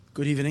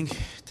Good evening.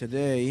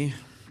 Today,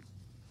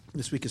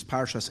 this week is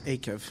Parshas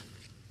Eikev.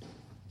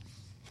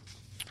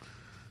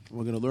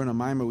 We're going to learn a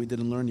mimer we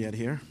didn't learn yet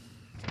here.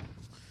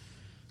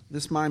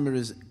 This mimer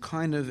is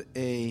kind of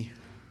a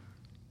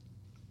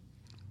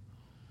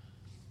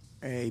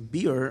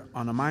beer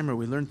on a mimer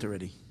we learned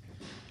already.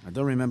 I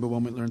don't remember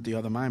when we learned the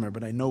other mimer,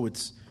 but I know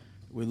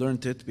we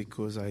learned it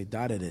because I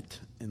dotted it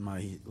in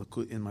my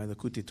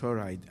Likutei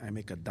Torah. I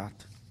make a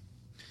dot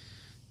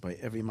by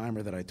every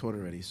mimer that I taught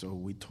already. So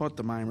we taught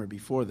the mimer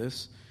before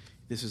this.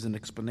 This is an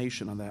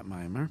explanation on that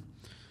mimer.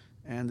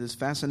 And there's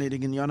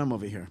fascinating in Yanam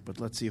over here, but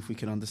let's see if we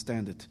can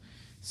understand it.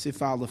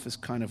 Sif Aleph is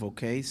kind of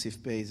okay. Sif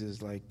Beis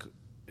is like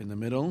in the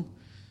middle.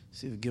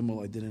 Sif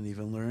Gimel I didn't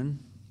even learn,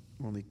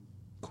 only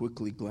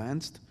quickly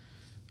glanced.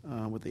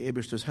 With the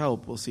Eibishter's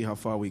help, we'll see how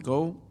far we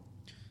go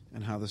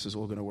and how this is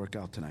all going to work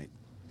out tonight.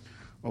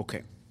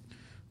 Okay.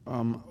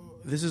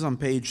 This is on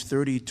page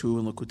 32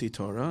 in Likutei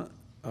Torah.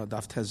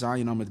 Daf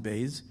Tezayin Amud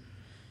Beis.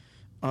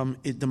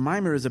 The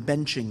mimer is a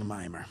benching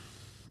mimer.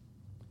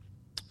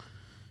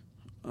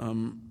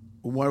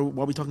 Why are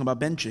we talking about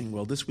benching?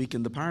 Well, this week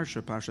in the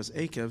Parshas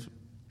Eikev,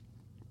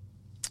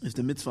 is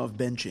the mitzvah of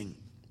benching.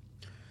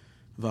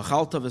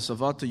 V'achalta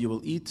v'savata, you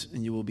will eat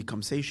and you will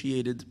become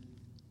satiated.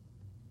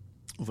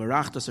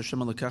 V'arachtas Hashem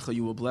alekecha,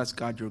 you will bless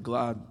God your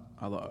glad,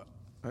 Allah,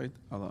 right?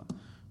 Allah,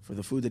 for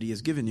the food that He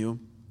has given you.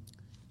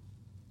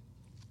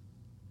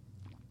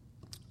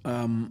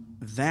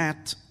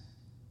 That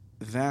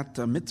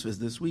mitzvah is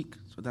this week,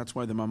 so that's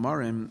why the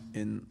Mamarim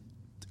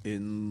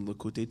in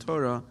Likutei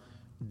Torah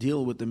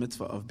deal with the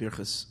mitzvah of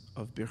Birchas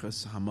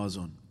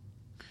Hamazon.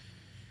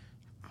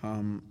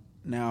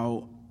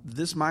 Now,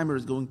 this mimer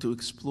is going to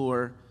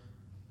explore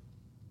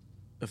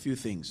a few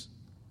things.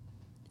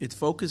 It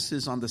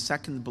focuses on the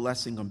second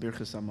blessing on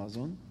Birchas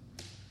Hamazon,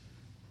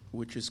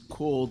 which is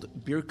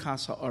called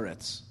Birkas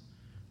Haaretz.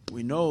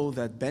 We know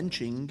that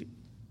benching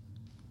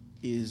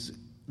is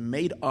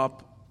made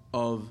up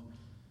of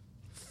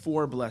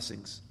 4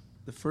 blessings.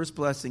 The first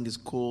blessing is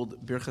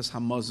called Birchas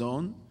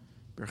Hamazon,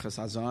 Birchas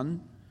Hazan,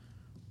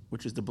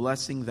 which is the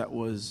blessing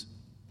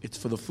it's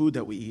for the food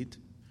that we eat,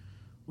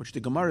 which the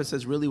Gemara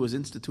says really was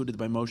instituted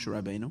by Moshe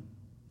Rabbeinu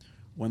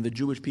when the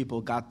Jewish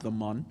people got the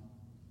man.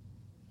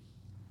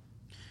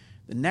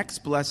 The next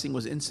blessing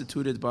was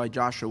instituted by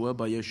Joshua,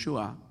 by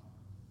Yeshua,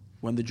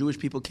 when the Jewish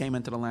people came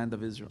into the land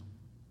of Israel,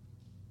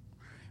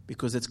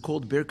 because it's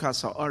called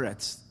Birkas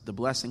Haaretz, the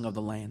blessing of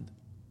the land,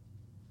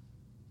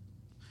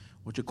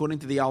 which according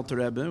to the Alter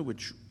Rebbe,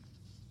 which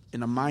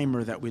in a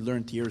mimer that we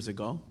learned years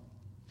ago,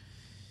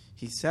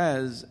 he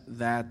says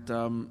that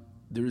and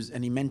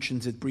he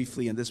mentions it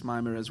briefly in this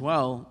mimer as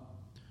well,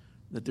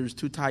 that there's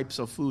 2 types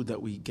of food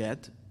that we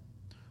get.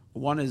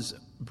 One is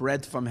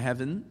bread from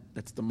heaven,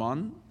 that's the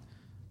man,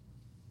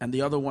 and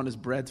the other one is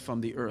bread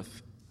from the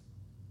earth.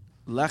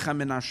 Lechem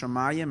min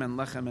hashamayim and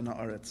lechem min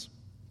haaretz.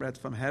 Bread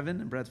from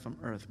heaven and bread from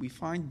earth. We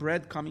find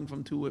bread coming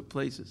from 2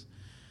 places.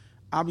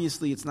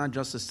 Obviously, it's not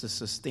just to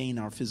sustain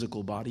our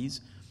physical bodies.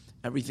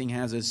 Everything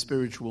has a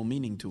spiritual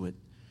meaning to it.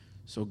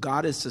 So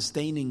God is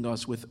sustaining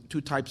us with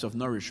 2 types of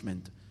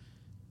nourishment.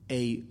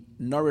 A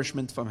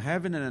nourishment from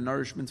heaven and a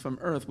nourishment from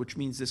earth, which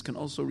means this can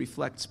also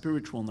reflect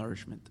spiritual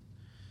nourishment.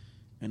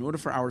 In order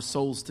for our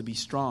souls to be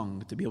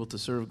strong, to be able to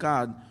serve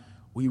God,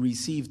 we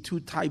receive 2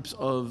 types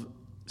of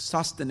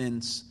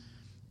sustenance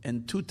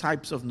and 2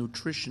 types of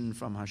nutrition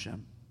from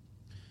Hashem.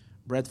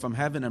 Bread from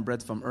heaven and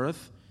bread from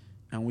earth.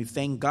 And we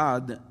thank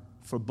God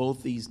for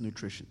both these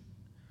nutrition.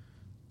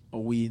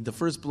 The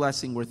first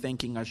blessing, we're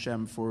thanking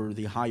Hashem for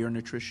the higher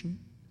nutrition,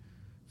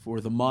 for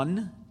the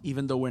man,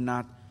 even though we're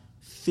not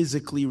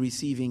physically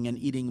receiving and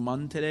eating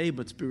man today,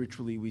 but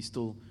spiritually we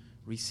still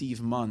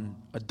receive man,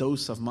 a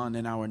dose of man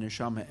in our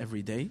neshama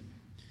every day.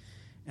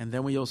 And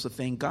then we also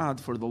thank God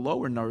for the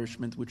lower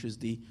nourishment, which is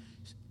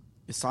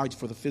aside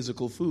for the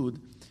physical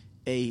food,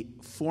 a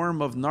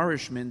form of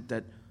nourishment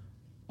that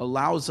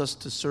allows us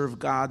to serve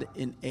God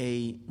in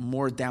a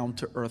more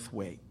down-to-earth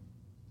way.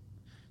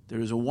 There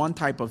is one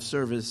type of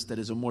service that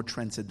is a more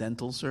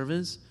transcendental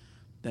service.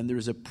 Then there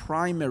is a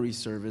primary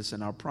service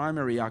in our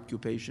primary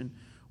occupation,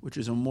 which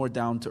is a more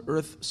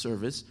down-to-earth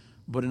service.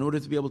 But in order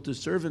to be able to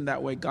serve in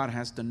that way, God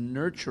has to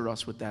nurture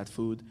us with that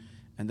food,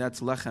 and that's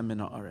lechem min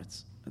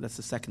haaretz. And that's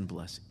the second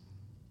blessing.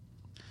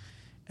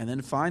 And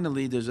then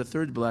finally, there's a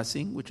third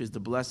blessing, which is the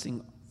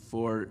blessing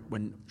for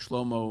when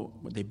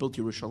they built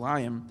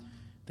Yerushalayim,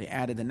 they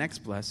added the next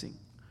blessing,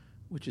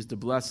 which is the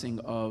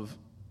blessing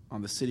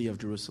on the city of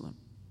Jerusalem.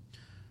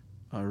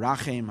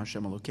 Rachem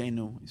Hashem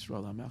Elokeinu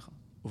Yisrael Hamecha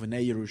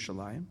Uvenei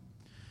Yerushalayim.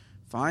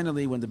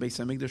 Finally, when the Beis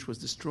Hamikdash was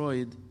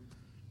destroyed,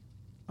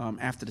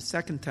 after the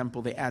second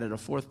temple, they added a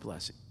 4th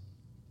blessing,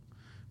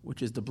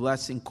 which is the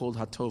blessing called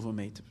Hatov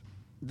U'Meitiv.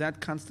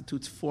 That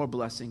constitutes 4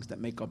 blessings that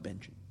make up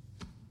benching.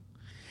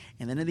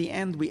 And then in the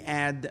end, we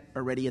add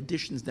already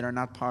additions that are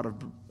not part of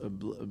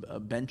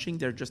benching.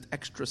 They're just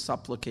extra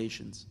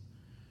supplications.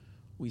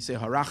 We say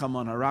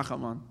Harachaman,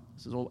 Harachaman.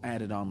 This is all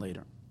added on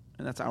later.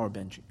 And that's our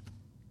benching.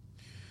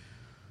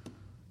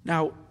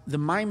 Now, the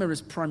mimer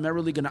is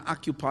primarily going to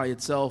occupy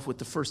itself with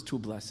the first 2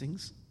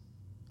 blessings,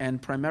 and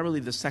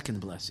primarily the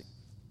second blessing,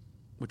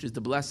 which is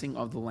the blessing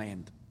of the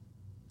land.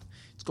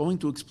 It's going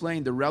to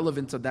explain the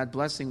relevance of that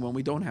blessing when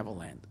we don't have a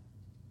land.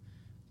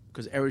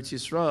 Because Eretz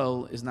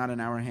Yisrael is not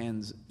in our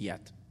hands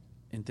yet.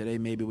 And today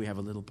maybe we have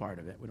a little part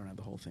of it. We don't have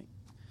the whole thing.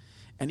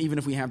 And even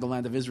if we have the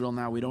land of Israel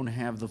now, we don't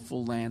have the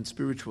full land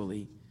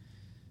spiritually,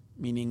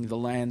 meaning the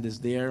land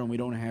is there and we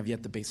don't have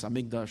yet the Beis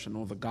HaMikdash and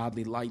all the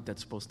godly light that's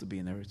supposed to be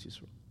in Eretz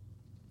Yisrael.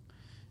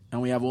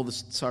 And we have all the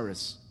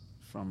tsaris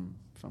from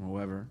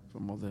whoever,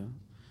 from all the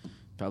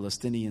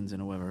Palestinians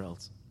and whoever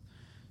else.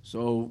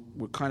 So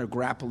we're kind of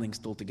grappling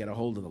still to get a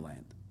hold of the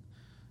land.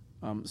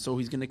 So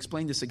he's going to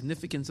explain the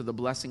significance of the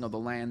blessing of the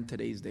land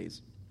today's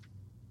days,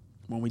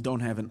 when we don't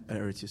have an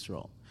Eretz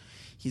Yisrael.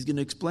 He's going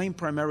to explain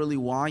primarily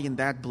why in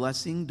that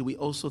blessing do we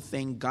also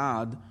thank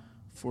God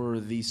for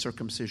the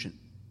circumcision.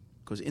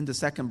 Because in the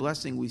second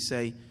blessing we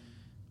say,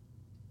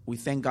 we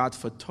thank God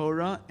for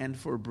Torah and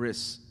for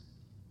bris.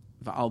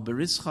 Va'al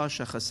berischa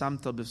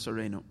shechasamta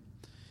b'vsarenu.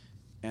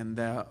 And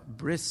the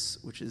bris,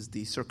 which is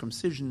the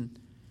circumcision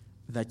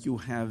that you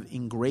have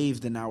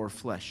engraved in our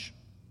flesh.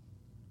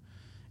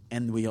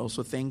 And we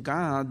also thank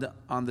God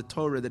on the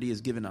Torah that He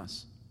has given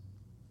us.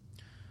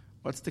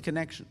 What's the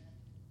connection?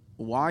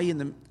 Why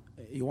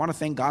you want to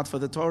thank God for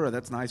the Torah?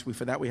 That's nice.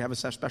 For that we have a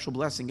special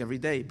blessing every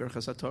day,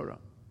 Berchas HaTorah.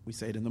 We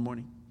say it in the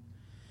morning.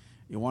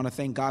 You want to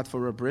thank God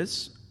for a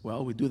bris?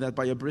 Well, we do that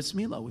by a bris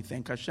milah. We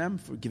thank Hashem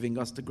for giving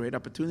us the great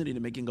opportunity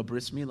to making a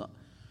bris milah.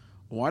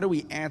 Why do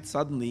we add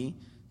suddenly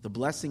the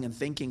blessing and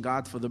thanking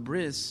God for the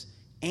bris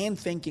and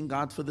thanking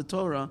God for the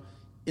Torah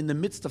in the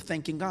midst of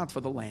thanking God for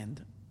the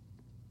land?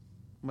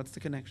 What's the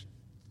connection?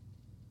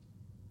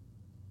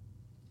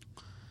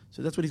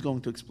 So that's what he's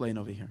going to explain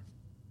over here.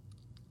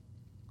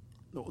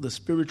 The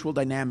spiritual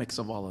dynamics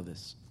of all of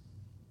this.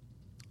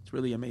 It's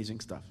really amazing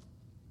stuff.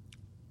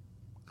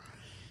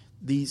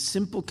 The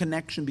simple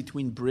connection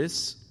between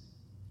bris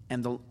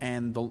and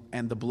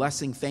the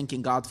blessing,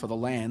 thanking God for the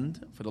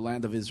land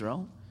of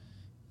Israel,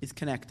 is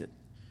connected.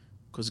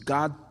 Because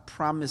God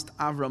promised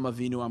Avram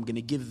Avinu, I'm going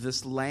to give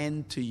this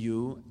land to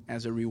you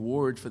as a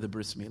reward for the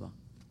bris milah.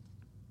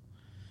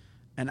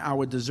 And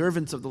our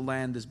deservance of the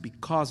land is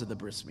because of the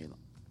bris milah.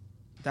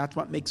 That's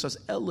what makes us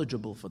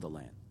eligible for the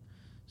land.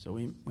 So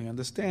we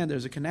understand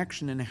there's a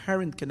connection, an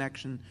inherent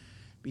connection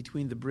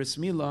between the bris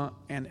milah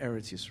and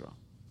Eretz Yisrael.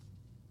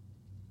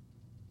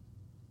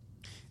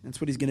 That's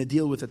what he's going to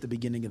deal with at the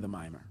beginning of the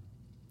Maimer.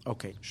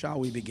 Okay, shall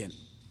we begin?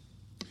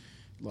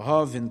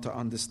 Lahavin, to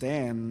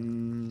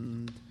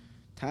understand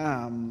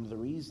tam, the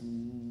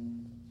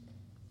reason.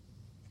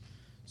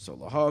 So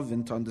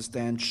lahavin, to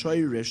understand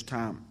shoirish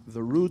tam,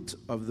 the root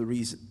of the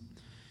reason,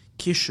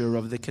 kishur,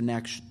 of the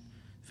connection,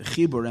 the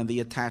chibur, and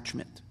the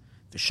attachment,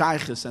 the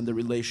shaychus, and the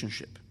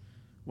relationship.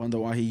 Wonder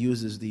why he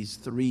uses these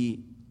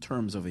three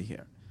terms over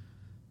here.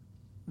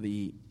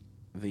 The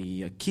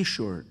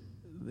kishur,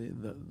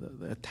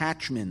 the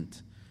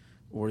attachment,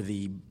 or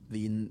the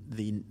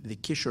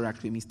kishur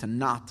actually means to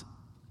knot.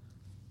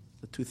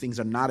 The two things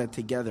are knotted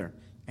together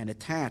and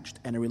attached,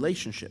 and a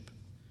relationship.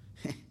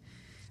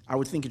 I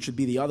would think it should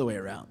be the other way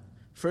around.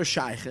 First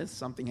shaychus,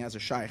 something has a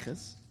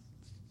shaychus,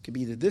 could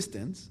be the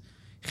distance.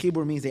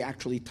 Chibur means they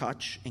actually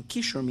touch, and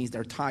kishur means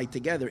they're tied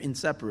together,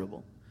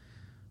 inseparable.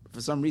 But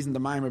for some reason, the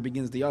Maimer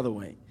begins the other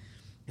way.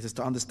 It says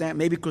to understand,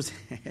 maybe because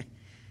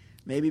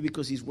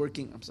he's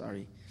working. I'm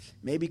sorry.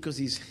 Maybe because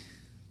he's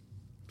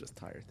just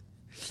tired.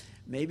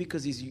 Maybe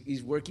because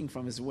he's working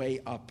from his way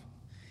up.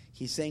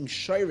 He's saying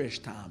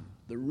shoirish tam,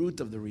 the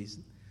root of the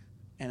reason.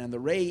 And on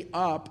the way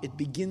up, it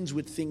begins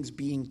with things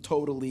being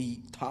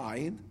totally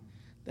tied.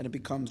 Then it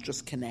becomes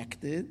just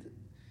connected.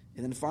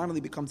 And then finally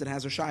becomes it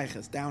has a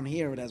shaychus. Down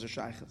here it has a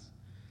shaychus.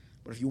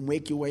 But if you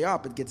make your way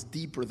up, it gets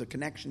deeper. The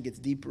connection gets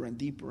deeper and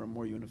deeper and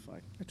more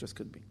unified. It just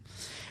could be.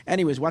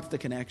 Anyways, what's the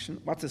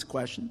connection? What's this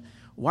question?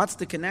 What's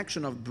the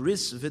connection of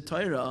bris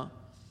v'Torah,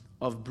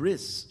 of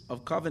bris,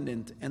 of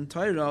covenant, and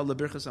Torah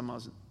lebirchas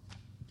hamazon,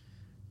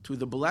 to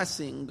the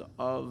blessing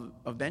of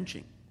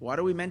benching? Why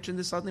do we mention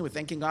this suddenly? We're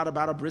thanking God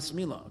about a bris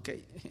milah.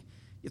 Okay, you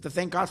have to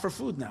thank God for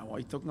food now. Why are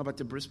you talking about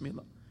the bris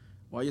milah?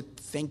 Why are you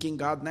thanking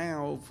God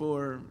now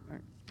for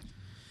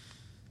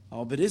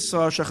al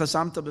berisa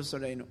shechasamta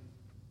b'vsarenu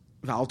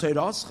v'al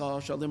teirascha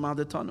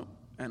shalimadetanu,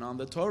 and on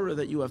the Torah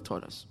that you have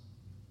taught us?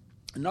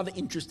 Another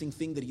interesting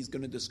thing that he's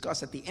going to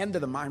discuss at the end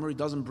of the Maimer, he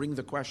doesn't bring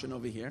the question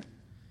over here.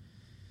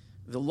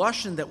 The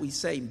lashon that we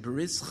say,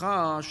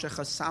 brischa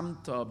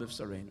shechasamta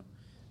b'vsarenu,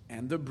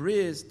 and the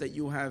bris that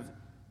you have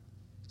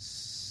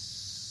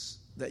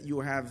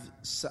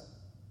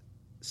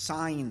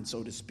signed,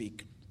 so to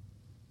speak,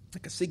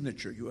 like a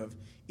signature. You have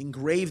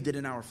engraved it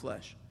in our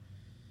flesh.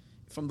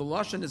 From the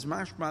lashon is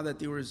mashma that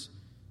there was,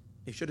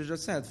 he should have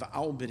just said,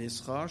 va'al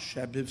brischa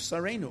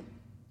shebivsarenu,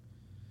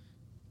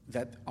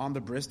 that on the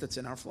bris that's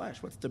in our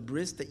flesh. What's the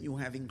bris that you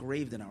have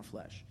engraved in our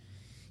flesh?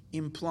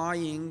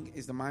 Implying,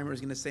 is the Maimer is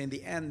going to say in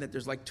the end, that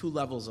there's like two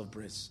levels of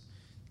bris.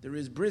 There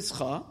is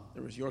brischa,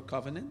 there is your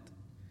covenant,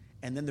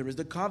 and then there is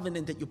the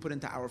covenant that you put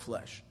into our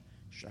flesh.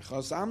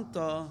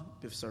 Shechasamta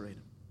b'vsarenu.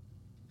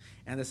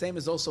 And the same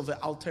is also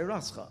ve'al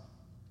teirascha.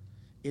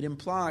 it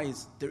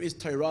implies there is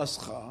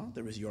Torascha,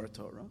 there is your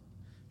Torah,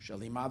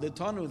 Shalimad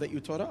Tanu, that you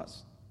taught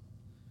us.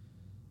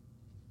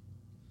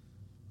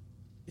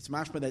 It's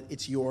mashma that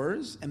it's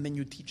yours, and then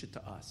you teach it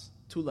to us.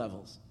 2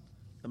 levels.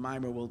 The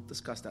Maimer will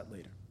discuss that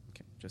later.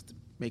 Okay, just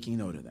making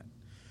note of that.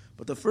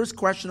 But the first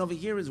question over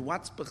here is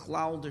what's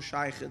bechlal the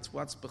shaychitz?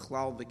 What's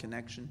bechlal the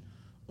connection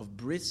of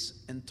bris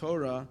and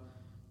Torah,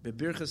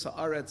 bebirchas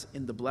haaretz,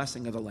 in the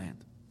blessing of the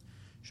land?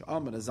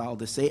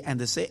 And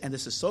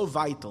this is so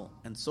vital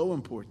and so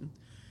important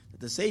that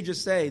the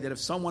sages say that if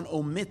someone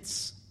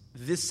omits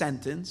this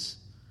sentence,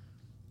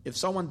 if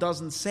someone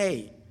doesn't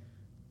say,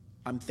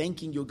 I'm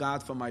thanking you,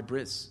 God, for my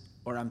bris,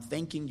 or I'm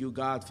thanking you,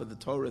 God, for the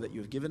Torah that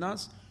you've given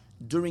us,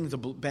 during the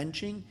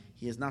benching,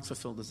 he has not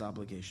fulfilled his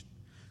obligation.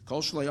 But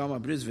it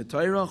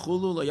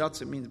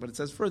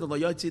says further,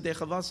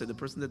 the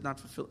person did not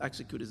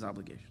execute his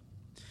obligation.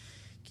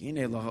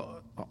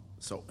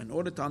 So in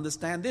order to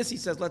understand this, he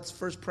says, let's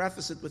first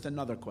preface it with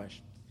another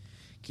question.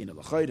 First,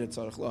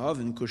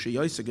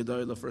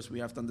 we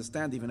have to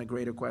understand even a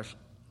greater question.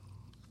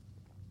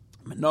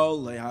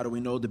 How do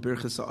we know the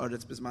birchas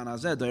haaretz bisman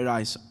hazeh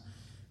d'oraisa?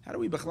 How do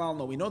we bechlal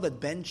know? We know that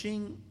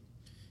benching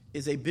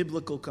is a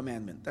biblical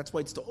commandment. That's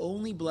why it's the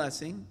only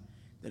blessing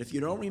that if you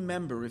don't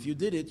remember, if you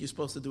did it, you're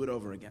supposed to do it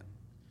over again.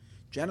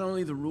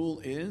 Generally, the rule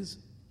is,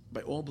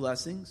 by all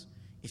blessings,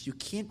 if you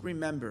can't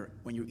remember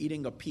when you're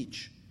eating a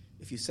peach,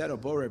 if you said a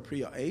borei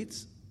priya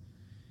eitz,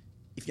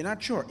 if you're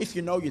not sure, if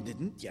you know you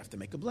didn't, you have to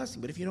make a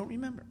blessing. But if you don't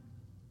remember,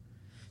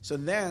 so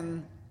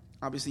then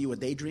obviously you were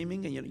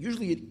daydreaming, and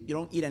usually you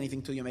don't eat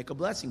anything till you make a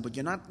blessing, but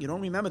you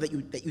don't remember that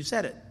you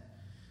said it.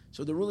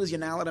 So the rule is you're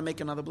not allowed to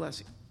make another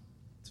blessing.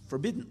 It's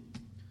forbidden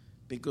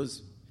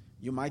because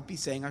you might be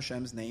saying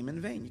Hashem's name in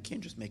vain. You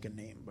can't just make a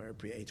name borei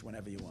priya eitz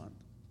whenever you want.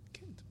 You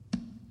can't.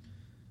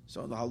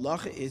 So the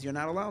halacha is you're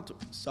not allowed to.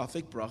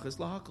 Safek brachas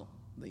lahakol.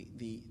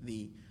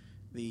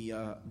 The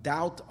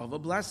doubt of a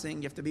blessing,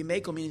 you have to be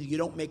mekel, meaning you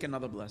don't make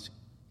another blessing.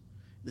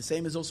 The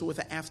same is also with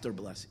the after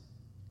blessing.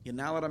 You're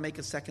not allowed to make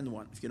a second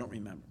one if you don't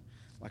remember.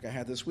 Like I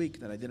had this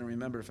week that I didn't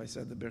remember if I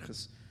said the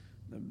birchas,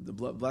 the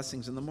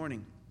blessings in the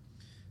morning.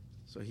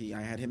 So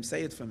I had him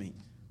say it for me.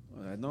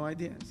 Well, I had no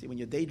idea. See, when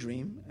you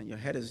daydream and your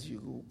head is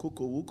you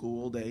cuckoo wuku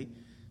all day,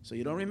 so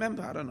you don't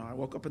remember. I don't know. I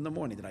woke up in the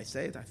morning. Did I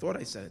say it? I thought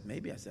I said it.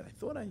 Maybe I said I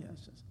thought I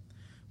yes.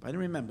 But I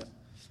didn't remember.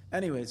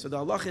 Anyway, so the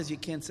halach is you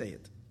can't say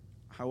it.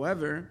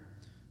 However,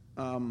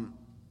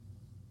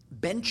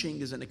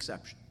 benching is an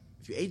exception.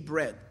 If you ate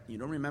bread and you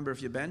don't remember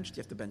if you benched,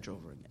 you have to bench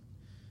over again.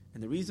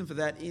 And the reason for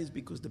that is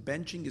because the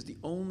benching is the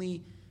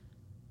only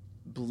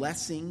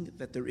blessing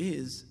that there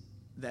is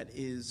that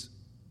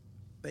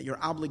you're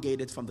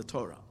obligated from the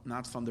Torah,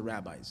 not from the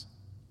rabbis.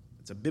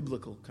 It's a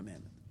biblical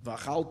commandment.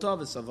 V'achalta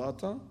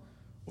v'savata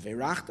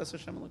uveirachtas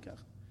Hashem Elokecha.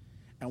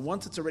 And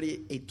once it's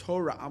already a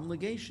Torah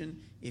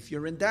obligation, if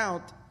you're in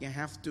doubt, you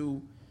have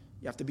to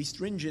be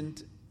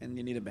stringent and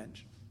you need a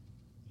bench.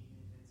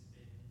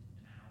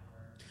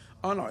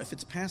 Oh no, if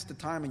it's past the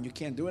time and you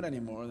can't do it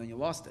anymore, then you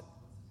lost it.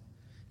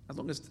 As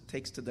long as it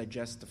takes to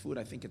digest the food,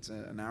 I think it's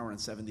an hour and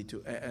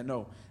 72.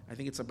 No, I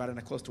think it's about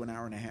close to an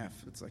hour and a half.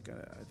 It's like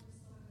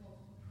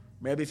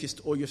maybe if you're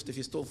still,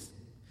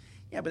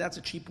 yeah, but that's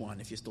a cheap one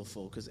if you're still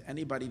full, because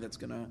anybody that's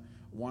going to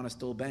want to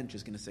still bench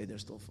is going to say they're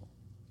still full.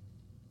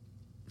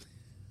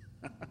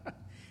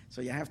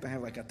 So you have to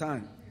have like a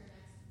time.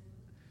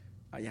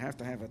 You have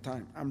to have a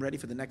time. I'm ready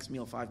for the next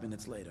meal 5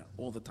 minutes later,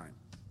 all the time.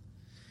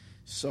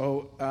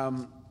 So,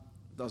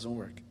 doesn't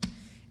work.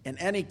 In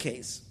any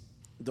case,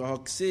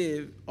 so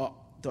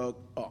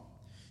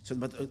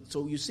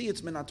you see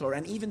it's Minat Torah,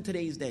 and even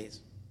today's days.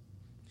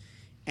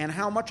 And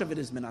how much of it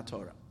is Minat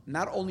Torah?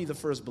 Not only the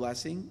first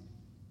blessing,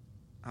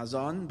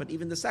 Hazan, but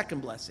even the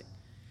second blessing.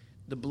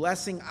 The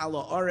blessing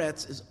ala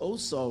Aretz is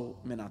also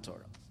Minat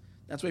Torah.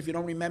 That's why if you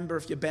don't remember,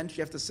 if you bench,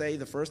 you have to say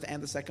the first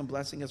and the second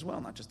blessing as well,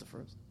 not just the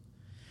first.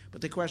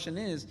 But the question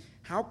is,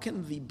 how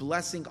can the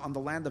blessing on the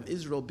land of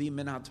Israel be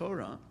Minat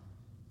Torah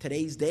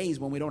today's days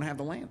when we don't have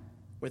the land?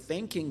 We're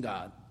thanking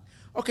God.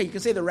 Okay, you can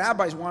say the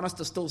rabbis want us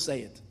to still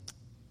say it.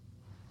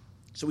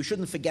 So we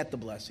shouldn't forget the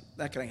blessing.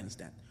 That can I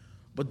understand.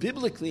 But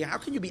biblically, how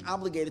can you be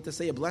obligated to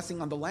say a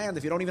blessing on the land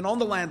if you don't even own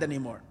the land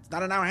anymore? It's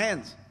not in our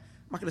hands.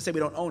 I'm not going to say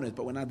we don't own it,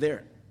 but we're not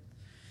there.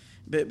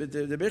 It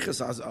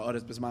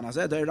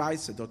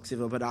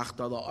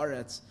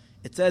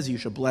says you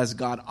should bless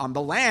God on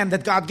the land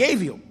that God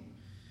gave you.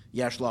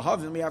 Yesh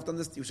lahavim, we have to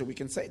understand. So we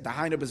can say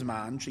Dahaina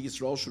Bizman She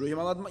Yisrael Shuruyim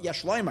Alad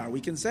Yesh Loimar.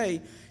 We can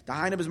say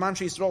Dahaina Bizman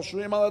She Yisrael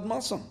Shuruyim Alad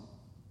Masam.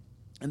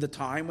 In the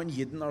time when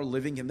Yidden are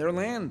living in their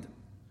land,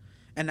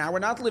 and now we're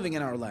not living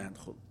in our land.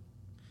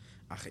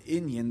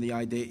 The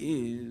idea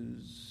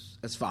is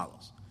as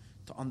follows: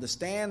 to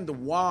understand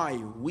why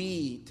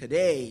we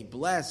today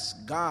bless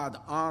God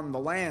on the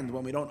land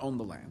when we don't own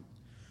the land,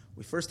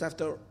 we first have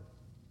to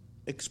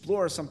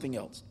explore something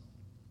else.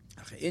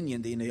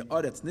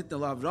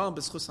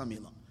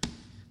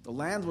 The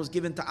land was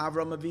given to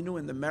Avram Avinu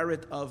in the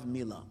merit of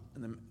Milah,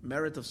 in the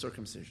merit of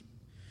circumcision.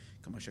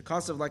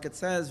 Like it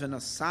says,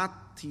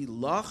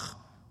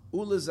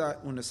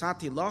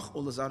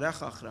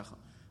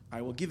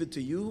 I will give it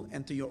to you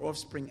and to your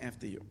offspring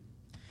after you.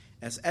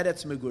 As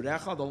Eretz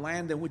Megurecha, the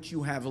land in which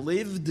you have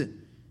lived.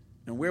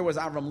 And where was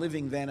Avram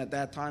living then at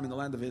that time in the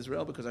land of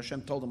Israel? Because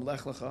Hashem told him,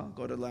 Lech Lecha,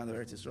 go to the land of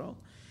Eretz Yisrael.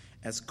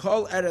 As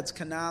Kol Eretz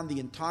Canaan, the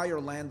entire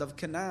land of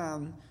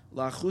Canaan,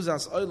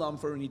 La'achuzas Olam,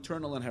 for an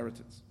eternal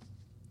inheritance.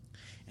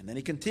 And then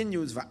he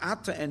continues,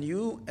 Va'ata, and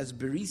you, as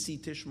Berisi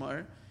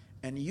Tishmar,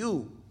 and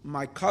you,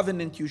 my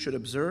covenant you should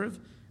observe,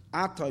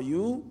 Ata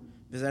you,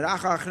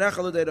 V'zeracha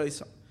achrecha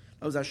l'deroisa.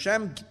 As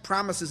Hashem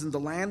promises in the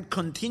land,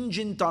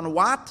 contingent on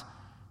what?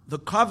 The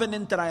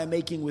covenant that I am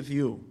making with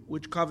you.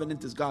 Which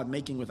covenant is God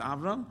making with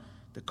Avram?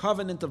 The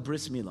covenant of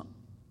Bris Milah,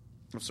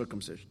 of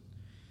circumcision.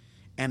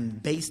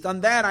 And based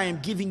on that, I am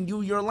giving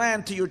you your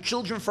land to your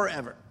children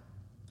forever.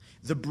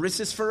 The bris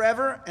is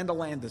forever, and the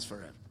land is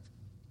forever.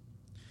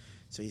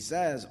 So he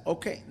says,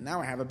 okay, now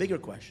I have a bigger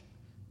question.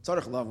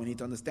 Tzarech Lav, we need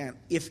to understand,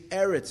 if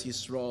Eretz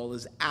Yisrael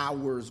is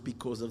ours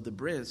because of the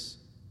bris,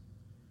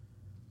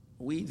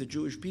 we, the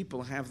Jewish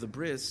people, have the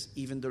bris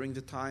even during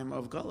the time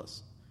of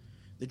Galus.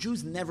 The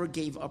Jews never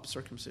gave up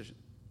circumcision.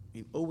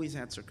 We've always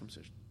had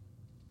circumcision.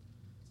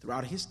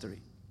 Throughout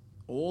history,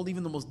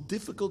 even the most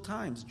difficult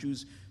times,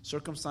 Jews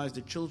circumcised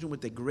their children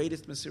with the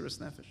greatest Mesiras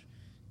Nefesh.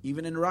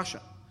 Even in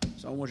Russia.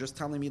 Someone was just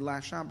telling me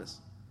last Shabbos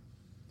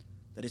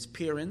that his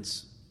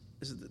parents,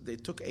 they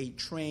took a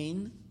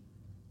train,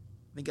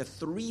 I think a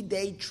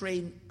three-day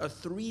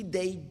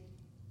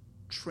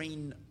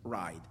train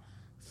ride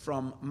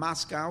from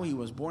Moscow. He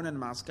was born in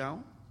Moscow.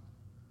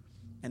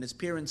 And his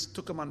parents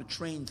took him on a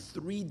train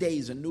 3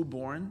 days, a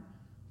newborn,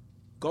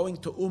 going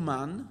to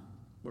Uman,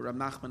 where Rav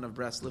Nachman of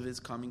Breslov is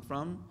coming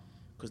from,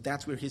 because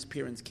that's where his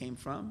parents came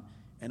from.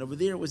 And over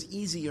there it was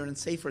easier and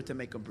safer to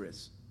make a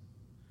bris.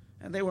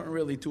 And they weren't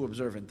really too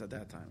observant at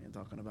that time. You're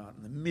talking about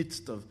in the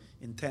midst of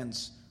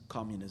intense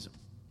communism.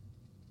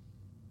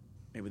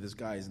 Maybe this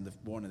guy is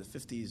born in the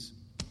 50s.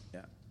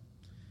 Yeah.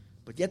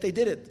 But yet they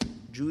did it.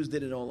 Jews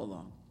did it all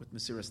along with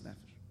Mesiras Nefesh.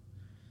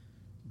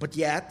 But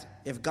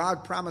yet, if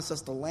God promised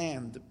us the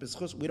land,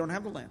 we don't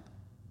have the land.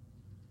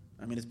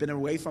 I mean, it's been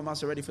away from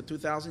us already for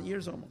 2,000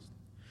 years almost.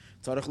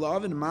 First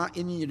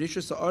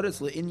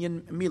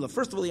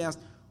of all, he asked,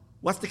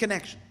 what's the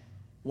connection?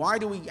 Why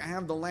do we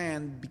have the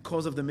land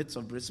because of the mitzvah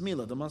of Bris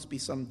Milah? There must be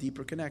some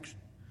deeper connection.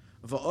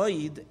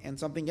 Va'oid, and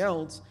something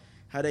else,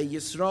 had a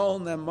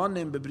Yisrael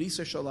ne'manim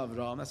bebrisa shel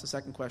Avram. That's the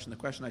second question, the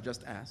question I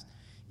just asked.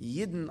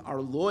 Yidden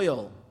are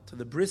loyal to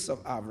the bris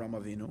of Avram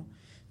Avinu.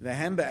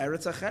 Vehem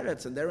be'eretz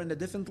acheretz, and they're in a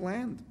different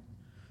land.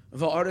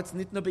 Va'aretz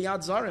nitna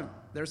b'yad zarim.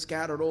 They're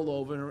scattered all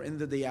over in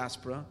the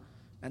diaspora,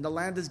 and the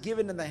land is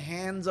given in the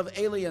hands of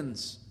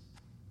aliens.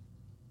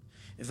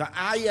 And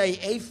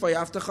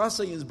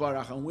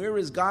where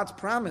is God's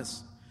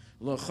promise?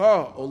 It's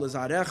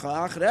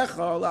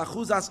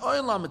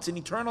an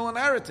eternal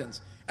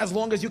inheritance, as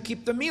long as you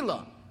keep the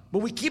milah. But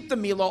we keep the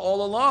milah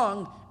all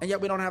along, and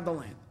yet we don't have the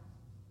land.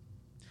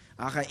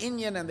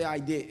 And the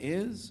idea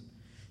is,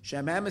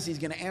 Shem Emes, he's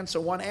going to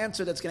answer one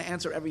answer that's going to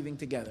answer everything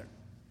together.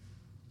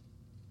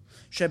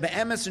 Shebe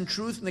Emes, in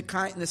truth,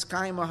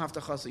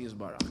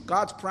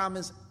 God's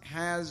promise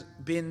has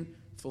been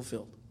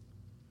fulfilled.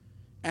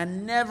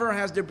 And never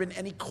has there been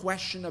any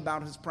question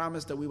about his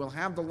promise that we will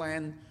have the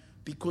land,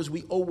 because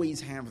we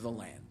always have the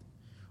land.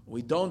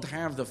 We don't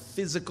have the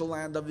physical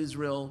land of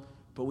Israel,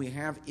 but we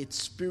have its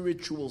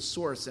spiritual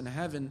source in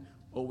heaven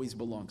always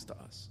belongs to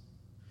us.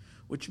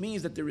 Which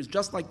means that there is,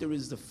 just like there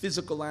is the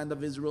physical land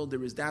of Israel,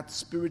 there is that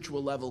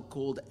spiritual level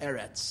called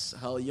Eretz,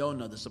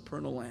 Halyona, the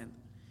supernal land.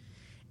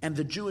 And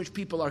the Jewish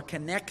people are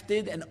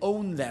connected and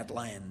own that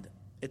land.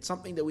 It's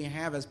something that we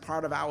have as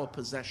part of our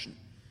possession.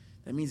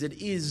 That means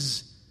it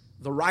is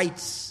the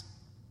rights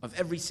of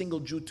every single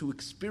Jew to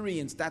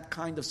experience that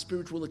kind of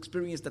spiritual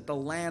experience that the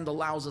land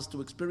allows us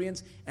to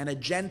experience, and a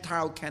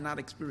Gentile cannot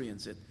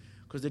experience it,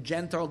 because the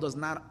Gentile does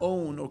not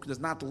own or does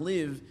not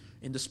live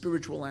in the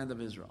spiritual land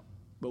of Israel.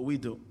 But we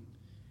do.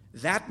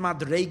 That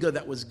madrega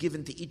that was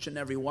given to each and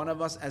every one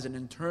of us as an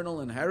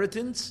internal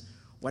inheritance,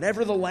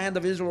 whatever the land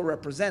of Israel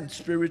represents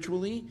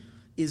spiritually,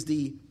 is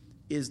the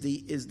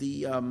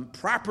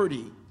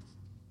property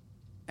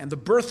and the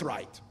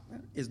birthright,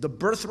 is the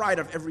birthright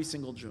of every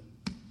single Jew.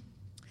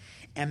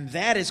 And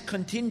that is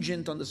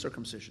contingent on the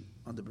circumcision,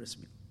 on the bris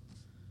milah.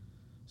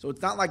 So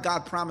it's not like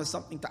God promised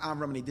something to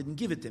Avram and he didn't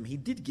give it to him. He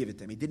did give it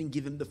to him. He didn't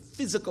give him the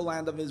physical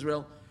land of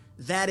Israel.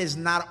 That is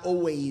not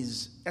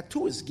always, that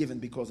too is given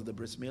because of the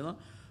bris milah,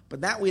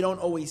 but that we don't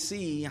always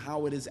see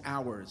how it is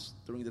ours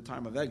during the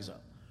time of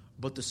exile.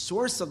 But the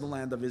source of the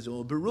land of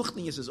Israel,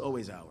 Beruchnius, is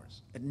always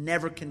ours. It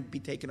never can be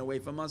taken away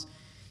from us.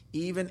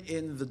 Even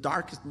in the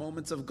darkest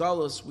moments of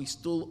Galus, we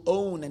still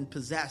own and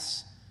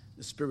possess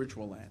the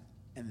spiritual land.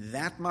 And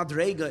that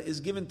madrega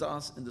is given to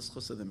us in the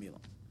schus of the milah.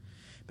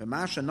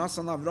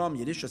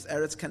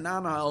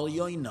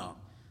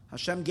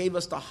 Hashem gave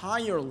us the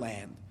higher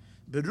land,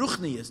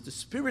 Beruchnius, the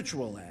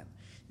spiritual land.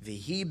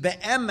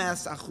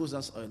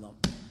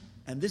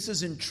 And this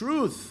is in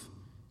truth,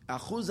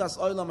 achuzas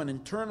olam, an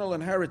internal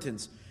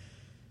inheritance.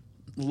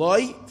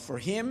 Loi, for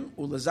him,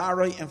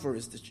 ulazaroi, and for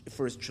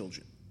his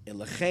children.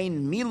 That's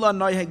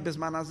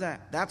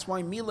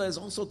why Mila is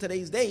also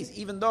today's days,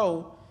 even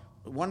though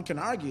one can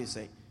argue,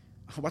 say,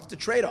 what's the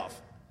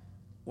trade-off?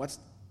 What's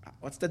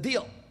the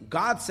deal?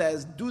 God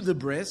says, do the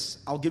bris,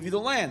 I'll give you the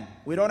land.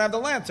 We don't have the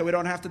land, so we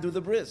don't have to do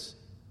the bris.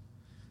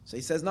 So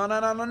he says,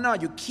 no.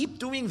 You keep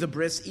doing the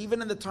bris,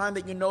 even in the time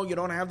that you know you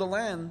don't have the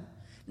land.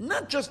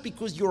 Not just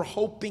because you're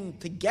hoping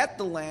to get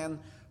the land,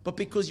 but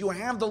because you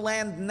have the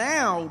land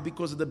now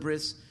because of the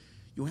bris.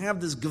 You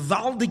have this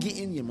gewaldige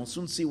inyan. We'll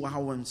soon see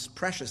how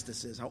precious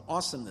this is, how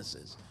awesome this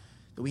is.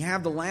 That we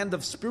have the land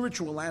of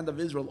spiritual land of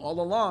Israel all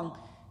along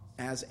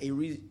as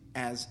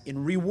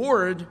in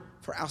reward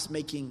for us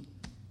making,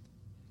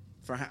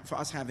 for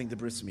us having the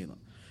bris milah.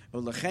 The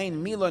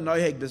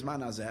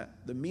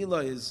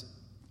milah is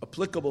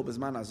applicable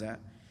bizman hazeh.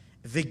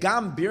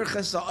 V'gam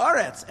birches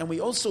haaretz, and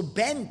we also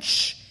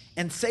bench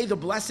and say the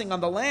blessing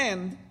on the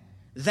land.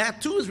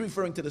 That too is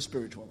referring to the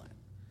spiritual land.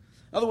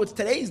 In other words,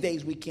 today's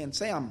days we can't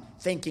say I'm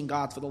thanking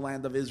God for the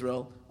land of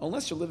Israel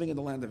unless you're living in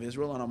the land of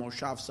Israel on a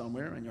moshav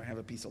somewhere and you have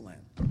a piece of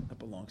land that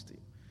belongs to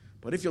you.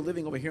 But if you're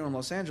living over here in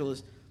Los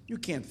Angeles, you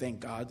can't thank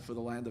God for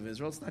the land of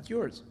Israel. It's not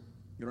yours.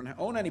 You don't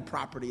own any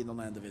property in the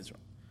land of Israel.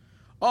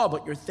 Oh,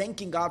 but you're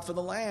thanking God for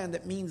the land.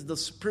 That means the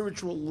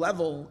spiritual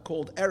level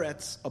called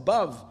Eretz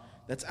above,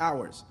 that's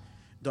ours.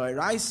 And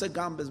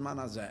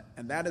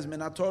that is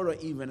Minat Torah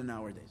even in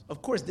our days.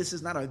 Of course, this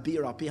is not a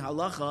bir al pi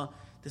halacha.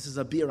 This is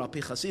a bir al pi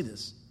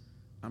chasidus.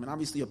 I mean,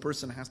 obviously a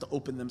person has to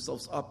open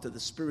themselves up to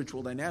the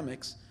spiritual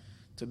dynamics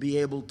to be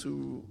able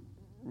to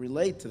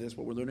relate to this,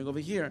 what we're learning over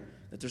here,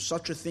 that there's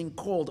such a thing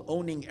called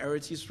owning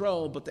Eretz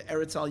Yisrael, but the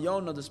Eretz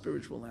Alyona, the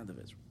spiritual land of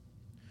Israel.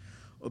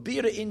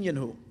 Obira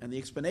Inyanhu, and the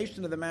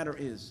explanation of the matter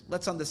is,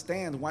 let's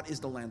understand what is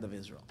the land of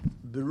Israel.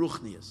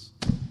 Beruchnius.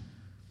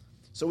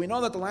 So we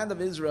know that the land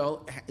of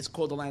Israel is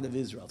called the land of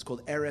Israel. It's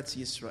called Eretz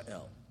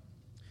Yisrael.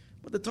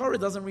 But the Torah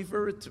doesn't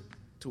refer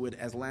to it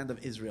as land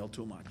of Israel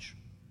too much.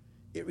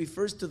 It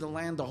refers to the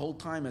land the whole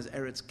time as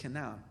Eretz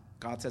Canaan.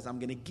 God says, I'm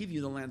going to give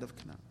you the land of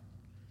Canaan.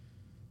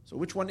 So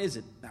which one is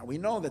it? Now we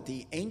know that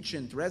the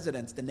ancient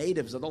residents, the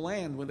natives of the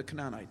land, were the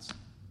Canaanites.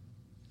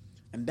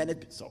 And then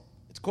it's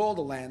called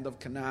the land of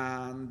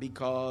Canaan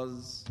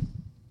because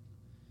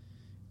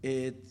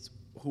it's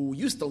who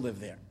used to live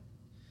there.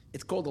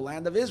 It's called the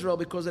land of Israel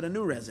because of the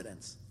new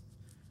residents.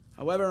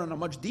 However, on a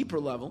much deeper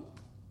level,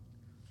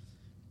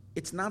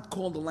 it's not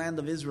called the land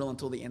of Israel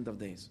until the end of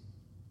days.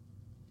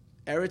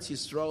 Eretz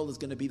Yisrael is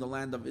going to be the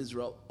land of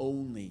Israel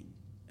only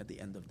at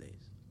the end of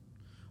days.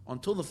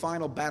 Until the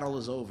final battle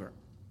is over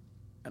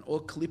and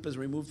all klippa is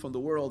removed from the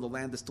world, the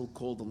land is still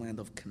called the land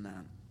of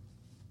Canaan.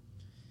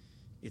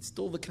 It's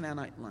still the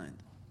Canaanite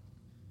land.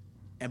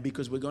 And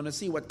because we're going to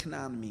see what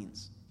Canaan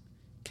means.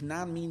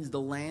 Canaan means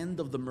the land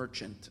of the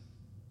merchant.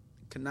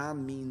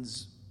 Canaan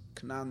means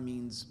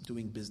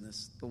doing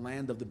business, the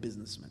land of the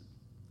businessman.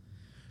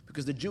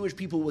 Because the Jewish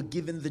people were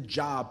given the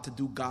job to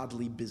do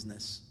godly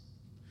business,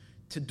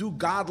 to do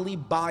godly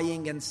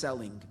buying and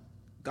selling,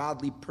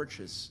 godly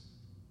purchase.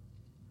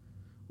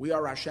 We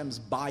are Hashem's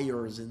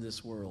buyers in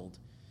this world,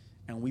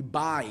 and we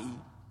buy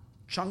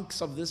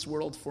chunks of this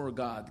world for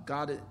God.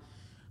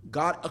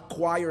 God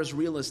acquires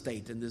real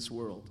estate in this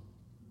world.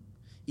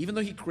 Even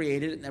though He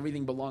created it and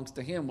everything belongs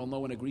to Him, well, no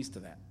one agrees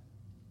to that.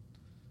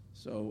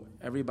 So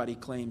everybody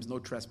claims no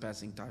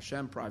trespassing to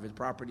Hashem, private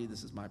property,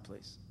 this is my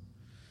place.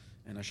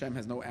 And Hashem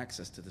has no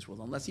access to this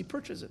world unless He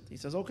purchases it. He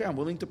says, okay, I'm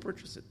willing to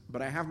purchase it,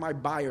 but I have my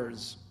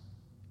buyers,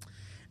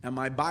 and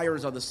my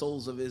buyers are the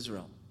souls of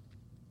Israel.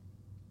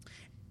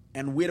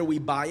 And where do we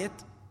buy it?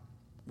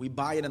 We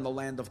buy it in the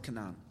land of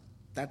Canaan.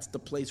 That's the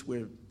place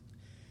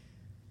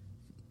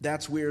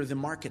that's where the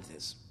market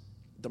is.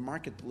 The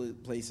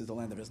marketplace is the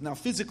land of Israel. Now,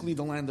 physically,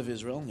 the land of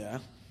Israel, yeah.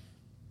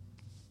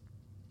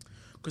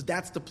 Because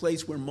that's the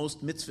place where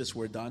most mitzvahs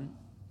were done.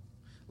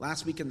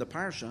 Last week in the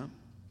parsha,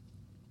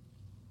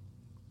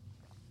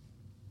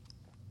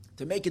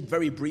 to make it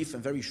very brief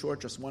and very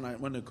short, just one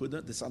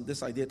nakuda,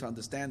 this idea to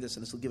understand this,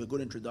 and this will give a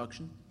good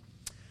introduction.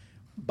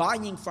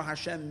 Buying for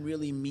Hashem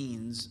really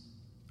means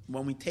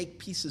when we take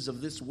pieces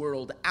of this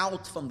world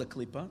out from the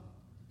klippa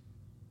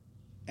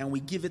and we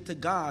give it to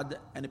God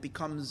and it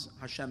becomes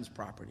Hashem's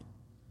property.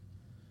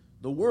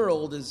 The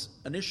world is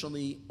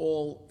initially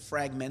all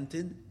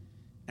fragmented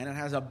and it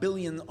has 1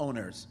 billion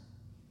owners.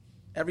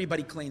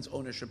 Everybody claims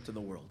ownership to the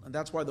world. And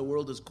that's why the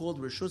world is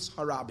called Rishus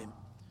Harabim.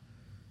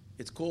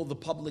 It's called the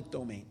public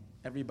domain.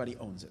 Everybody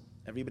owns it.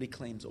 Everybody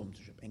claims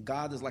ownership. And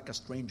God is like a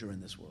stranger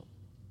in this world.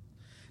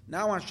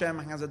 Now Hashem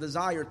has a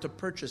desire to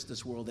purchase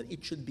this world, that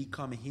it should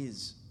become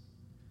His.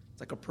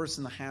 It's like a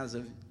person that has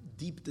a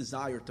deep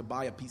desire to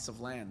buy a piece of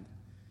land.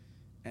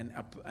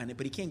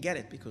 But he can't get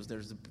it because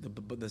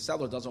the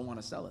seller doesn't want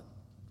to sell it.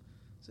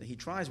 So he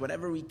tries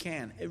whatever he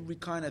can, every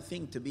kind of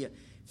thing to be.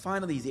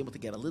 Finally, he's able to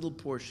get a little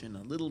portion,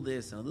 a little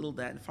this, and a little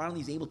that, and finally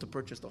he's able to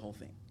purchase the whole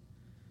thing.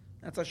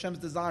 That's Hashem's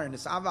desire.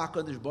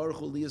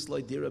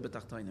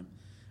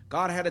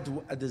 God had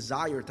a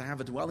desire to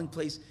have a dwelling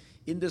place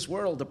in this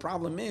world. The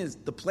problem is,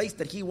 the place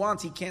that He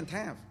wants, He can't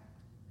have.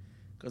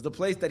 Because the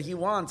place that He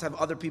wants have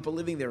other people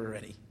living there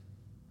already.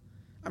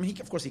 I mean,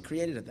 of course, he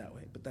created it that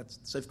way, but that's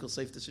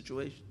the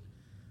situation.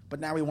 But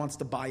now he wants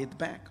to buy it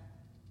back.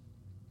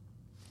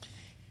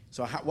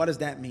 So what does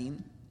that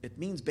mean? It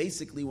means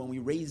basically when we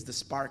raise the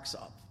sparks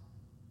up,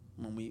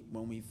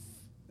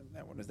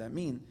 what does that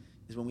mean?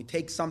 Is when we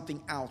take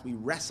something out, we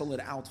wrestle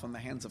it out from the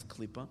hands of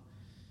Klippa,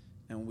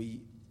 and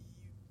we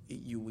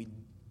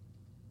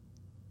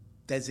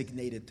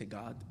designate it to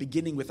God,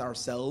 beginning with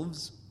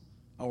ourselves,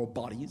 our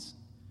bodies,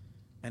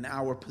 and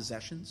our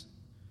possessions.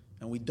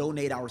 And we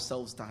donate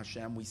ourselves to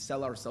Hashem, we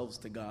sell ourselves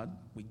to God,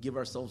 we give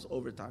ourselves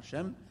over to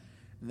Hashem,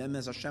 and then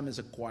as Hashem is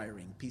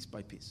acquiring, piece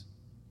by piece.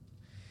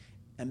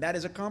 And that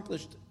is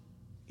accomplished,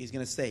 he's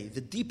going to say,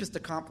 the deepest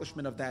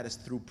accomplishment of that is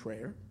through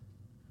prayer,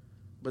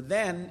 but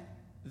then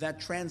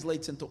that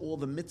translates into all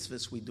the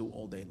mitzvahs we do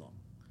all day long.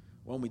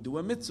 When we do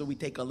a mitzvah, we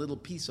take a little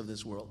piece of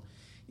this world.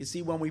 You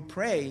see, when we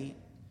pray,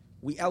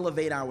 we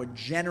elevate our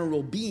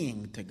general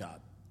being to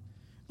God.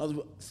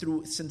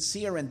 Through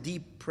sincere and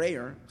deep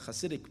prayer,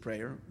 Hasidic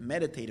prayer,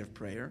 meditative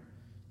prayer,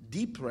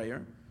 deep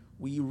prayer,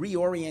 we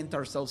reorient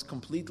ourselves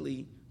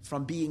completely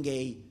from being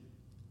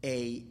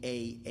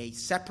a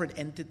separate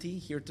entity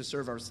here to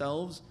serve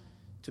ourselves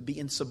to be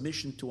in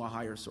submission to a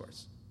higher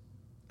source.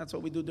 That's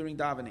what we do during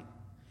davening.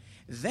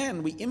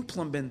 Then we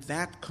implement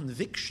that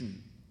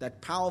conviction,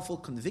 that powerful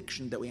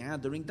conviction that we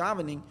had during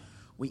davening,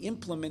 we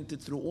implement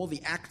it through all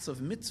the acts of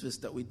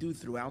mitzvahs that we do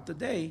throughout the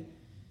day,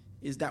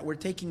 is that we're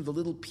taking the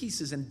little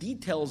pieces and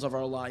details of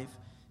our life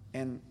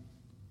and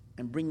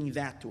bringing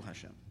that to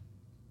Hashem.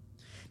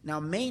 Now,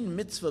 main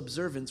mitzvah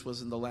observance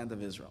was in the land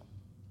of Israel.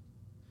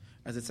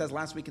 As it says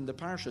last week in the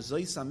parsha,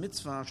 Zoisa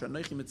mitzvah,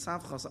 shanoichi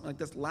mitzavcha, something like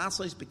this,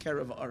 lasois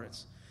bekerev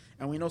haaretz.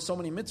 And we know so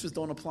many mitzvahs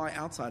don't apply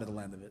outside of the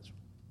land of Israel.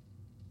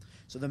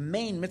 So the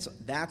main mitzvah,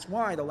 that's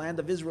why the land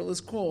of Israel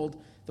is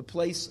called the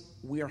place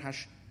where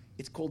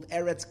it's called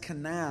Eretz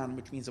Canaan,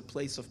 which means a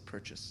place of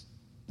purchase.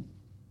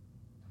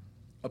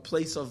 A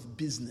place of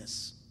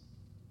business.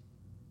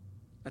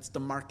 That's the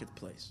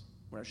marketplace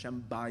where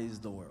Hashem buys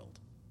the world.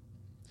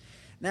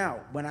 Now,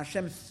 when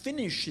Hashem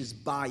finishes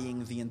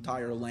buying the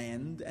entire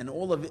land and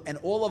all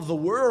of the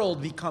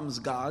world becomes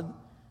God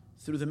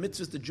through the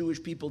mitzvahs the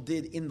Jewish people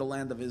did in the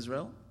land of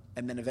Israel,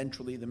 and then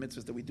eventually the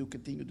mitzvahs that we do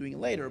continue doing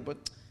later,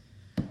 but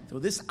through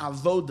this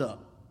avoda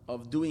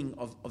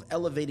of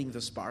elevating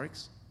the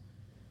sparks,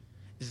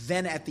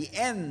 then at the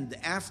end,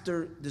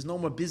 after there's no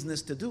more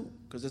business to do,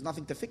 because there's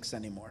nothing to fix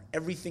anymore,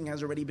 everything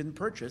has already been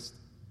purchased,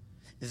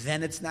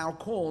 then it's now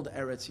called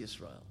Eretz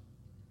Yisrael.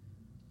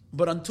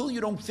 But until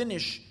you don't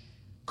finish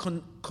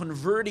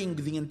converting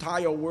the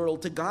entire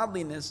world to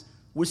godliness,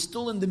 we're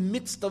still in the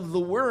midst of the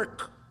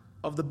work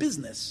of the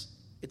business.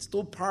 It's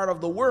still part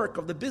of the work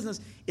of the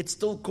business. It's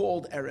still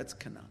called Eretz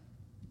Canaan.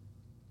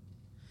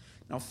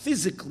 Now,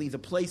 physically, the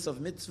place of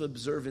mitzvah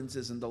observance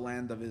is in the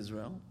land of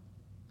Israel.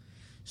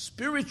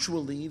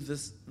 Spiritually,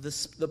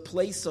 the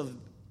place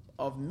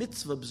of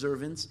mitzvah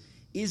observance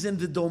is in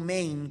the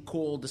domain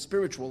called the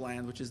spiritual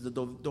land, which is the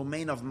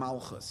domain of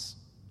Malchus.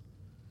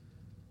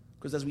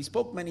 Because as we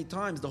spoke many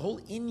times, the whole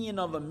inyan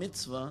of a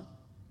mitzvah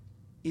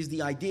is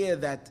the idea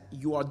that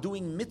you are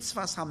doing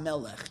mitzvahs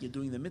hamelech, you're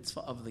doing the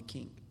mitzvah of the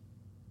king.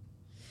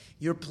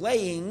 You're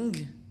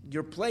playing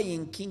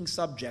king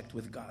subject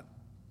with God.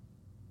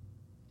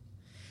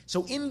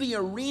 So in the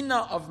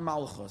arena of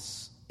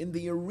Malchus, in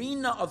the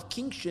arena of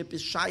kingship,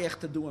 is shaykh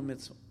to do a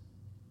mitzvah.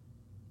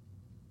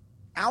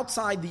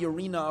 Outside the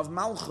arena of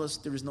Malchus,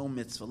 there is no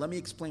mitzvah. Let me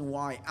explain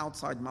why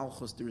outside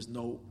Malchus there is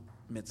no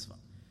mitzvah.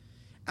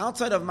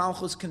 Outside of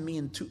Malchus can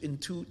mean in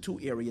two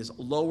areas,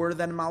 lower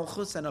than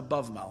Malchus and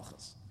above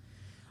Malchus.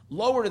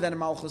 Lower than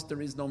Malchus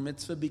there is no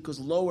mitzvah because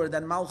lower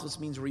than Malchus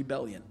means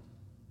rebellion.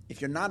 If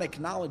you're not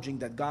acknowledging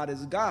that God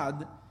is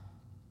God,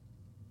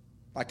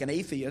 like an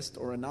atheist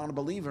or a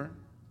non-believer,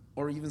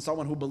 or even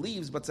someone who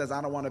believes but says,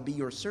 I don't want to be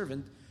your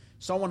servant,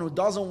 someone who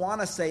doesn't want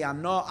to say,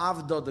 Ano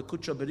avdo de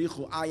kucha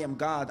berichu, I am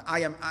God,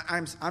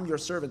 I'm your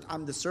servant,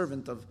 I'm the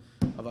servant of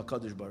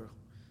HaKadosh Baruch.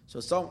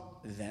 So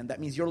then that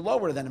means you're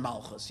lower than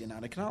Malchus, you're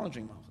not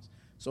acknowledging Malchus.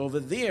 So over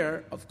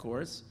there, of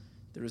course,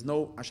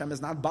 Hashem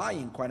is not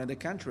buying, quite on the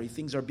contrary,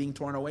 things are being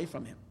torn away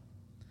from him.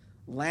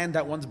 Land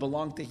that once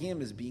belonged to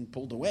him is being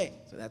pulled away,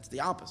 so that's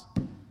the opposite.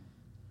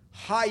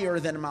 Higher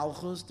than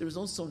Malchus, there is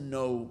also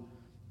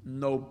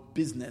no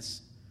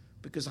business,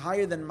 because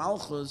higher than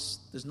Malchus,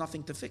 there's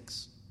nothing to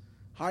fix.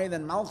 Higher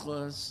than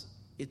Malchus,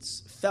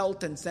 it's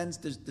felt and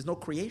sensed, there's no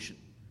creation.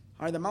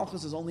 Higher than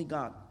Malchus is only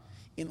God.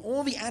 In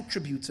all the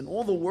attributes, in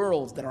all the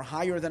worlds that are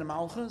higher than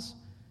Malchus,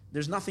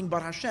 there's nothing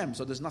but Hashem,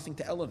 so there's nothing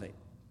to elevate.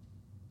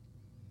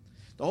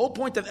 The whole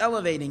point of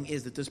elevating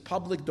is that there's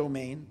public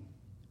domain,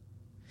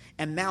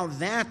 and now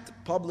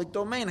that public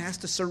domain has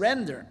to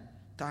surrender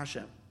to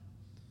Hashem.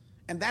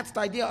 And that's the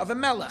idea of a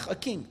melech, a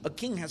king. A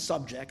king has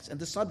subjects, and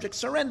the subjects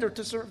surrender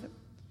to serve him.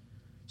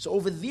 So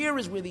over there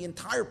is where the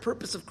entire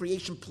purpose of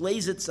creation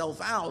plays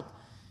itself out,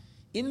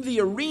 in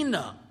the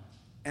arena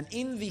and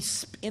in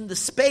the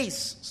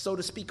space, so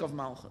to speak, of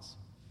Malchus.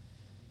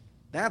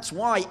 That's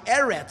why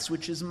Eretz,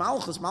 which is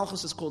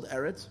Malchus is called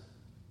Eretz.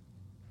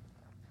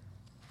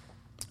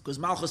 Because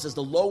Malchus is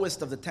the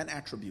lowest of the 10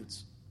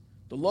 attributes.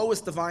 The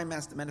lowest divine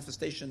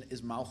manifestation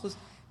is Malchus.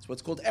 It's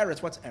what's called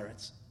Eretz. What's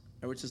Eretz?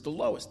 Eretz is the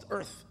lowest,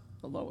 earth,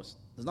 the lowest.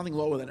 There's nothing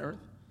lower than earth.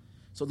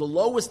 So the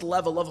lowest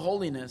level of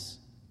holiness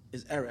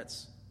is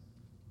Eretz,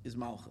 is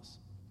Malchus.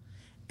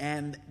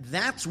 And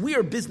that's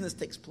where business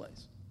takes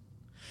place.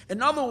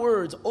 In other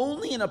words,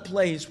 only in a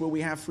place where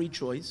we have free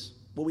choice,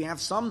 where we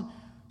have some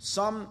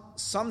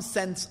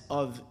sense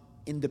of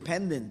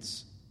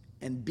independence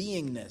and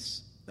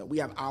beingness, that we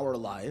have our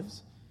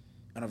lives,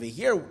 and over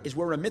here is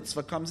where a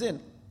mitzvah comes in.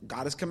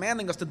 God is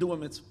commanding us to do a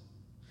mitzvah.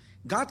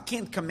 God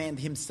can't command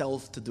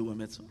himself to do a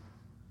mitzvah.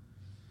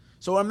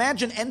 So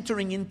imagine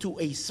entering into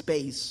a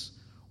space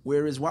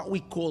where is what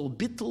we call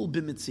bittul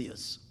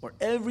b'mitzias, where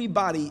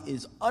everybody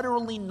is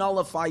utterly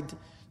nullified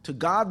to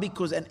God,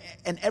 because and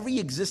every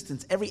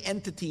existence, every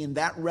entity in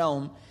that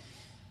realm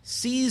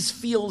sees,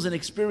 feels, and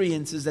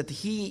experiences that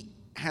he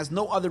has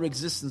no other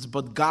existence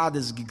but God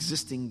is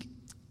existing,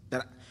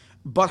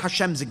 but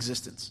Hashem's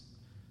existence.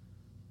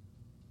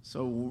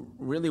 So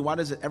really,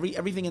 what is it?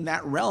 Everything in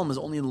that realm is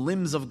only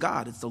limbs of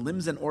God. It's the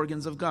limbs and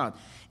organs of God.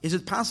 Is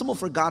it possible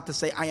for God to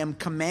say, I am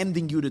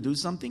commanding you to do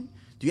something?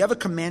 Do you ever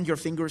command your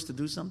fingers to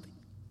do something?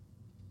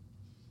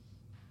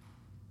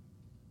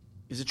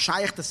 Is it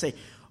shaykh to say,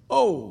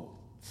 oh,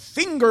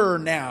 finger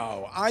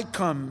now, I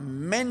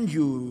command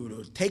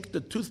you to take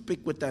the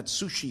toothpick with that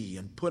sushi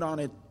and put on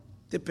it,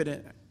 dip it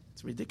in?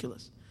 It's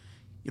ridiculous.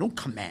 You don't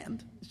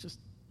command. It's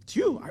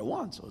you, I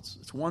want. So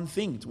it's one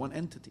thing, it's one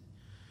entity.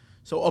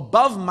 So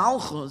above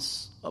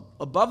Malchus,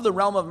 above the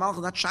realm of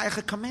Malchus, not shaykh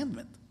a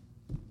commandment.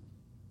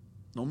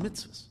 No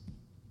mitzvahs.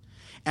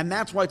 And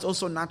that's why it's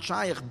also not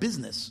shaykh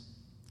business.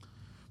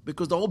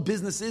 Because the whole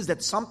business is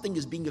that something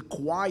is being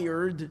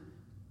acquired,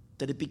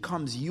 that it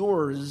becomes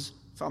yours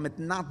from it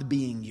not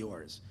being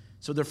yours.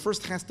 So there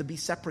first has to be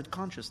separate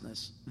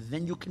consciousness.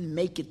 Then you can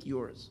make it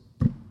yours.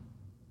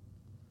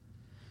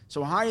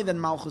 So higher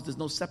than Malchus, there's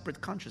no separate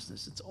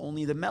consciousness. It's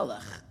only the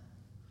Melech.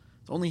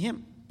 It's only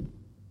him.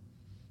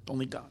 It's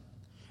only God.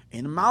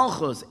 In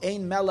Malchus,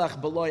 ein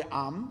Melech beloy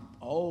am.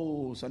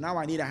 Oh, so now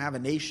I need to have a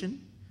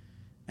nation,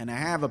 and I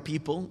have a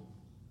people,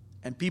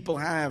 and people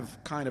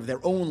have kind of their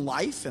own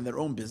life and their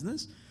own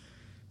business,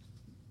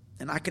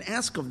 and I can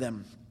ask of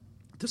them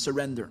to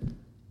surrender,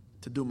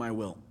 to do my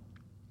will.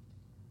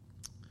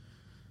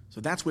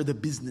 So that's where the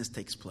business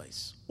takes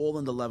place, all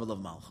in the level of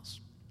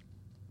Malchus.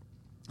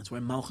 That's why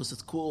Malchus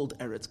is called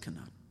Eretz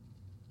Canaan.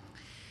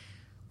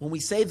 When we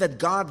say that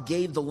God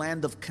gave the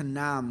land of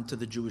Canaan to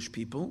the Jewish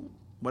people,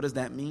 what does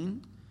that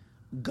mean?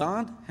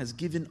 God has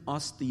given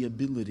us the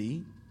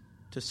ability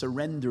to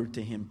surrender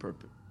to him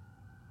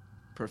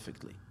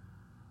perfectly.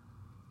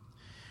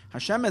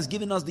 Hashem has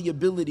given us the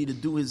ability to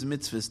do his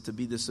mitzvahs, to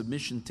be the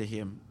submission to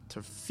him,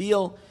 to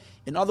feel,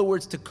 in other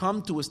words, to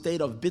come to a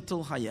state of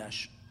bittul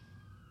hayesh,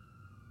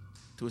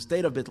 to a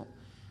state of bittul.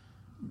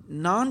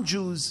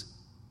 Non-Jews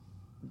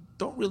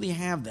don't really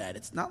have that.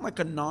 It's not like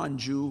a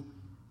non-Jew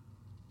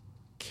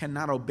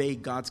cannot obey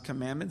God's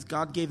commandments.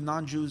 God gave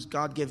non-Jews,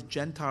 God gave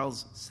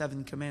Gentiles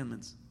 7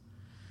 commandments.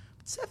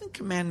 But 7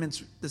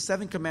 commandments, the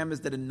 7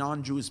 commandments that a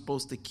non-Jew is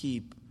supposed to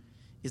keep,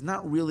 is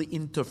not really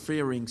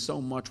interfering so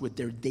much with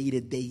their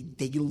day-to-day,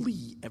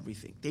 daily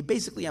everything. They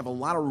basically have a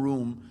lot of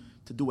room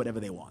to do whatever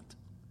they want.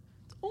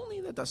 It's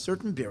only that there are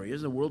certain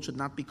barriers. The world should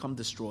not become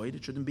destroyed.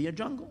 It shouldn't be a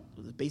jungle.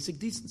 There's basic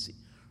decency.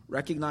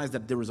 Recognize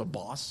that there is a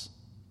boss.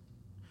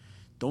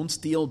 Don't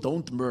steal,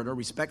 don't murder,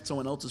 respect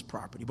someone else's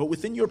property. But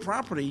within your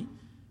property,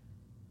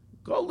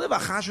 go live a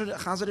chazar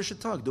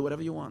shetag. Do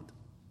whatever you want.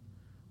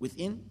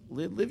 Within,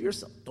 live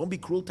yourself. Don't be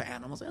cruel to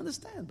animals. I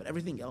understand, but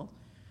everything else.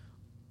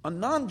 A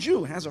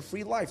non-Jew has a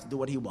free life to do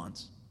what he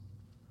wants.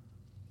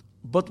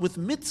 But with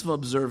mitzvah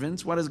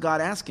observance, what is God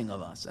asking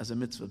of us as a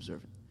mitzvah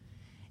observant?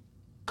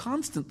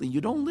 Constantly,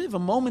 you don't live a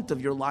moment of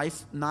your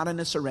life not in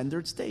a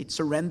surrendered state.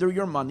 Surrender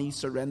your money,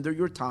 surrender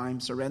your time,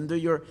 surrender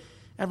your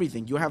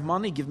everything. You have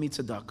money, give me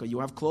tzedakah. You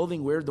have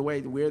clothing, wear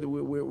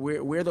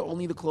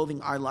only the clothing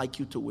I like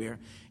you to wear.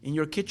 In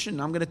your kitchen,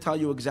 I'm going to tell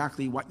you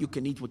exactly what you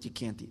can eat, what you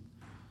can't eat.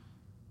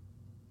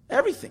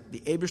 Everything.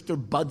 The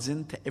Eibishter buds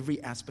into every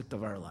aspect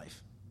of our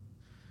life.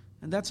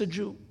 And that's a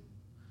Jew.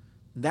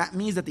 That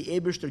means that the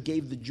Eibishter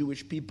gave the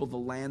Jewish people the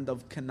land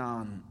of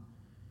Canaan.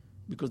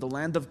 Because the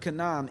land of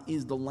Canaan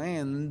is the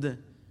land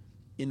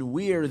in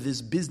where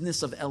this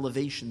business of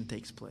elevation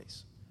takes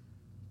place.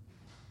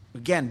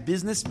 Again,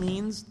 business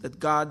means that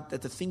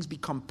the things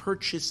become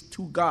purchased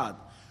to God.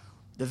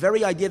 The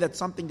very idea that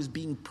something is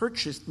being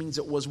purchased means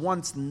it was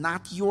once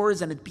not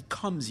yours and it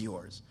becomes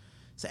yours.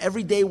 So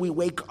every day we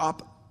wake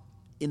up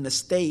in the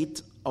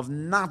state of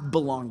not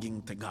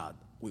belonging to God.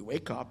 We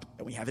wake up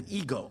and we have an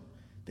ego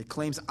that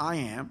claims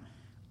I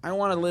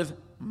want to live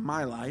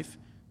my life,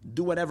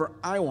 do whatever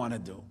I want to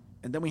do.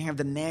 And then we have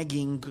the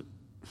nagging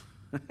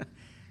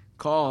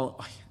call,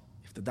 you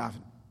have to daven,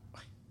 you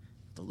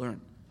have to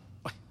learn,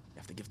 you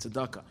have to give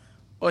tzedakah,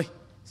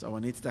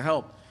 someone needs to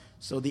help.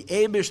 So the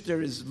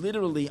Eibishter is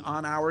literally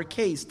on our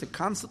case to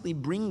constantly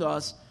bring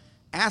us,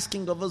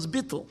 asking of us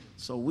bittul.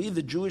 So we,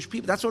 the Jewish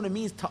people, that's what it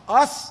means to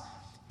us.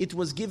 it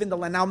was given the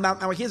land.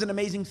 Now here's an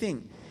amazing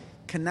thing.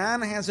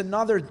 Canaan has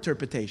another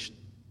interpretation.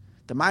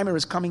 The Maimer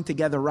is coming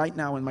together right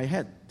now in my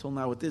head. Till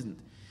now it isn't.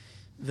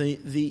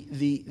 The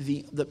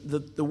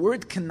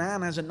word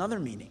Canaan has another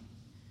meaning.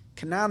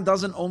 Canaan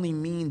doesn't only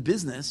mean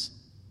business.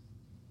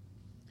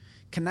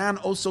 Canaan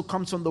also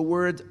comes from the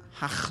word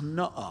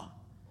hachna'ah.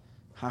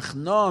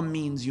 Hachna'ah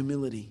means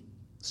humility,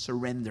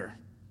 surrender,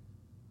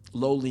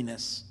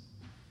 lowliness.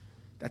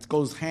 That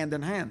goes hand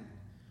in hand.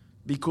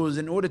 Because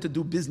in order to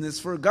do business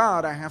for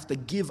God, I have to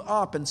give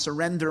up and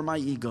surrender my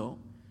ego.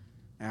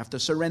 I have to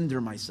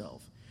surrender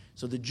myself.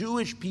 So the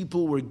Jewish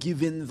people were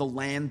given the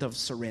land of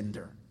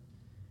surrender.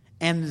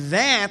 And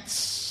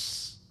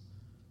that's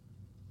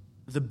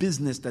the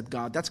business that's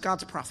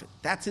God's profit.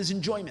 That's his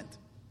enjoyment.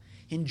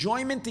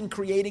 Enjoyment in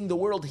creating the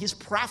world, his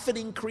profit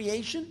in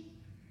creation,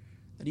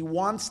 that he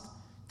wants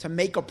to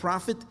make a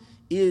profit,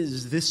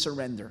 is this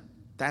surrender.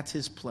 That's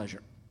his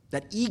pleasure.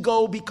 That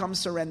ego becomes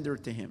surrender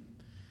to him.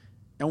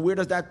 And where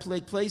does that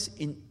take place?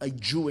 In a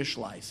Jewish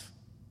life.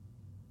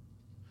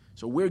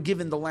 So we're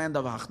given the land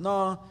of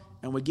Hachna'ah,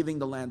 and we're giving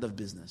the land of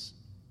business.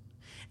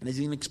 And as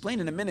he's going to explain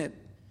in a minute,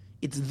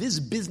 it's this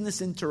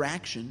business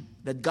interaction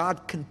that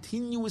God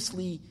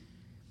continuously,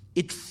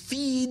 it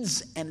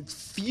feeds and it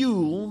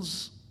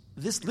fuels,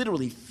 this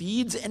literally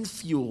feeds and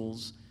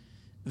fuels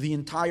the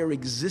entire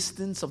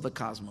existence of the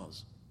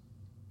cosmos.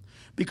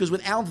 Because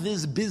without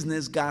this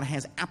business, God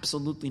has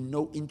absolutely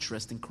no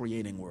interest in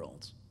creating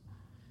worlds.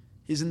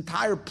 His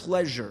entire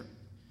pleasure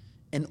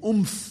and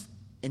oomph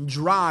and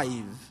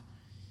drive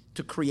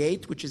to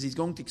create, which as he's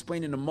going to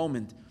explain in a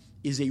moment,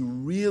 is a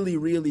really,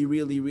 really,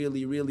 really,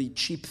 really, really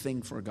cheap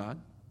thing for God.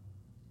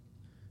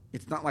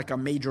 It's not like a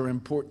major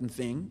important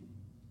thing.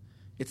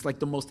 It's like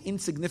the most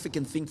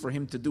insignificant thing for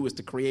him to do is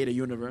to create a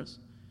universe.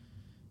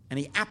 And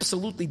he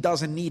absolutely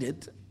doesn't need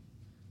it.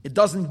 It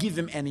doesn't give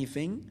him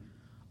anything.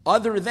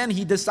 Other than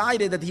he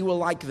decided that he will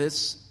like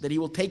this, that he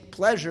will take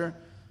pleasure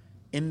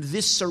in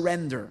this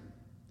surrender.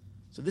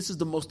 So this is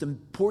the most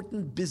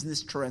important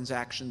business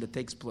transaction that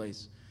takes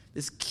place.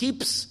 This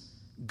keeps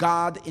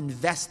God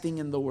investing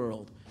in the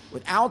world.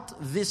 Without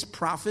this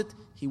profit,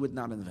 he would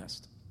not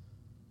invest.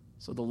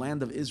 So the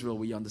land of Israel,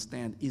 we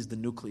understand, is the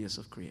nucleus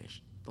of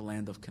creation, the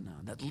land of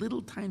Canaan. That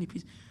little tiny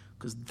piece,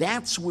 because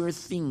that's where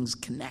things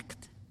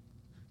connect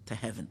to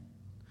heaven.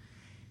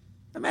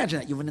 Imagine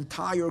that. You have an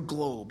entire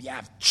globe. You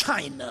have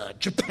China,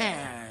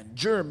 Japan,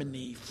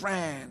 Germany,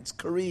 France,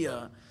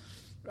 Korea,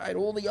 right?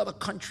 All the other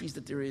countries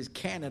that there is,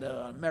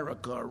 Canada,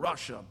 America,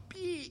 Russia,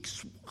 big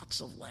swaths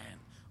of land,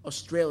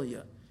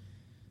 Australia.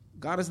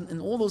 God isn't in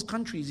all those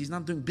countries. He's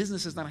not doing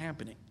business. Is not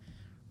happening.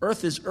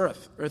 Earth is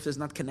earth. Earth is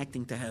not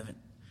connecting to heaven.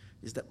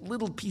 Is that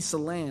little piece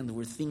of land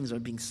where things are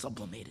being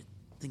sublimated,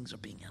 things are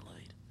being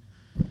elevated,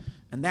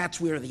 and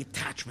that's where the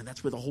attachment.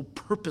 That's where the whole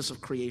purpose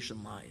of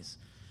creation lies,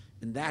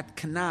 in that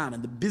Canaan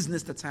and the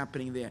business that's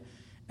happening there,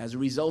 as a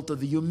result of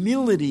the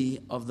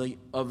humility of the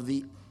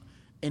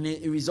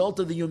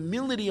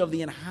humility of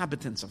the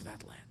inhabitants of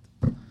that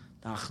land,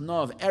 the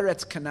Achnah of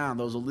Eretz Canaan,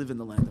 those who live in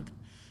the land of.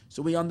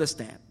 So we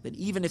understand that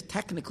even if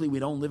technically we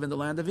don't live in the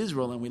land of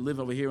Israel and we live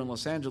over here in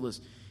Los Angeles,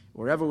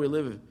 wherever we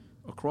live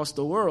across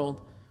the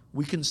world,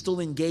 we can still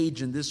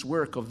engage in this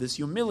work of this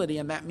humility,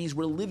 and that means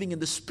we're living in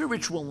the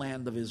spiritual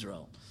land of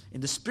Israel,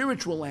 in the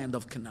spiritual land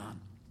of Canaan,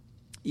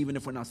 even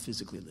if we're not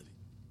physically living.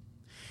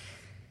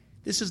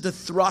 This is the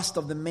thrust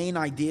of the main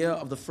idea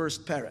of the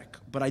first perek.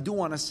 But I do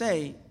want to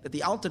say that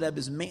the Alter Rebbe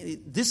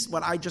is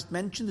what I just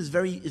mentioned is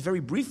very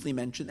briefly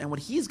mentioned, and what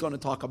he's going to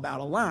talk about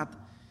a lot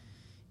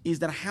is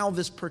that how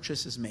this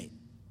purchase is made.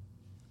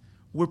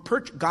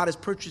 God is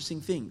purchasing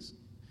things,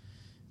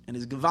 and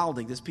it's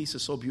gewaldig. This piece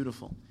is so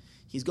beautiful.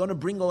 He's going to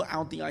bring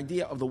out the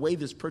idea of the way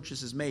this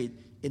purchase is made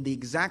in the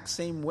exact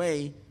same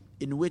way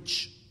in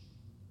which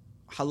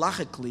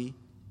halachically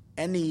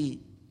any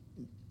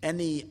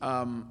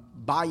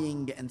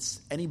buying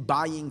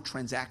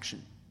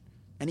transaction,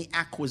 any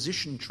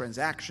acquisition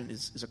transaction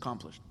is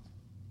accomplished.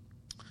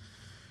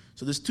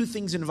 So there's two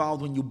things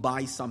involved when you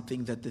buy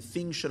something, that the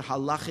thing should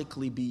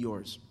halachically be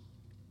yours.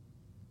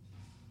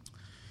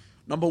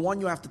 Number one,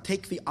 you have to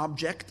take the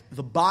object.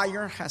 The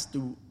buyer has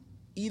to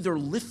either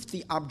lift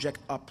the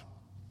object up,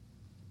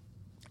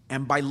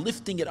 and by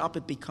lifting it up,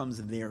 it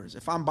becomes theirs.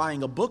 If I'm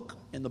buying a book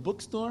in the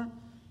bookstore,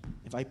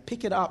 if I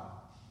pick it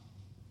up,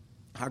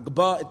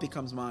 Hagbah, it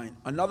becomes mine.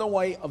 Another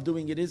way of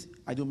doing it is,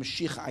 I do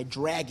Mashiach, I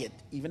drag it,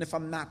 even if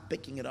I'm not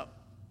picking it up.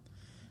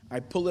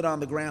 I pull it on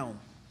the ground.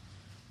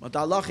 But the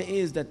halacha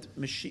is that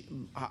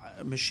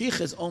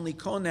Mashiach is only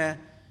koneh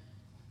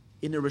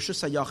in a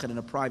Reshus HaYachid, in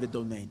a private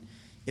domain.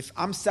 If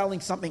I'm selling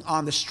something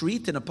on the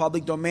street, in a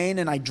public domain,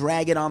 and I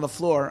drag it on the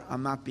floor,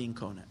 I'm not being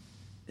koneh.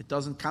 It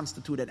doesn't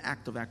constitute an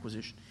act of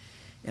acquisition.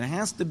 It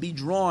has to be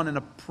drawn in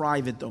a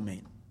private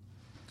domain.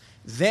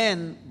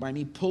 Then, by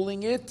me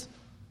pulling it,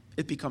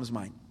 it becomes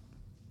mine.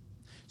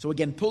 So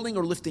again, pulling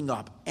or lifting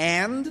up.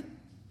 And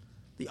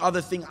the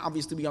other thing,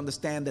 obviously, we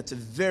understand that's a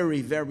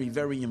very, very,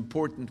 very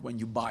important when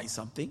you buy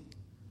something.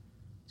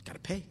 You got to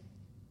pay.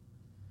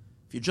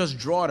 If you just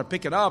draw to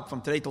pick it up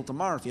from today till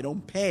tomorrow, if you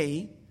don't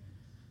pay,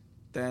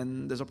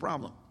 then there's a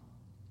problem.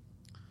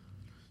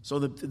 So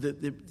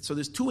so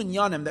there's two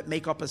inyanim that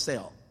make up a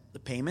sale: the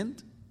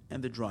payment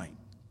and the drawing.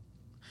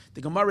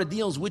 The Gemara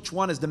deals which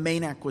one is the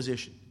main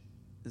acquisition.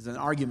 There's an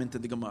argument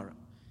in the Gemara: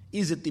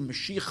 is it the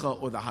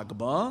Mashicha or the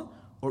Hagbah,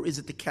 or is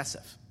it the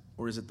Kesef,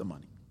 or is it the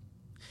money?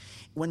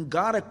 When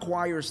God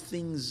acquires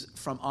things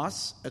from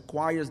us,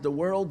 acquires the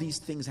world, these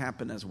things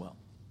happen as well.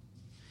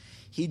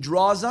 He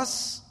draws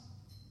us,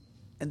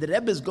 and the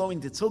Rebbe is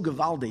going to Tzog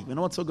Gevaldig. You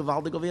know what Tzog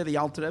Gevaldig over here, the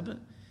Alter Rebbe?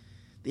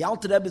 The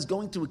Alter Rebbe is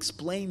going to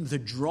explain the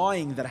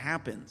drawing that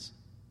happens,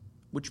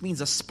 which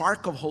means a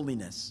spark of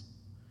holiness.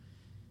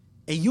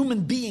 A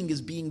human being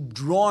is being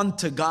drawn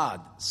to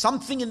God.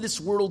 Something in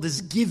this world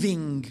is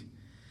giving.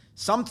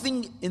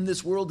 Something in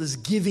this world is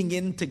giving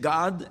in to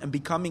God and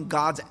becoming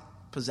God's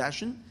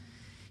possession.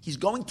 He's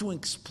going to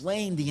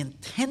explain the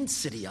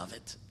intensity of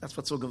it. That's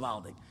what's so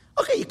gewaldig.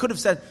 Okay, you could have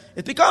said,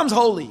 it becomes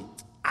holy.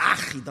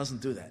 He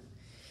doesn't do that.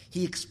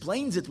 He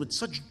explains it with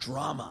such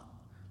drama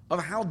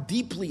of how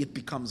deeply it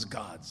becomes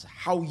God's,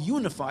 how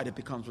unified it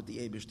becomes with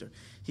the Eibishter.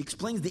 He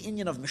explains the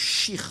inyan of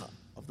Mashicha,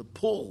 of the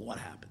pull, what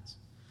happens.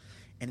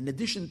 And in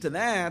addition to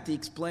that, he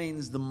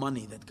explains the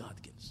money that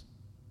God gives.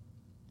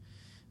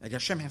 Like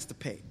Hashem has to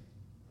pay.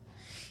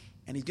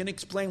 And he's going to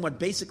explain what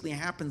basically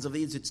happens of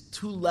these. It's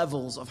two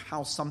levels of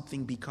how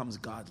something becomes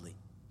godly.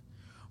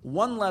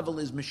 One level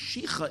is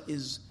Mashicha,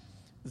 is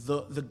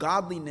the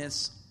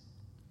godliness,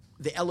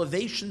 the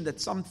elevation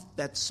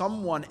that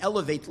someone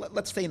elevates.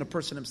 Let's say in a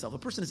person himself. A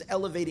person is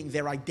elevating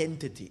their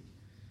identity.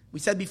 We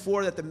said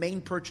before that the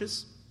main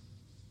purchase,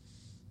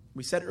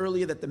 we said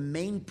earlier that the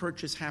main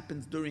purchase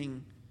happens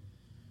during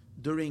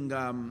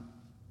davening.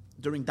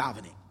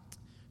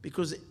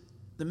 Because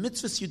the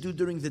mitzvahs you do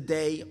during the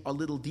day are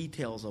little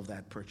details of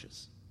that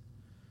purchase.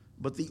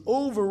 But the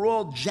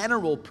overall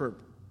general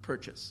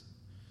purchase,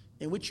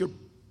 in which you're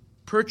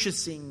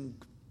purchasing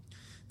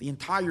the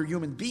entire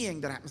human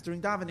being, that happens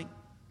during davening.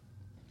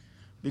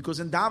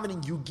 Because in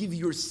davening, you give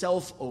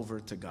yourself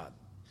over to God.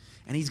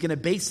 And he's going to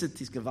base it,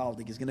 he's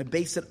gewaldig, he's going to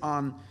base it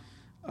on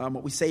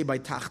what we say by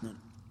Tachnun.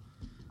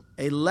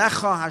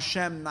 Elecha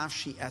Hashem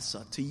nafshi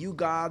esa. To you,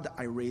 God,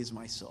 I raise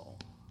my soul.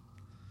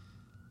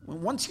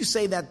 Once you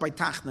say that by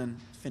Tachnun,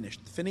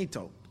 finished,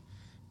 finito.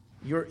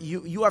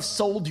 You have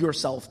sold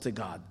yourself to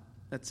God.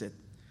 That's it.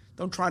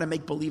 Don't try to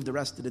make believe the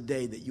rest of the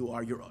day that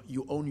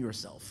you own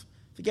yourself.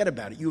 Forget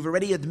about it. You've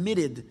already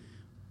admitted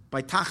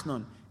by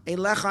Tachnun,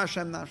 Elecha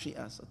Hashem nafshi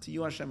esa. To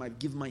you, Hashem, I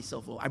give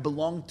myself over. I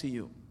belong to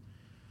you.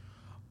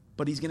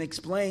 But he's going to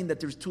explain that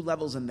there's two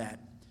levels in that.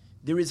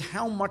 There is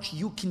how much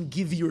you can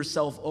give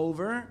yourself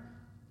over,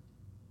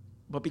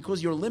 but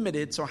because you're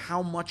limited, so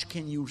how much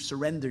can you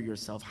surrender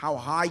yourself? How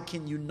high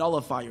can you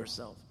nullify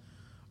yourself?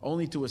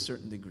 Only to a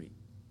certain degree.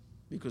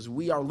 Because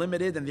we are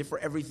limited, and therefore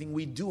everything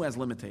we do has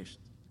limitations.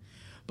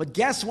 But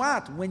guess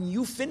what? When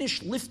you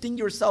finish lifting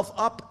yourself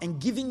up and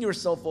giving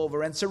yourself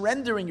over and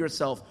surrendering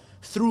yourself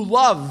through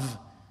love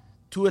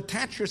to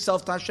attach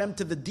yourself to Hashem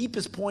to the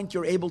deepest point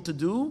you're able to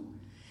do,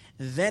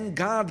 then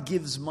God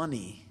gives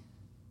money.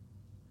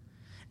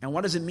 And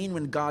what does it mean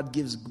when God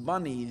gives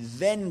money?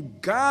 Then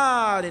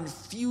God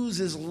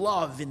infuses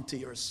love into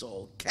your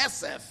soul.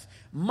 Kesef,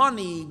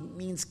 money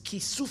means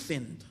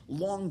kisufin,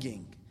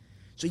 longing.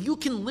 So you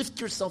can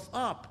lift yourself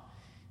up.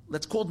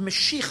 That's called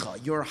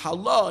Mashicha. You're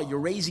halah, you're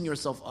raising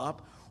yourself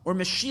up. Or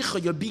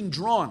Mashicha, you're being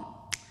drawn.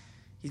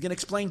 He's going to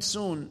explain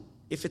soon,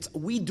 if it's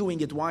we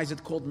doing it, why is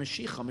it called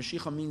Mashicha?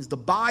 Mashicha means the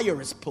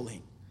buyer is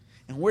pulling.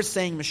 And we're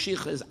saying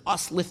Mashiach is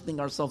us lifting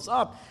ourselves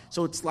up.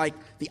 So it's like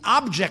the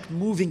object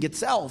moving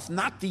itself,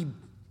 not the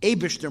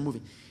Eibishter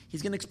moving.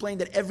 He's going to explain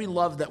that every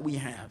love that we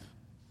have,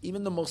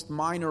 even the most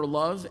minor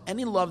love,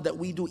 any love that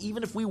we do,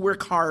 even if we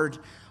work hard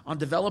on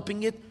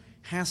developing it,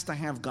 has to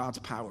have God's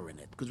power in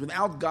it. Because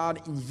without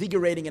God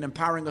invigorating and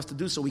empowering us to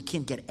do so, we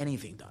can't get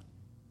anything done.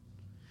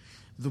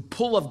 The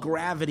pull of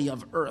gravity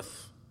of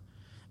earth,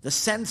 the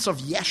sense of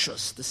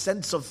yeshus, the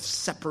sense of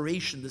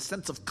separation, the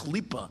sense of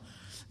klipa,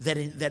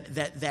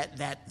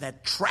 that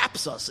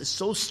traps us is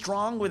so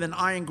strong with an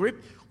iron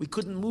grip, we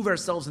couldn't move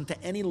ourselves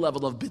into any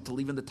level of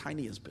bittul, even the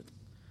tiniest bit.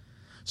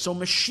 So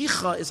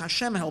Mashicha is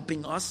Hashem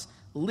helping us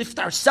lift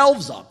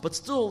ourselves up, but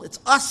still it's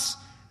us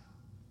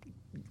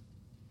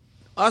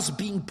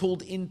being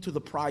pulled into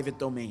the private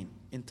domain,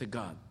 into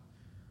God.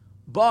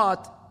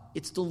 But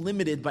it's still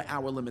limited by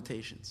our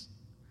limitations.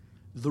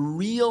 The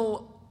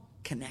real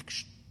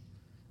connection,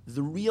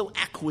 the real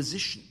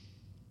acquisition,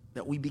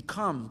 that we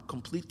become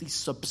completely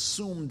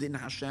subsumed in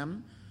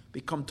Hashem,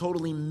 become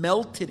totally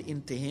melted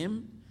into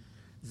Him,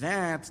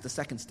 that's the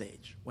second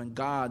stage, when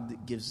God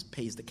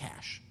pays the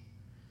cash.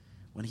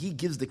 When He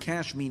gives the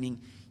cash, meaning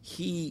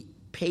He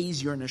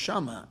pays your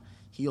neshama,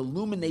 He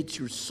illuminates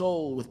your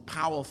soul with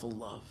powerful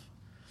love.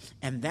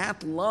 And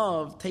that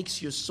love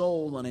takes your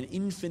soul on an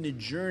infinite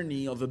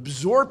journey of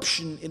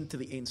absorption into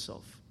the Ein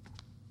Sof.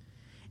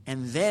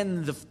 And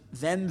then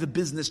the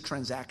business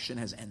transaction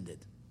has ended.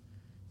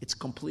 It's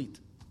complete.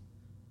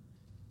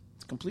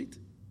 Complete.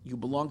 You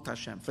belong to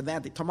Hashem. For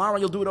that, tomorrow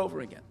you'll do it over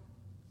again.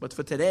 But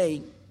for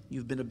today,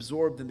 you've been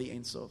absorbed in the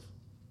Ein Sof.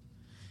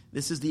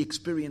 This is the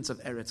experience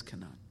of Eretz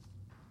Canaan.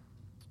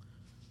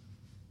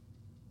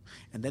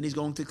 And then he's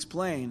going to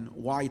explain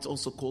why it's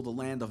also called the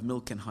land of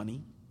milk and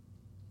honey,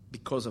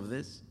 because of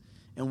this,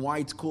 and why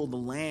it's called the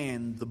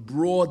land, the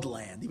broad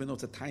land, even though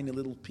it's a tiny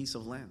little piece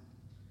of land.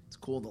 It's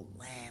called the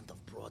land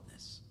of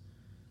broadness,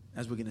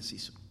 as we're going to see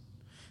soon.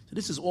 So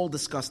this is all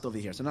discussed over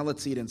here. So now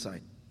let's see it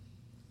inside.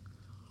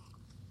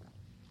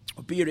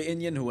 Appear to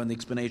Inyan, who, and the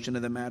explanation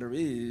of the matter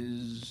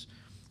is,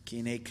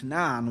 Kinei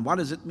Canaan. What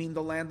does it mean,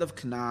 the land of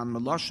Canaan?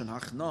 Meloshen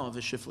hachna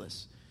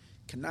v'shiflis.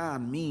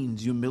 Canaan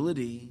means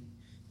humility,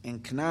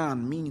 and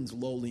Canaan means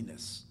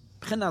lowliness.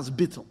 Pchenas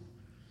bittul.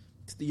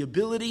 It's the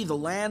ability, the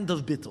land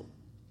of bittul.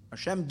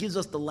 Hashem gives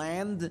us the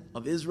land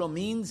of Israel,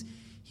 means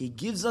He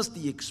gives us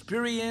the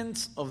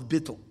experience of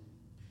bittul.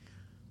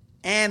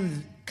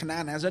 And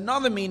Canaan has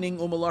another meaning,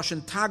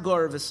 u'meloshen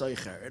tagar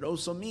v'soicher. It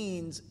also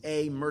means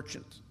a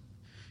merchant.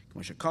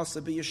 As it says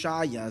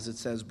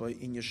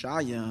in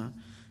Yeshaya,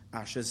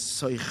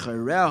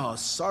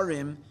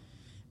 sarim,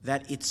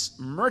 that its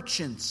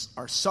merchants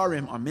are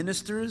sarim, are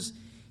ministers.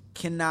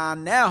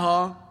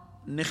 Kinaaneha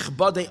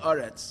nichbadei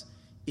aretz.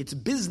 Its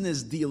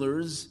business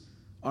dealers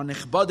are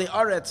nichbadei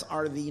aretz,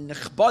 are the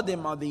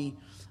nichbadim,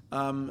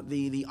 are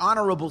the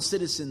honorable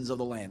citizens of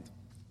the land.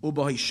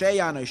 Uba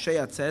Hosea, and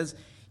Hosea says,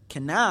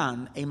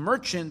 Canaan, a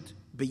merchant,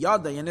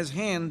 biyadei, in his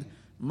hand,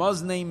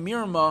 mazne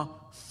mirma,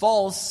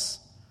 false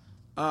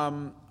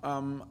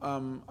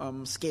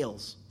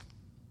scales,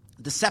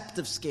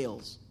 deceptive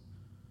scales.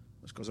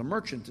 Because a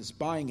merchant is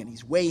buying and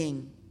he's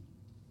weighing.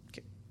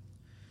 Okay.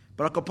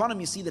 But upon him,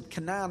 you see that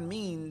Canaan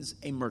means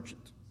a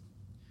merchant.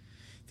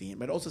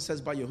 But it also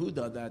says by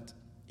Yehuda that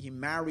he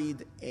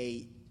married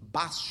a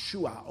Bas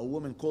Shua, a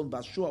woman called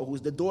Bas Shua, who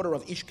is the daughter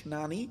of Ish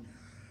Kanani.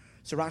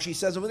 So Rashi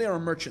says over there, a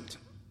merchant.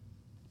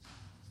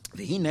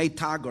 V'hinei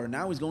Tagar.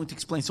 Now he's going to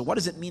explain. So what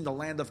does it mean the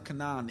land of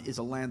Canaan is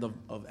a land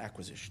of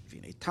acquisition?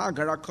 V'hinei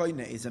Tagar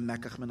akoyne is a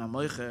mekach min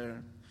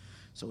hamoicher.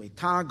 So a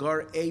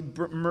Tagar,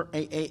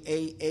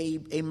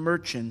 a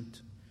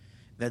merchant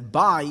that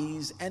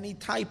buys any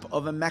type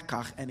of a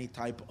mekach, any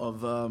type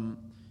of a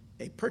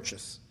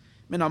purchase.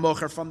 Min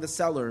hamoicher, from the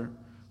seller.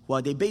 Who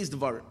are they based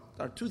var?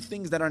 There are two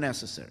things that are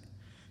necessary.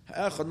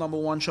 Number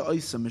one,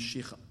 sha'isa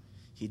meshicha.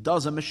 He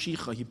does a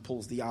meshicha, he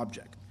pulls the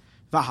object.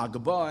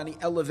 And he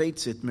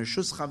elevates it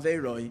meshus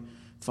chaveroi,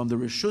 from the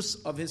reshus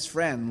of his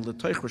friend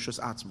l'toich reshus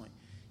atzmoi.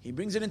 He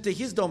brings it into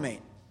his domain.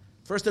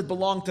 First it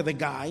belonged to the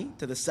guy,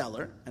 to the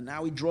seller, and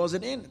now he draws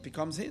it in, it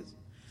becomes his.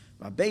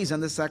 And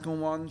the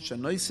second one,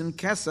 shenoisin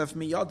kesef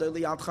miyadei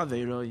liad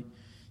chaveroi.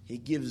 He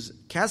gives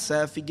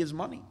kesef, he gives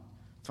money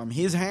from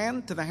his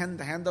hand to the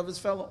hand of his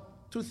fellow.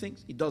 Two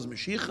things. He does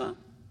meshicha.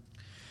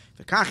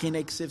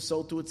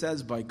 So too it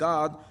says by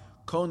God,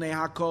 konei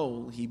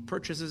hakol, he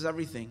purchases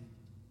everything.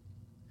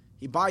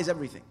 He buys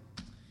everything.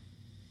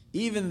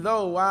 Even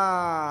though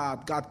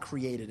God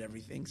created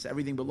everything, so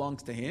everything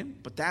belongs to Him,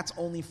 but that's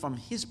only from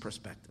His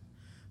perspective.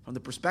 From the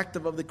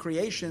perspective of the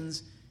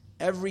creations,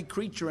 every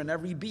creature and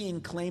every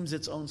being claims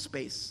its own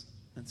space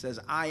and says,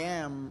 I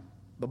am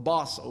the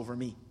boss over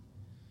me.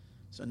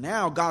 So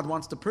now God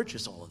wants to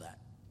purchase all of that.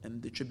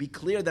 And it should be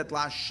clear that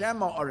La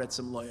Shema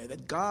Aretzim Loya,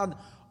 that God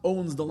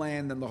owns the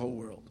land and the whole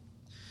world.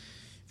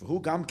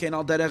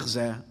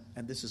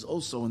 And this is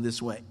also in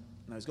this way.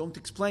 Now he's going to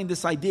explain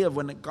this idea of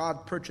when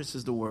God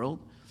purchases the world,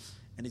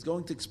 and he's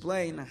going to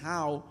explain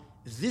how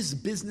this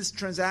business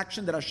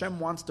transaction that Hashem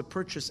wants to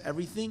purchase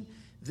everything,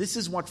 this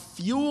is what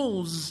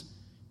fuels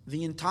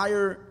the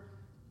entire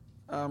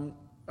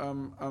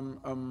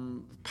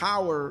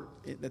power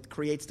that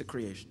creates the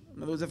creation.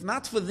 In other words, if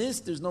not for this,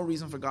 there's no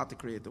reason for God to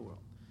create the world.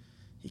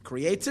 He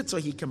creates it so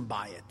he can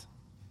buy it.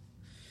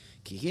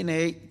 He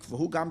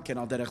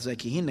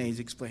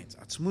explains,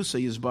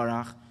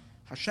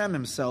 Hashem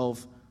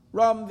himself,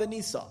 Ram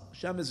Venisa.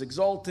 Hashem is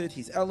exalted,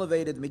 He's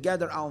elevated,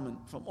 Megeder Alman,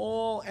 from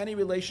any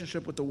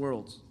relationship with the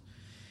worlds.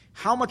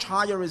 How much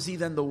higher is He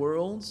than the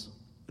worlds?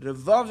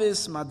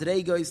 Revavis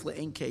Madregos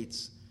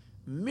Le'enkates.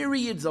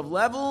 Myriads of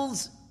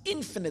levels,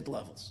 infinite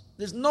levels.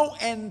 There's no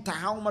end to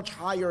how much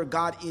higher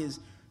God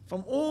is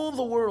from all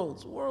the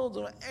worlds.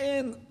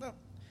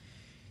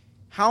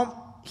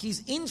 How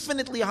He's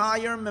infinitely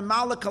higher,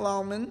 Memalek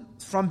Alman,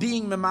 from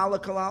being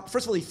Memalek Alman.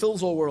 First of all, He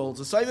fills all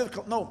worlds.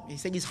 No,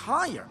 He's saying He's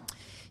higher.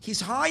 He's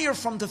higher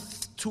to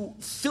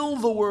fill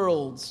the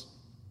worlds.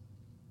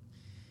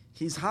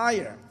 He's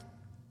higher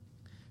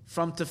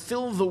to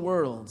fill the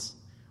worlds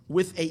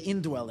with a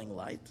indwelling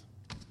light.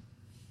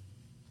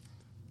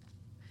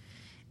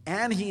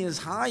 And He is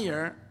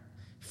higher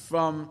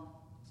from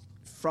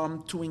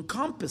to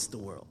encompass the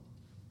world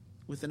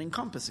with an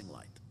encompassing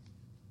light.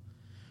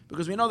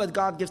 Because we know that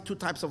God gives two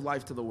types of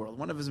life to the world.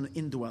 One of them is an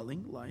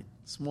indwelling light,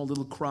 small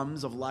little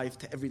crumbs of life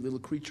to every little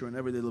creature and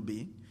every little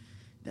being.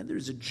 Then there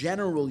is a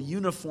general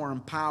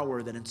uniform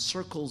power that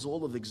encircles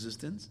all of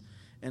existence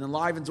and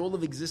enlivens all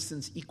of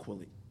existence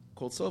equally,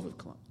 called Sovev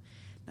Kalam.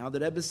 Now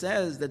the Rebbe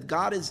says that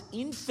God is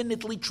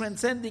infinitely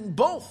transcending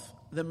both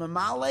the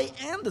Mamale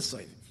and the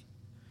Sovev.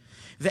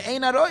 The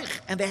Ein Aroich,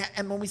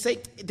 and when we say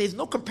there's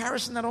no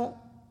comparison at all.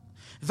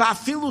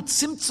 Va'afilu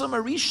tzimtzum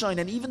arishain,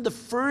 and even the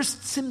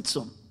first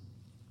tzimtzum,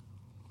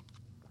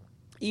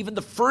 even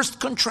the first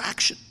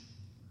contraction,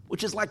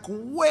 which is like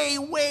way,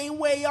 way,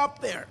 way up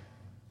there.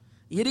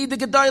 Yerida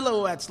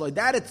Gedayla Etzloi.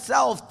 That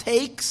itself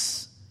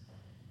takes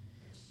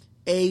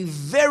a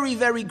very,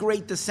 very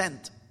great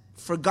descent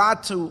for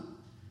God to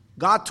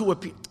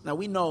appear. Now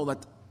we know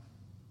that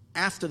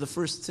after the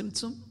first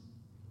tzimtzum,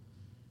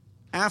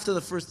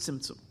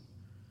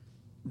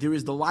 there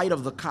is the light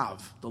of the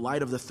kav, the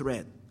light of the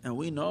thread. And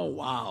we know,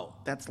 wow,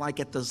 that's like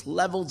at those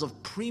levels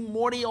of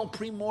primordial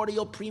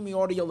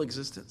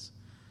existence.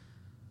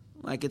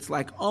 Like it's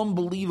like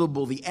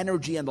unbelievable, the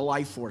energy and the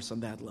life force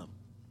on that level.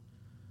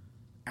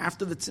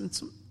 After the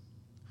tzimtzum.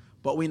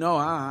 But we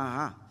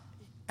know,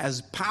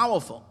 as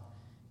powerful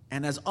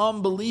and as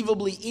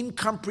unbelievably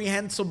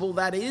incomprehensible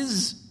that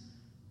is,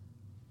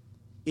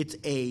 it's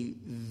a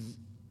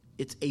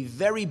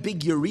very big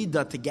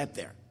yerida to get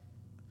there.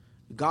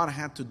 God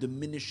had to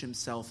diminish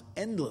himself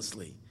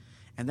endlessly.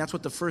 And that's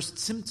what the first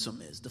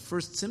tzimtzum is. The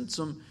first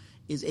tzimtzum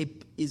is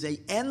a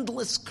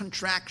endless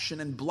contraction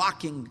and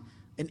blocking,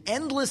 an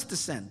endless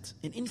descent,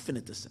 an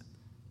infinite descent.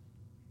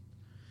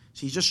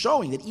 So he's just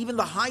showing that even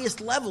the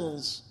highest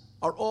levels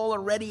are all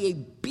already a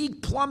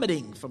big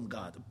plummeting from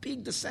God, a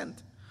big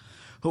descent.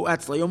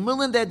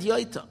 Everything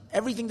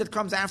that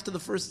comes after the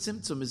first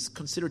tzimtzum is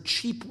considered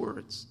cheap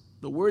words,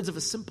 the words of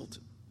a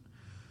simpleton.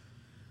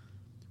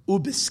 Now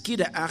by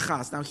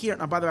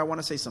the way, I want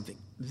to say something.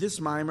 This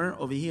mimer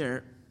over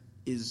here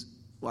is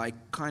like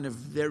kind of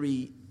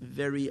very,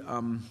 very,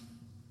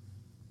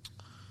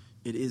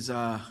 it is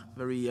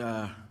very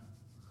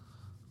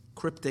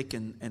cryptic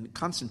and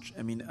concentrated.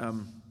 I mean,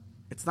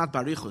 it's not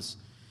barichus.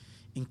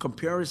 In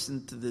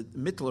comparison to the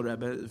Mittler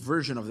Rebbe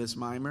version of this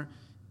mimer,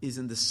 is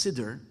in the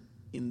Siddur,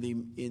 in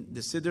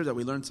the Siddur that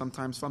we learn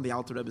sometimes from the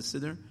Alter Rebbe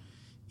Siddur,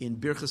 in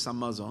Birchas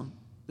Hamazon.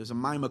 There's a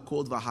mimer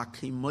called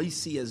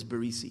V'Hakimoisi as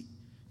Berisi.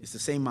 It's the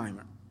same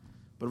mimer,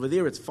 but over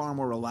there it's far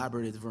more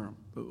elaborate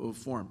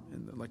form,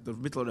 like the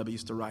Mittler Rebbe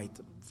used to write,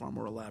 far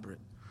more elaborate.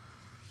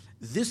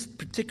 This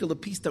particular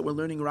piece that we're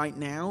learning right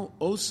now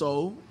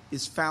also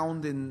is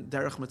found in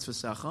Derech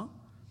Mitzvasecha,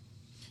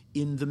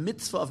 in the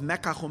mitzvah of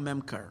Mekach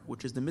Memkar,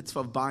 which is the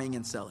mitzvah of buying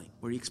and selling,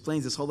 where he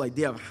explains this whole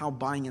idea of how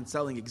buying and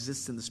selling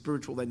exists in the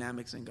spiritual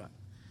dynamics in God.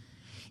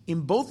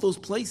 In both those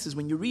places,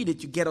 when you read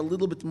it, you get a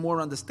little bit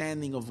more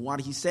understanding of what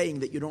he's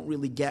saying that you don't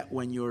really get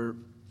when you're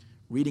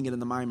reading it in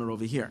the Maimer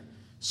over here.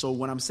 So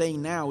what I'm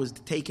saying now is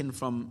taken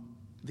from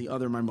the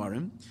other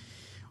Maimarim.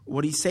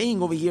 What he's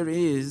saying over here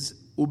is,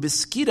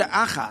 Ubeskira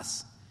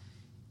achas.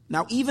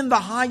 Now, even the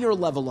higher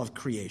level of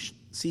creation.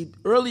 See,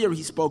 earlier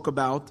he spoke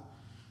about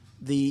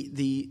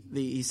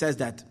he says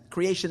that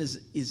creation is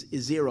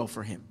zero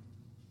for him.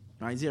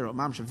 Right? Zero.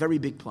 Mamsha, very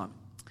big plum.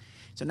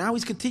 So now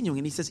he's continuing,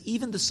 and he says,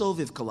 even the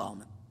Soviv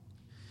Kalalman,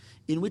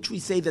 in which we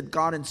say that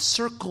God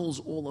encircles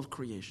all of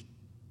creation.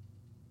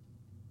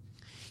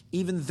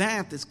 Even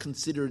that is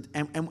considered,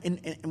 and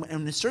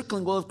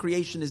encircling all of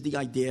creation is the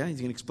idea,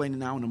 he's going to explain it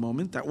now in a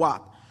moment, that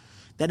what?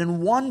 That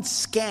in one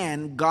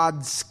scan,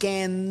 God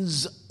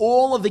scans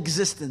all of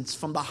existence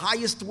from the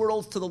highest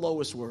worlds to the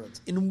lowest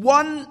worlds. In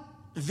one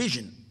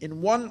vision,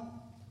 in one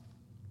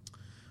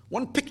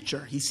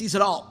picture, he sees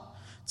it all.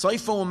 From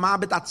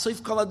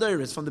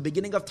the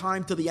beginning of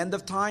time to the end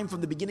of time,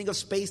 from the beginning of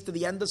space to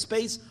the end of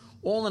space,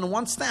 all in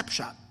one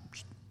snapshot.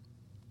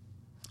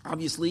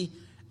 Obviously,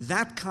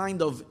 that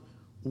kind of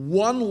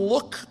one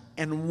look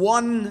and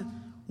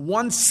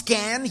one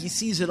scan, he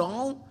sees it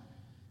all.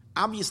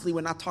 Obviously,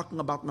 we're not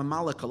talking about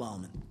Mamala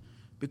Kalalman,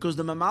 because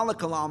the Mamala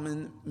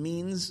Kalalman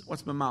means,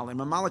 what's Mamala?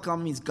 Mamala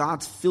Kalalman means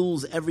God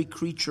fills every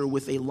creature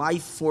with a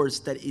life force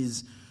that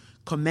is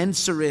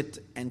commensurate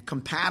and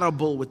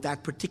compatible with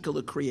that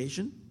particular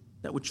creation,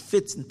 that which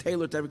fits and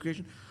tailored to every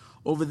creation.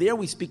 Over there,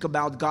 we speak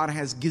about God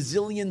has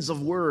gazillions of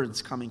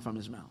words coming from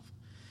his mouth,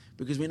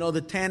 because we know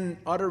the 10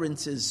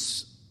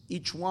 utterances,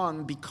 each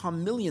one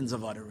become millions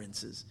of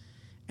utterances.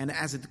 And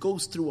as it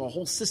goes through a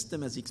whole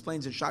system, as he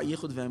explains in Sha'ar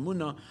Yichud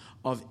Ve'emunah,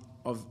 of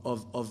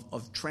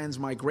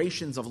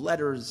transmigrations of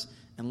letters,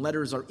 and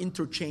letters are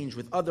interchanged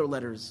with other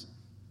letters.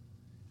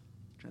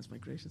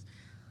 Transmigrations?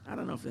 I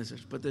don't know if there's,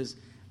 but there's,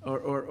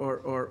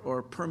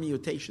 or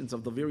permutations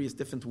of the various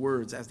different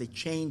words as they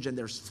change and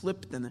they're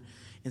flipped. And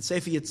in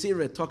Sefer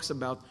Yetzirah, it talks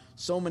about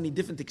so many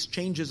different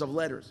exchanges of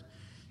letters.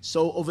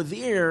 So over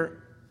there,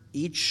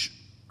 each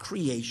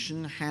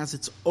creation has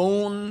its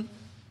own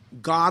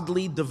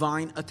godly,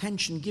 divine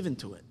attention given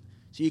to it.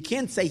 So you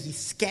can't say he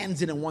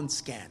scans it in one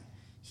scan.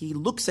 He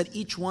looks at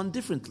each one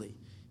differently.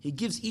 He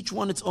gives each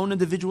one its own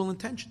individual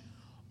intention.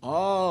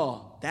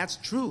 Oh, that's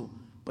true.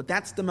 But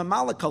that's the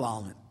Mamala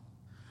Kalalman.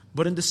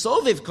 But in the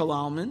Soviv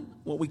Kalalman,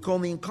 what we call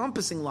the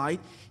encompassing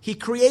light, he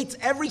creates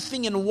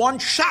everything in one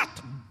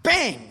shot.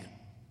 Bang!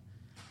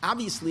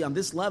 Obviously, on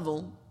this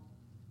level,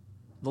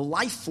 the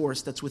life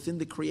force that's within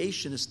the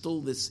creation is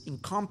still this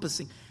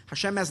encompassing.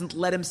 Hashem hasn't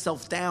let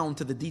himself down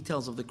to the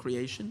details of the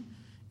creation.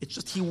 It's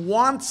just he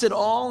wants it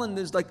all, and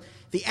there's like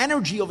the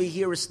energy over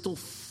here is still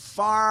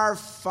far,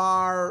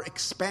 far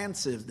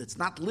expansive. It's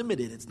not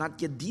limited. It's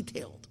not yet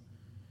detailed.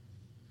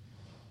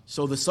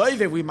 So the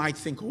Soivev, we might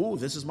think, oh,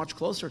 this is much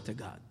closer to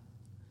God.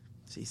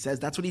 So he says,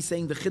 that's what he's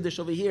saying, the Chiddush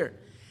over here.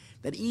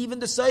 That even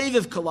the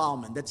Soivev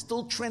Kalalman, that's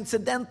still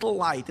transcendental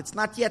light, it's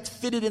not yet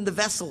fitted in the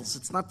vessels,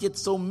 it's not yet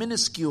so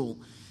minuscule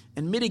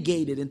and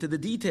mitigated into the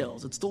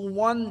details. It's still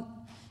one,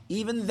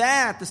 even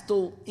that is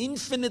still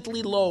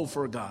infinitely low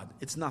for God.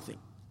 It's nothing.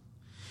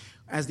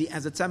 As the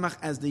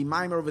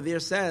Maimer over there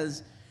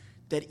says,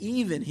 that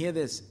even, hear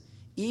this,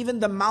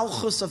 even the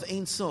Malchus of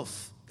Ein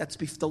Sof, that's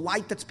the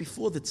light that's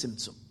before the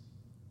Tzimtzum.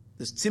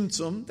 This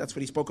Tzimtzum, that's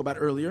what he spoke about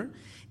earlier.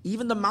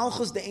 Even the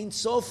Malchus, the Ein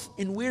Sof,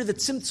 in where the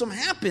Tzimtzum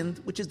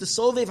happened, which is the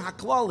Sovev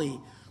HaKlali,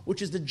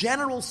 which is the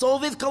general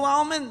Sovev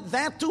Kalalman,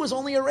 that too is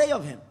only a ray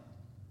of him.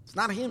 It's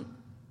not him.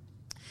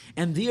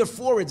 And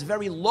therefore it's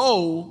very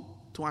low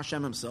to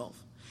Hashem himself.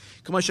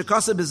 As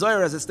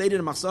it stated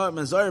in that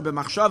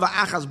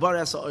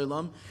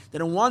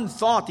in one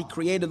thought he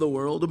created the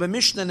world. And the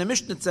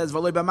Mishnah says,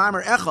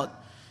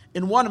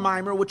 in one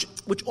Maimer,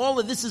 which all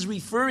of this is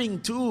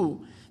referring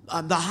to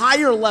the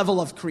higher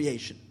level of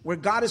creation, where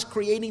God is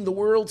creating the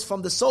worlds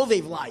from the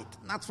Sovev light,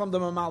 not from the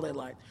Mamale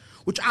light.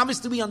 Which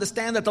obviously we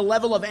understand that the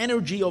level of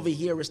energy over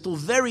here is still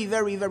very,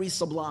 very, very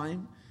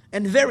sublime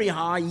and very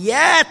high.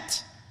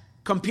 Yet,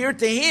 compared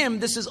to him,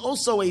 this is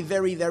also a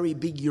very, very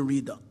big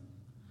Yerida.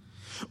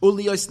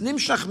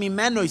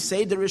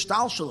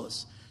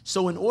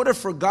 So in order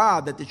for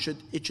God that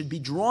it should be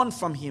drawn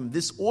from him,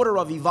 this order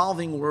of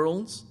evolving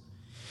worlds,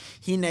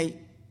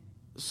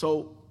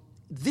 so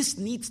this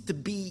needs to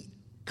be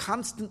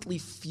constantly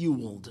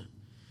fueled.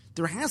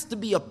 There has to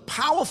be a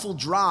powerful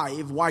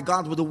drive why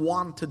God would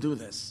want to do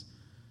this.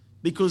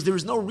 Because there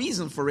is no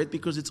reason for it,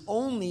 because it's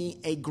only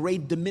a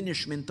great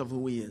diminishment of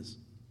who he is.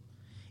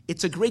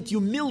 It's a great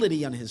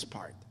humility on his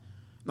part.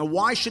 Now,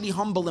 why should he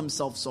humble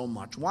himself so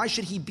much? Why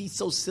should he be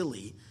so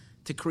silly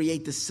to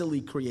create this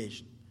silly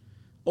creation?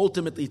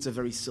 Ultimately, it's a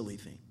very silly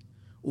thing.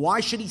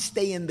 Why should he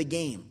stay in the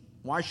game?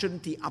 Why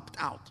shouldn't he opt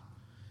out?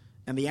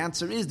 And the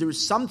answer is, there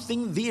is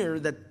something there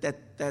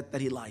that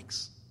he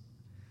likes.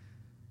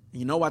 And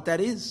you know what that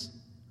is?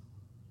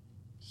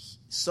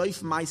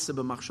 Soif ma'aseh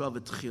b'machshava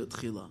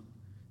tchila.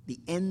 The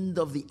end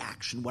of the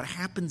action, what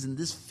happens in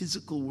this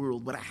physical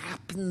world, what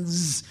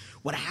happens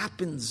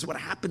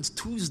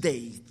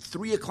Tuesday,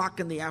 3 o'clock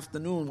in the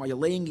afternoon, while you're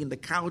laying in the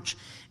couch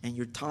and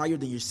you're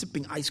tired and you're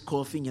sipping iced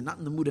coffee and you're not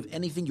in the mood of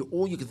anything,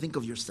 all you can think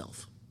of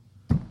yourself.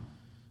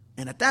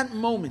 And at that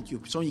moment, you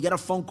get a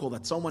phone call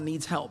that someone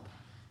needs help,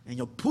 and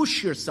you'll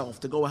push yourself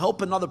to go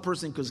help another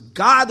person because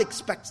God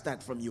expects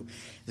that from you.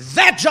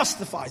 That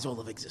justifies all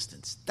of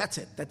existence. That's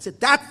it.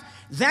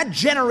 That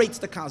generates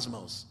the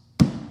cosmos.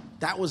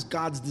 That was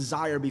God's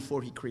desire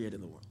before he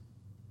created the world.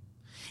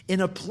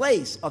 In a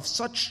place of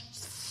such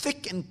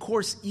thick and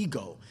coarse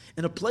ego,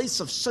 in a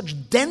place of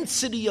such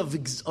density of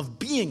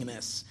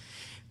beingness,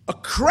 a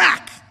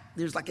crack,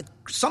 there's like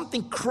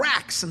something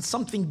cracks and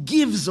something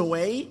gives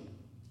away.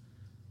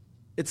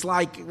 It's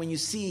like when you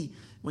see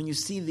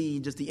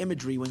the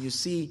imagery, when you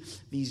see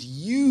these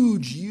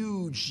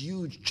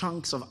huge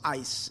chunks of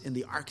ice in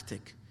the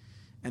Arctic.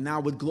 And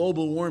now with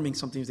global warming,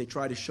 sometimes they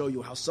try to show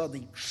you how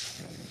suddenly,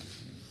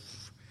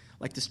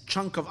 like this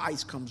chunk of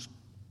ice comes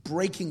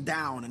breaking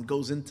down and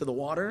goes into the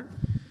water.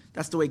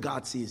 That's the way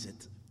God sees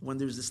it. When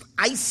there's this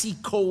icy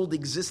cold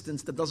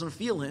existence that doesn't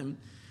feel him,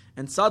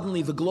 and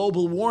suddenly the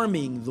global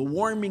warming, the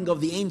warming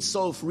of the Ein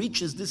Sof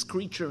reaches this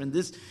creature and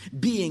this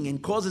being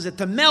and causes it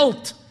to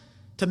melt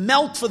for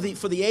the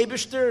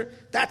Eibishter,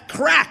 that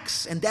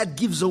cracks and that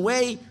gives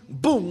away,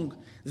 boom,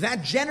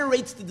 that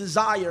generates the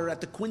desire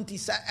at the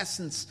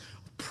quintessence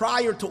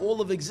prior to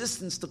all of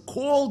existence to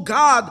call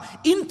God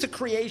into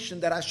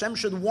creation, that Hashem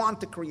should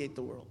want to create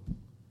the world.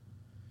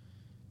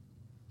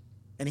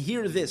 And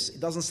hear this, it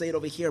doesn't say it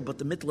over here, but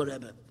the Mittler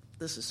Rebbe,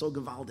 this is so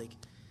gewaldig.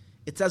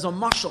 It says a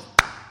mashal.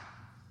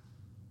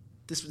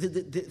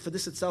 For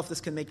this itself,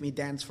 this can make me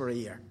dance for a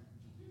year.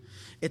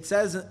 It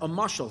says a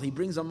mashal, he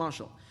brings a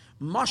mashal.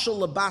 Mashal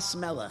lebas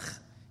melech.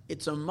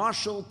 It's a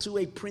mashal to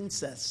a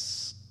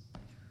princess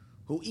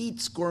who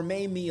eats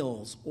gourmet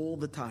meals all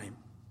the time.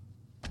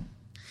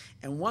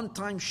 And one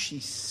time she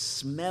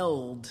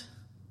smelled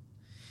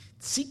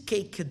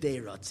tzike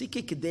kedera.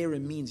 Tzike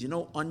kedera means,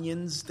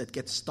 onions that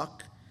get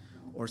stuck.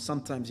 Or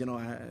sometimes,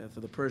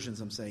 for the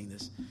Persians I'm saying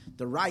this.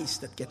 The rice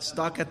that gets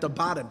stuck at the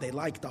bottom. They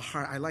like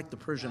I like the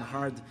Persian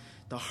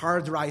the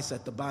hard rice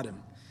at the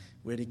bottom.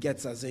 Where it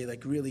gets,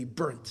 really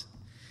burnt.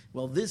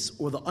 Well, this,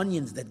 or the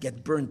onions that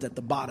get burnt at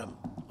the bottom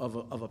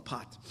of a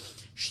pot.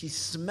 She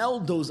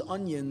smelled those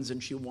onions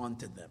and she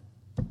wanted them.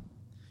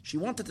 She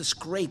wanted to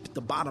scrape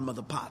the bottom of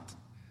the pot.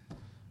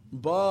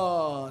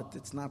 But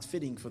it's not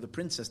fitting for the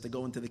princess to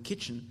go into the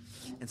kitchen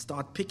and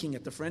start picking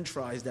at the French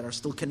fries that are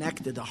still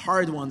connected, the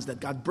hard ones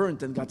that got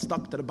burnt and got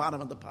stuck to the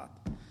bottom of the pot.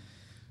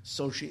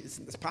 So it's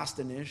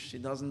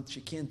pastanish.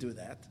 She can't do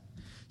that.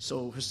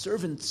 So her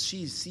servants,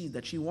 she see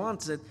that she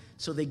wants it,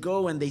 so they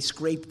go and they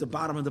scrape the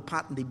bottom of the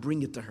pot and they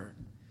bring it to her.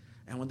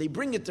 And when they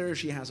bring it to her,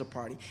 she has a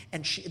party.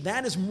 And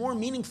that is more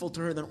meaningful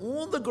to her than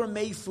all the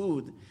gourmet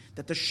food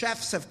that the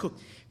chefs have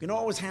cooked. You know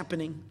what was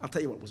happening? I'll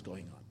tell you what was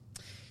going on.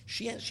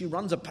 She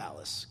runs a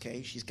palace,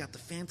 okay? She's got the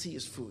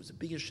fanciest foods, the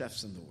biggest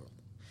chefs in the world.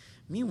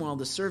 Meanwhile,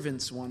 the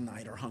servants one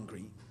night are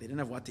hungry. They didn't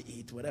have what to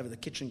eat, whatever. The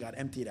kitchen got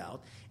emptied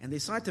out. And they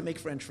decide to make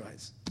French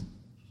fries.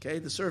 Okay,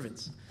 the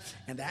servants.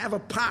 And they have a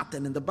pot,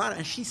 and in the bottom,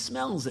 and she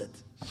smells it.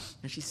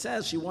 And she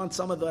says she wants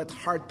some of that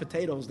hard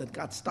potatoes that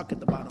got stuck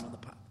at the bottom of the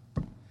pot.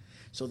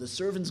 So the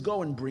servants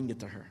go and bring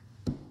it to her.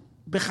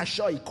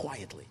 Bechashay,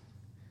 quietly.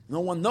 No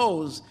one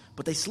knows,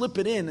 but they slip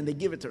it in and they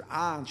give it to her.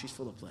 And she's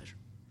full of pleasure.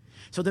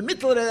 So the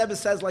Mittler Rebbe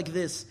says like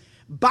this,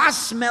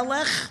 Bas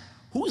Melech,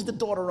 who's the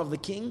daughter of the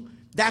king?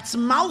 That's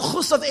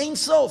Malchus of Ein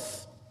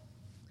Sof.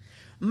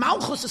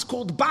 Malchus is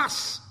called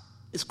Bas,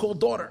 is called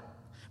daughter.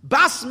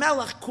 Bas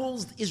Melech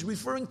is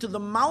referring to the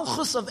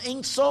Malchus of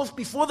Ein Sof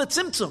before the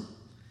Tzimtzum.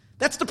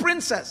 That's the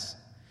princess.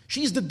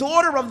 She's the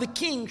daughter of the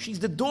king.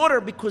 She's the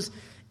daughter because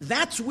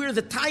that's where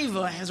the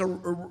taiva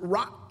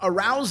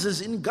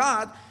arouses in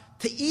God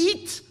to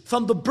eat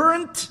from the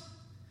tzike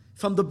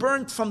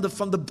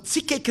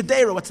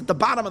kedera, what's at the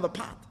bottom of the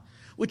pot,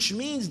 which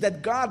means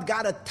that God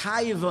got a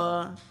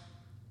taiva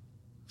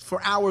for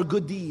our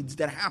good deeds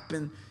that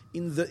happen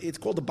it's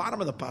called the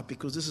bottom of the pot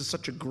because this is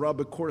such a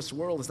coarse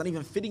world. It's not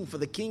even fitting for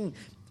the king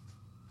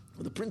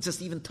or the princess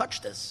to even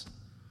touch this.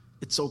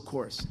 It's so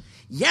coarse.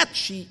 Yet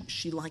she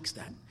likes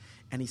that.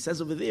 And he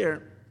says over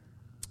there,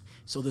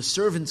 so the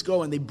servants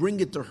go and they bring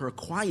it to her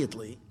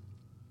quietly,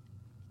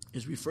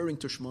 is referring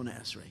to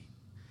Shmona Esrei.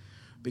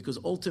 Because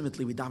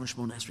ultimately we daven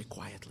Shmona Esrei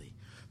quietly.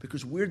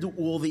 Because where are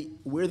all the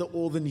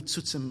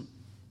nitzutzim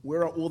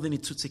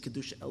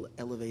kedusha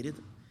elevated?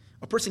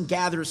 A person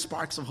gathers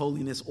sparks of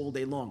holiness all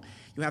day long.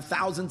 You have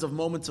thousands of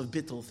moments of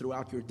bittul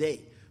throughout your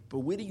day. But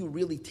where do you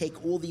really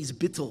take all these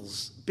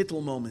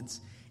bittul moments,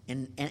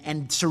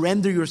 and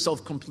surrender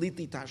yourself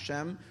completely to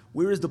Hashem?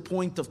 Where is the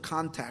point of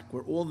contact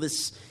where all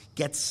this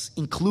gets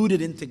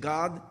included into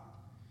God?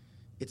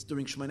 It's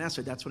during Shemona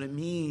Esrei. That's what it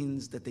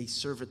means that they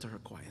serve it to her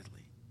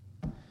quietly.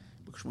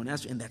 Because Shemona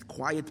Esrei, in that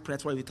quiet,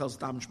 that's why he tells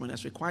Daven Shemona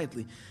Esrei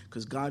quietly,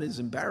 because God is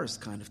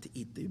embarrassed kind of to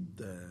eat the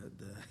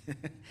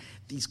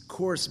these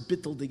coarse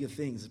bittul digga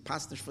things. It's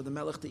pasnish for the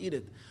melech to eat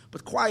it.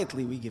 But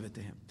quietly we give it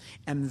to him.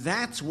 And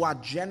that's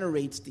what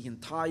generates the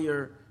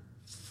entire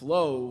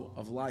flow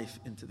of life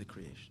into the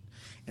creation.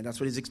 And that's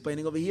what he's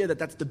explaining over here,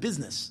 that's the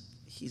business.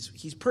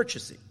 He's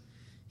purchasing.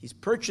 He's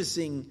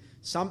purchasing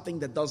something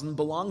that doesn't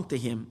belong to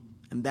him,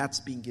 and that's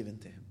being given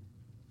to him.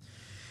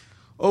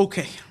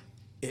 Okay.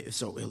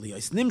 So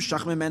Elias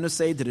Nimshach Memenu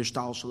say the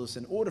Ishtalshalus,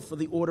 in order for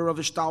the order of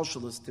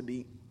Ishtalshalus to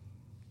be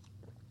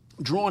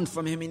drawn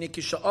from him in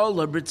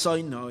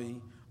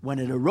when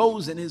it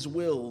arose in his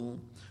will,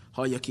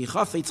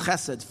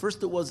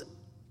 first it was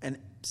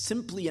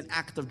simply an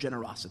act of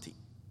generosity.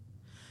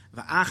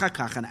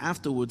 And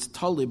afterwards,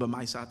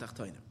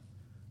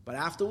 but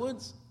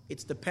afterwards,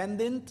 it's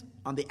dependent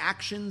on the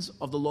actions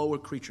of the lower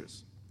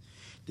creatures.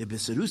 In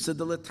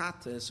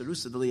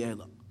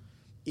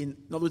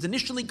other words,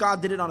 initially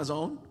God did it on his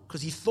own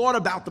because he thought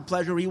about the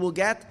pleasure he will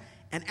get,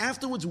 and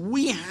afterwards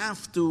we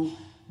have to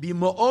be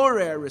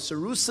ma'orer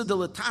serusa de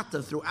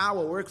latata through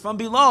our work from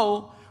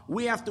below.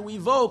 We have to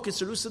evoke a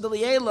serusa de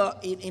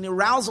liela in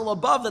arousal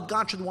above that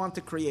God should want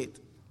to create.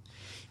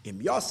 If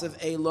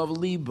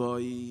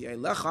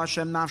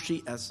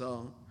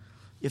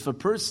a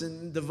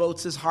person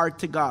devotes his heart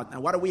to God,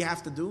 now what do we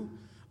have to do?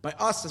 By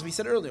us, as we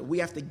said earlier, we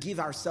have to give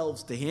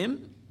ourselves to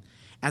Him.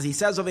 As He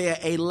says over here,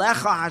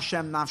 Eilecha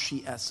Hashem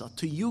nafshi esa.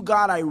 To you,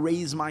 God, I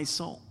raise my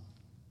soul.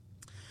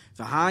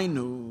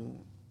 V'hainu,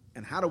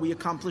 and how do we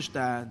accomplish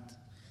that?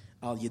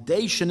 Al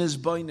yedei is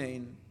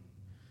boinein.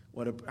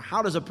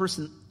 How does a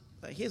person?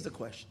 Here's the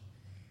question: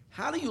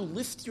 how do you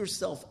lift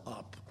yourself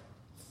up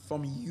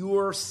from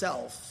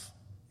yourself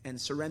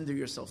and surrender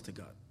yourself to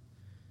God?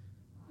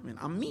 I mean,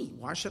 I'm me.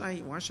 Why should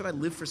I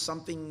live for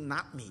something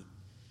not me?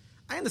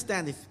 I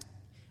understand if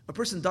a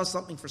person does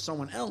something for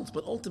someone else,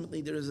 but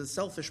ultimately there is a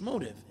selfish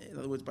motive. In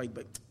other words, by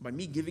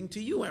me giving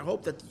to you, I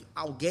hope that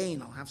I'll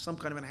have some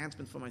kind of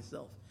enhancement for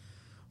myself.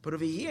 But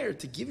over here,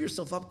 to give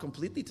yourself up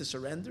completely, to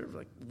surrender,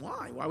 like,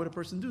 why? Why would a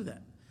person do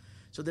that?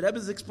 So the Rebbe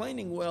is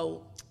explaining,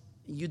 well,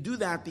 you do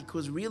that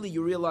because really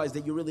you realize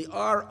that you really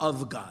are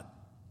of God.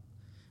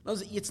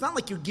 It's not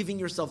like you're giving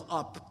yourself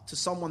up to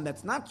someone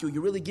that's not you.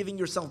 You're really giving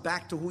yourself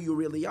back to who you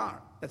really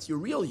are. That's your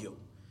real you.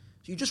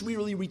 So you're just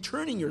really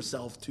returning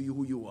yourself to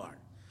who you are.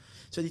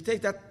 So you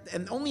take that,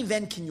 and only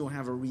then can you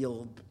have a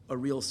real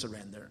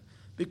surrender.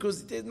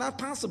 Because it's not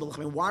possible. I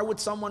mean, why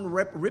would someone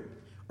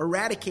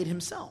eradicate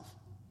himself?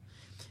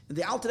 And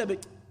the Alter Rebbe,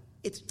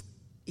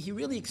 he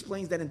really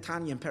explains that in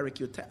Tanya and Perek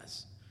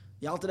Yotes.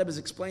 The Alter Rebbe is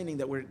explaining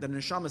that the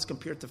neshama is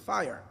compared to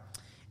fire.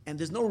 And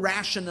there's no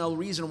rational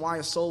reason why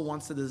a soul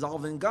wants to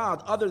dissolve in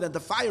God other than the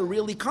fire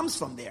really comes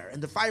from there.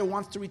 And the fire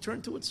wants to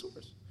return to its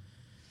source.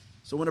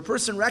 So when a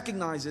person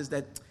recognizes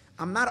that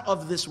I'm not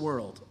of this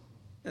world,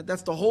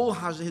 that's the whole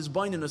his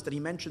baininus that he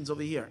mentions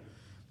over here,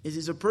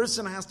 is a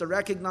person has to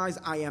recognize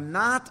I am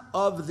not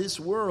of this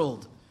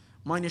world.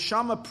 My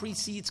neshama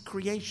precedes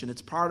creation.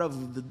 It's part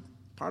of the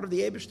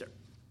Eibishter.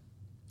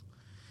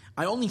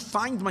 I only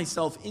find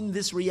myself in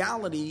this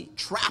reality,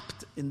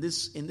 trapped in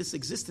this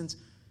existence,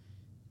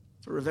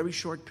 for a very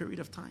short period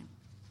of time,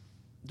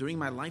 during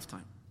my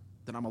lifetime,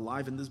 that I'm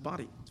alive in this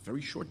body. It's a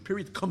very short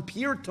period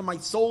compared to my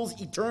soul's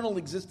eternal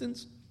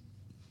existence,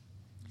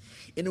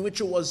 in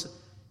which it was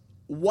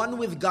one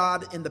with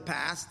God in the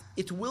past.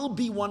 It will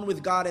be one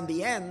with God in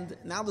the end.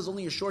 Now there's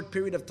only a short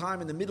period of time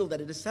in the middle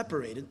that it is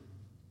separated.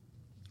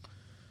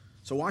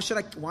 So why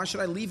should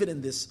I leave it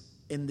in this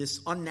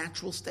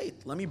unnatural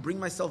state? Let me bring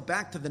myself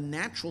back to the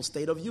natural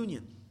state of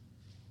union.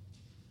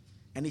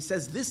 And he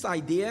says this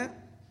idea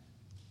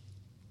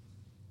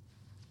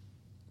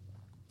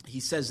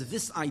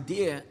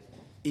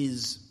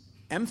is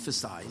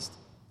emphasized,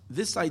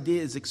 this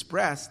idea is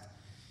expressed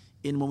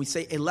in when we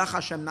say, Elech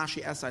Hashem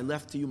nashi es, I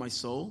left to you my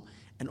soul.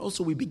 And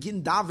also we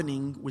begin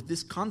davening with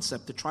this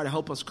concept to try to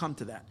help us come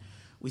to that.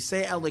 We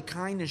say,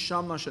 Elekai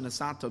neshama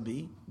shenasata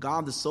bi,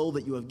 God, the soul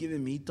that you have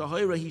given me,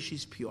 tahira hi,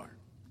 she's pure.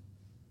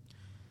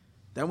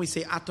 Then we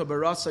say, Ata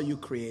barasa, you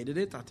created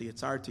it, Ata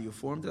yitzarta, you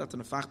formed it, Ata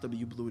nefachta,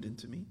 you blew it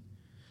into me.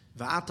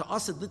 Va'ata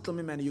asid litla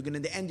mimena,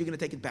 in the end, you're going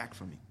to take it back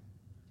from me.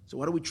 So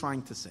what are we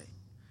trying to say?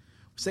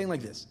 We're saying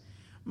like this.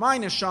 My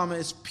neshama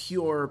is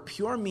pure.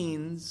 Pure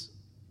means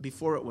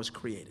before it was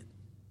created.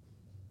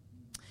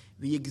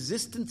 The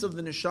existence of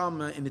the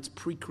neshama in its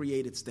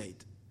pre-created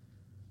state.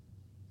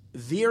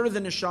 There the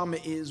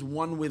neshama is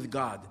one with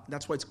God.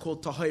 That's why it's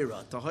called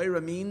tahira.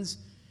 Tahira means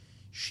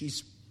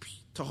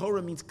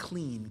tahora means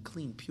clean,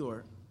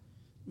 pure.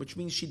 Which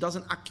means she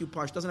doesn't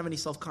occupy, she doesn't have any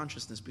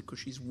self-consciousness because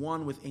she's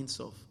one with Ein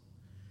Sof.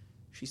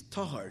 She's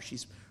tahar.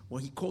 She's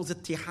what he calls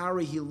it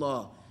tihari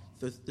hilah,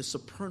 the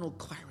supernal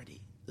clarity.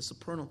 The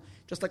supernal,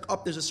 just like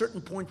up, there's a certain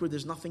point where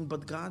there's nothing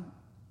but God.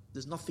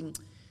 There's nothing,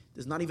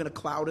 there's not even a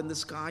cloud in the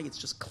sky. It's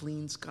just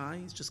clean sky.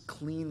 It's just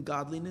clean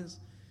godliness.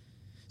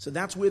 So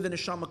that's where the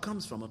neshama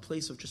comes from, a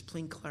place of just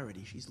plain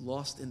clarity. She's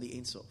lost in the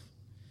Ein Sof.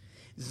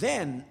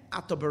 Then,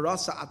 ata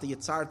barasa, ata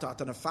yitzarta,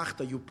 ata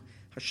nefachta,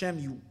 Hashem,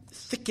 you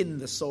thicken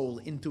the soul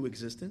into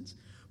existence.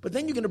 But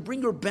then you're going to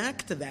bring her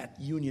back to that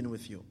union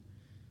with you.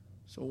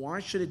 So why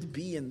should it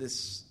be in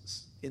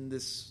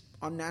this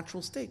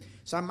unnatural state?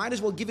 So I might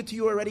as well give it to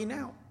you already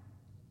now.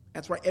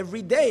 That's why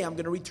every day I'm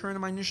going to return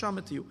my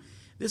neshama to you.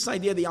 This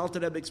idea the Alter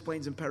Rebbe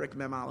explains in Perek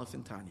Mem Aleph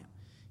in Tanya.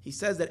 He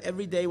says that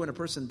every day when a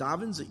person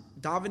davens,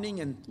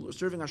 davening and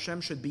serving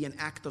Hashem should be an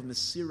act of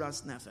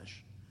Mesiras Nefesh.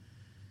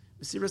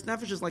 Mesiras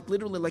Nefesh is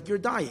literally like you're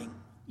dying.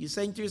 You're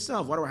saying to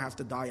yourself, why do I have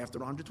to die after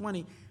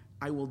 120?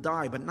 I will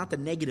die, but not the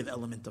negative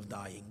element of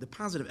dying, the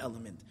positive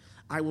element.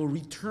 I will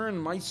return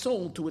my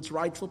soul to its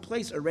rightful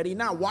place already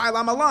now, while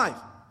I'm alive,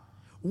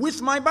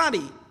 with my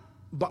body.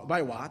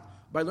 By what?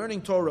 By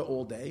learning Torah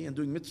all day and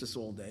doing mitzvahs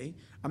all day.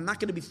 I'm not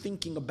going to be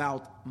thinking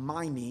about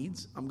my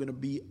needs. I'm going to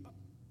be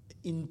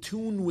in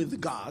tune with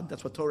God.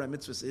 That's what Torah and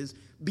mitzvahs is,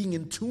 being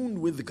in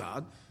tune with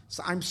God.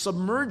 So I'm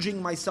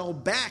submerging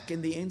myself back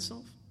in the Ein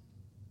Sof.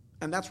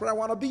 And that's where I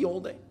want to be all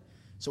day.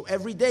 So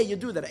every day you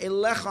do that.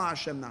 Elecha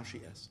Hashem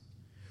nashi es.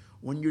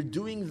 When you're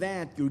doing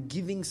that, you're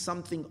giving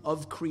something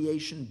of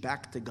creation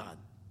back to God.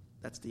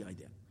 That's the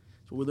idea.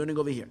 So we're learning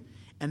over here.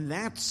 And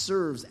that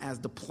serves as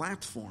the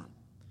platform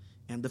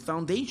and the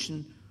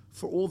foundation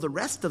for all the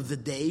rest of the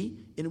day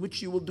in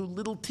which you will do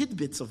little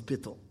tidbits of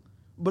bittul.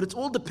 But it's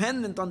all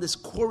dependent on this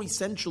core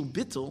essential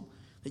bittul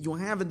that you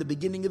have in the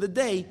beginning of the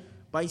day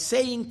by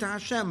saying to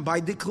Hashem, by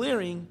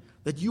declaring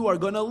that you are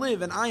going to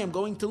live and I am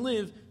going to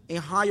live a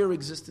higher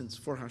existence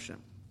for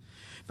Hashem.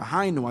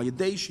 When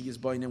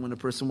a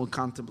person will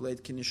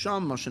contemplate, to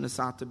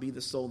be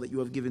the soul that you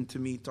have given to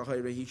me,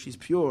 she's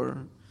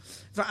pure.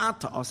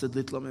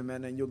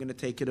 And you're going to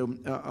take it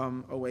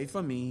away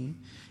from me.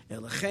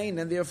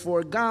 And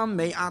therefore,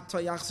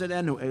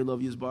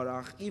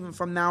 even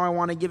from now I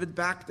want to give it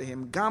back to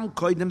him.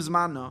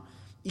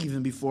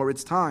 Even before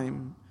it's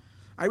time.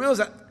 I realize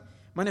that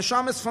my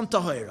neshama is from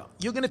tahira.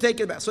 You're going to take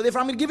it back. So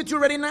therefore I'm going to give it to you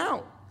already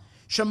now.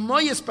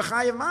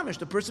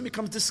 The person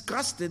becomes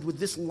disgusted with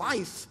this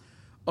life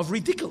of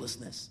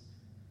ridiculousness.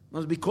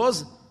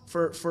 Because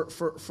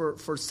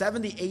for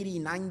 70, 80,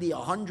 90,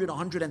 100,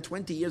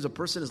 120 years, a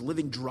person is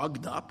living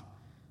drugged up,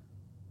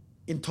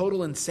 in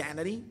total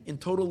insanity, in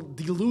total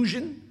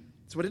delusion.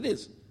 That's what it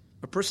is.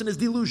 A person is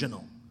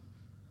delusional.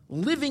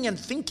 Living and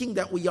thinking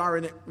that we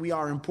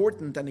are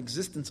important and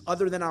existence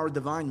other than our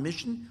divine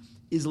mission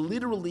is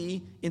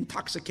literally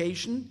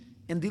intoxication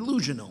and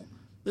delusional.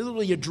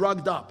 Literally, you're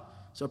drugged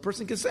up. So a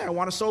person can say, I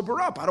want to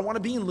sober up. I don't want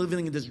to be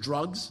living in these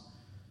drugs.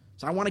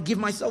 So I want to give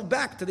myself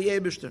back to the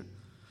Eibishter.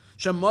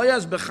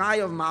 Shemoyas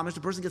b'chayav mamish,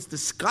 the person gets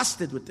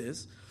disgusted with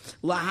this.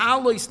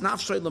 Lahalois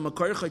nafshay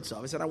l'makor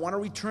chaytzav. He said, I want to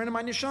return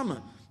my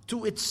neshama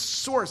to its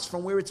source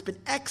from where it's been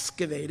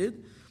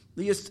excavated.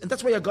 And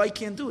that's why a guy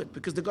can't do it,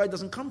 because the guy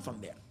doesn't come from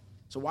there.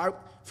 So why,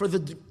 for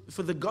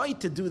the guy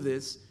to do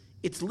this,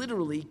 it's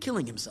literally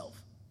killing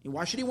himself.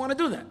 Why should he want to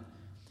do that?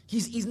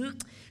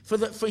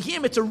 For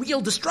him, it's a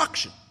real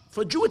destruction.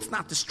 For a Jew, it's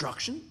not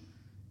destruction.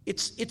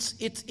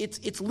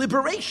 It's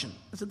liberation.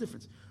 That's the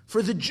difference.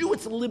 For the Jew,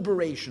 it's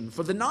liberation.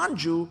 For the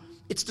non-Jew,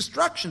 it's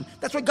destruction.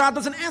 That's why God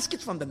doesn't ask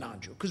it from the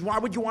non-Jew, because why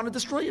would you want to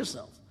destroy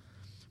yourself?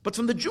 But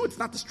from the Jew, it's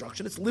not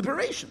destruction, it's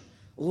liberation.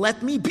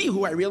 Let me be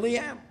who I really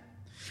am.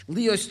 For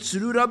the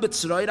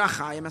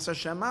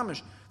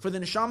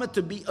neshama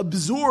to be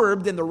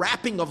absorbed in the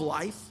wrapping of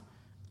life,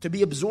 to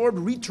be absorbed,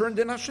 returned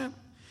in Hashem.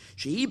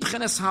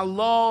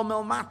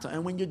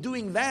 And when you're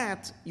doing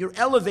that, you're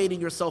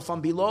elevating yourself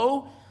from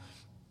below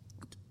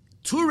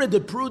to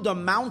the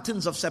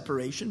mountains of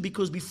separation,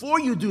 because before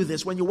you do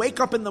this, when you wake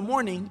up in the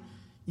morning,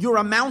 you're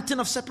a mountain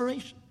of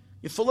separation.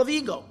 You're full of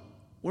ego.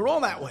 We're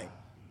all that way.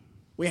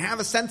 We have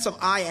a sense of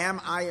I am,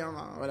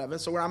 whatever,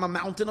 so I'm a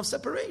mountain of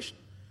separation.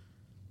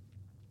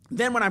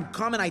 Then when I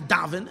come and I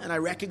daven and I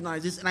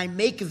recognize this and I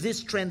make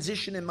this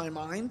transition in my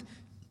mind,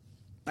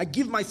 I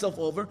give myself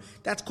over,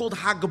 that's called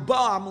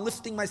Hagbah, I'm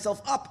lifting myself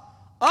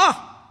up.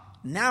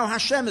 Now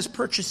Hashem is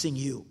purchasing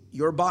you,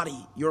 your body,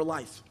 your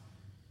life.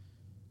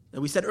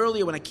 And we said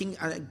earlier, when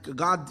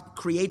God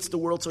creates the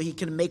world so He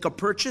can make a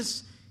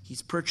purchase,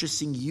 He's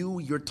purchasing you,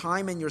 your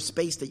time and your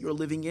space that you're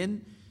living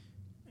in.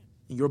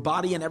 Your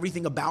body and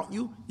everything about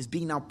you is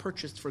being now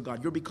purchased for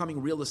God. You're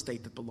becoming real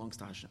estate that belongs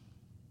to Hashem.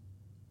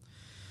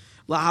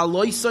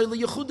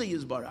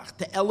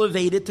 To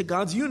elevate it to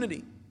God's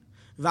unity.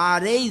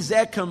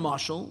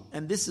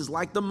 And this is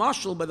like the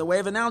mashal, by the way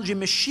of analogy,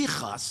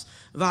 Meshichas.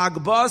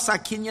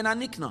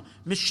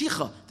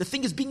 Meshicha, the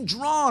thing is being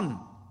drawn.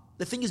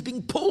 The thing is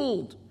being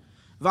pulled.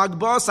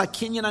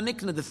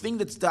 The thing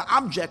that's the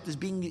object is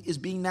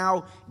being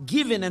now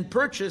given and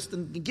purchased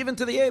and given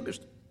to the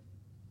Eibishter.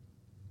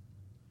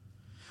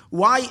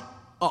 Why?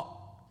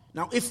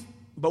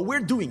 But we're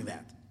doing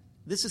that.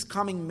 This is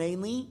coming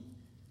mainly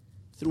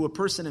through a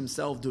person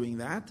himself doing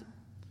that,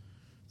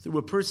 through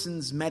a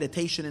person's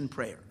meditation and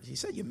prayer. He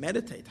said, you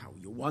meditate, how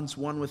you're once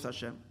one with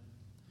Hashem.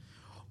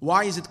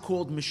 Why is it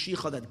called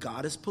Mashiach, that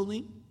God is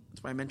pulling?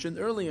 That's why I mentioned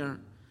earlier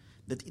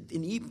that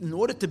in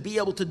order to be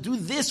able to do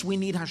this, we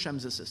need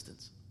Hashem's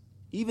assistance.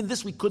 Even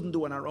this we couldn't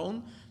do on our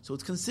own. So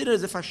it's considered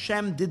as if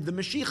Hashem did the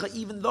Mashiach,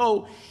 even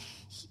though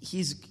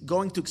He's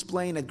going to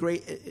explain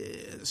very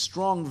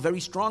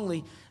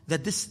strongly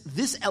that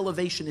this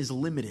elevation is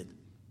limited.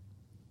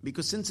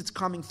 Because since it's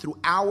coming through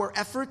our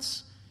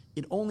efforts,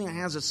 it only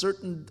has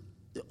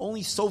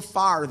only so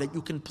far that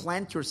you can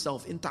plant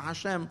yourself into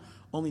Hashem,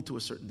 only to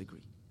a certain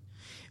degree.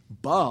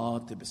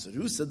 But the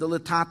besarusa de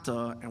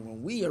latata, and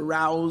when we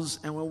arouse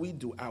and when we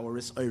do our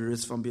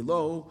iris from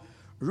below,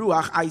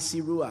 ruach, I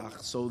see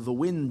ruach. So the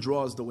wind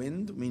draws the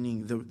wind,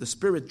 meaning the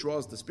spirit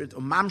draws the spirit.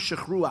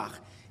 Mamshech ruach.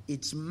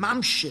 It's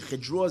mamshich,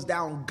 it draws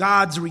down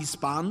God's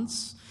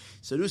response.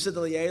 And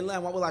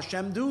what will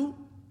Hashem do?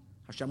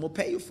 Hashem will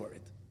pay you for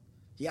it.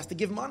 He has to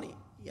give money.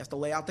 He has to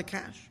lay out the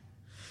cash.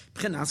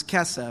 B'chinas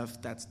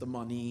kesef, that's the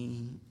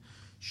money.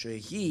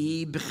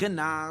 Shehi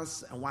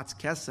b'chinas, and what's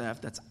kesef?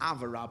 That's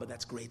avarabah,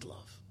 that's great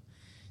love.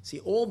 See,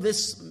 all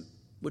this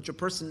which a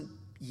person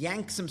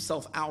yanks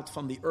himself out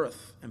from the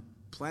earth and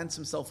plants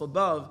himself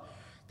above,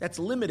 that's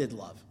limited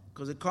love,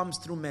 because it comes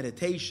through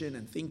meditation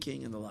and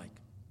thinking and the like.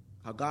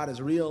 How God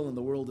is real and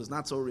the world is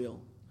not so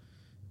real.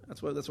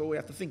 That's what we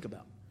have to think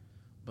about.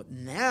 But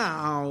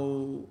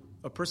now,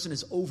 a person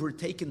is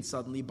overtaken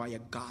suddenly by a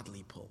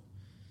godly pull.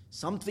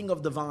 Something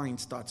of divine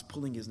starts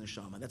pulling his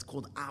neshama. That's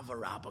called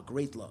avarabah,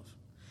 great love.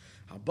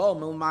 Habal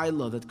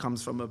milmaila, that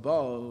comes from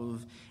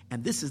above.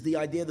 And this is the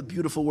idea, the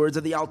beautiful words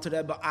of the Alter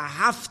Rebbe.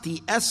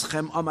 Ahafti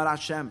eschem amar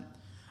Hashem.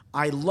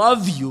 I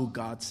love you,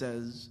 God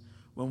says.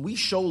 When we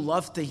show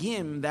love to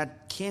Him,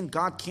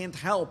 God can't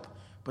help,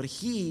 but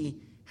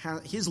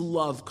His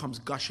love comes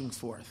gushing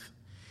forth.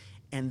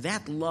 And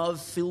that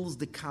love fills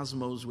the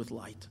cosmos with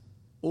light.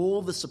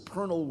 All the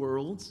supernal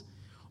worlds,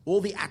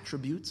 all the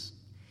attributes,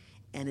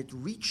 and it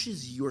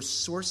reaches your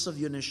source of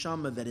your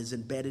neshama that is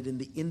embedded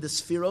in the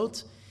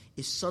sphirot,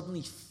 is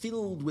suddenly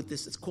filled with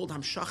this. It's called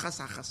Hamshachas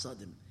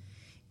HaChasadim.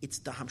 It's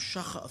the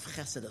Hamshacha of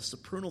Chesed, of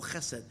supernal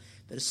Chesed,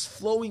 that is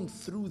flowing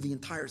through the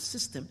entire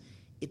system.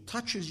 It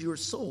touches your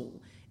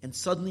soul, and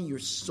suddenly your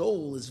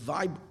soul is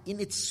in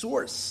its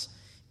source,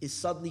 is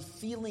suddenly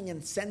feeling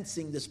and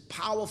sensing this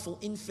powerful,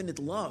 infinite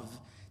love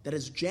that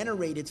is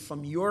generated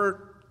from you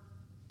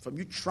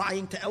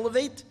trying to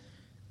elevate.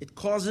 It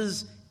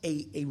causes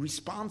a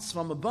response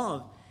from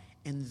above,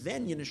 and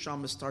then your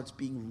neshama starts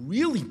being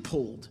really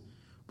pulled.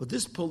 But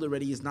this pull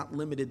already is not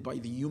limited by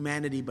the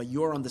humanity, by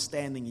your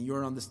understanding and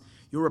your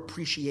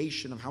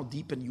appreciation of how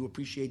deep and you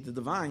appreciate the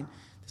divine.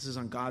 This is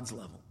on God's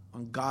level,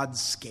 on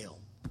God's scale.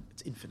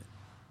 It's infinite.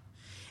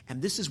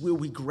 And this is where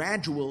we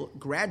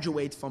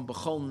graduate from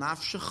B'chol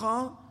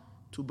Nafshecha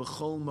to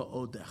B'chol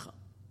Ma'odecha.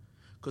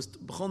 Because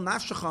B'chol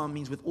Nafshecha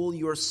means with all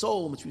your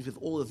soul, which means with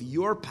all of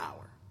your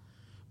power.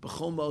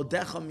 B'chol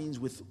Ma'odecha means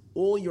with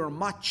all your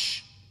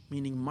much,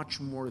 meaning much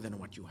more than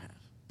what you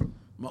have.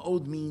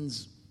 Ma'od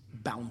means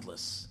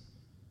boundless.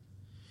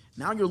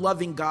 Now you're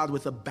loving God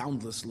with a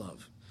boundless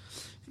love.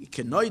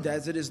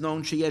 As it is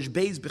known,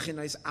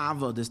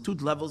 there's two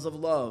levels of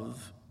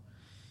love.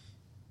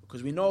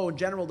 Because we know in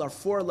general there are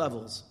 4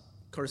 levels.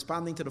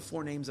 corresponding to the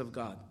 4 names of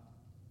God.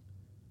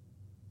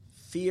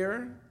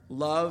 Fear,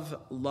 love,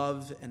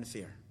 and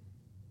fear.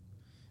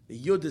 The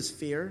Yud is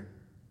fear,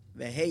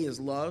 the Hey is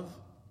love,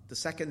 the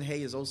second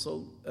Hey is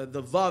also,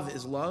 the Vav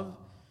is love,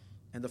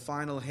 and the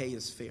final Hey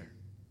is fear.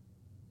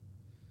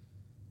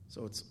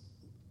 So it's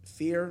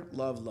fear,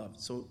 love.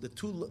 So the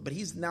two, but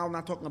he's now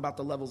not talking about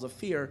the levels of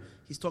fear,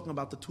 he's talking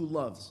about the 2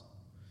 loves.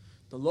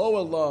 The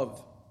lower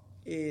love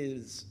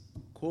is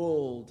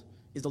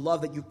the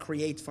love that you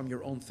create from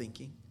your own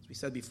thinking. As we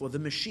said before, the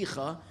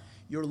Meshicha,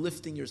 you're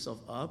lifting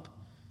yourself up.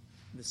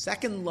 The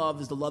second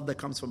love is the love that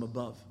comes from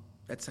above.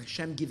 That's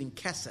Hashem giving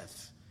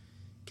kesef.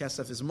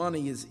 Kesef is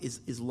money,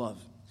 is love.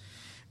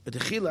 One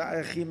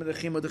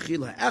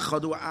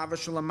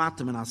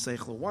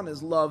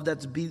is love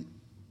that's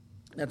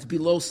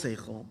below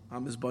seichel.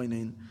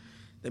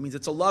 That means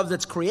it's a love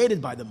that's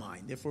created by the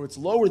mind. Therefore, it's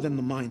lower than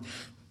the mind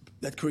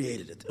that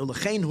created it.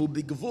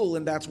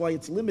 And that's why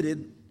it's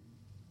limited.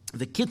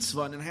 The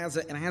kitzvah, and it has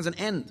an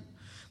end.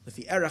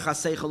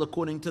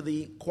 According to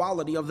the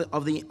quality of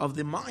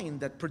the mind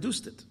that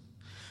produced it.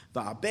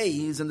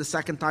 Va'abeis, and the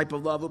second type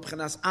of love,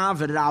 b'chinas av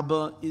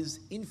is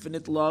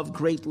infinite love,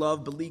 great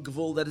love,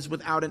 beligvul, that is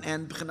without an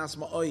end, b'chinas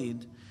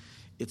ma'oid.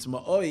 It's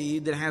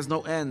ma'oid that has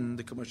no end.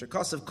 The commercial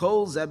kasav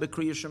kol zeh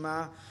b'kriya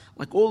shema,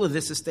 like all of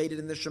this is stated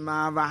in the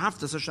Shema.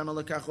 Va'haftas Hashem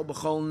elokecha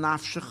b'chol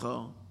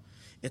nafshecha.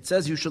 It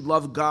says you should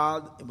love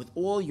God with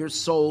all your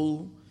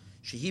soul.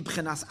 Shehi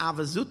b'chinas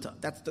avazuta.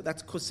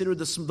 That's considered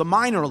the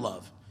minor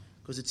love,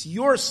 because it's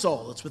your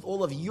soul. It's with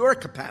all of your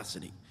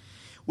capacity.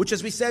 Which,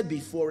 as we said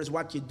before, is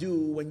what you do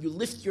when you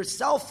lift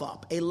yourself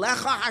up.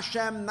 Elecha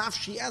Hashem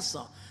nafshi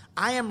esa.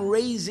 I am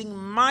raising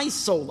my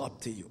soul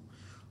up to you.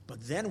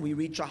 But then we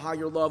reach a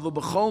higher love of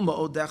b'chol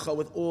ma'odecha,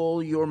 with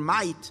all your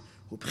might.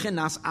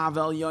 Ubchinas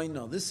avel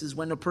yoino. This is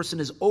when a person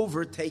is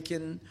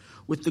overtaken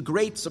with the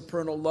great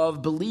supernal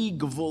love, beli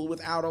gvul,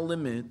 without a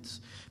limit.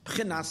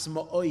 B'chinas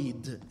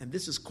ma'oid. And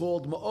this is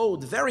called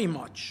ma'od, very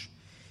much.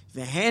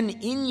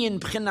 Vehen inyan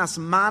b'chinas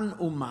man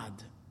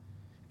umad.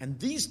 And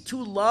these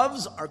 2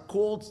 loves are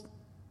called,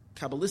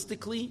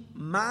 Kabbalistically,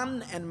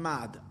 man and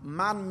mad.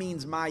 Man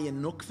means maya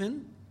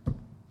nukvin.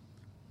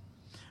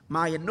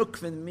 Maya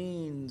nukvin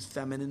means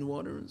feminine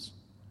waters.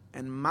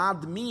 And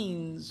mad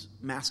means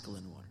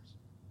masculine waters.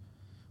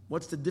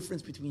 What's the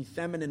difference between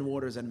feminine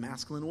waters and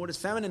masculine waters?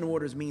 Feminine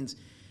waters means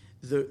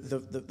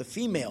the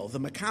female, the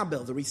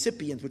makabel, the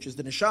recipient, which is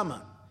the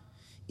neshama,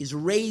 is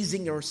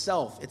raising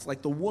herself. It's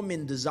like the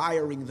woman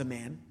desiring the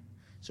man.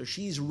 So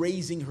she's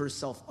raising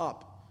herself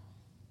up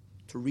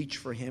to reach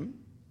for him.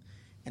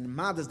 And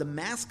mad is the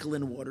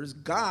masculine waters,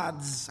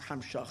 God's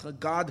hamshacha,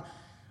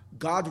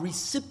 God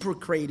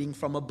reciprocating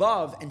from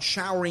above and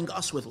showering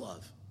us with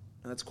love.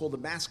 And that's called the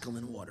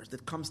masculine waters,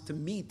 that comes to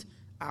meet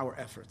our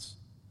efforts.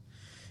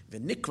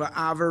 V'nikra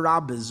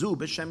avera bezu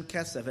b'shem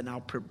kesef. And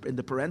now in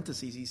the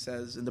parentheses he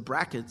says, in the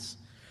brackets,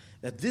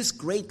 that this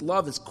great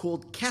love is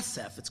called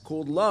kesef, it's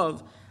called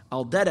love,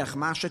 al derech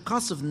masha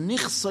kasev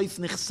nichsoif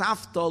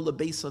nichsafta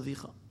lebeis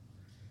avicha.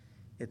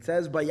 It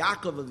says by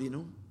Yaakov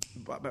Avinu,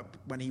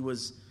 when he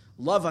was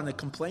love on the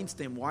complaints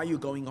to him, why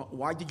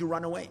did you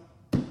run away?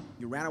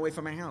 You ran away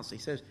from my house. He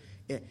says,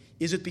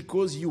 is it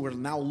because you were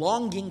now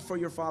longing for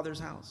your father's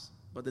house?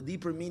 But the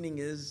deeper meaning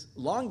is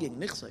longing,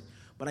 nichsay.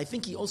 But I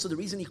think the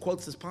reason he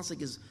quotes this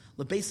pasuk is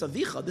lebeis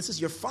avicha. This is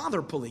your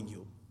father pulling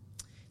you.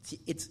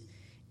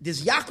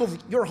 There's Yaakov,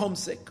 you're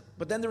homesick,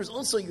 but then there is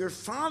also your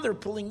father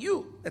pulling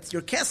you. That's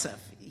your kesef.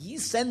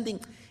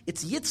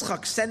 It's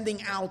Yitzchak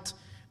sending out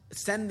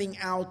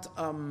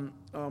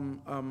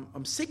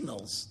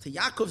signals to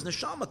Yaakov's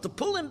neshama to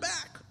pull him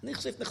back.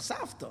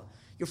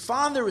 Your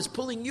father is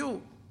pulling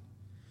you.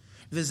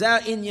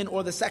 V'zeh inyan,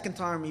 or the second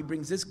time he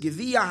brings this,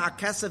 Geviyah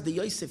HaKesef the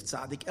Yosef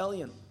Tzadik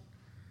Elyon.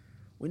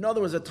 We know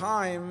there was a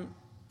time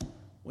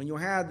when you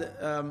had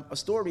a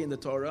story in the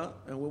Torah,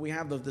 and when we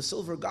have the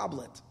silver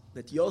goblet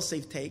that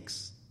Yosef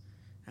takes,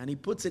 and he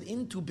puts it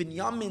into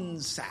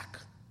Binyamin's sack,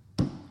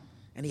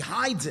 and he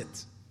hides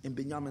it in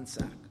Binyamin's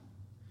sack.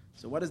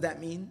 So what does that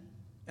mean?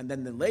 And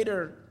then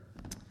later,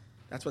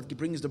 that's what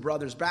brings the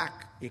brothers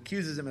back. He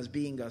accuses him as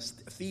being a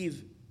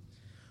thief.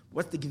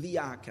 What's the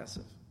Geviyah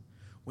HaKesef?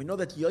 We know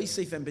that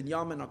Yosef and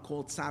Binyamin are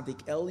called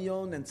Tzadik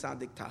Elyon and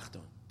Tzadik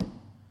Tachton.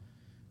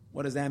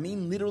 What does that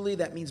mean? Literally,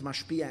 that means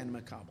Mashpia and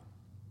Makabel.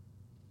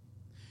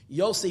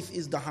 Yosef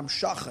is the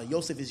Hamshacha.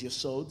 Yosef is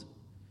Yesod.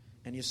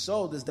 And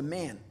Yesod is the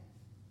man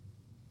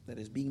that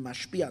is being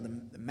Mashpia,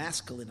 the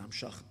masculine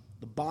Hamshacha,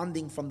 the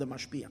bonding from the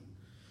Mashpia.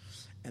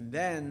 And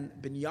then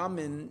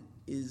Binyamin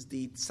is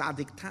the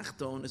Tzadik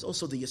Tachton, is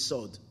also the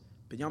Yesod.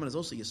 Binyamin is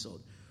also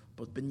Yesod.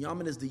 But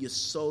Binyamin is the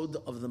Yesod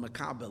of the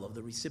Makabel, of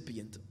the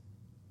recipient,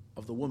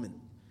 of the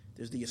woman.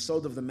 There's the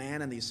Yesod of the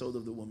man and the Yesod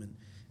of the woman.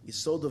 The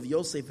Yesod of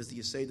Yosef is the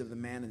Yesod of the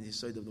man and the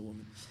Yesod of the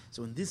woman.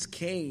 So in this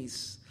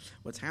case,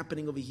 what's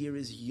happening over here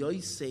is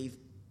Yosef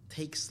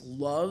takes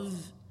love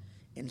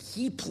and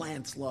he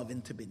plants love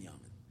into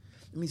Binyamin.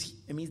 It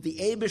means the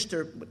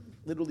Eibishter,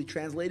 literally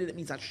translated, it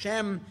means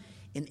Hashem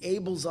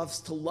enables us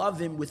to love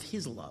him with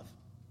his love.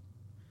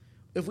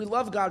 If we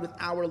love God with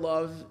our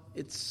love,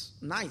 it's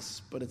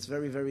nice, but it's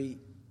very, very,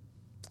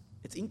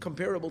 it's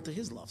incomparable to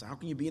His love. So how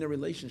can you be in a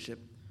relationship?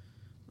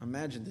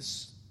 Imagine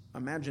this.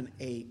 Imagine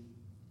a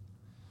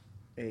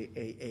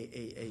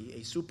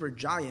super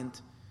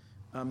giant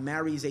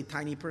marries a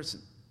tiny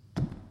person.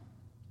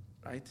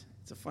 Right?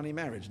 It's a funny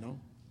marriage, no?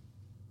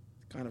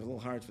 Kind of a little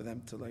hard for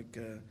them to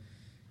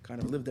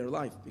kind of live their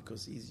life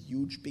because he's a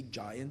huge, big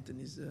giant, and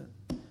he's.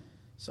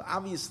 So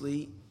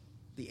obviously,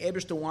 the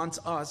Eibishter wants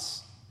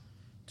us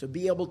to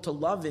be able to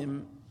love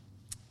Him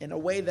in a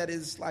way that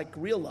is like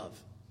real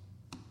love.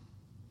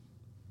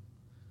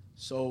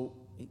 So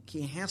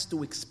He has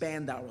to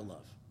expand our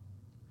love.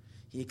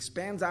 He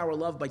expands our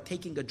love by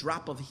taking a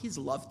drop of His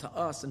love to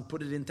us and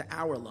put it into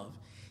our love.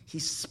 He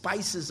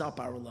spices up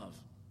our love.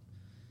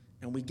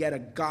 And we get a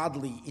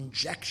godly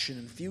injection,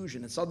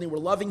 infusion, and suddenly we're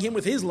loving Him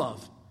with His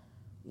love.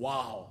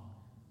 Wow.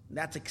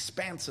 That's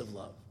expansive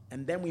love.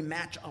 And then we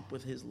match up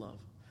with His love.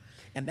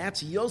 And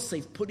that's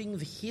Yosef putting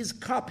his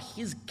cup,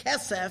 his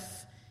kesef,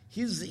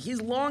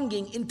 his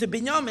longing into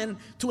Binyamin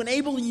to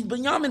enable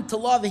Binyamin to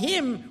love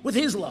him with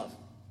his love.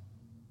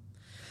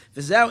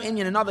 V'zeu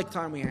inyan, another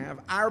time we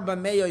have, Arba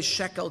Meyo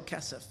Shekel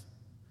Kesef,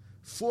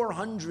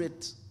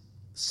 400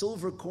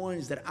 silver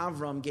coins that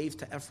Avram gave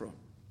to Ephron.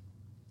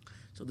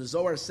 So the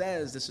Zohar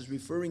says this is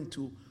referring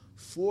to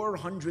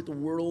 400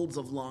 worlds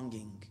of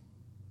longing.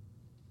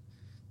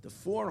 The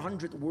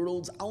 400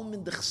 worlds,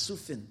 Almin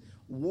Dechsufin,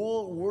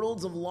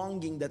 worlds of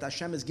longing that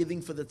Hashem is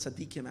giving for the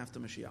tzaddikim after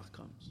Mashiach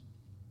comes.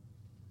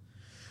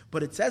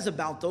 But it says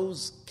about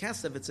those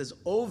kesef, it says,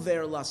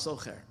 Over la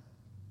socher.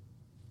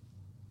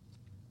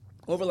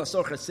 Over la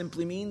socher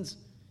simply means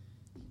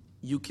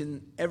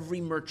every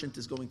merchant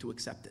is going to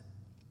accept it.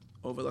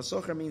 Over la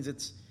socher means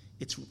it's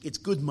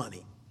good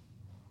money.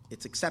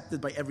 It's accepted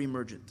by every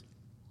merchant.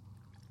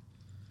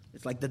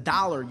 It's like the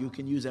dollar you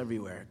can use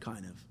everywhere,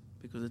 kind of,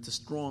 because it's a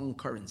strong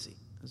currency,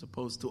 as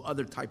opposed to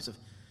other types of,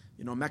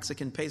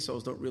 Mexican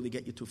pesos don't really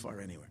get you too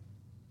far anywhere.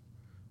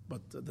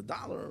 But the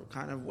dollar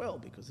kind of will,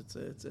 because it's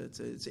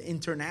an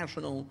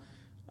international,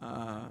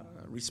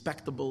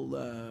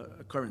 respectable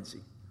currency.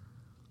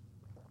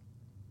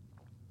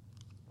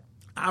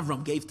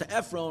 Avram gave to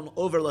Ephron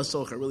over la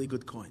socher, really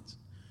good coins.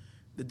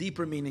 The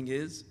deeper meaning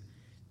is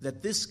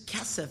that this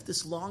kesef,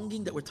 this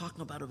longing that we're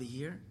talking about over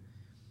here,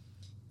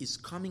 is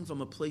coming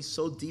from a place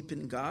so deep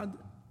in God.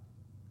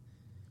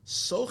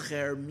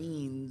 Socher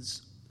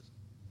means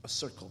a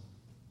circle.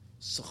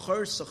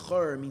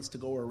 Socher means to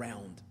go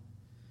around.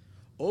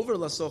 Over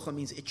la socher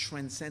means it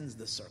transcends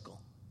the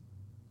circle.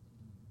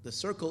 The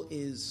circle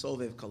is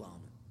Sovev Kalam.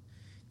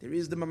 There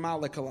is the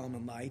Mamala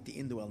Kalam light, the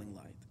indwelling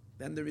light.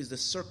 Then there is the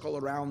circle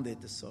around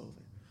it, the Sovev.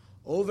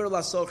 Over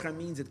la socher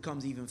means it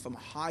comes even from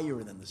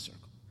higher than the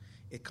circle.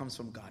 It comes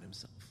from God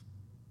Himself.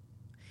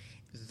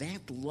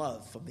 That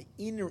love from the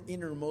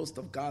innermost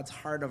of God's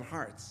heart of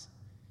hearts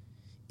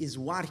is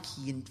what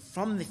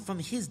from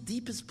His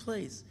deepest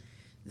place,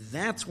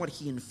 that's what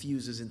He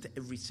infuses into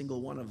every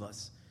single one of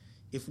us.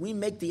 If we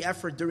make the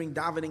effort during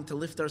davening to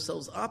lift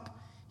ourselves up,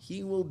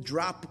 He will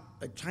drop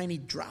a tiny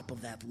drop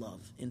of that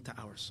love into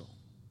our soul.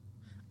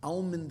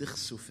 Almin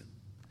Dechsufin.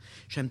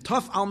 Shem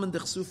Tov Almin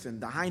Dechsufin,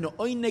 the Haino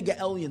Oine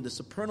Ge'elyon, the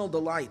supernal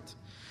delight.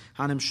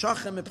 From the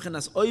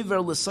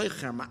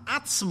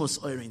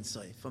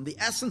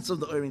essence of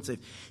the Oirin Seif.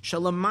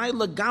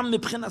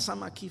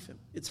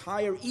 It's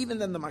higher even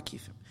than the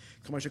Makifim.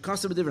 This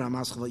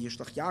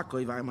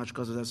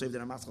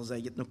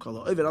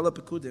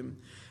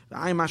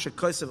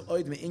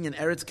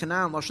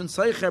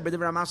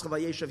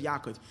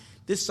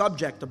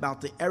subject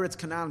about the Eretz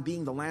Canaan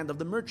being the land of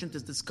the merchant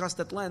is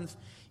discussed at length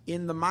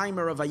in the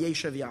Maimer of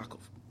Vayeshev Yaakov.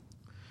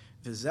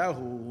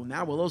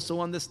 Now we'll also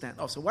understand.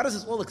 So what is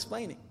this all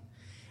explaining?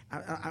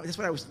 That's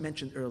what I was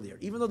mentioned earlier.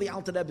 Even though the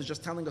Alter Rebbe is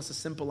just telling us a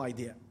simple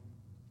idea.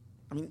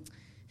 I mean,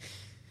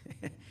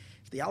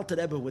 if the Alter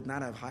Rebbe would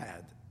not have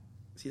had,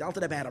 the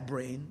Alter Rebbe had a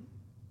brain,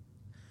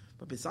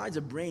 but besides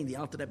a brain, the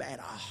Alter Rebbe had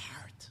a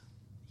heart.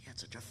 He had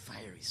such a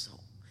fiery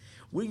soul.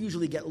 We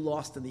usually get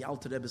lost in the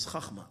Alter Rebbe's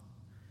chachma,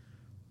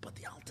 but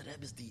the Alter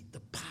Rebbe is the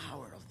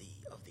power of the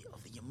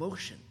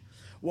emotion.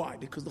 Why?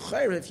 Because the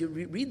Chayr, if you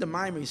read the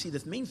Maimer, you see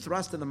the main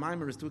thrust of the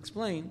Maimer is to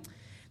explain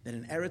that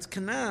in Eretz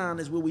Canaan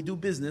is where we do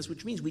business,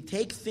 which means we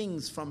take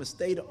things from a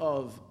state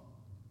of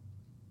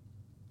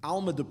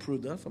Alma de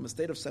Pruda, from a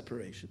state of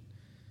separation,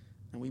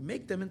 and we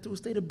make them into a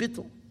state of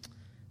bittul.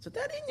 So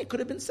that it could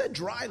have been said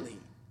dryly.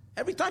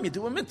 Every time you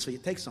do a mitzvah, you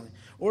take something.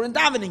 Or in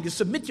davening, you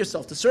submit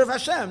yourself to serve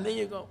Hashem, there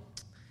you go.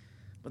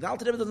 But the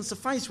Alter Rebbe doesn't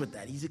suffice with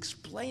that. He's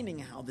explaining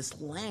how this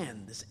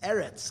land, this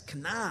Eretz,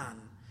 Canaan,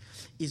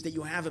 is that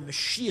you have a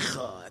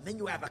Mashiach, and then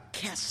you have a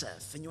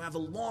Kesef, and you have a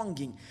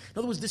longing. In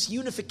other words, this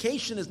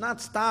unification is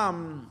not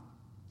Stam,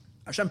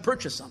 Hashem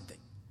purchased something.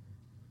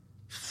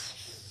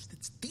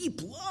 It's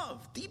deep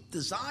love, deep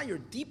desire,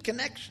 deep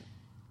connection.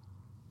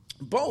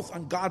 Both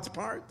on God's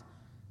part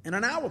and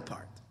on our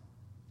part.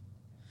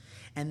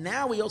 And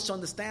now we also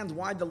understand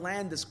why the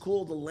land is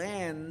called the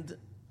land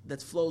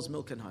that flows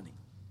milk and honey.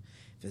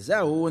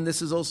 And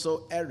this is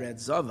also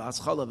Eretz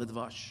Zavas Chalav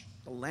Dvash.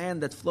 the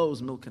land that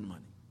flows milk and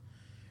money.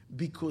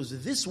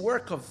 Because this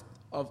work of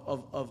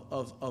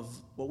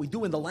what we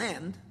do in the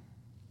land,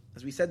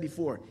 as we said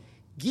before,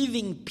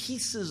 giving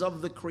pieces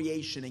of the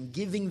creation and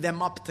giving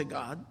them up to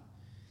God,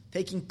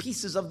 taking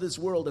pieces of this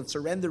world and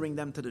surrendering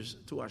them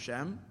to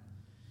Hashem,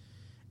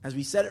 as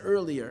we said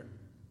earlier,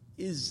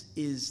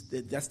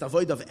 that's the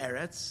avoid of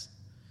Eretz.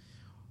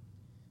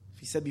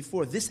 We said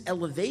before, this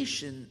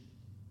elevation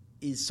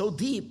is so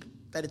deep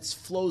that it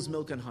flows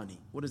milk and honey.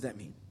 What does that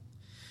mean?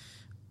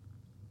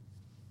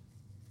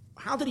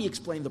 How did he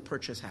explain the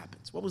purchase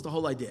happens? What was the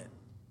whole idea?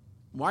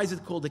 Why is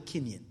it called a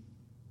kinyan?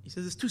 He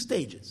says there's two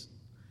stages.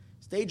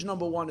 Stage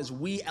number one is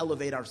we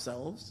elevate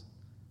ourselves.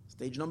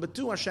 Stage number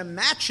two, Hashem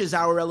matches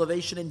our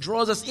elevation and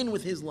draws us in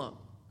with His love.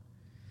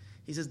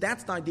 He says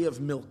that's the idea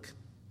of milk.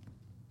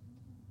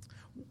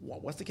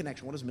 What's the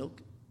connection? What is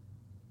milk?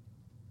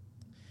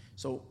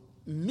 So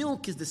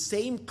milk is the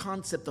same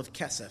concept of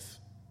kesef.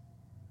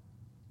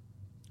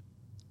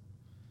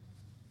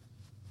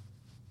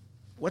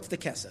 What's the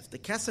kesef? The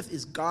kesef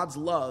is God's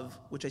love,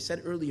 which I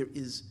said earlier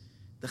is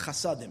the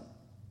chasadim.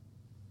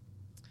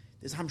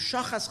 There's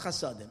hamshachas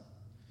chasadim.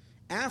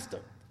 After,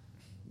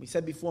 we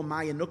said before,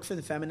 maya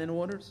nukfin, feminine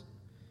waters.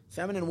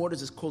 Feminine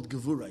waters is called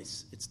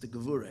gevurais. It's the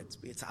gevura.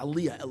 It's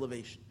aliyah,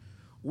 elevation.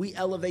 We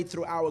elevate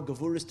through our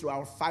gevuras, through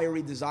our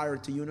fiery desire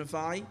to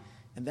unify,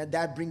 and then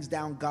that brings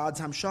down God's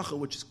hamshacha,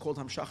 which is called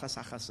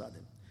hamshachas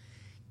hachasadim.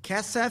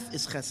 Kesef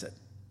is chesed.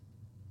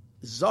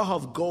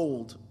 Zahav,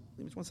 gold.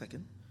 Give me 1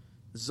 second.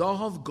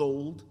 Zahav,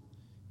 gold,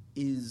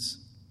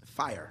 is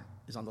fire,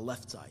 is on the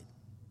left side.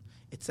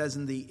 It says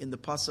in the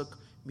pasuk,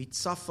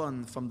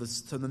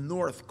 mitzafan, to the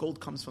north, gold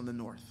comes from the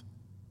north.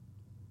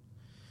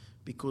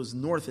 Because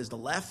north is the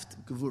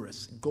left,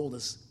 gevuras.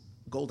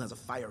 Gold has a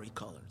fiery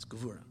color. It's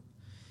gevura.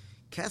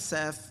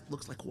 Kesef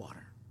looks like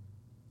water.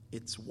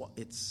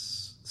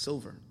 It's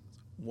silver,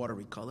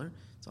 watery color.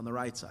 It's on the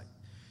right side.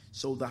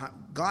 So the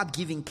God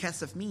giving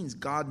kesef means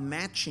God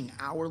matching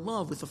our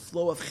love with a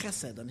flow of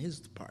chesed on His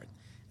part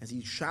as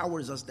He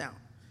showers us down.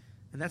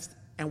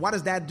 And what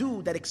does that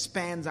do? That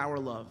expands our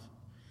love.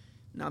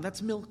 Now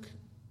that's milk.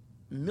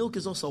 Milk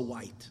is also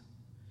white.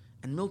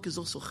 And milk is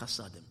also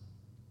chasadim.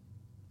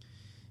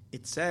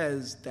 It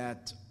says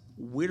that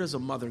where does a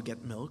mother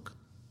get milk?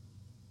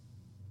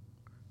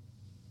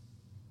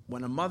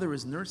 When a mother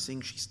is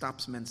nursing, she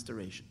stops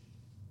menstruation.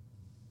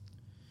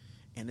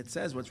 And it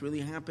says what's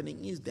really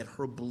happening is that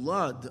her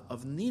blood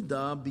of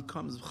nida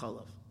becomes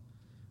chalav.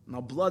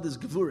 Now blood is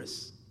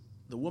gevuris.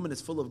 The woman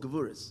is full of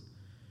gevuris.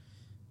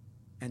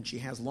 And she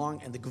has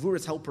and the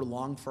gevuris help her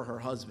long for her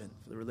husband,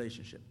 for the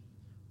relationship.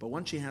 But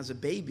once she has a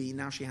baby,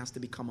 now she has to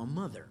become a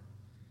mother.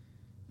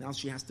 Now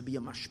she has to be a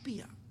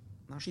mashpia.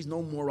 Now she's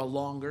no more a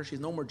longer, she's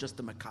no more just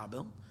a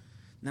makabel.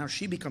 Now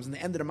she becomes, in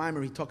the end of the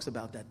Maimer, he talks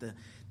about that the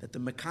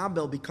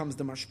makabel becomes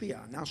the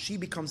mashpia. Now she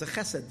becomes a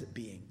chesed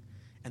being,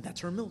 and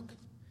that's her milk.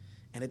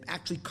 And it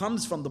actually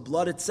comes from the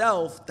blood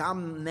itself.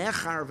 Dam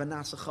nechar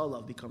v'nasa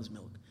chalav becomes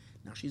milk.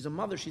 Now she's a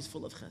mother, she's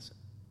full of chesed.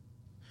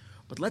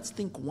 But let's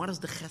think, what does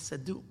the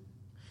chesed do?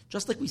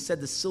 Just like we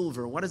said the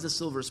silver, what is the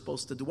silver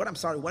supposed to do? What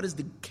is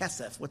the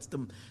kesef? What's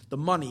the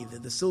money,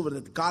 the silver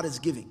that God is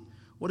giving?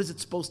 What is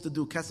it supposed to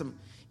do? Kesef,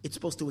 it's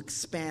supposed to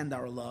expand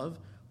our love.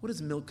 What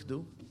does milk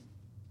do?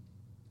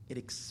 It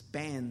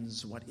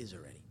expands what is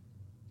already.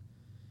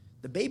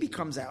 The baby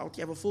comes out,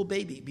 you have a full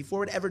baby.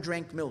 Before it ever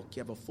drank milk,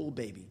 you have a full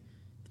baby.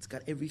 It's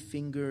got every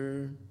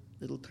finger,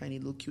 little tiny,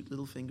 little cute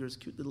little fingers,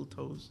 cute little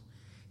toes.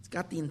 It's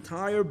got the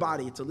entire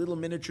body. It's a little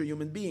miniature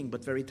human being,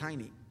 but very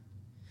tiny.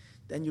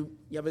 Then you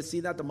ever see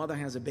that? The mother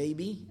has a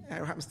baby.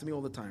 It happens to me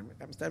all the time. It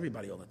happens to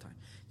everybody all the time.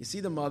 You see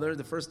the mother,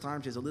 the first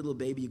time she has a little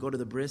baby, you go to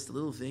the bris, the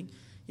little thing.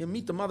 You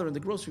meet the mother in the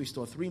grocery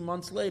store 3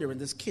 months later,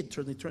 and this kid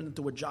turned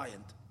into a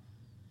giant.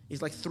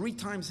 He's like 3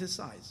 times his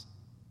size.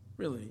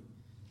 Really.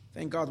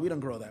 Thank God we don't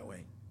grow that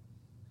way.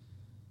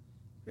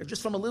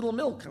 Just from a little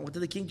milk. I went to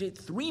the King James.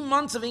 3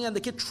 months of it, and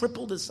the kid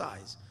tripled his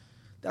size.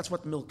 That's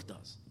what milk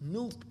does.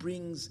 Milk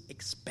brings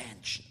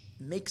expansion.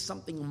 Makes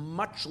something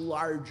much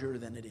larger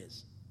than it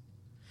is.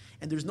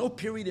 And there's no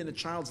period in a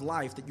child's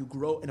life that you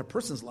grow, in a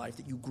person's life,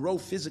 that you grow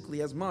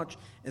physically as much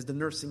as the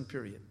nursing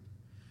period.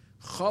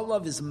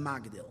 Chalav is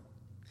magdil.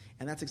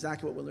 And that's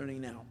exactly what we're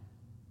learning now.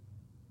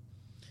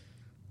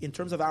 In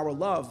terms of our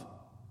love,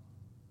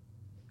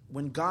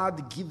 when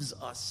God gives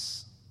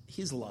us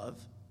His love,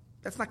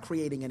 that's not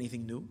creating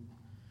anything new.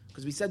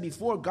 Because we said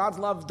before, God's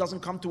love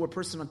doesn't come to a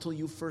person until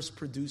you first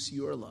produce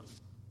your love.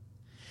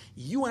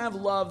 You have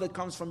love that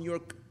comes from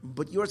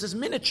but yours is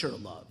miniature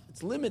love.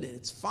 It's limited,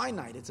 it's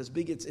finite, it's as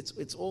big,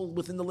 it's all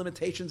within the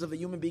limitations of a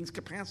human being's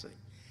capacity.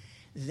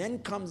 Then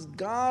comes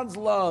God's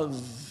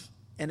love,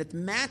 and it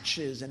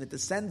matches, and it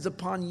descends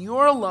upon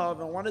your love,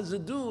 and what does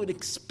it do? It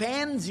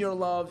expands your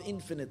love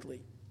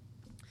infinitely.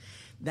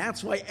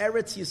 That's why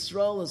Eretz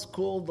Yisrael is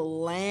called the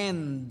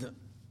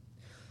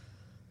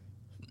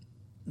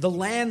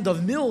land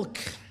of milk,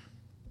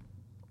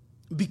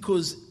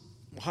 because,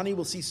 honey,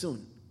 we'll see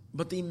soon.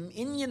 But the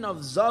inyan of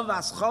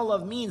Zavas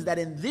Chalav means that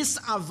in this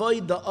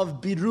avodah of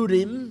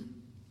Birurim,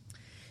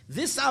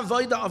 This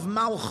avoda of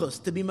malchus,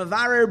 to be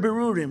mavarer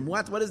berurim,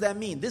 what does that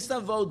mean? This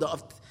avoda,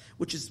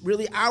 which is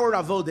really our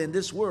avoda in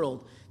this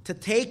world, to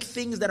take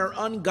things that are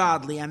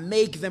ungodly and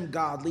make them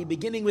godly,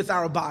 beginning with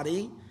our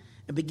body,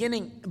 and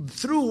beginning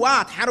through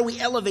what? How do we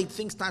elevate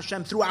things to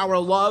Hashem? Through our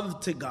love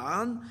to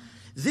God.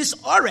 This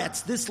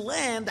Oretz, this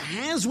land,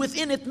 has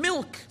within it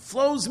milk,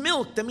 flows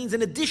milk. That means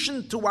in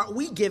addition to what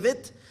we give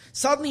it,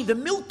 suddenly the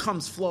milk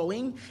comes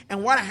flowing,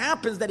 and what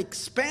happens that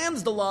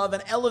expands the love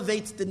and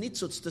elevates the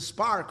nitzutz, the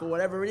spark, or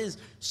whatever it is,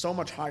 so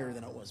much higher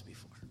than it was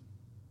before.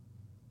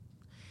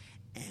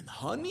 And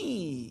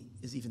honey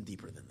is even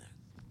deeper than that.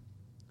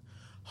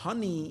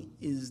 Honey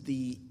is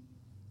the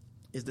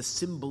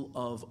symbol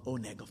of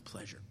oneg, of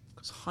pleasure.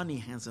 Because honey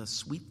has a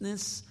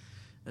sweetness,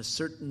 a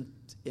certain,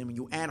 and when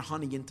you add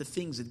honey into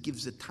things, it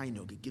gives it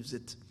tainug, it gives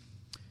it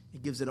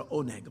a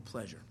oneg, a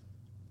pleasure.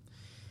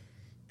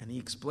 And he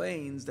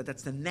explains that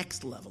that's the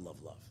next level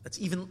of love. That's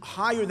even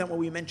higher than what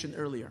we mentioned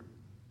earlier.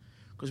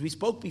 Because we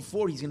spoke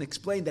before, he's going to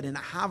explain that in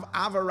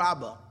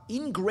Avarabba,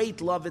 in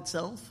great love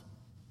itself,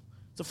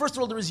 so first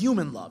of all, there is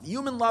human love.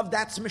 Human love,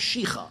 that's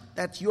Mashiach.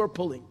 That's your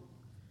pulling.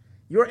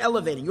 You're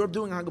elevating. You're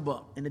doing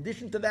Hagabah. In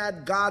addition to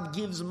that, God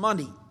gives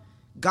money.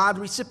 God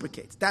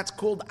reciprocates. That's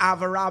called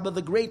Avarabba,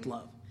 the great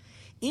love.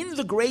 In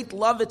the great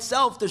love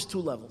itself, there's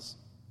two levels.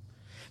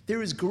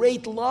 There is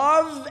great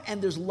love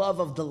and there's love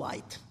of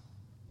delight.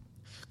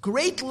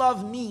 Great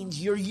love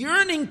means you're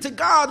yearning to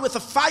God with a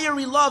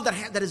fiery love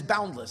that is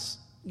boundless.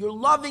 You're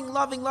loving.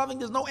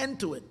 There's no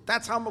end to it.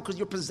 That's how, because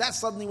you're possessed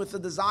suddenly with a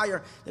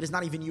desire that is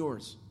not even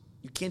yours.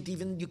 You can't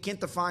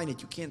define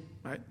it. You can't,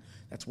 right?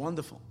 That's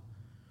wonderful.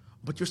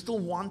 But you're still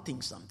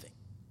wanting something.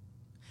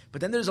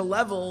 But then there's a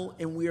level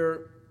in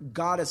where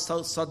God has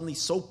suddenly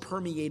so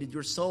permeated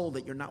your soul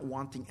that you're not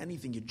wanting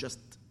anything. You're just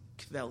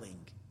kvelling.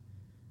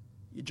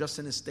 You're just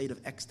in a state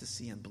of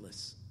ecstasy and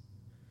bliss.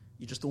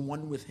 You're just the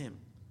one with Him.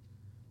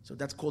 So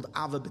that's called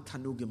Ava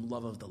B'Tanugim,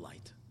 love of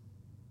delight.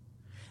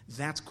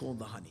 That's called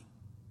the honey.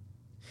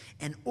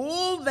 And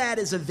all that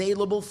is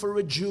available for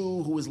a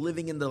Jew who is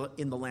living in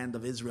the land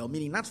of Israel,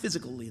 meaning not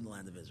physically in the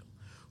land of Israel,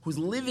 who's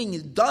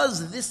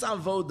does this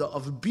avoda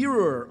of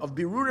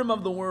birurim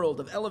of the world,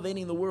 of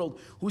elevating the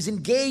world, who's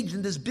engaged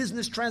in this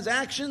business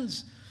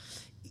transactions.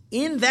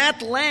 In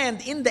that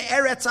land, in the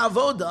Eretz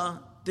Avoda,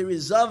 there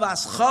is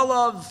zavas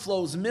chalav,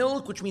 flows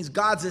milk, which means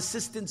God's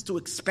assistance to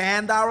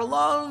expand our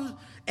love,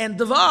 and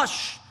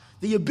davash,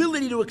 the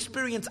ability to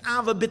experience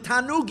Ava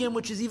B'Tanugim,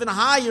 which is even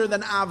higher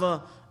than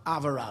Ava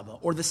Avarabba,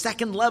 or the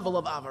second level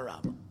of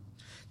Avarabba.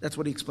 That's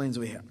what he explains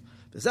over here.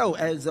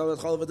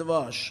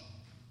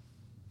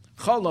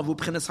 Chalav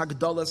u'pchenes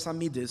hagdalas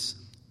hamidis,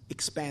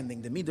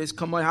 expanding the midas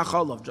kamay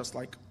hachalav, just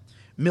like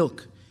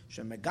milk.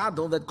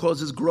 Shemegadol, that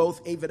causes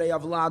growth. Evirei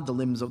avlad, the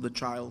limbs of the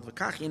child.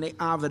 V'kach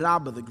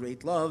Avarabba, the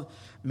great love.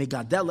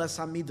 Megadelas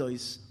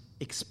hamidos,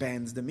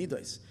 expands the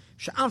midos.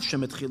 She'av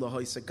shemetchila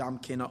hoise gam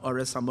kena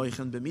ores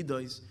hamoichen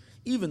b'midos.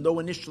 Even though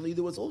initially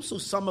there was also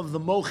some of the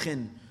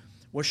mochin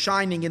were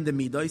shining in the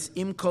midos.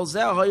 Im kol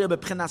zeh hoye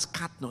b'pchenas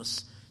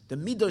katnos. The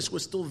midos were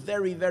still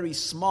very, very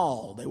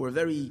small. They were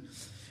very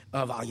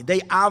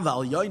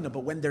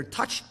but when they're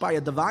touched by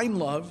a divine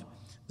love,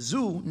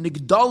 zu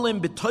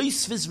nigdalim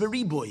b'toisvis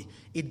v'riboy,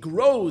 it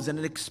grows and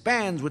it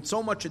expands with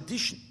so much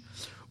addition.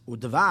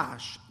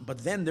 Udavash, but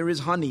then there is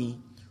honey.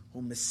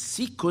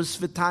 Umesikus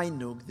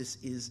v'tainug. This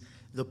is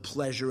the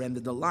pleasure and the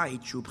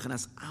delight.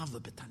 Shubchenas ava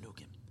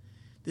b'tanugim.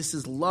 This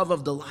is love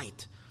of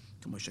delight.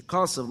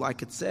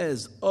 Like it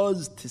says,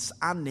 oz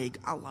tisaneg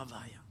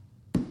alavaya.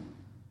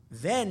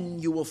 Then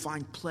you will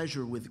find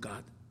pleasure with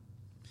God.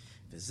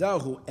 And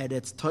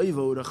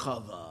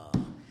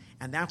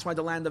that's why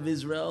the land of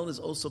Israel is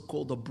also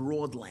called a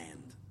broad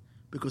land.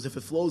 Because if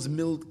it flows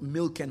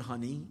milk and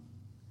honey,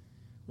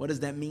 what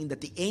does that mean?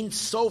 That the Ein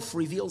Sof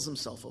reveals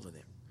himself over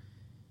there.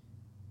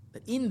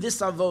 That in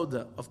this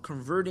avoda of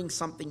converting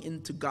something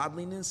into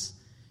godliness,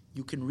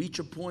 you can reach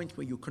a point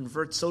where you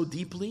convert so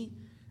deeply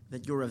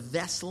that you're a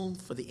vessel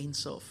for the Ein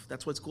Sof.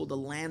 That's what's called a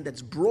land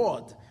that's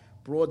broad.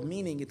 Broad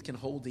meaning it can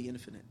hold the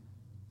infinite.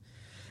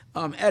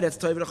 Eretz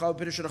toiv rechava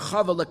pirush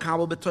rechava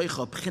lekabel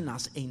betoicha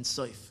pchinas ein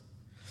soif.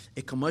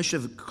 A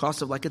commercial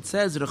cost of, like it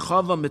says,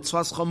 rechava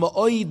mitzvascha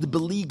ma'oid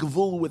beli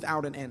gvul,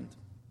 without an end.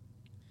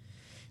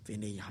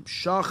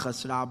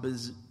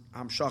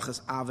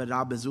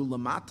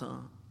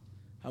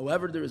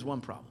 However, there is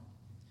one problem.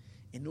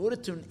 In order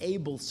to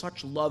enable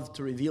such love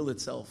to reveal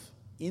itself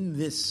in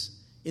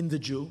the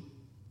Jew,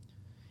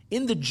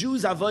 in the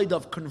Jew's avodah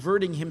of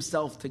converting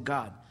himself to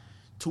God,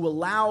 to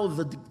allow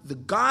the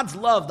God's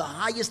love, the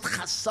highest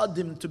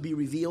chasadim, to be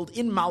revealed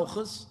in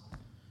Malchus,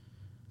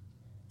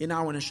 in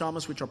our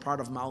neshamas, which are part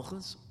of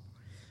Malchus,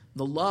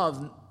 the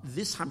love,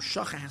 this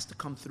hamshacha has to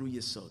come through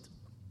Yesod.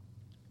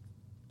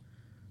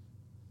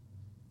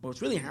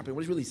 What's really happening,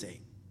 what he's really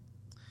saying,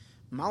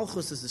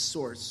 Malchus is the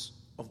source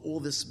of all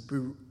this.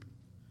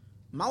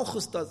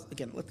 Malchus does,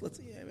 again, let's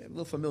a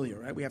little familiar,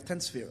 right? We have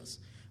 10 spheres.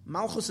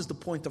 Malchus is the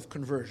point of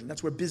conversion.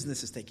 That's where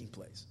business is taking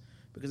place.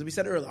 Because we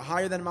said earlier,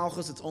 higher than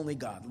Malchus, it's only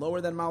God.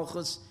 Lower than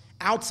Malchus,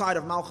 outside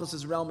of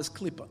Malchus' realm is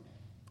Klippa.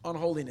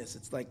 unholiness.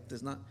 It's like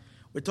there's not.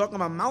 We're talking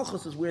about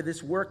Malchus is where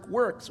this work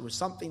works, where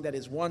something that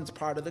is once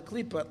part of the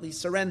Klippa at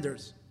least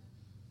surrenders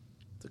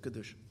to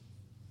Kedusha.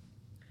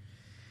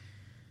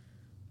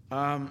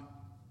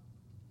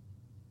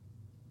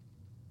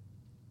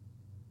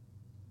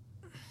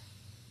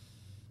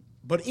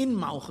 But in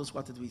Malchus,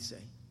 what did we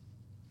say?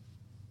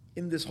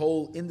 In this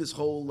whole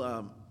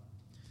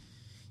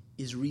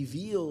is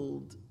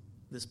revealed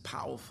this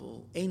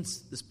powerful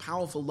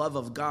love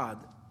of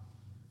God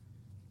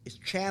is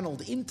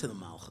channeled into the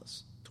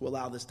Malchus to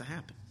allow this to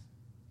happen.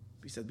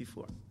 We said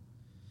before.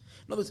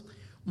 In other words,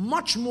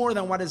 much more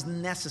than what is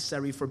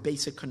necessary for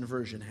basic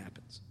conversion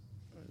happens.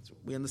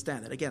 We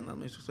understand that. Again, let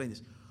me explain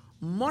this.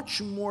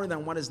 Much more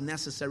than what is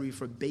necessary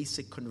for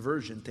basic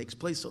conversion takes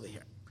place over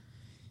here.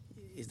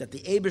 Is that the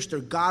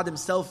Eibishter, God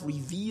himself,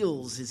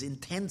 reveals his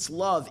intense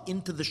love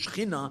into the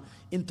Shekhinah,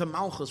 into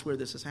Malchus, where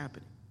this is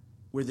happening.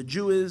 Where the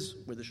Jew is,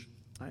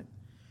 right?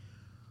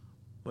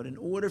 But in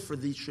order for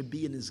these should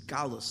be in his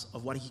galus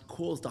of what he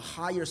calls the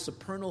higher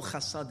supernal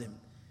chasadim,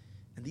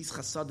 and these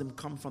chasadim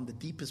come from the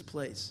deepest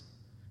place.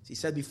 As he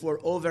said before,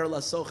 over la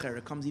socher,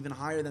 it comes even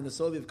higher than the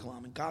Soviet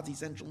kalam, and God's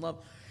essential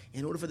love.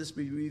 In order for this to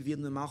be revealed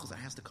in the Malchus, it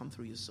has to come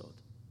through Yesod.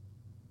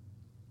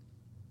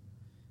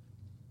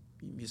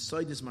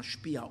 Yesod is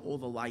mashpia, all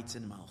the lights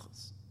in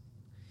Malchus.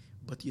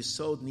 But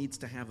Yesod needs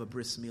to have a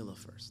bris milah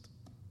first.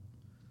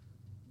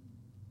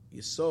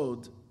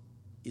 Yesod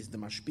is the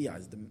mashpia,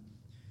 is the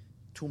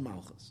to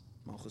Malchus.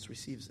 Malchus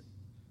receives it.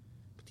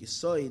 But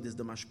Yesod is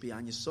the mashpia.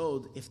 And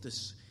Yesod,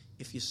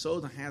 if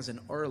Yesod has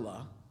an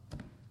orla,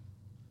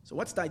 so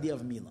what's the idea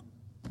of milah?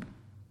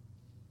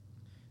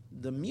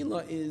 The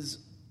milah is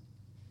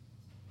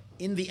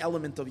in the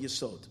element of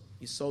Yesod.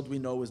 Yesod we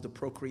know is the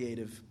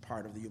procreative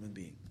part of the human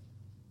being.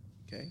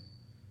 Okay?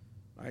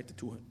 Right? The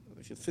two,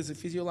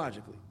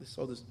 physiologically.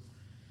 So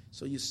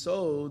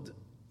Yesod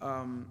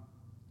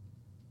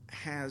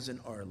has an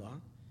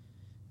orla.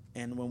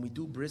 And when we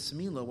do bris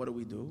milah, what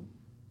do?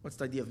 What's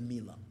the idea of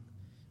milah?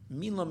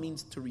 Milah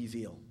means to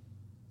reveal.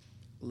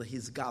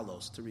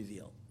 Lehizgalos, to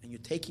reveal. And you're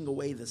taking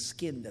away the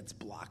skin that's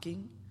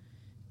blocking,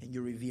 and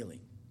you're revealing.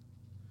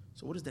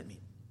 So what does that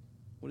mean?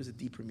 What is the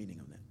deeper meaning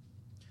of that?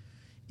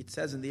 It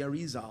says in the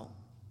Arizal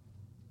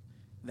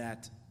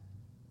that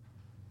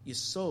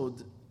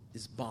Yesod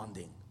is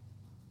bonding.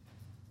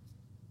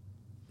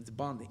 It's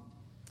bonding.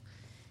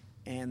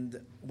 And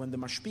when the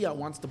mashpia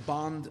wants to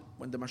bond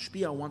with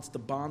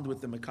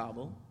the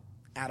Mekabel,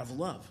 out of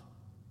love,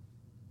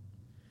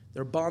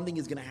 their bonding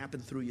is going to happen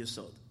through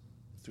Yesod,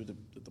 through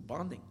the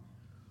bonding.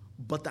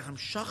 But the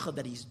hamshacha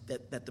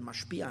that the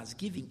mashpia is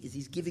giving is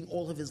he's giving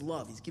all of his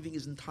love. He's giving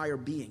his entire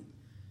being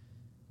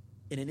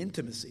in an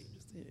intimacy.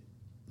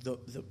 The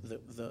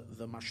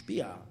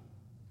mashpia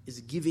is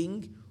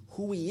giving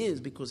who he is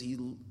because he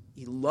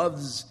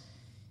loves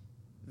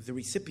the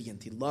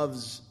recipient. He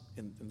loves,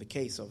 in the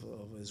case of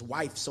his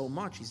wife so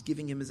much, he's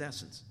giving him his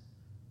essence,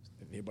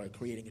 thereby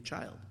creating a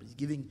child. But he's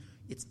giving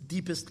its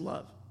deepest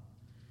love.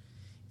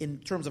 In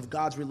terms of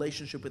God's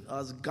relationship with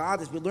us,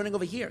 God, as we're learning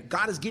over here,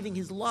 God is giving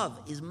his love,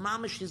 his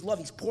mamish, his love.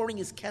 He's pouring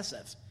his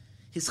kesef,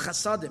 his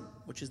chasadim,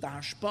 which is the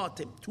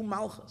hashpah to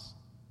Malchus.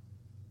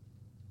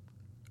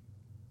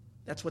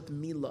 That's what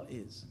milah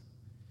is.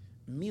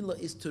 Milah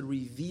is to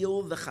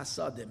reveal the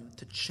chasadim,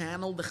 to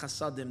channel the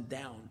chasadim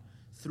down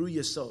through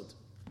Yesod.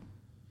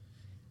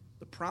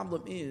 The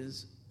problem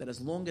is that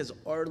as long as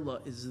Arla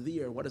is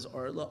there, what is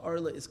Arla?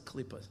 Arla is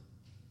Klippa,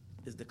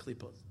 is the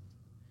Klippa.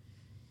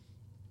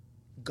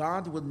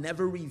 God will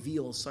never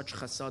reveal such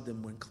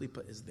chasadim when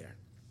Klippa is there.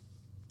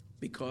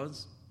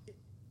 Because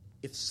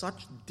if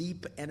such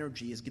deep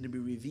energy is going to be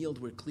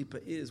revealed where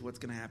Klippa is, what's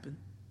going to happen?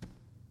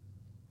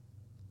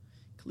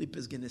 Klippa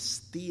is going to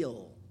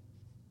steal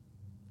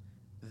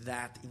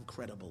that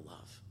incredible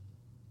love.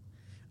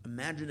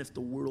 Imagine if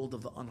the world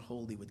of the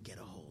unholy would get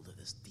a hold of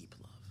this deep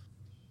love.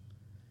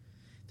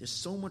 There's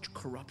so much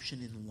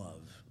corruption in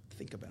love.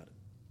 Think about it.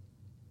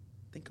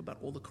 Think about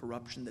all the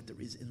corruption that there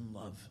is in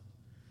love.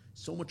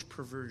 So much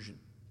perversion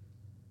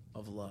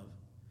of love.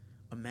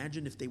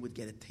 Imagine if they would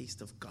get a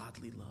taste of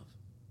godly love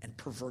and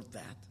pervert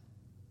that.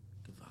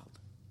 Gewalt.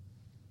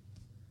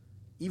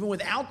 Even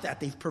without that,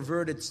 they've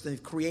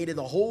created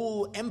a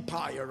whole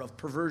empire of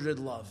perverted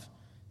love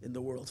in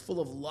the world,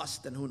 full of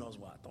lust and who knows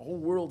what. The whole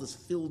world is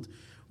filled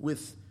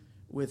with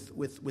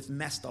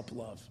messed up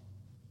love,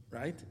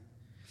 right?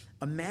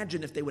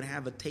 Imagine if they would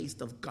have a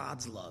taste of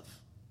God's love.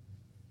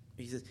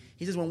 He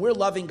says, when we're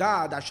loving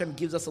God, Hashem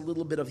gives us a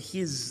little bit of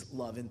His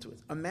love into it.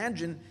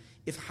 Imagine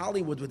if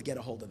Hollywood would get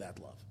a hold of that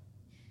love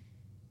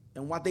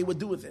and what they would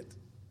do with it.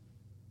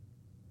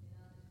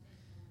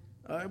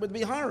 It would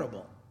be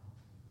horrible.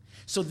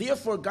 So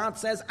therefore, God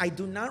says, I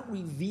do not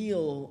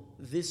reveal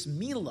this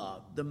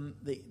milah, the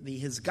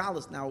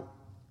Hizgalus. Now,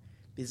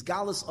 the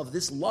Hizgalus of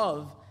this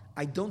love,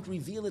 I don't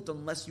reveal it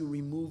unless you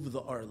remove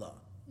the arla.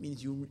 It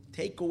means you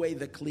take away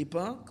the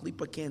klipa.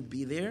 Klipa can't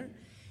be there.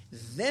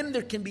 Then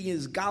there can be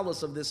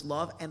Hizgalus of this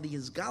love, and the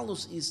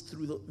Hizgalus is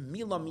through the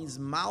milah, means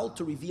mal,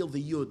 to reveal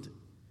the yud.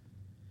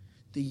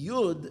 The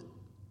yud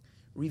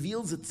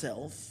reveals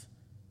itself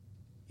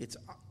It's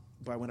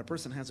by when a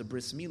person has a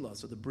bris milah.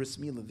 So the bris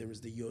milah, there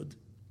is the yud.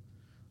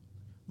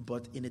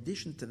 But in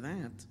addition to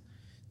that,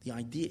 the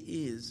idea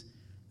is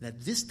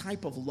that this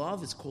type of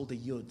love is called a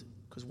yud.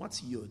 Because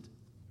what's yud?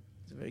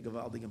 It's a very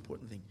gavaldig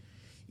important thing.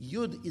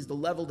 Yud is the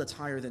level that's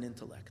higher than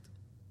intellect.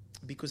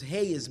 Because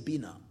hey is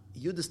bina.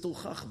 Yud is still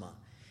chachma.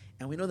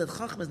 And we know that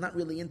chachma is not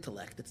really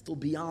intellect. It's still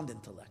beyond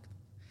intellect.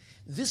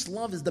 This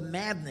love is the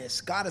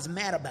madness. God is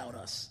mad about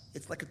us.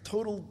 It's like a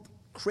total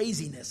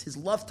craziness. His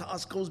love to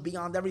us goes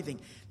beyond everything.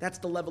 That's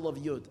the level of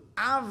Yud.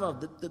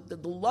 Ava,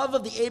 the love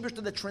of the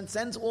Eibishter that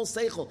transcends all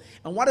seichel.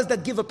 And what does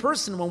that give a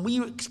person? When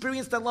we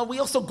experience that love, we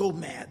also go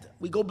mad.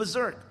 We go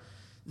berserk.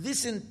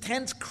 This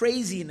intense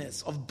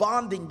craziness of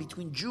bonding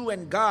between Jew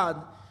and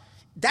God,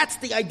 that's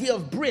the idea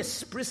of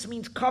bris. Bris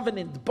means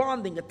covenant,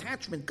 bonding,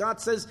 attachment.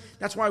 God says,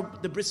 that's why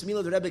the bris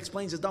milah, the Rebbe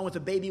explains, is done with a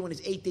baby when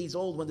he's 8 days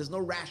old, when there's no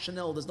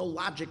rationale, there's no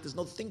logic, there's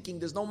no thinking,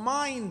 there's no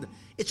mind.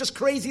 It's just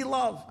crazy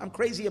love. I'm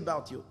crazy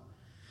about you.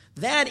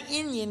 That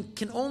inyan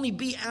can only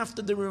be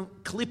after the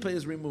klipa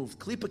is removed.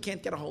 Klipa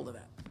can't get a hold of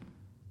that.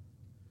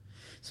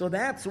 So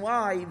that's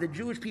why the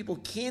Jewish people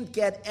can't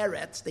get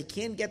Eretz, they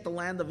can't get the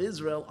land of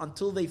Israel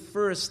until they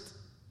first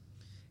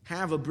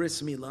have a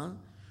bris milah,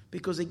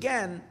 because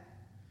again,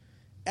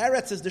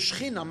 Eretz is the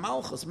Shechina,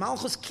 Malchus.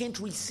 Malchus can't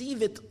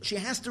receive it. She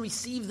has to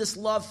receive this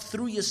love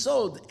through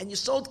Yesod. And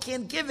Yesod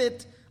can't give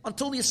it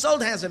until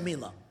Yesod has a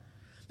Milah.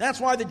 That's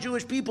why the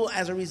Jewish people,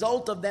 as a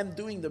result of them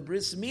doing the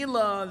Bris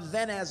Milah,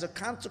 then as a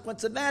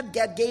consequence of that,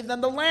 God gave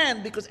them the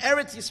land. Because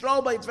Eretz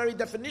Yisrael, by its very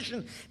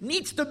definition,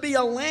 needs to be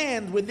a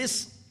land where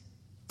this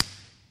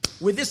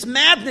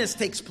madness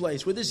takes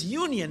place, where this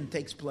union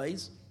takes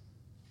place.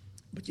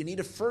 But you need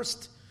to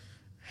first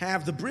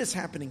have the Bris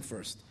happening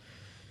first.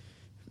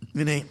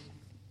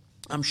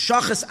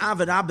 Shachas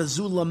avera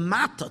bezula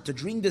mata, to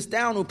bring this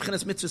down,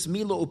 upchinas mitzvahs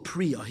mila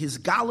upriya, his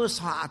galus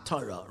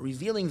ha'atara,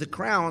 revealing the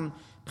crown,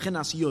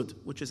 pchinas yud,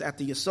 which is at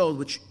the yesod,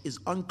 which is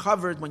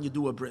uncovered when you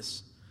do a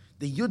bris.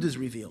 The yud is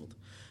revealed.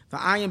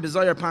 V'ayim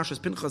bezayar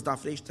pashas pinchas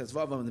daf reish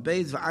tezvav on the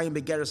beis, v'ayim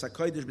begeres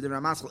hakodesh b'dim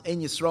ramasel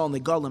en yisrael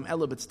negalim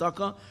ela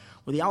b'tzedakah,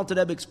 where the Alter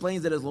Rebbe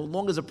explains that as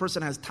long as a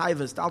person has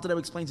taivas, the Alter Rebbe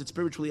explains it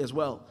spiritually as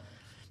well,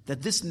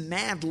 that this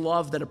mad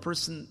love that a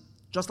person,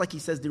 just like he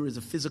says there is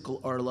a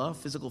physical arla,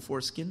 physical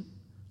foreskin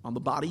on the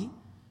body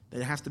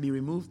that has to be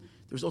removed,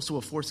 there's also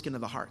a foreskin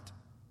of the heart.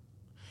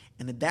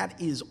 And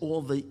that is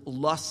all the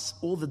lusts,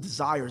 all the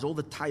desires, all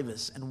the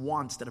taivas and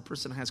wants that a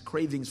person has,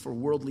 cravings for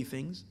worldly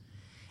things.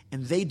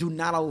 And they do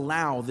not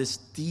allow this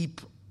deep,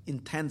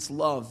 intense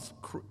love,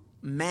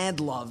 mad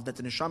love that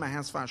the neshama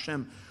has for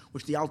Hashem,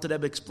 which the Alter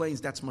Rebbe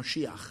explains, that's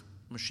Mashiach.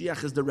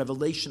 Mashiach is the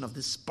revelation of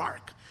this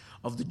spark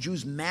of the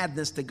Jew's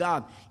madness to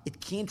God.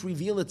 It can't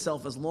reveal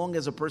itself as long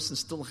as a person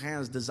still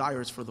has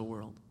desires for the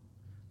world.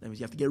 That means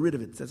you have to get rid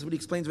of it. That's what he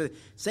explains with it.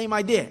 Same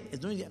idea.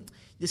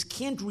 This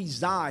can't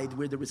reside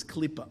where there is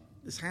klipa.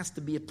 This has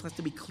to be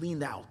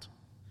cleaned out.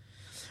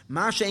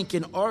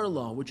 Mashenkin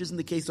Arla, which isn't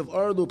the case of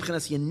Arlu,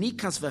 Pchenas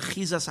Yenikas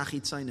v'chizas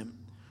hachitzonim.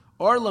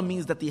 Arla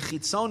means that the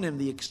chitzonim,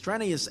 the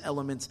extraneous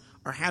elements,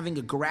 are having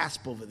a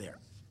grasp over there.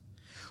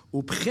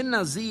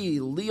 Upchinazi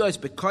liyos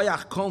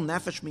bekoyach kol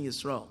nefesh mi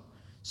Yisrael.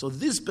 So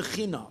this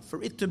bechina,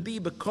 for it to be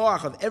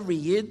bekoach of every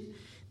yid,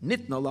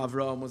 nitna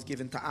l'Avram was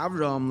given to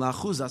Avram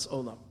la'chuzas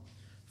olam,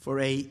 for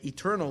a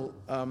eternal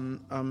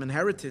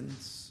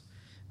inheritance.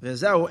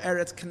 Vezeu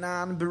eretz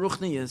Canaan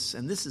beruchnius,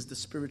 and this is the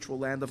spiritual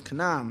land of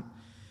Canaan.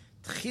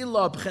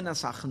 Tchila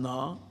b'chinas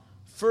achna,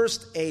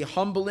 first a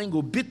humbling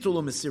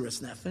ubitul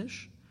mesiras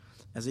nefesh.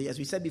 As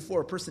we said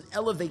before, a person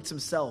elevates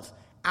himself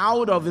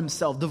out of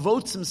himself,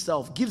 devotes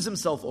himself, gives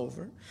himself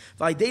over.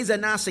 Vaydeza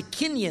nasa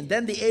kinyan,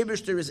 then the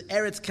Eibishter is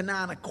eretz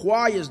Canaan,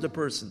 acquires the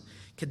person.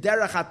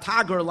 Kederach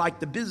hatagar, like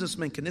the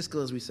businessman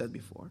Kaniskal, as we said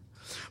before.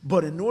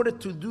 But in order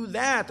to do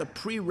that, a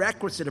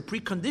prerequisite, a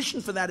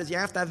precondition for that is you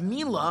have to have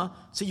Milah,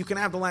 so you can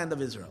have the land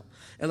of Israel.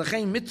 But that's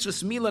why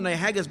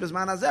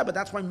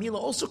Milah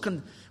also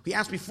can, we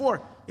asked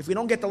before, if we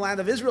don't get the land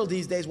of Israel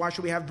these days, why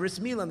should we have Bris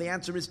Milah? And the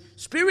answer is,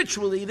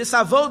 spiritually, this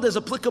Avod is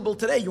applicable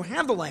today. You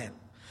have the land.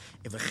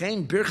 If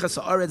birchas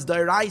haaretz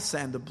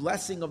da'iraisa, and the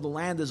blessing of the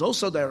land is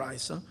also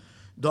da'iraisa,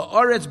 the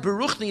aretz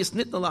beruchni is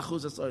nitna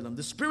lachuzas olam.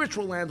 The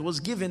spiritual land was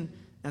given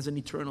as an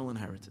eternal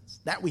inheritance.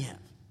 That we have.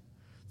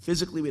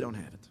 Physically, we don't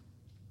have it.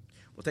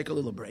 We'll take a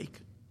little break,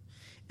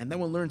 and then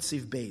we'll learn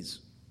Siv Beis.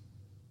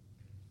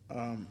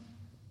 I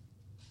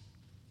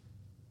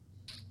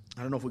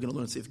don't know if we're going to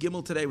learn Siv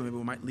Gimel today. Maybe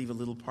we might leave a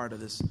little part of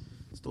this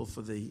still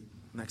for the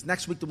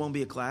next week. There won't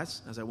be a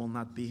class, as I will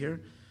not be here.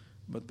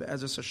 But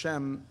Be'ezus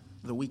Hashem,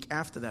 the week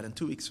after that, and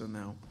 2 weeks from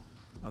now,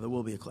 there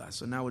will be a class.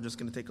 So now we're just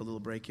going to take a little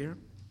break here.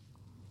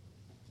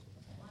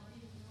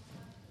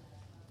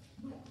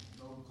 No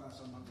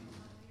class on Monday.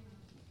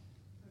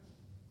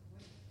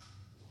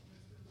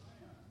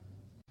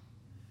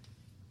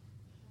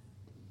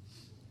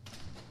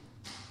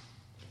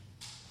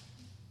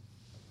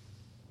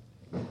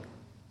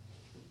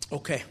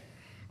 Okay,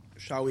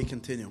 shall we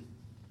continue?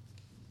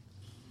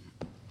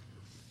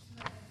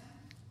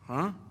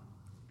 Huh?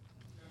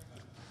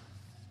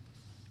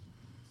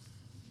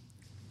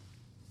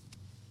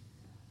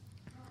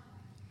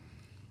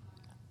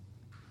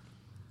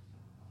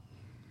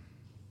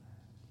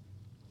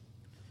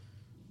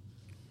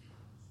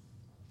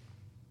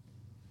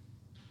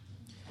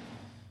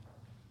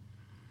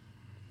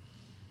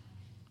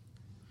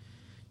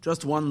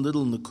 Just one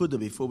little nakuda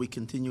before we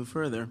continue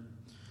further.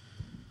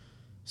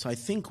 So I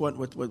think what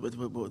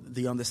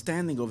the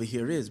understanding over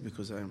here is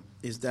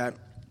that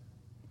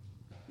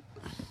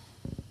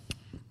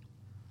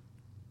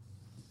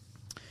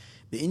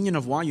the inyan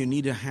of why you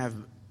need to have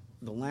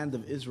the land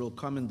of Israel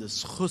come in the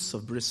schus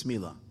of bris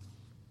milah.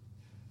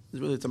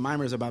 It's a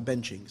mimer is about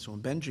benching. So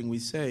in benching we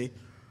say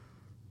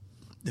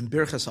in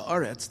birchas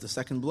haaretz, the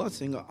second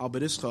blessing, al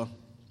berischa,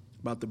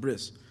 about the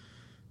bris.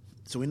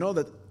 So we know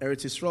that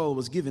Eretz Yisrael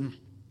was given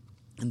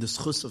in the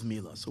schus of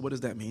milah. So what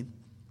does that mean?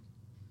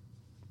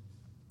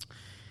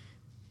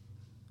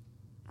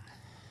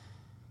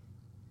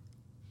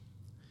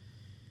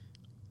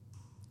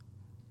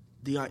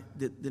 The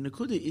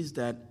nakuda is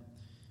that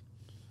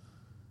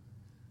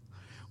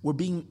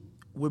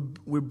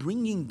we're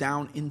bringing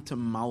down into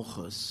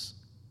Malchus,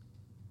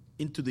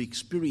 into the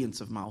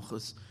experience of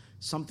Malchus,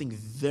 something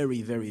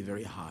very, very,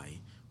 very high,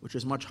 which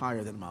is much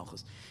higher than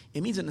Malchus.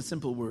 It means, in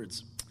simple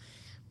words,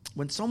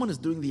 when someone is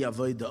doing the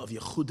avodah of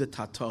Yechuda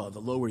Tata,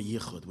 the lower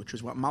Yichud, which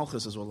is what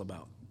Malchus is all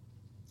about,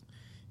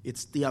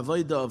 it's the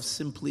avodah of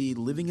simply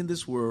living in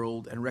this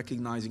world and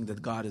recognizing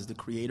that God is the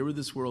creator of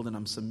this world and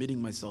I'm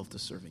submitting myself to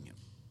serving Him.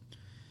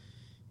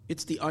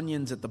 It's the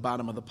onions at the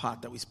bottom of the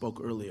pot that we spoke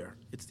earlier.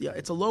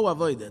 It's a low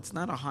avodah. It's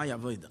not a high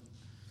avodah.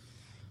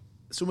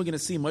 So we're going to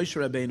see Moshe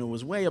Rabbeinu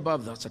was way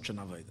above such an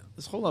avodah.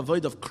 This whole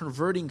avodah of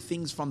converting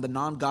things from the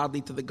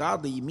non-godly to the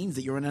godly means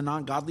that you're in a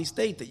non-godly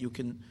state, that you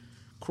can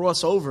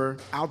cross over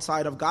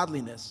outside of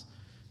godliness.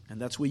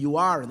 And that's where you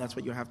are, and that's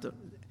what you have to...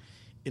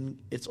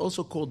 It's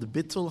also called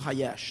Bittul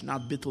Hayesh,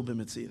 not Bittul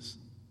B'Metzias.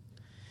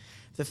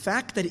 The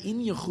fact that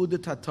in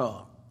Yechuda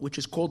Tata, which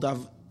is the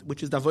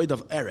avodah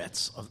of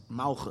Eretz, of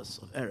Malchus,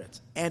 of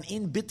Eretz, and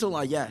in Bittul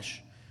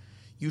Hayesh,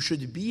 you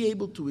should be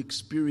able to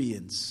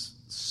experience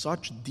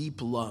such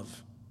deep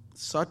love,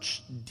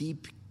 such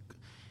deep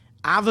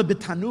Ava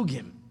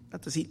B'Tanugim.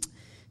 See,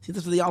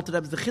 this is the Alter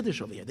Rebbe's the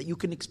Chiddush over here, that you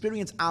can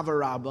experience Ava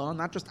Rabbah,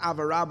 not just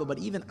Ava Rabbah, but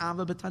even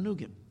Ava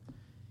B'Tanugim.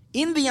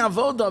 In the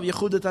avodah of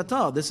Yechuda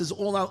Tata, this is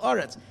all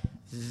al-Aretz.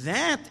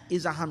 That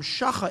is a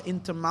hamshacha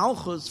into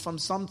Malchus from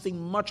something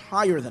much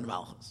higher than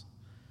Malchus.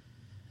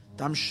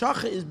 The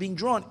hamshacha is being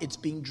drawn. It's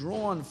being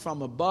drawn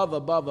from above,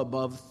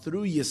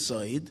 through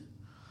Yesod.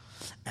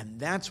 And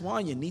that's why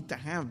you need to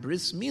have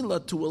bris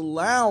milah to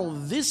allow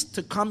this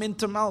to come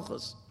into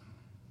Malchus.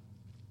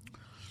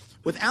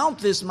 Without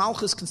this,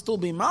 Malchus can still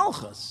be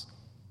Malchus.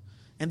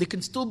 And there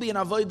can still be an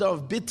avodah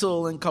of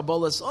bittul and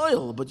kabbalas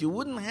oil, but you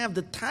wouldn't have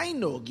the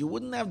tainug, you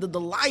wouldn't have the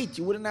delight,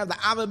 you wouldn't have the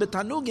ava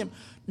b'tanugim.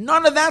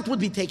 None of that would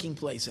be taking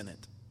place in it.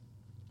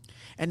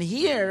 And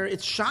here,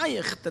 it's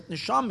shaykh that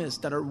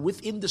neshamis that are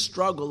within the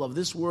struggle of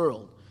this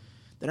world,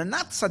 that are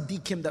not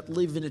tzaddikim that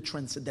live in a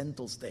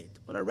transcendental state,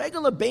 but are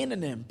regular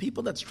beinanim,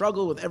 people that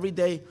struggle with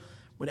everyday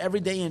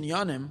in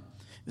yanim,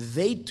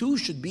 they too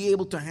should be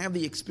able to have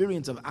the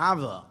experience of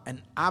ava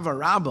and ava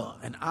rabbah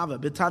and ava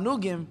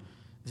b'tanugim.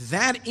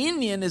 That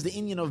inyan is the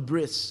inyan of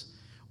bris,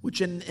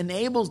 which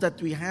enables that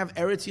we have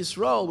Eretz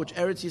Yisrael, which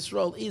Eretz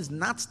Yisrael is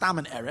not stam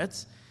an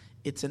Eretz.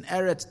 It's an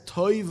Eretz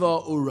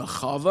toiva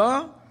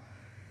urachava.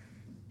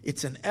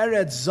 It's an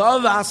Eretz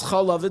zavas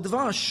chalav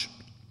v'dvash.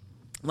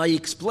 Now he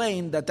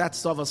explained that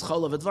that's zavas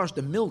chalav v'dvash,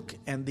 the milk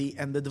and the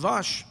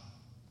dvash,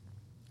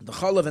 the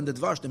chalav and the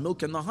dvash, the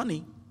milk and the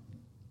honey,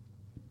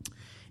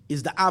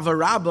 is the ava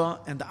rabbah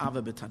and the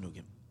ava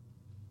b'tanugim.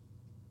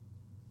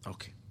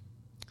 Okay.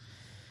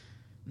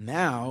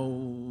 Now,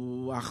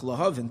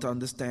 achlahavin to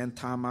understand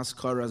tamas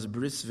karas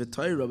bris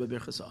v'Torah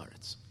b'birchas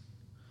haaretz.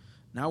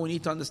 Now we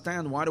need to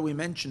understand why do we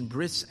mention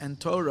bris and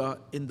Torah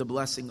in the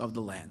blessing of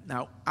the land.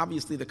 Now,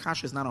 obviously, the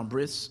kasha is not on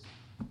bris.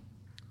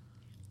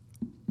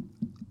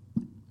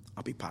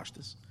 I'll be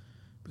pashtus,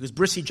 because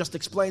bris he just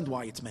explained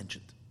why it's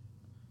mentioned.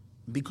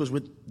 Because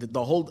with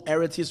the whole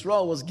Eretz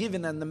Yisrael was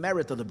given and the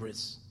merit of the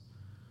bris.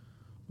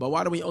 But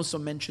why do we also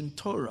mention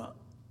Torah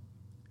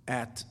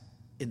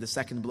in the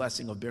second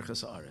blessing of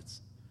birchas haaretz?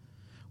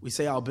 We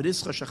say, Al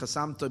berischa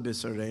shechasamta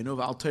b'sareinu,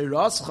 v'al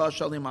teirascha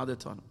shalim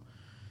adetanu.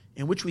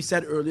 In which we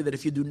said earlier that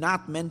if you do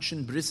not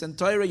mention bris and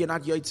Torah, you're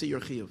not yotzei your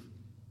chiyuv.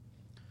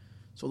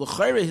 So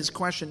l'chayre, his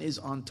question is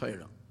on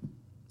Torah.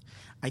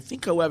 I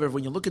think, however,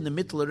 when you look in the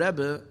Mittler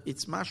Rebbe,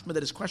 it's mashma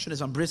that his question is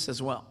on bris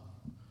as well.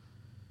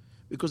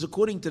 Because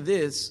according to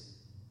this,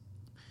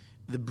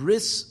 the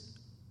bris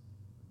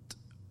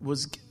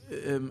was,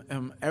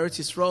 Eretz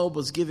Yisrael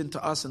was given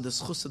to us in the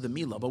schus of the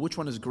milah. But which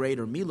one is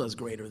greater? Milah is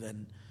greater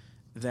than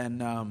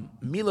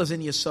Milah is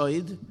in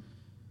Yesod,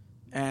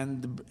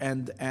 and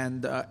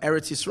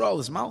Eretz Yisrael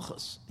is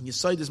Malchus. And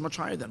Yesod is much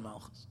higher than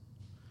Malchus.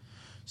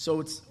 So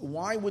it's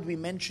why would we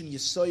mention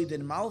Yesod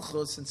and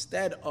Malchus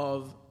instead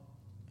of?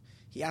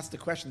 He asked the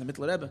question, the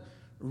Mittler Rebbe.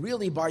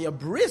 Really, by a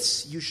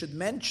bris, you should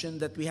mention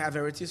that we have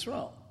Eretz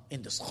Yisrael.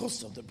 In the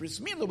schus of the bris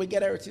milah, we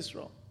get Eretz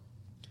Yisrael.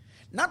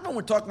 Not when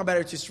we're talking about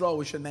Eretz Yisrael,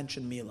 we should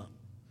mention milah.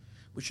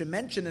 We should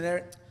mention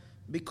it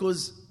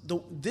because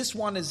this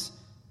one is.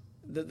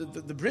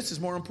 The bris is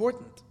more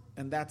important,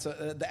 and that's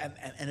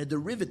a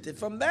derivative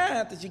from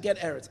that is you get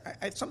eretz.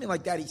 Something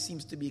like that. He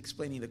seems to be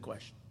explaining the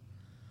question.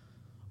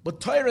 But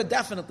Torah,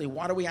 definitely.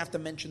 Why do we have to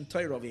mention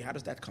Torah over here? How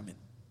does that come in?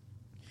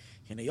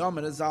 In the Yom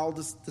Azal,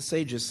 the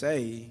sages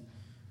say,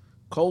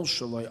 Kol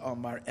Shaloi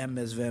Amar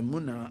Emes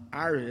Ve'emuna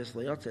Aris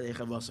Le'yotzei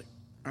Echavasik.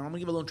 I'm going to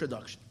give a little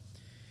introduction.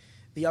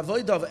 The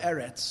avodah of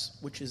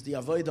Eretz, which is the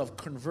avodah of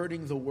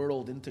converting the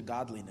world into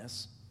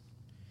godliness,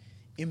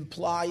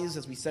 implies,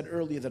 as we said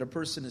earlier, that a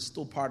person is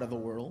still part of the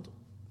world,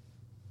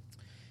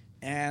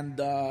 and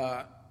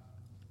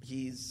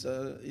he's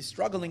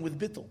struggling with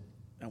bittul.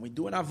 And we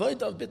do an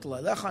avodah of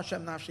bittul. Alecha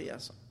Hashem nafshi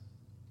yasa.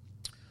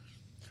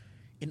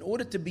 In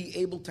order to be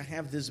able to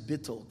have this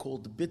bittul,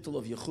 called the bittul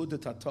of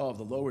Yechudat Tata, of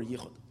the lower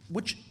Yichud,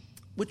 which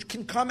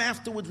can come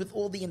afterwards with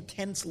all the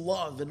intense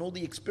love and all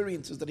the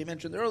experiences that he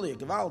mentioned earlier,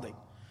 Gevaldik.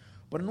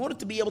 But in order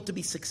to be able to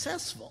be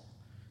successful,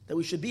 that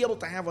we should be able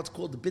to have what's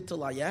called the bittul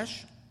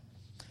ayesh,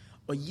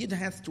 a yid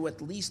has to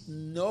at least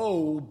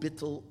know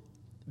bittul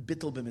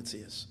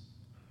b'mitzias.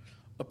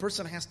 A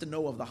person has to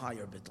know of the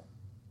higher bittul.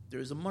 There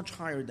is a much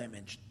higher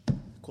dimension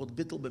called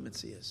bittul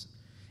b'mitzias,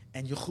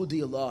 and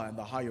Yechudi Allah, and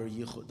the higher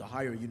yichud, the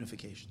higher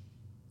unification.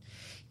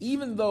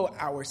 Even though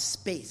our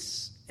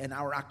space and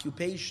our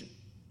occupation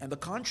and the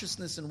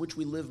consciousness in which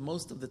we live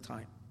most of the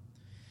time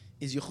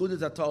is Yechudat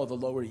Atah, the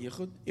lower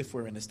Yichud, if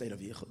we're in a state of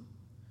Yichud.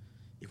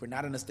 If we're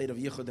not in a state of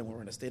Yichud, then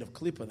we're in a state of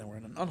Klippa, then we're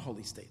in an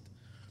unholy state.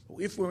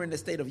 But if we're in a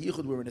state of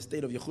Yichud, we're in a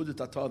state of Yechudat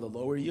Atah, the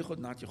lower Yichud,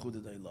 not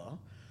Yechudat Allah.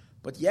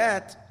 But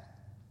yet,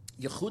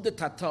 Yechudat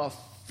Atah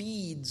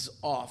feeds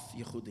off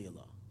Yechudat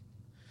Allah.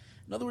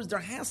 In other words, there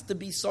has to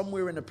be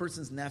somewhere in a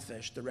person's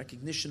nefesh the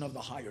recognition of the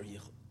higher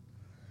Yichud.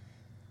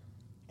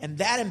 And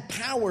that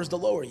empowers the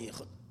lower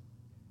Yichud.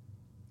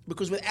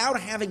 Because without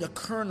having a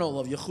kernel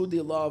of Yechudi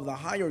Allah, of the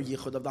higher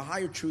Yichud, of the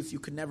higher truth, you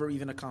can never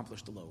even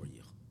accomplish the lower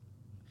Yichud.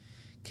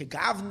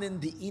 Kegavnin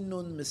di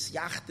inun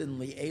misyachten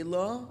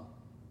li'ela,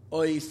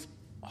 oif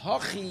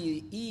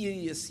hachi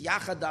iyis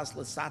yachadas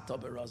l'sata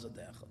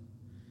berazadecha.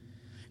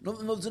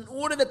 In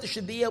order that there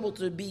should be able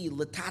to be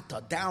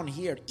letata down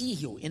here,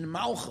 ihu, in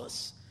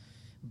malchus,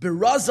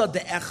 beraza de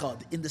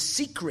echad, in the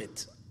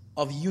secret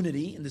of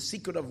unity, in the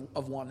secret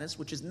of oneness,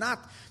 which is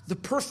not the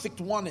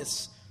perfect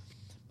oneness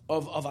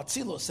of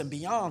Atzilus and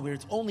beyond, where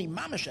it's only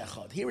mamash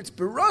echad. Here it's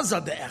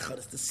beraza de echad,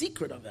 it's the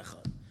secret of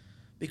echad.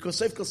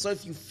 Because seif kol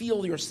seif you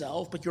feel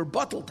yourself, but you're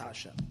batal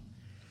tasha.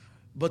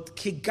 But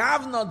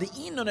kigavna the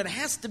inun, it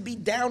has to be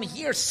down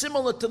here,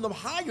 similar to the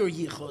higher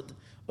yichud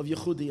of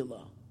Yechudi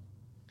Allah.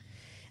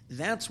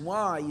 That's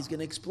why he's going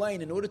to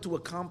explain, in order to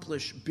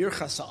accomplish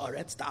birchas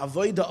haaretz, the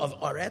avodah of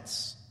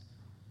Aretz,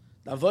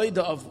 the avodah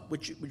of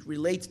which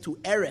relates to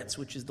Eretz,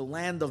 which is the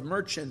land of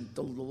merchant,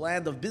 the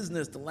land of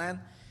business, the land.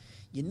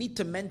 You need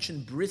to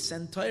mention bris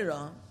and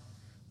Torah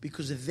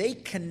because they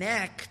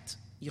connect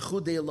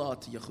Yechudei Allah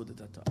to Yechudei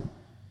Tata.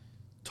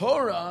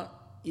 Torah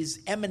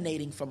is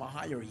emanating from a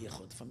higher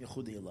Yechud, from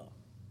Yechudei Allah.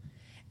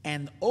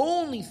 And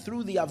only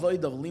through the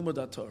avodah of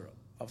Limud Torah,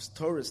 of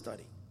Torah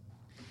study,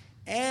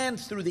 and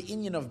through the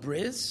inyan of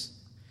bris,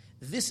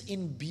 this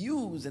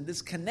imbues and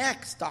this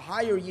connects the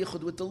higher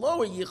Yichud with the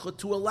lower Yichud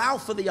to allow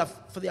for the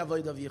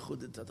avodah of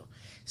Yechudei Tata.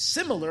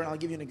 Similar, and I'll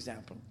give you an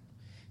example.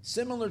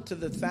 Similar to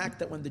the fact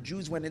that when the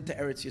Jews went into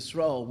Eretz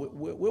Yisrael,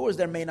 where was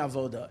their main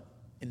avodah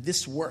in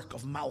this work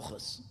of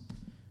Malchus?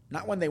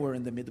 Not when they were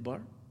in the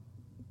Midbar.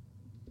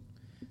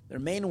 Their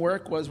main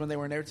work was when they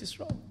were in Eretz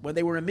Yisrael. When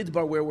they were in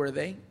Midbar, where were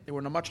they? They were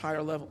on a much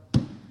higher level.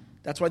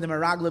 That's why the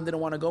Meraglim didn't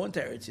want to go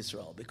into Eretz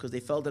Yisrael, because they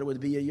felt that it would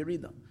be a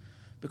Yerida.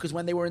 Because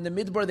when they were in the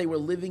Midbar, they were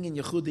living in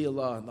Yechudi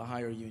Allah, in the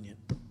higher union.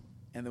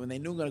 And when they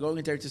knew going to go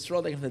into Eretz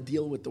Yisrael, they had to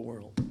deal with the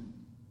world.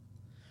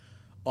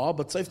 Oh,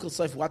 but Seif Kol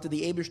Seif, what did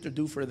the Eibishter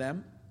do for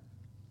them?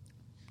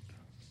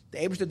 The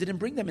Eibishter didn't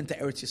bring them into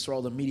Eretz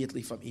Yisrael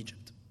immediately from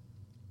Egypt.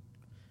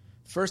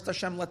 First,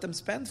 Hashem let them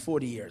spend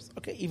 40 years.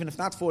 Okay, even if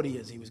not 40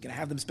 years, He was going to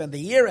have them spend a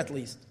year at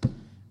least,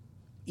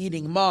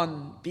 eating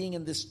man, being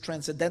in this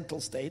transcendental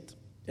state,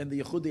 in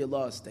the Yechudi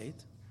Allah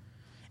state,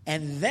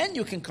 and then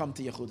you can come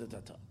to Yechudei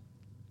Tata.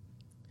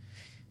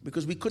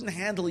 Because we couldn't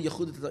handle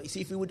Yechudei Tata. You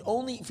see, if we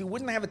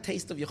wouldn't have a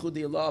taste of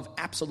Yechudei Allah, of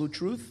absolute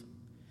truth,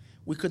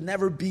 we could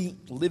never be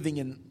living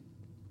in,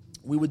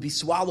 we would be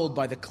swallowed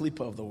by the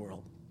klippa of the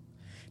world.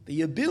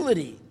 The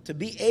ability to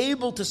be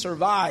able to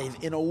survive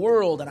in a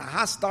world, in a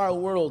hostile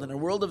world, in a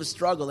world of a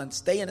struggle, and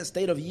stay in a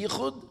state of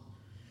yichud,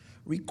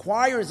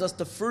 requires us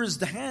to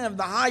first have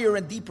the higher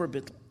and deeper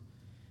bittul.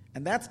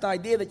 And that's the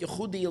idea that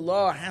Yechudi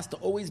Allah has to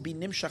always be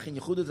nimshach in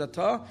Yechudei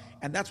Tata,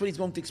 and that's what he's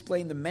going to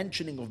explain the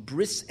mentioning of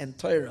bris and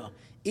Torah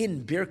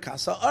in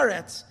Birkas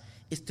Haaretz,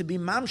 is to be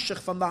mamshach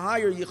from the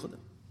higher Yechud.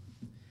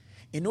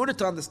 In order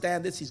to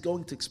understand this, he's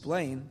going to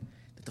explain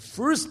that the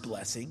first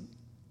blessing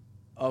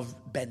of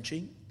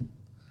benching,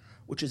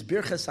 which is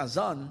Birchas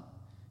Hazan,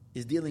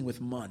 is dealing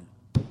with man.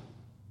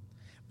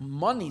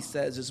 Man, he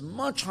says, is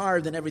much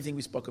higher than everything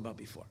we spoke about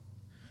before.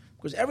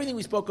 Because everything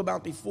we spoke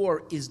about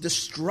before is the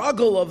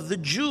struggle of the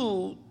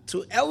Jew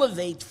to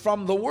elevate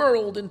from the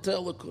world into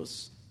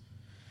Elokus.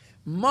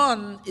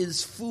 Man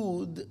is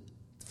food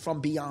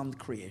from beyond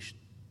creation.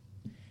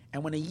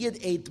 And when a Yid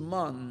ate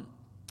man,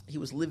 he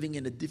was living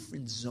in a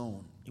different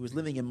zone. He was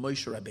living in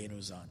Moshe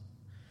Rabbeinu's zone.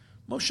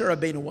 Moshe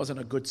Rabbeinu wasn't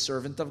a good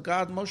servant of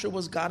God. Moshe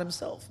was God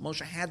himself.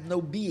 Moshe had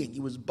no being.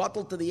 He was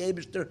bottled to the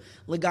Eibishter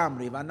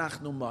legamri,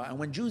 v'anachnu ma. And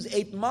when Jews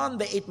ate man,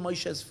 they ate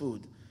Moshe's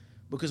food,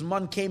 because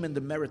man came in the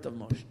merit of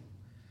Moshe.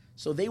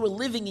 So they were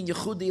living in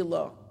Yechudi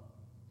Allah.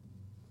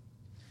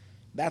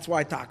 That's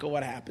why, Taka,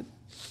 what happened?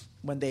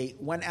 When they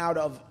went out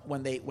of,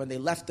 when they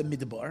left the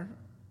Midbar,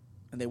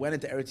 and they went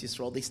into Eretz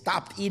Yisrael, they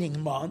stopped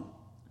eating man.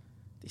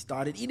 They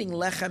started eating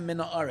lechem min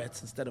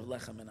haaretz instead of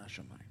lechem min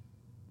hashamayim.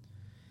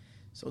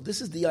 So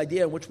this is the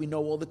idea in which we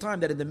know all the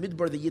time that in the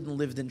Midbar the Yidden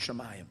lived in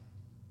Shemayim.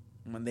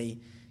 When they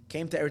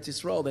came to Eretz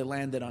Yisrael, they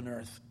landed on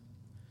earth.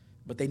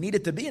 But they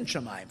needed to be in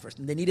Shemayim first,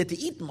 and they needed to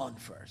eat man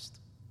first.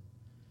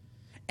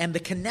 And the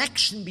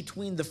connection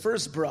between the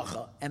first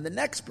bracha and the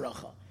next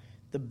bracha,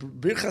 the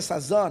Birchas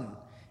Hazan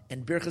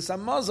and Birchas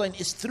Hamazon,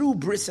 is through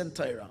Bris and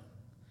Torah.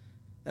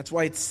 That's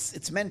why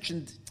it's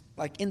mentioned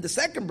like in the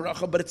second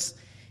bracha, but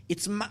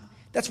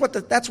that's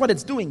what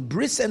it's doing.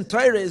 Bris and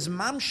Torah is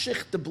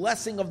mamshich, the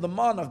blessing of the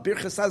man of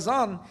Birchas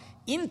Hazan,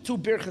 into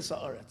Birchas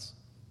Haaretz.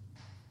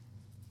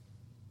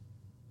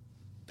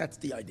 That's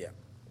the idea.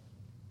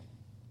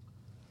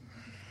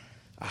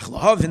 In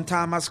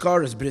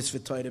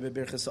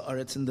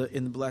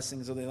the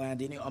blessings of the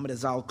land, he's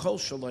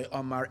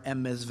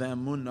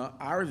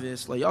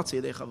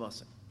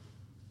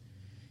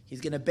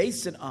going to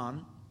base it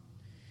on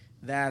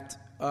that.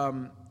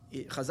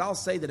 Chazal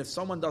say that if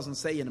someone doesn't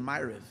say in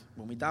Ma'ariv,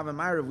 when we daven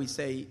Ma'ariv, we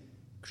say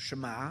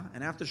Shema,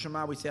 and after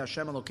Shema we say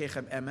Hashem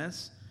Elokechem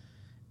Emes,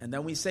 and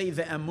then we say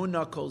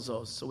Ve'emunah Kol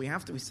Zos. So we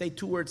say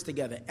two words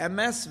together,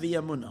 Emes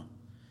Ve'emunah.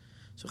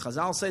 So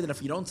Chazal say that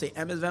if you don't say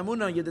Emes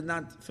Ve'emunah, you did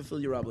not fulfill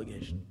your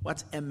obligation.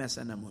 What's Emes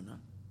and Emunah?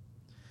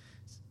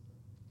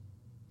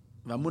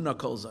 Ve'emunah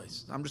Kol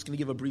Zos. I'm just going to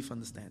give a brief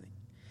understanding.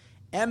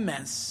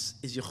 Emes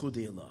is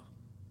Yechudi Allah.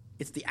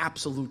 It's the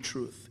absolute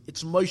truth.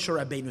 It's Moshe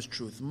Rabbeinu's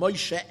truth.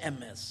 Moshe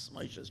Emes.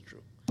 Moshe's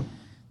truth.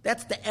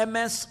 That's the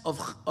Emes of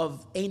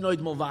Einoid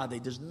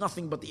Movade. There's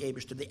nothing but the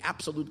Eibishter, the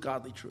absolute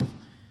godly truth.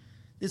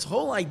 This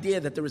whole idea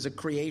that there is a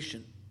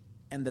creation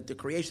and that the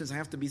creations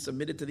have to be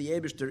submitted to the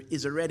Eibishter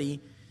is already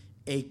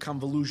a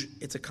convolution.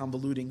 It's a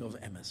convoluting of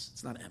Emes.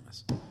 It's not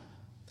Emes.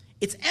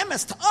 It's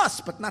Emes to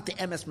us, but not the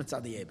Emes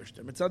Mitzad the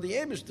Eibishter. Mitzad the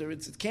Eibishter,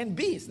 it can't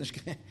be.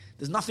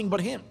 There's nothing but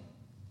him.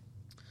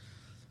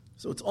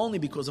 So it's only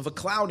because of a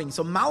clouding.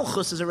 So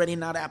Malchus is already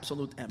not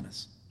absolute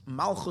Emes.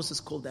 Malchus is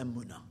called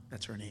Emunah.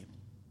 That's her name.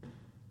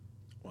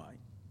 Why?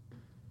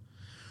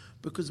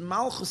 Because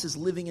Malchus is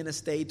living in a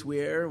state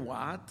where,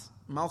 what?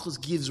 Malchus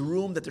gives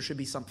room that there should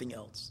be something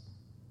else.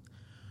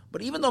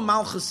 But even though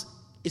Malchus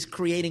is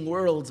creating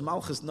worlds,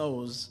 Malchus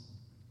knows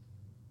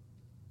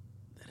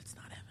that it's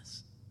not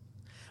Emes.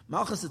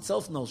 Malchus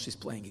itself knows she's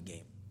playing a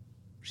game.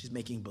 She's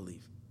making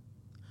believe.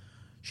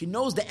 She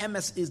knows the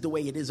Emes is the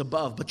way it is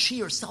above, but she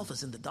herself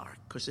is in the dark.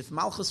 Because if the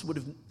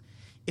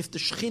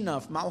Shekhinah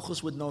of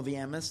Malchus would know the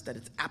Emes, that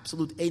it's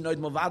absolute Einoid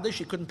Movade,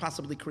 she couldn't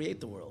possibly create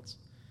the worlds.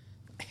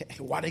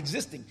 What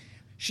existing?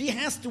 She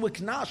has to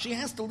acknowledge, she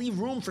has to leave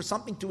room for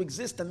something to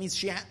exist. That means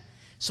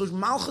so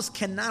Malchus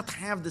cannot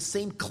have the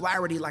same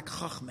clarity like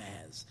Chachma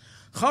has.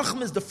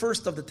 Chachma is the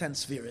first of the 10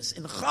 spheres.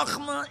 In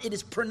Chachma, it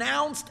is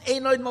pronounced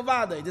Einoid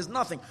Movade. There's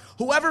nothing.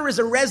 Whoever is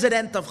a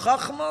resident of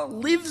Chachma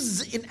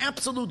lives in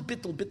absolute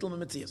bittul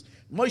Metzias.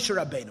 Moshe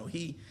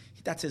Rabbeinu,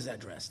 that's his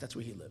address. That's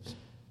where he lives.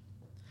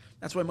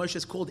 That's why Moshe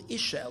is called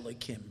Isha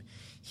Elokim.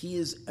 He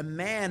is a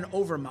man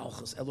over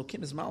Malchus.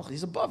 Elokim is Malchus.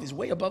 He's above. He's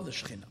way above the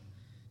Shekhinah.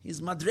 He's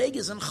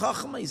Madreges and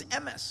Chachma. He's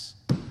Emes.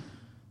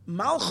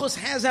 Malchus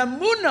has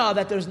Emunah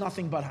that there's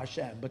nothing but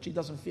Hashem, but she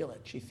doesn't feel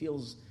it. She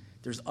feels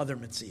there's other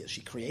Metzias.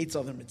 She creates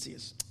other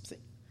Metzias.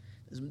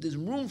 There's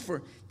room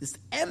for this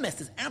Emes,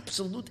 this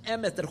absolute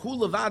Emes, that Hu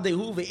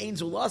Levadehu Ve'ein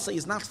Zulasa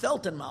is not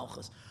felt in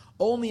Malchus,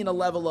 only in a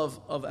level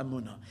of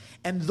Emunah.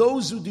 And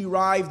those who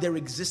derive their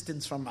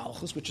existence from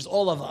Malchus, which is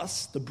all of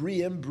us, the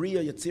Bria,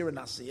 Yetzirah, and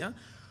Asiya,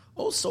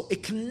 also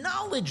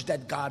acknowledge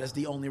that God is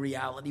the only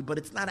reality, but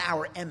it's not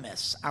our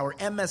Emes. Our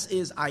Emes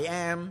is I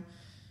am,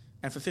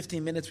 and for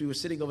 15 minutes we were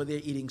sitting over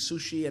there eating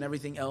sushi and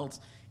everything else,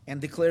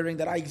 and declaring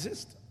that I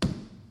exist.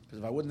 Because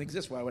if I wouldn't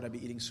exist, why would I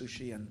be eating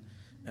sushi and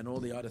all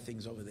the other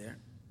things over there?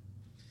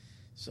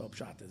 So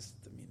pshat is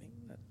the meaning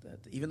that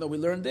even though we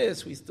learned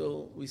this, we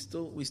still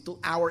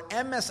our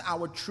emes,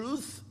 our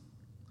truth,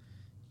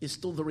 is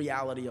still the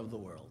reality of the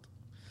world.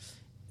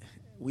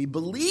 We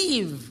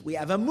believe, we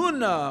have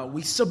emunah,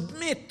 we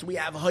submit, we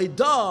have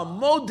hoidah,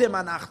 modem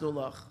anachnu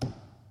lach.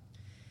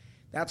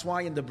 That's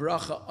why in the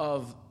bracha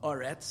of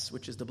Aretz,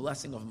 which is the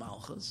blessing of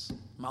Malchus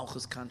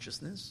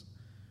consciousness,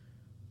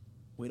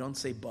 we don't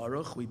say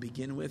Baruch, we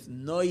begin with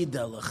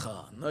Noida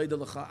Lecha. Noida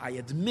Lecha, I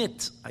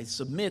admit, I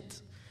submit.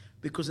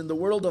 Because in the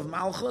world of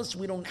Malchus,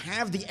 we don't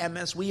have the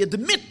Emes, we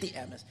admit the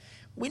Emes.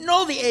 We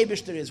know the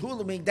Eibishter is. Who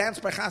we dance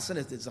by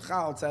Chasanis, it's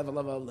Zachal,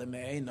 Tzavalava,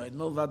 Lemei, Noid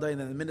Milvada, and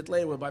then a minute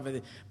later we're by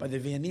the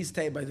Viennese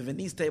table,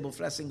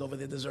 fressing over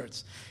the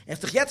desserts. If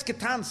the Chetz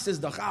getanzt is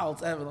Zachal,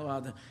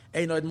 Tzavalava,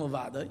 Noid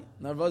Milvada,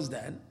 now was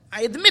then,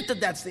 I admit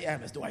that that's the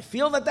Emes. Do I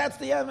feel that that's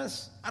the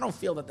Emes? I don't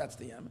feel that that's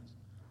the Emes.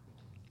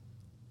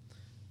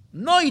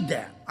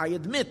 Noida, I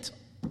admit.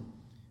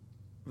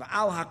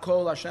 Va'al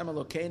hakol Hashem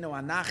Elokeinu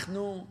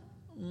anachnu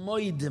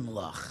moidim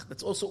lach.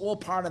 That's also all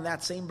part of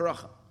that same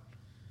bracha.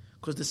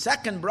 Because the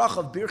second bracha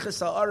of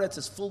Birchas Haaretz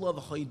is full of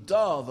hoidah,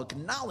 of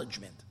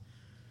acknowledgement.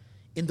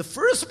 In the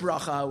first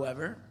bracha,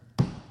 however,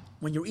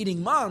 when you're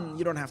eating man,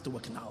 you don't have to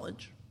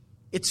acknowledge.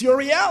 It's your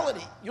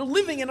reality. You're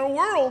living in a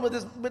world,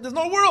 but there's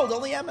no world,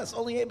 only emes,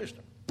 only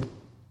Eibishter.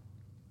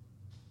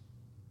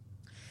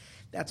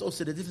 That's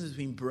also the difference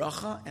between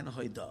bracha and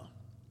hoidah.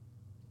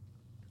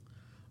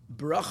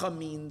 Bracha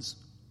means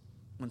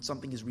when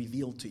something is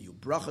revealed to you.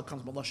 Bracha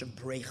comes from Lashon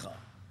brecha.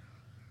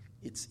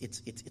 It's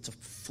a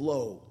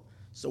flow.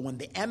 So when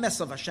the emes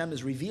of Hashem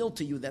is revealed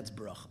to you, that's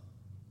bracha.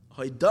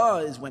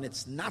 Hoidah is when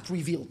it's not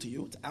revealed to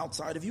you, it's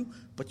outside of you,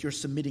 but you're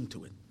submitting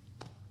to it.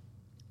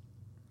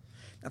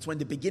 That's when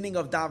the beginning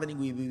of davening,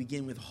 we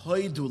begin with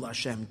Hoidul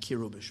Hashem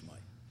Kiru B'Shmai.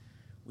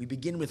 We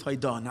begin with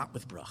Hoidah, not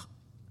with bracha.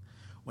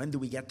 When do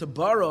we get to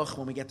Baruch?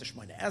 When we get to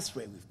Shemona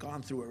Esrei. We've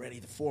gone through already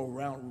the 4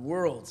 round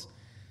worlds.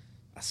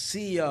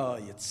 Asiya,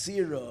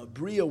 Yetzira,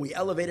 Bria, we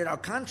elevated our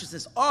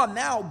consciousness.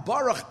 Now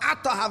Baruch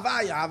Ata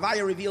Havaya.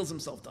 Havaya reveals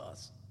himself to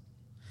us.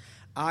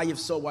 If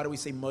so, why do we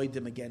say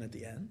Moedim again at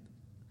the end?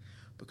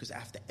 Because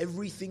after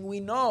everything we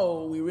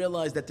know, we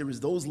realize that there is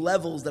those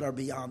levels that are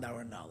beyond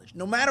our knowledge.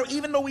 No matter,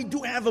 even though we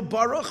do have a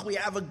Baruch, we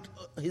have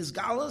his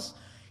Galus,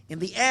 in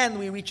the end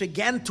we reach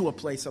again to a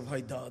place of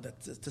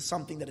Haidah, to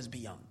something that is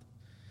beyond.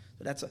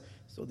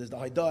 So there's the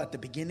Haidah at the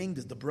beginning,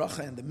 there's the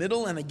Bracha in the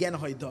middle, and again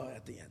Haidah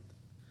at the end.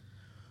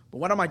 But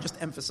what am I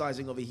just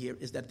emphasizing over here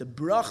is that the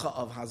Bracha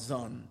of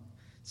Hazan,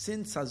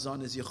 since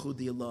Hazan is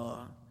Yechudi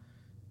Allah,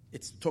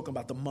 it's talking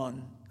about the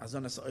man,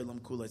 Hazan Ha'olam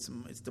Kula,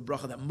 it's the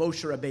Bracha that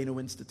Moshe Rabbeinu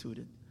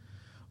instituted.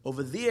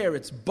 Over there,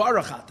 it's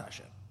Baruch Ata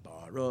Hashem.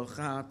 Baruch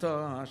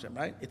Ata Hashem,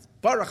 right? It's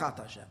Baruch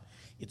Ata Hashem.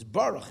 It's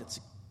Baruch,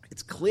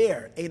 it's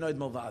clear. Einoid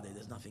Movade,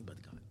 there's nothing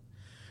but God.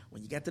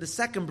 When you get to the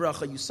second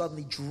bracha, you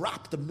suddenly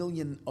dropped a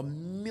million,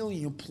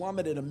 you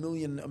plummeted a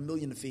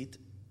million feet,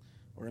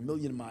 or a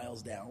million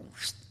miles down.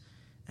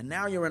 And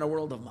now you're in a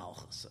world of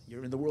Malchus.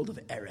 You're in the world of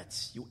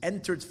Eretz. You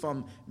entered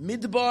from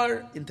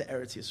Midbar into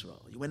Eretz Yisrael.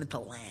 You went into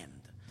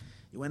land.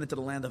 You went into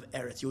the land of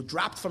Eretz. You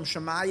dropped from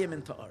Shemayim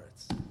into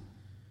Eretz.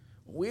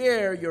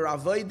 Where your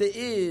avodah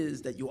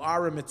is that you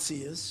are a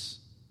Metzias,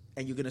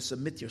 and you're going to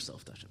submit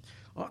yourself to Hashem.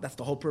 That's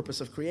the whole purpose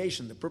of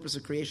creation. The purpose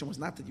of creation was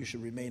not that you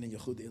should remain in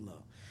Yechud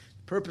Ilah.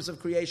 The purpose of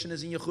creation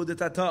is in Yechud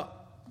Tata.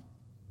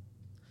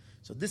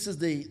 So this is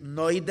the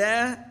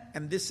Noida,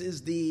 and this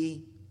is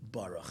the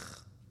Baruch.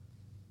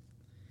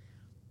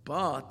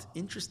 But,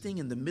 interesting,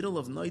 in the middle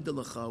of Noida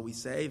L'cha, we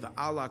say,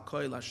 V'ala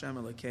koil Hashem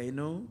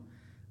Elokeinu,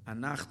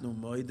 anachnu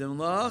moidim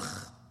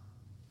lach,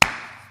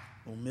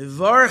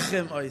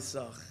 u'mevarchem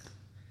oisach,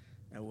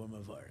 and we're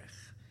mevarech.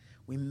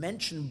 We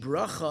mention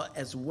bracha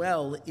as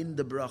well in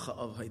the bracha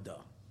of Haidah.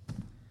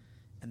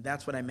 And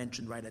that's what I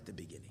mentioned right at the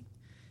beginning.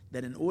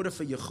 That in order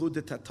for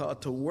Yechud Tata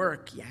to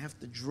work, you have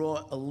to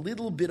draw a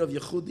little bit of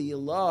Yechud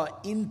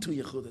Ilah into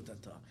Yechud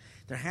Tata.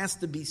 There has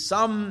to be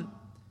some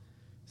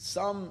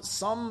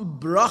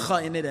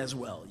bracha in it as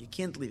well. You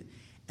can't leave it.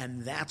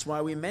 And that's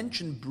why we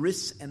mention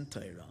Bris and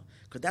Torah.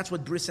 Because that's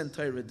what Bris and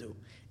Torah do.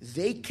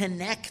 They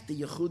connect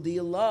the Yechud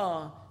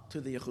Ilah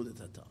to the Yechud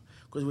Tata.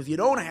 Because if you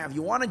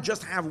you want to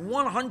just have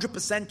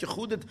 100%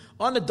 Yechud,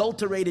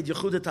 unadulterated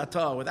Yechud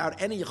Tata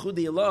without any Yechud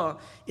Ilah,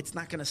 it's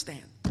not going to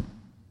stand.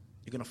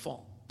 You're going to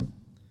fall.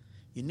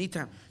 You need to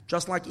have,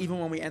 just like even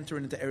when we enter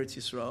into Eretz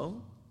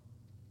Yisrael,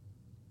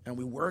 and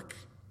we work,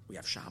 we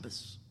have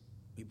Shabbos,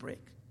 we break.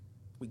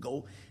 We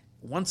go,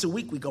 once a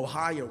week we go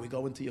higher, we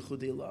go into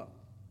Yechud Ilah.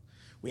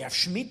 We have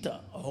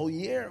Shemitah, a whole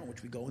year in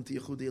which we go into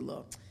Yechud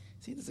Ilah.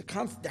 See,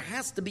 there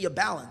has to be a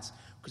balance,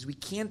 because we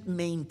can't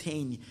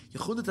maintain.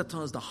 Yechud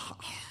Tata is the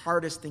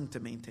hardest thing to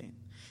maintain.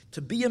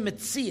 To be a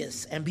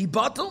Metzias and be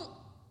batel,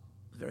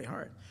 very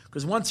hard.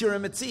 Because once you're a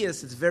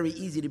Metzias, it's very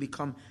easy to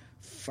become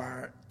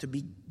to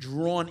be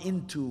drawn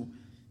into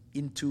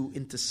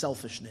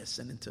selfishness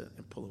and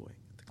pull away.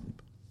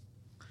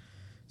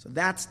 So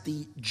that's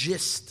the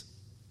gist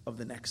of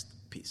the next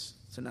piece.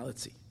 So now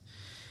let's see.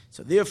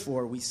 So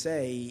therefore we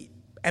say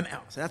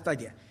ML. So that's the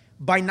idea.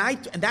 By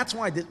night, and that's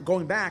why,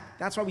 going back,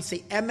 that's why we say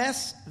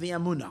emes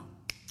v'amuna.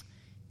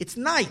 It's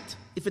night.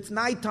 If it's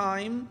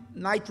nighttime,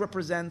 night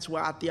represents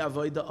what the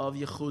avodah of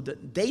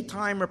Yehuda.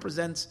 Daytime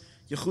represents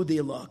Yechud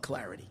Ilah,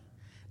 clarity.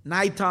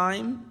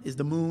 Nighttime is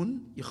the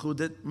moon,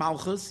 Yehuda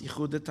Malchus,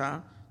 Yehuda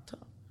Ta.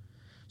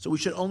 So we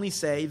should only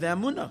say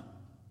v'amuna.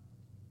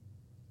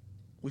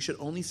 We should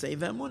only say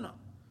v'amuna.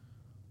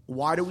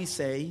 Why do we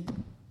say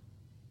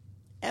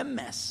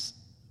emes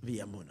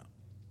v'amuna?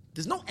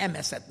 There's no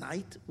emes at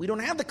night. We don't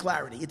have the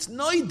clarity. It's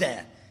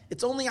noideh.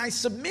 It's only I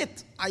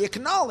submit, I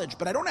acknowledge,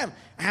 but I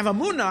have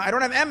amuna, I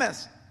don't have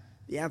emes.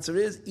 The answer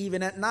is,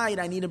 even at night,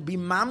 I need to be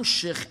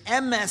mamshich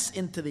emes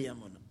into the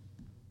amuna.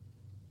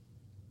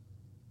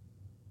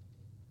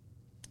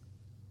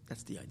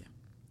 That's the idea.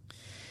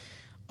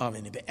 Now,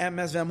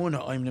 be'emes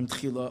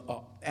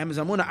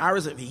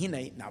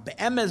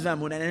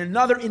v'amuna, and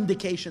another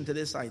indication to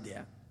this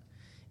idea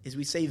is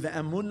we say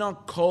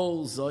ve'emuna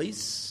kol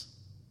zois,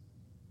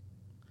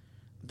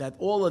 that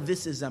all of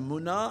this is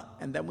emuna,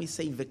 and then we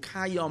say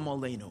v'kayam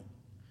aleinu.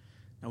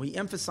 Now he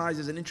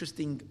emphasizes an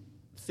interesting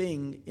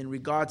thing in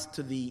regards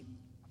to the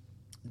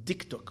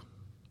diktuk.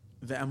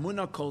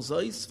 Ve'emuna kol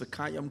zois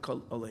v'kayam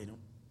kol aleinu.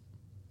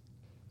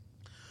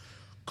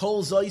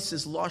 Kol zois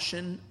is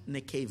loshen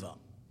nekeva.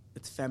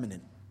 It's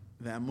feminine.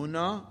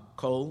 Ve'emuna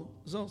kol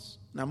zos.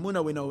 Now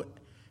emuna we know,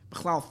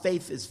 b'chlal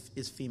faith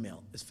is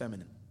female, is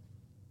feminine.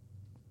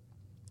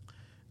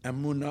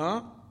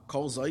 Emuna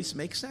kol zois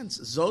makes sense.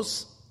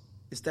 Zos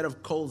instead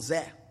of kol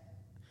zeh.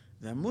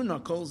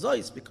 Ve'emuna kol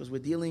zois, because we're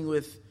dealing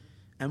with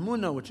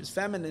emuna, which is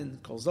feminine.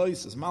 Kol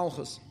zois is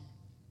malchus,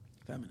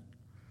 feminine.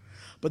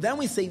 But then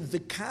we say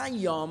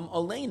v'kayam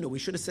aleinu. We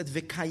should have said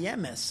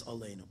v'kayemes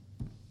aleinu.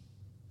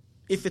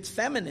 If it's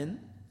feminine,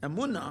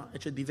 emuna,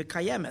 it should be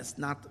v'kayemes,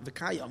 not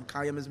v'kayam.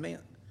 Kayam is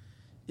male,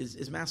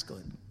 is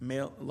masculine,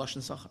 male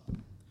lashon sachar.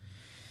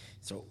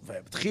 So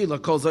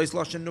v'tchila kol zois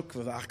lashon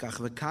nukva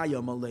v'achkach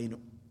v'kayam aleinu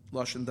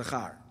lashon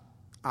dachar.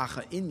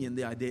 Acha inyan.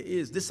 The idea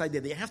is this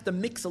idea that you have to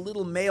mix a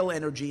little male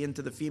energy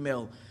into the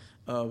female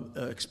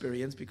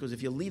experience, because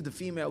if you leave the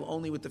female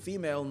only with the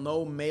female,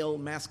 no male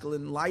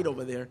masculine light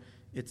over there,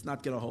 it's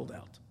not going to hold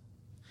out.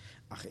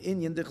 Acha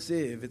inyan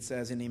dichsiv. It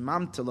says in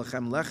imam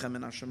telechem lechem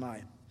in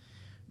hashemayim.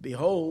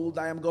 Behold,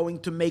 I am going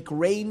to make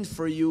rain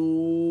for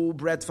you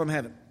bread from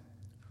heaven.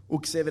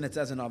 Uksev, and it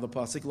says in another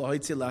pasuk,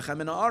 Lohoitzi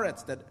lechem in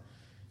haaretz, that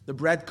the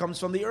bread comes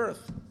from the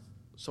earth.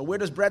 So where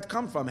does bread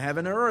come from?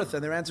 Heaven or earth?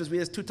 And their answer is,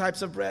 there's two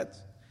types of bread.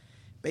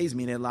 Beis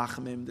mine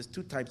lachmim, there's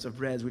two types of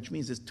breads, which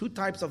means there's two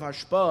types of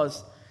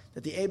hashpahs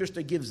that the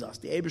Eibishter gives us.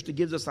 The Eibishter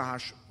gives us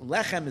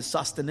lechem is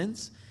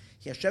sustenance.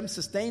 Hashem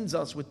sustains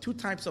us with two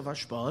types of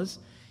hashpahs,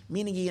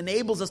 meaning He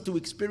enables us to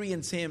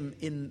experience Him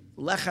in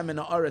lechem and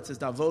haaretz as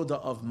the avoda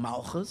of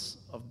malchus,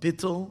 of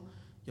bittul,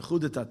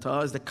 yechudat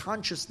atah, as the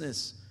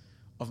consciousness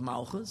of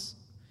malchus.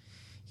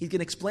 He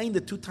can explain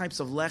the two types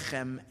of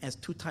lechem as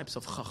two types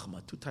of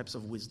chachma, two types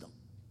of wisdom,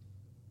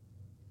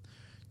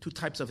 two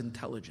types of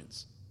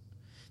intelligence.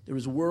 There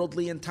is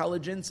worldly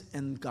intelligence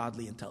and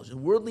godly intelligence.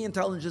 Worldly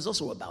intelligence is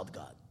also about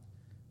God,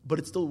 but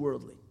it's still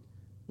worldly.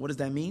 What does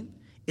that mean?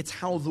 It's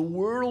how the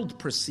world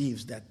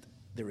perceives that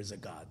there is a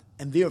God,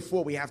 and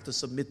therefore we have to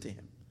submit to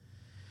Him.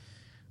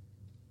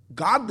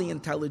 Godly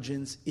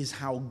intelligence is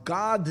how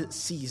God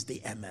sees the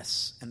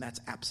emes, and that's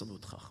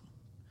absolute chacham.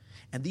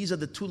 And these are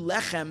the two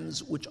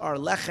lechems, which are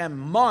lechem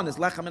man, is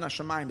lechem in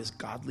hashemayim, is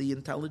godly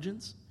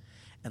intelligence,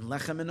 and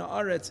lechem in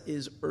haaretz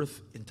is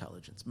earth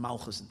intelligence,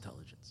 malchus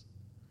intelligence.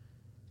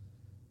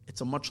 It's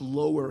a much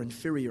lower,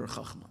 inferior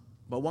chachma,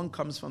 but one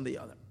comes from the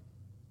other.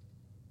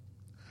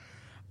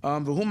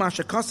 And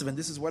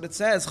this is what it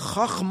says,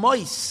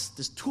 chachmois,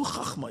 there's two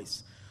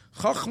chachmois.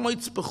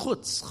 Chachmois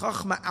bechutz,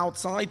 chachma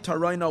outside,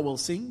 Taraina will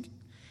sing.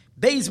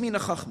 Beis mina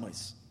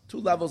chachmois, two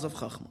levels of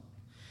chachma.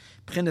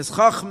 B'chinas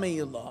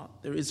chachmei,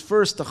 there is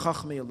first the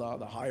chachmei,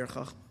 the higher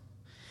chachma.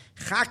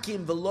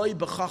 Chakim v'loi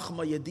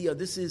b'chachma yediyah,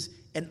 this is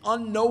an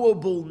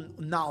unknowable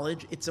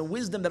knowledge. It's a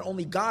wisdom that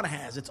only God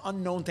has. It's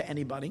unknown to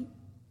anybody.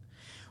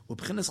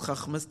 Then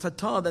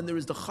there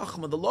is the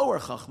chachma, the lower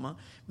chachma,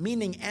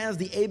 meaning as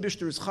the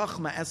Eibishter is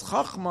chachma, as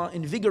chachma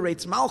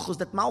invigorates malchus,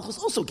 that malchus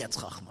also gets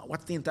chachma.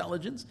 What's the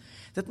intelligence?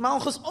 That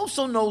malchus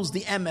also knows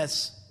the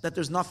emes, that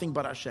there's nothing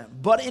but Hashem,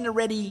 but in a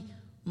already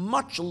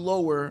much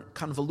lower,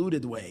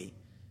 convoluted way.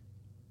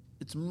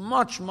 It's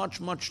much, much,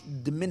 much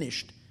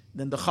diminished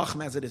than the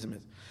chachma as it is.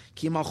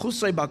 Ki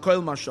malchusay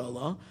b'kol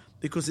mashallah,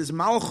 because his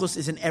malchus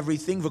is in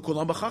everything,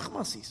 v'kulam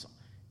b'chachma sisa.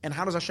 And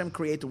how does Hashem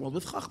create the world?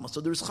 With chachma. So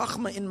there is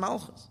chachma in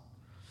malchus.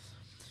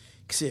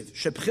 Ksiv,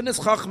 shebchinas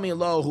chachma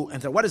Elohu.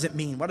 And so what does it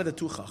mean? What are the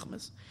two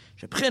chachmas?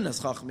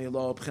 Shebchinas chachma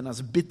Elohu,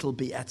 bchinas bittul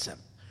be'etzem.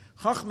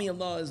 Chachma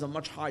Elohu is a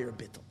much higher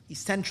bittul,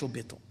 essential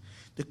bittul.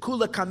 The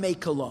kula kamei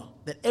kala,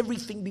 that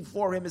everything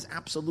before him is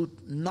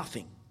absolute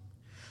nothing.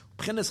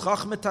 Bchinas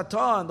chachma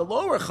tata, and the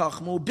lower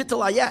chachma,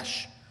 bittul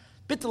ayesh.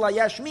 Bittul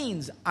ayesh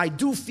means I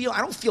don't feel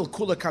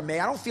kula kamei,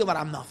 I don't feel that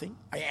I'm nothing.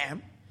 I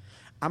am.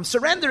 I'm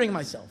surrendering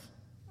myself.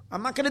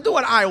 I'm not going to do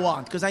what I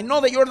want, because I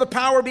know that you're the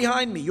power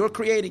behind me. You're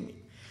creating me.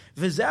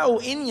 V'zeu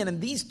inyan,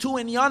 and these two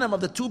inyanim of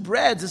the two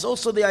breads is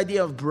also the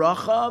idea of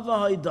bracha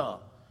v'haidah.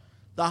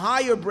 The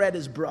higher bread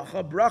is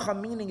bracha. Bracha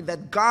meaning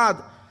that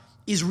God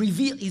is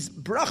revealed.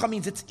 Bracha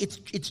means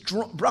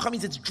bracha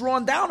means it's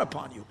drawn down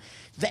upon you.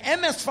 The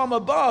emes from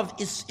above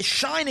is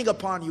shining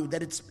upon you.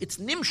 That it's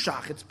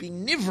nimshach. It's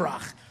being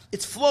nivrach.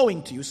 It's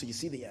flowing to you, so you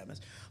see the emes.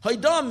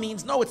 Haidah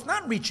means, no, it's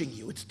not reaching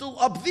you. It's still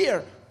up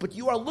there, but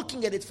you are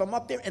looking at it from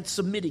up there and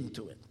submitting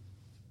to it.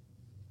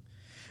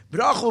 It's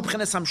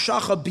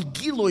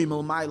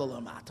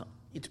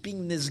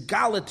being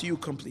nizgala to you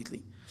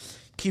completely.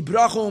 Ki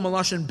bracha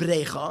u'malashen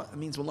brecha, it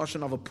means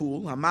malashen of a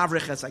pool,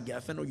 hamavreches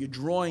agefen, or you're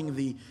drawing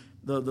the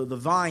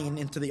vine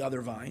into the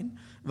other vine.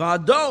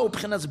 V'ado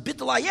b'chinas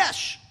bittul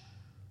ayesh.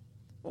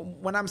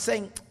 When I'm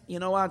saying, you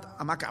know what,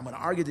 I'm going to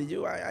argue with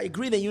you, I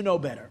agree that you know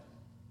better.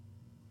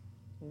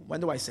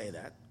 When do I say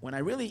that? When I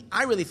really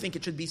think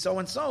it should be so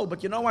and so,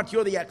 but you know what?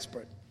 You're the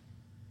expert.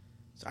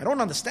 So I don't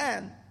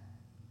understand.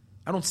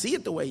 I don't see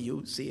it the way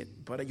you see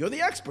it, but you're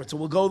the expert, so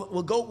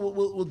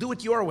we'll do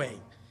it your way.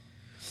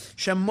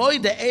 I'm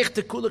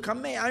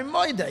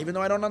moida, even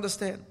though I don't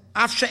understand.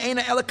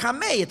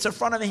 It's in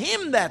front of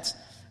him that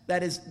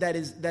is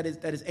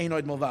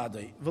einoid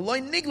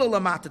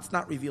milvadoi. It's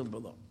not revealed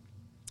below.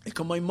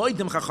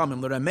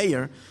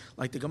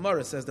 Like the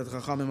Gemara says that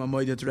Chachamim are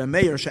moida to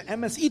Remeir,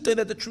 she'emes ito,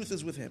 that the truth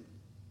is with him.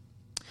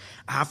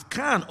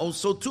 Avkan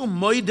also too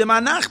moidim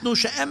anachnu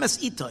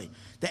she'emes ito.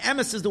 The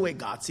emes is the way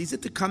God sees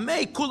it. The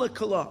kamei kula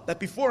kula, that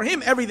before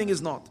him everything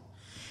is not.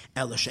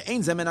 This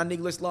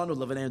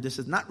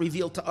is not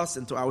revealed to us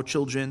and to our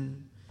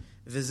children.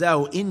 That's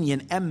the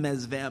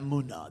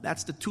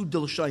two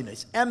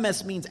dilshonos.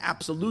 Emes means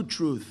absolute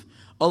truth,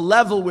 a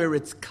level where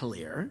it's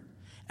clear.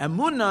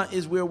 Emunah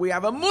is where we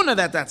have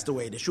emunah that's the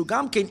way it is.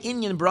 Shugam ken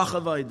inyan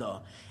bracha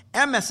v'hayda.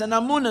 Emes and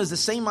emunah is the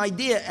same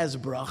idea as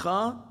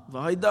bracha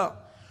v'hayda.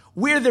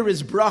 Where there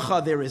is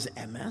bracha, there is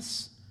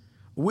emes.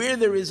 Where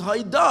there is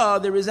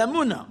hayda, there is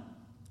emunah.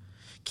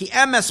 Ki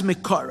emes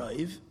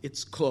mikarayv,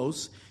 it's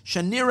close.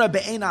 Shanira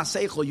be'ena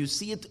seichel, you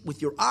see it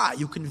with your eye,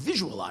 you can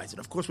visualize it,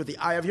 of course, with the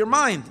eye of your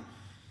mind,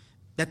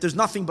 that there's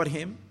nothing but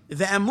him.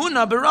 The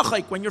emunah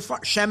berachik, when you're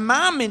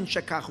shemamin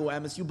shekachu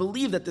emes, you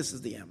believe that this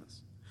is the emes.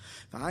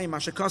 V'hayim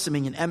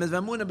hashakasim in emes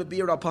ve'emunah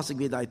be'bir al pasik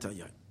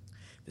v'ydaitayay.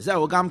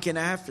 V'zeh gam ken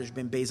hafresh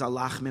ben beis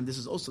alachmim. This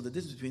is also the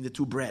difference between the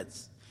two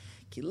breads.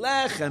 Ki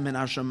lechem in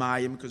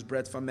hashamayim, because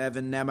bread from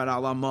heaven nemer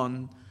al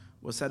amon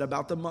was said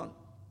about the man.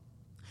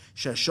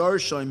 Sheshar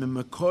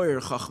shoym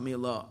mekoyer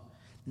chachmilah.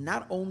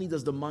 Not only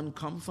does the man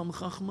come from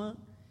chachma,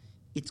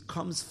 it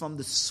comes from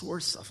the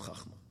source of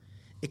chachma.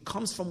 It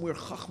comes from where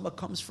chachma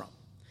comes from.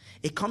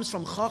 It comes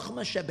from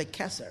chachma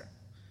shebekeser.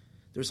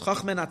 There's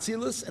chachma in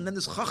Atzilus, and then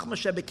there's chachma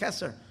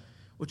shebekeser,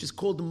 which is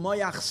called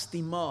moyach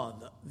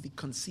stima, the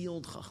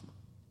concealed chachma.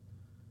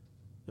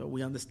 So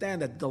we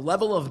understand that the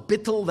level of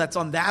bittul that's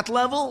on that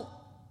level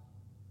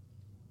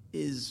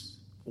is,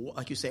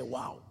 like you say,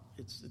 wow.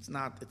 It's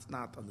not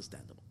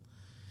understandable.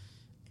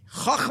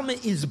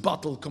 Chachma is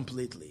bottled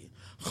completely.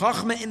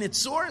 Chachma in its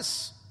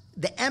source,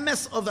 the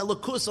emes of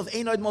elokus of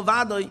einoid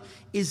movadoi,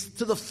 is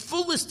to the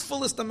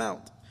fullest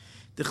amount.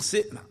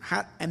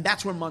 And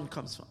that's where man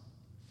comes from.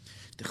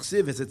 The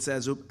chsiv, as it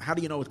says, how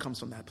do you know it comes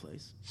from that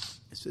place?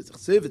 It says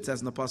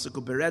in the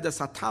pasuk, bereda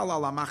satal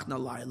ala machna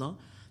laila,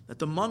 that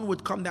the man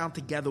would come down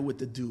together with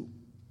the dew.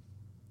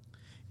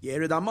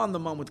 Yered aman, the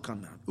man would come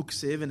down.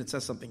 Uksiv, and it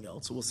says something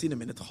else. So we'll see in a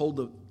minute.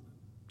 So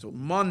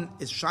man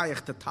is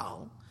shayach to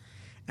tal.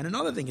 And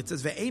another thing, it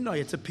says ve'enoi,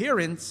 its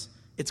appearance,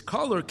 its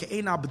color,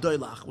 ke'ena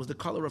b'doilach, was the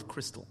color of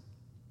crystal.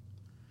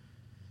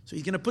 So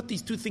he's going to put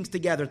these two things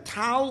together,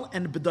 tal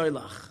and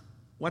b'doilach.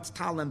 What's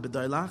tal and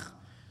b'doilach?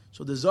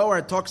 So the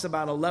Zohar talks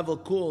about a level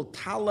called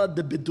tala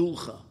de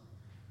bidulcha,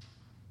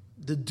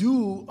 the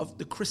dew of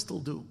the crystal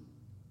dew,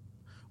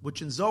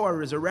 which in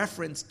Zohar is a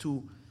reference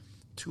to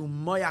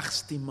moyach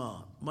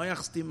stima.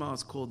 Moyach stima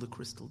is called the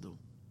crystal dew,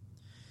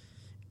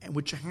 and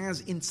which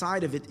has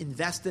inside of it,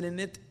 invested in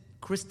it,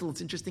 crystal.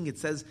 It's interesting, it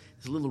says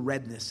there's a little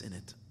redness in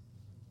it.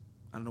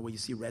 I don't know where you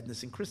see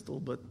redness in crystal,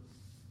 but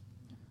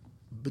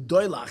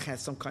bedoilach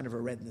has some kind of a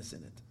redness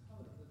in it.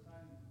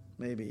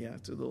 Maybe, yeah,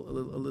 it's a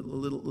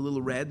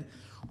little red,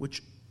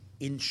 which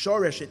in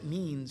Shoresh it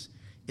means,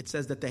 it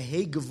says that the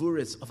Hey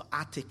Gevuris of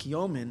Atik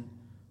Yomin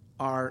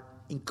are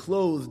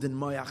enclosed in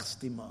Moyach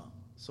Stima.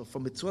 So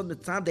from Mitzvot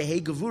Mitzvah, the Hey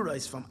Gevura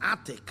is from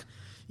Atik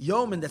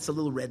Yomin, that's a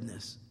little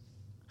redness.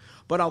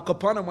 But Al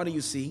Kapanim, what do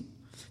you see?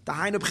 The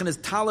Hainubchen is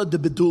Tala de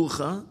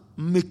Bedulcha,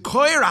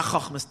 Mikoira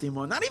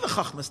Chachmastima, not even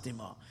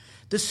Chachmastima.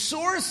 The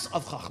source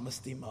of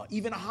Chachmastima,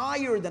 even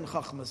higher than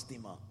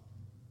Chachmastima.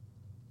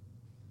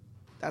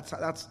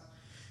 That's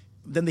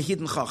then the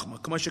hidden Chachma.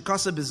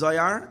 Kamashakasa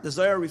b'Zayar, the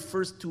Zayar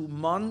refers to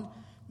man,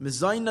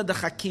 Mezayna de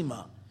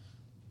Chakima,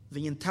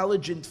 the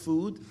intelligent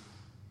food,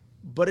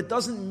 but it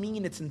doesn't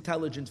mean it's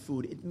intelligent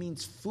food. It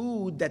means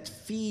food that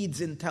feeds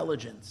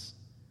intelligence.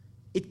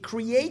 It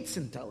creates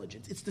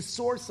intelligence. It's the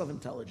source of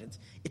intelligence.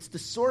 It's the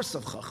source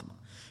of Chachma.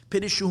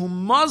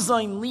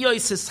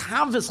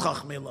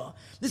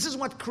 This is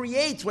what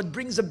creates, what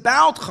brings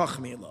about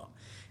Chachmila.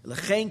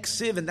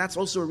 And that's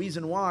also a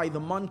reason why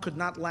the man could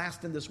not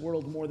last in this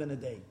world more than a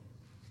day.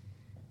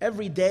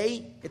 Every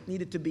day it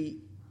needed to be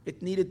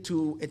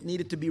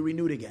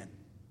renewed again.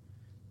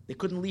 They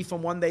couldn't leave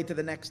from one day to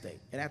the next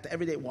day. It had to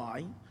every day.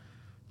 Why?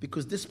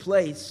 Because this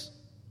place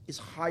is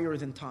higher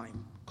than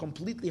time,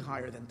 completely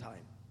higher than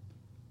time.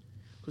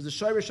 Because the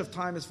shirish of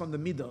time is from the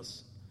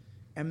midos,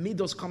 and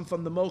midos come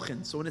from the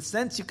mochin. So in a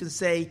sense, you can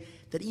say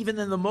that even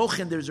in the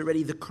mochin, there's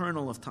already the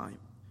kernel of time.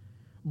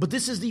 But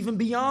this is even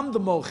beyond the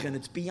mochin.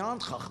 It's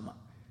beyond chachma.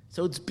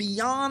 So it's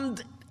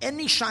beyond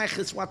any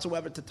shaykhis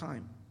whatsoever to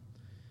time.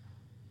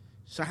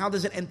 So how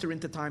does it enter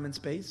into time and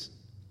space?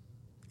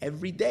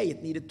 Every day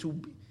it needed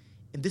to,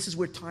 and this is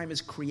where time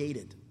is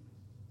created.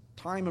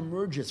 Time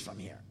emerges from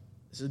here.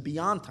 This is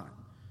beyond time.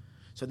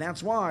 So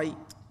that's why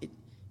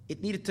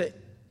it needed to,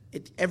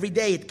 every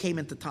day it came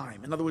into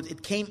time. In other words,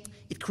 it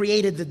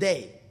created the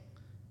day.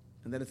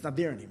 And then it's not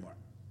there anymore.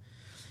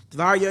 It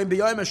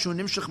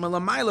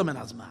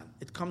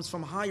comes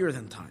from higher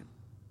than time.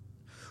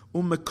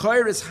 And the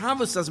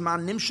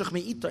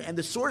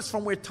source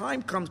from where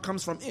time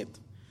comes from it.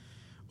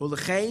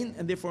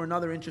 And therefore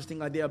another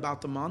interesting idea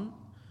about the man.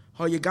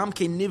 The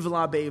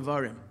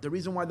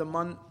reason why the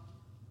man,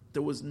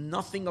 there was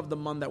nothing of the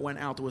man that went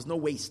out. There was no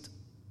waste.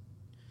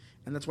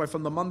 And that's why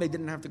from the man they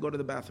didn't have to go to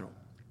the bathroom.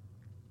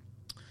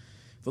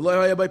 The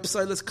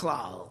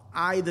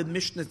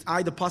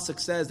pasuk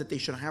says that they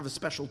should have a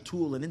special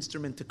tool, an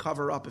instrument to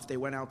cover up if they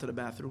went out to the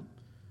bathroom.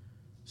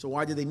 So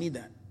why did they need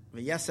that?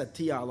 It's a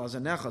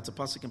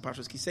pasuk in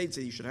Parshas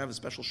Kiseitze. You should have a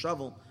special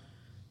shovel.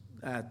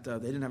 They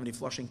didn't have any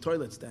flushing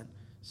toilets then,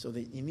 so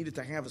you needed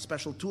to have a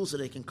special tool so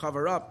they can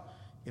cover up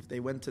if they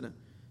went to the.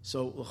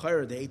 So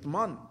they ate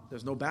man.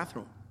 There's no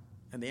bathroom,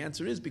 and the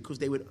answer is because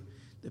they would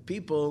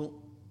go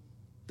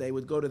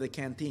to the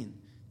canteen.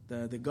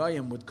 The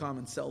goyim would come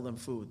and sell them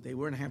food. They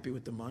weren't happy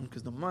with the man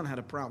because the man had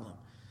a problem.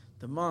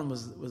 The man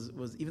was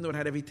even though it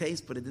had every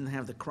taste, but it didn't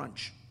have the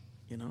crunch.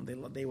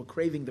 They were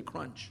craving the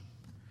crunch.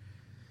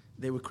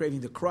 They were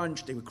craving the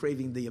crunch. They were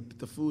craving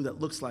the food that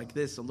looks like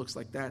this or looks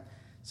like that.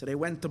 So they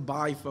went to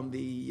buy from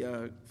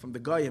the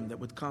goyim that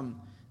would come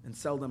and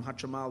sell them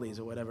hachamales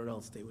or whatever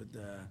else they would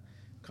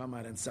come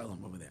out and sell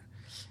them over there.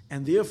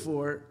 And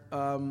therefore,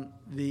 for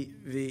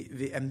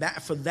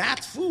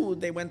that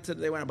food they went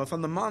out. But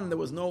from the man there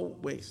was no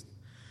waste.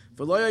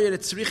 What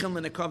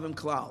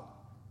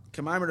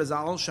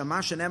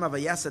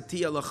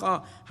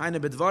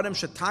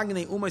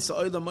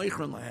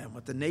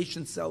the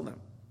nations sell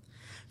them.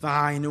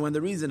 And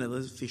the reason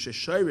is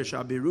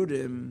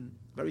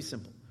very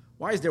simple.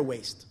 Why is there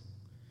waste?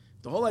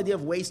 The whole idea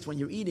of waste when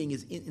you're eating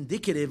is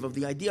indicative of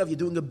the idea of you're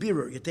doing a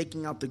birur. You're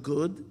taking out the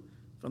good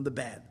from the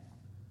bad.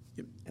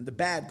 And the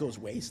bad goes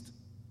waste,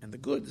 and the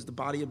good is the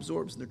body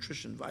absorbs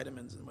nutrition,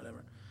 vitamins, and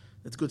whatever.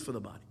 That's good for the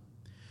body.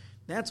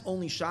 That's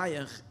only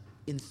shayach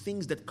in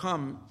things that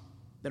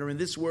are in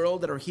this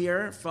world, that are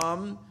here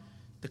from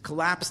the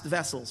collapsed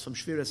vessels, from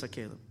Shviras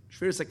HaKelim.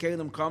 Shviras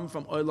HaKelim come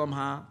from Olam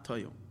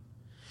HaToyu.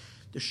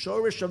 The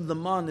shorish of the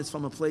man is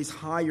from a place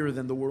higher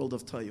than the world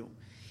of Toyu.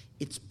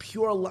 It's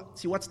pure.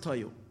 See, what's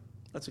Toyu?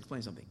 Let's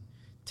explain something.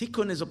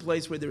 Tikkun is a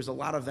place where there's a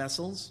lot of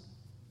vessels.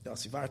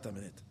 Yossi, varta a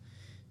minute.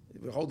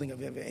 We're holding a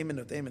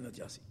minute,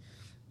 Yossi.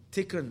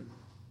 Tikkun,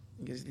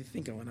 you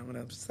think I'm going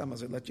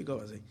to let you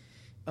go.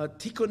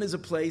 Tikkun is a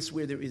place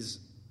where there is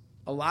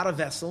a lot of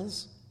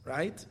vessels,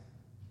 right?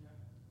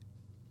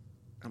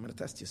 I'm going to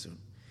test you soon.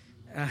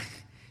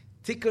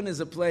 Tikkun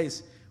is a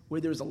place where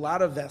there's a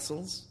lot of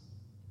vessels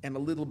and a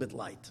little bit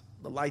light.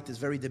 The light is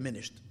very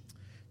diminished.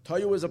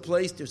 Toyu is a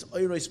place, there's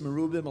oiros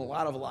merubim, a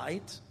lot of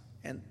light,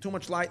 and too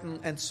much light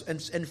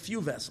and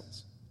few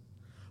vessels.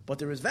 But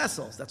there is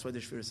vessels, that's why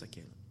there's Shviras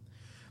HaKelim.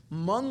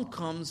 Man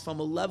comes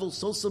from a level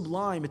so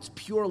sublime, it's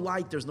pure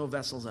light, there's no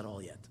vessels at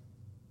all yet.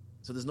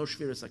 So there's no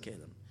Shviras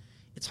HaKelim.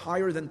 It's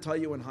higher than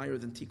Toyu and higher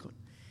than Tikkun.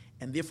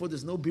 And therefore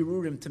there's no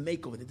birurim to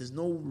make over it. There's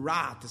no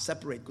ra to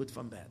separate good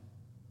from bad.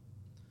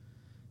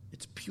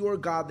 It's pure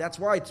God. That's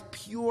why it's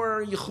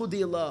pure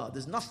Yechudi Allah.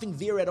 There's nothing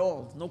there at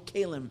all. No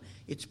Kalim.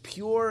 It's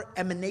pure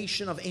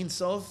emanation of Ein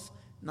Sof.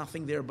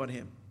 Nothing there but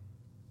Him.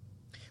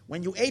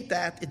 When you ate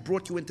that, it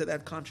brought you into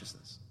that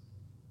consciousness.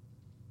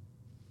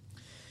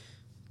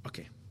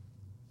 Okay.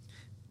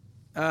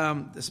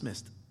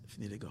 Dismissed. If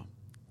you need to go.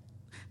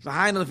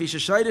 That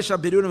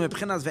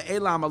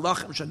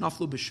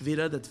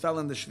fell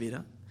in the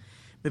Shvira.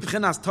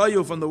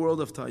 Toyu from the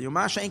world of Toyu.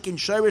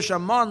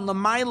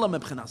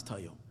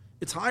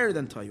 It's higher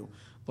than Toyu.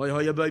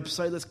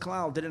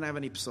 Cloud didn't have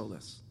any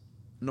psolas.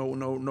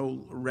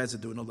 No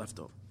residue, no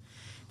leftover.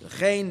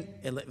 And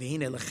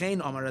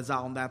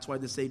that's why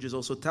the sages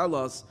also tell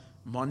us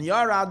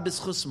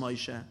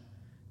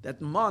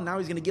that man, now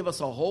he's going to give us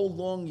a whole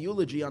long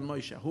eulogy on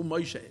Moshe, who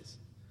Moshe is.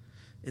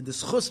 In the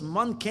schus,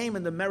 man came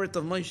in the merit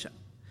of Moshe.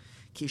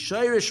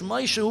 Kishayrish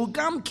Moshe, who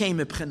gam came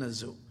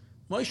mepchinazu.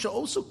 Moshe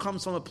also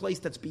comes from a place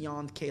that's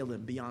beyond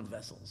Kalim, beyond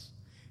vessels.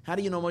 How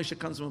do you know Moshe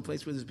comes from a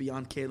place where there's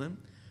beyond Kalim?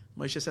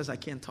 Moshe says, I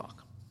can't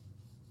talk.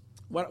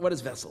 What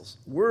is vessels?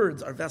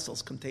 Words are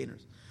vessels,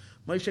 containers.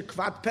 Moshe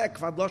kvad peh,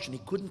 kvad loshen. He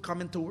couldn't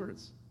come into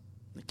words.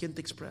 He couldn't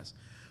express.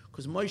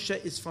 Because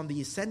Moshe is from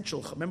the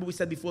essential. Remember we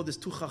said before there's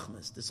two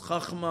chachmas. There's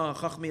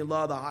chachma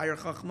Allah, the higher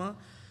chachma.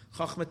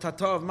 Chachma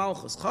tata of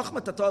Malchus.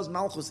 Chachma tata of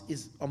Malchus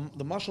is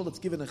the mashal that's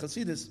given in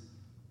Chassidus,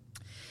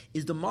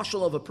 is the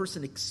mashal of a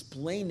person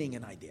explaining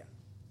an idea.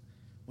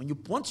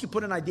 Once you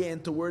put an idea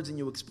into words and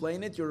you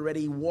explain it, you're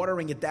already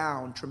watering it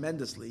down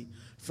tremendously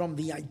from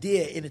the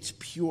idea in its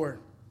pure.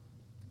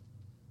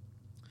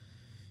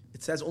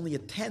 It says only a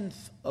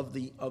tenth of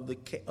the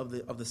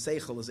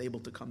seichel is able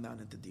to come down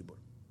into dibur.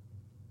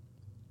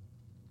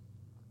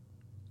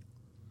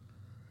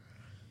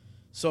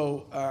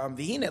 So but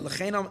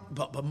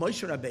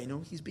Moshe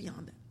Rabbeinu, he's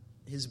beyond it.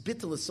 His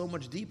bittul is so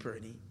much deeper,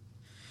 and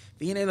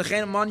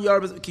bittul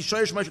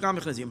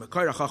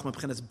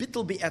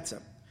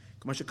be'etzem.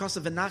 I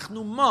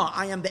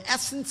am the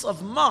essence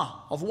of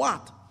ma, of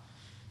what?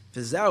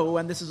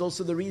 And this is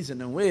also the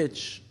reason in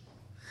which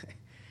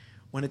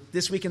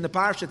This week in the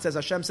parsha it says,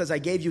 Hashem says, I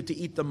gave you to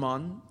eat the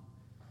man.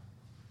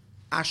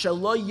 Asher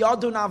lo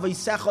yadun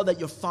aveisecha, that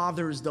your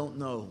fathers don't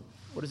know.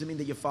 What does it mean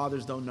that your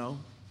fathers don't know?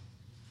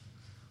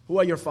 Who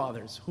are your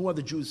fathers? Who are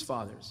the Jews'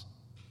 fathers?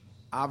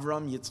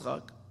 Avram,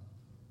 Yitzchak,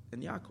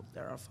 and Yaakov.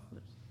 They're our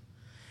fathers.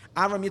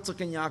 Avram,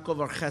 Yitzchak, and Yaakov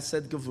are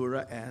Chesed,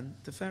 Gevura, and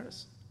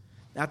Tiferes.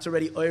 That's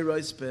already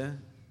Oiros be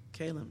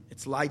Kalim.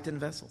 It's light in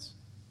vessels.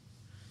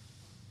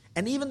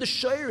 And even the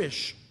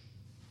Shoirish,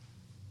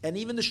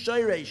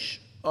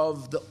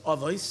 of the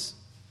Avos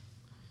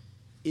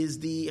is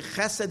the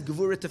Chesed,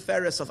 Gevura,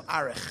 Tiferes of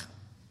Arech.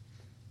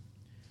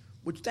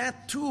 Which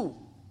that too,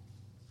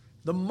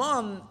 the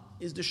Man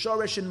is the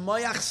Shoresh in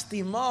Moyach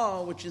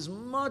Stima, which is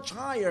much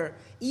higher,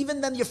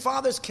 even than your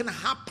fathers can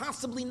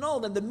possibly know,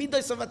 than the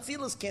Midas of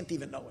Atzilus can't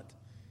even know it.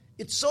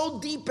 It's so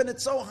deep and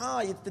it's so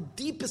high, it's the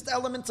deepest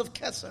elements of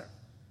Keser.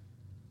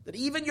 That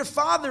even your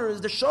father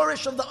is the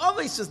Shoresh of the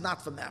Avos is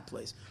not from that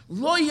place.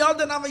 Lo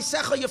Yadan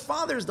Aveisecha, your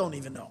fathers don't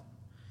even know.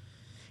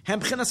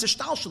 Hemchinas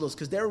Hishtalshalos,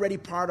 because they're already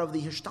part of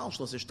the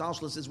Hishtalshalos.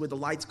 Hishtalshalos is where the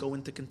lights go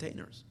into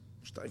containers.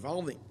 It's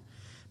evolving.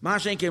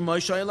 He's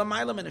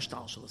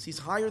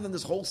higher than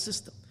this whole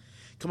system.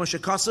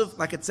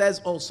 Like it says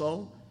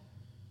also,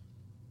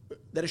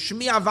 that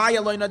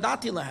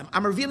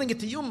I'm revealing it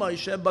to you,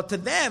 Moshe, but to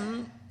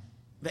them,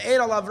 they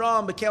don't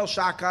know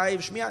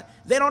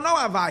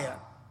Avaya.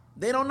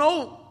 They don't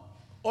know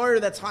oil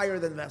that's higher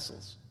than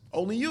vessels.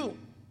 Only you.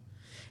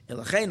 And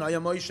that's why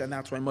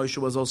Moshe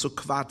was also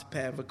kvad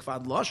peh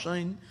v'kvad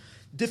lashon,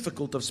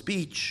 difficult of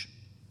speech.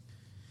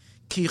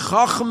 This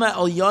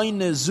level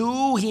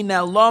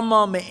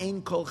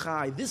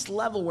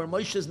where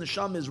Moshe's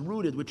neshama is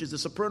rooted, which is the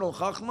supernal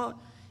chachma,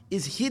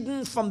 is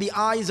hidden from the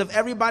eyes of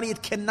everybody.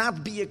 It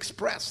cannot be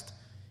expressed.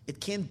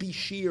 It can't be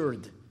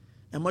sheared.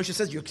 And Moshe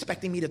says, you're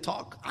expecting me to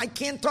talk? I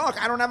can't talk.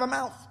 I don't have a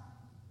mouth.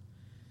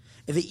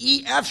 It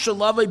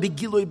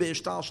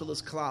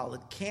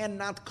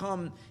cannot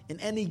come in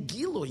any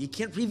gilu. You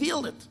can't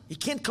reveal it. You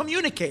can't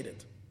communicate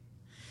it.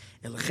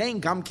 This is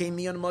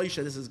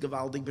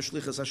Gevaldig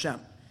b'shlichus Hashem.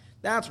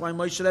 That's why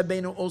Moshe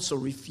Rabbeinu also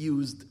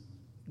refused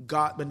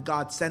God when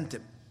God sent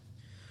him.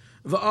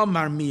 And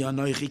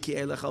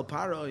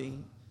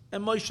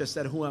Moshe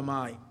said, who am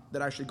I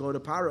that I should go to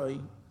Paroi?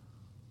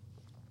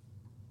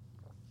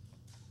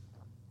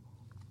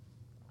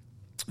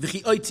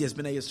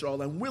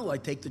 And will I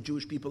take the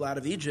Jewish people out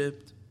of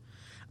Egypt?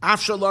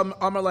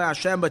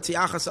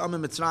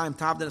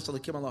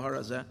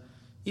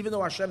 Even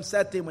though Hashem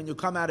said to him, when you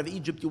come out of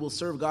Egypt, you will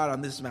serve God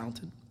on this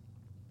mountain.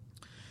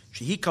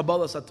 Shehi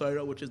Kabbalah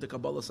Satira, which is the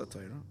Kabbalah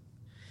Satira.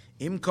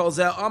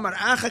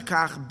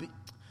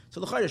 So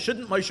the Chayr,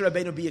 shouldn't Moshe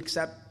Rabbeinu be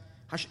accept?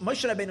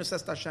 Moshe Rabbeinu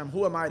says to Hashem,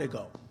 who am I to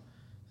go?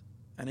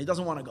 And he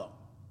doesn't want to go.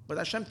 But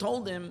Hashem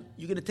told him,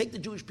 you're going to take the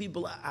Jewish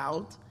people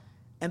out,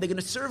 and they're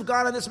going to serve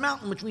God on this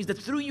mountain, which means that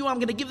through you I'm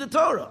going to give the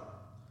Torah.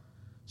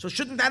 So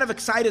shouldn't that have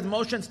excited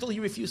Moshe, and still he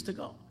refused to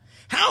go?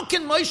 How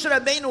can Moshe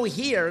Rabbeinu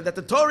hear that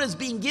the Torah is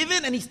being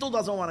given, and he still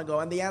doesn't want to go?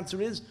 And the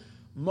answer is,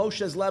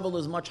 Moshe's level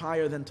is much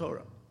higher than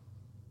Torah.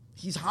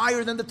 He's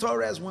higher than the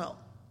Torah as well.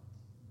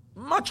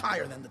 Much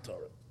higher than the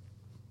Torah.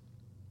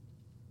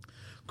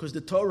 Because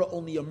the Torah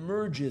only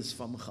emerges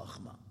from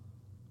Chachma.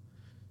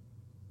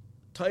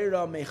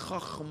 Torah me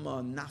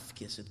Chachma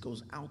nafkis. It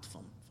goes out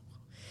from.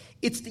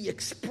 It's the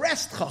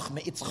expressed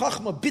Chachma. It's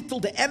Chachma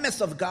bittul, the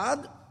emes of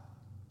God,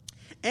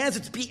 as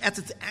it's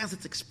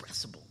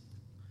expressible.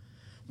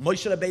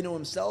 Moshe Rabbeinu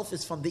himself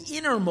is from the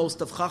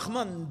innermost of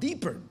Chachma and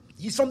deeper.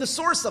 He's from the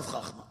source of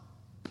Chachma.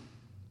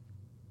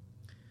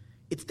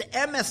 It's the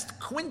emes,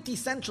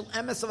 quintessential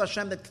emes of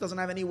Hashem that doesn't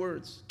have any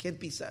words. Can't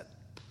be said.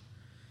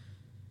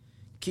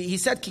 He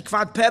said, Ki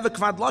kvad peh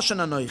v'kvad lashon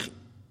anoichi.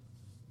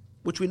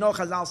 Which we know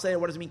Chazal say,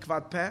 what does it mean,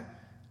 kvad peh?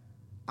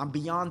 I'm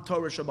beyond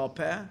Torah shabal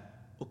peh,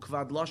 or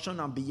kvad lashon,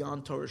 I'm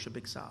beyond Torah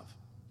shabiksav.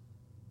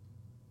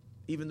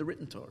 Even the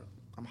written Torah.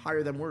 I'm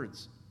higher than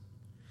words.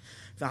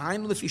 He was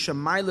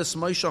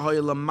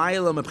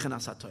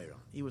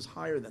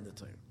higher than the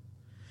Torah.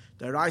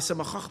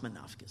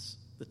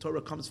 The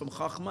Torah comes from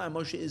Chachma, and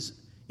Moshe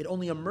it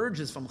only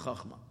emerges from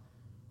Chachma.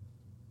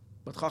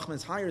 But Chachma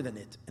is higher than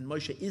it, and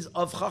Moshe is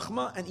of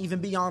Chachma and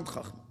even beyond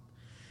Chachma.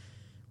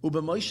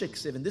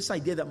 And this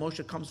idea that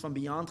Moshe comes from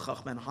beyond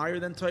Chachma and higher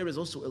than Torah is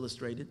also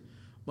illustrated.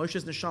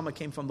 Moshe's neshama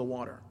came from the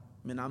water.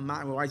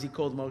 Why is he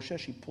called Moshe?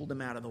 She pulled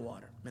him out of the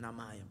water. Min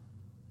Amayim.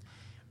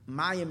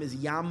 Mayim is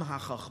Yam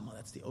HaChachma.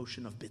 That's the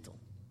ocean of Bittul.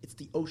 It's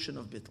the ocean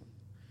of Bittul.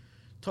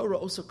 Torah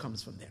also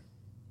comes from there.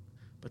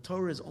 But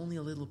Torah is only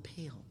a little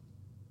pail.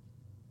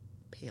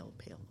 A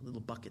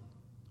little bucket.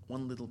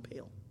 One little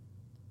pail.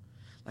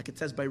 Like it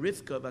says by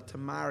Rivka,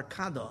 Vatamar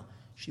Kada,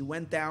 she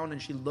went down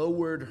and she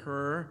lowered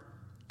her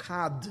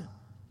kad.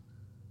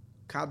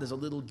 Kad is a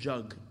little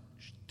jug,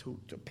 to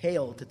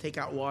pail, to take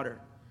out water.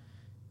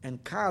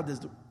 And kad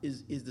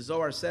is the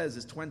Zohar says,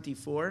 is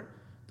 24.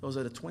 Those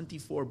are the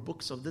 24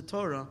 books of the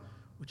Torah,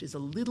 which is a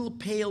little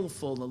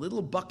pailful, a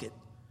little bucket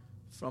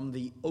from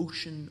the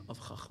ocean of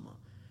Chachma.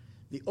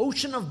 The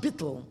ocean of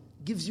Bittul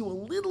gives you a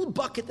little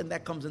bucket and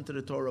that comes into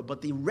the Torah.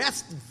 But the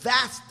rest,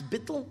 vast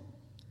bittul,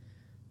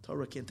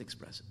 Torah can't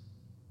express it.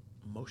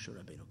 Moshe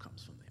Rabbeinu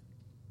comes from there.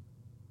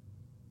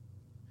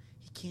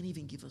 He can't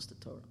even give us the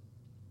Torah.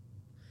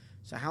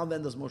 So how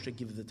then does Moshe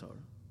give the Torah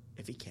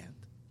if he can't?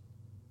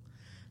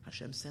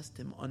 Hashem says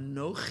to him,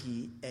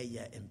 Anochi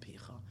eya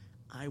impicha,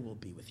 I will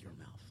be with your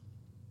mouth.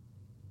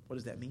 What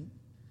does that mean?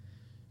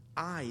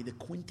 I, the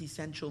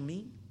quintessential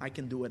me, I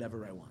can do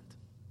whatever I want.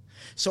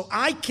 So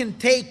I can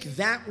take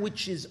that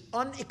which is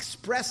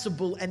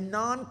unexpressible and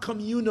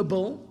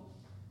non-communicable,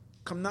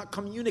 not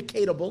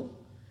communicatable,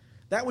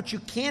 that which you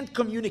can't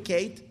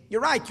communicate.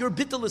 You're right, your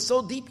bittul is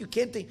so deep you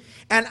can't think.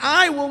 And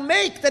I will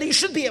make that he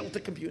should be able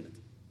to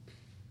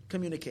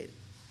communicate it.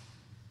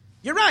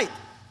 You're right.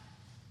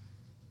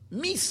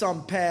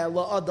 Misam peh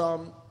la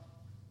Adam.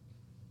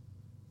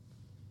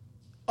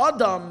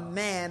 Adam,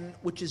 man,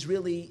 which is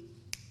really,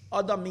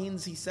 Adam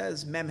means, he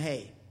says,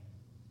 memhe.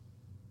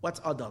 What's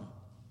Adam?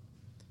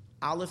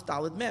 Aleph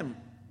Daled Mem,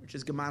 which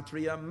is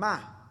Gematria Ma.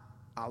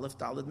 Aleph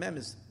Daled Mem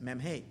is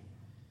memhe.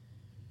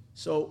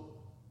 So,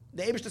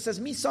 the Eibishter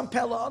says, Misam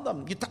peh la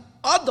Adam.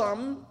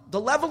 Adam,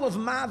 the level of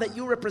Ma that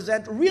you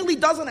represent, really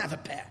doesn't have a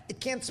peh. It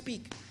can't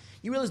speak.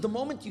 You realize the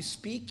moment you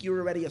speak, you're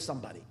already a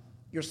somebody.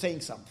 You're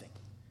saying something.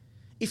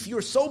 If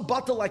you're so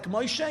batal like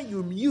Moshe,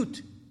 you're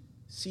mute.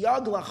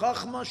 Siyag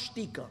lachachma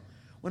shtika.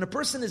 When a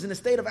person is in a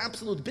state of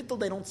absolute bittul,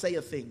 they don't say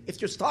a thing.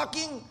 If you're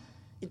talking,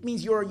 it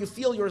means you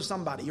feel you're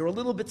somebody. You're a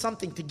little bit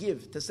something to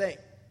give, to say.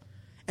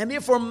 And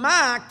therefore,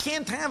 Ma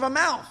can't have a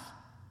mouth.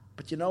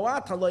 But you know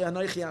what?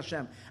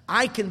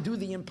 I can do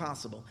the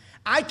impossible.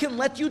 I can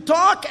let you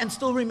talk and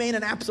still remain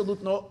an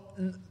absolute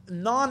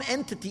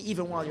non-entity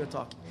even while you're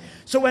talking.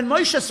 So when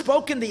Moshe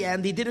spoke in the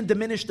end, he didn't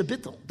diminish the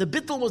bittul. The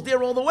bittul was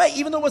there all the way,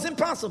 even though it was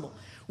impossible.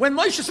 When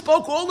Moshe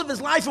spoke all of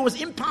his life, it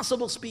was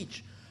impossible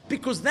speech.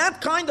 Because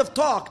that kind of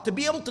talk, to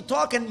be able to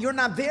talk and you're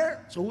not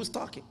there, so who's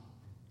talking?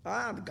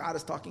 God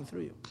is talking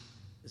through you.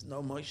 There's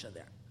no Moshe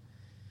there.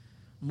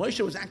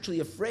 Moshe was actually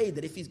afraid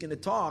that if he's going to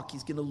talk,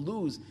 he's going to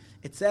lose.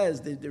 It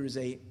says that there is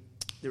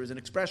an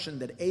expression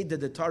that Eida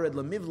de Tared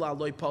Lamivla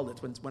loy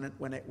polit. When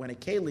a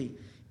keli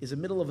is in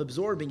the middle of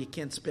absorbing, it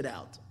can't spit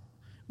out.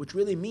 Which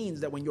really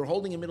means that when you're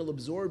holding in the middle of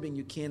absorbing,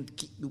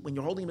 when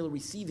you're holding in the middle of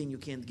receiving, you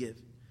can't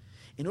give.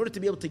 In order to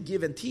be able to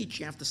give and teach,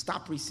 you have to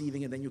stop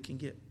receiving and then you can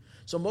give.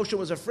 So Moshe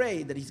was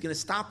afraid that he's going to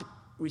stop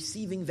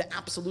receiving the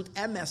absolute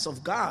emes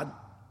of God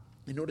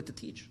in order to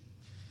teach.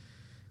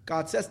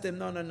 God says to him,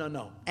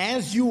 no.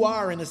 As you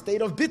are in a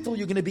state of bittul,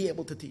 you're going to be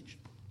able to teach.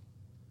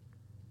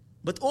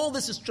 But all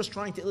this is just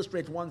trying to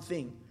illustrate one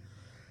thing.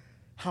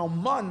 How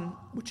man,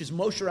 which is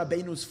Moshe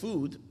Rabbeinu's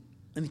food,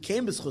 and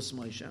came b'schus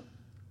Moshe,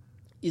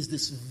 is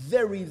this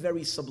very,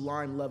 very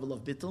sublime level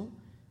of bittul,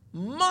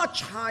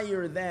 much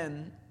higher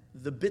than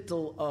the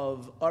bittul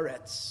of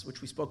Aretz,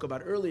 which we spoke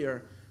about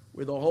earlier,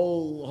 where the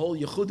whole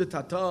Yehuda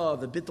Tata,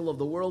 the bittul of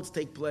the worlds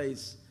take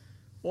place.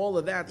 All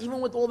of that,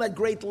 even with all that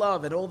great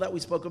love and all that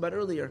we spoke about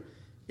earlier,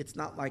 it's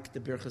not like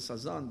the Birchas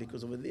Hazan,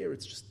 because over there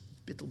it's just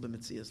bittul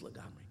b'metzias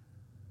lagamri.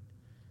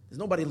 There's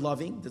nobody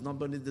loving.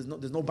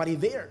 There's nobody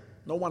there.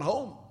 No one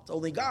home. It's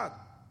only God.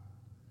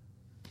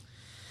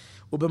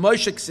 She put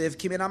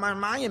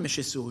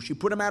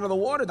him out of the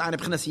water.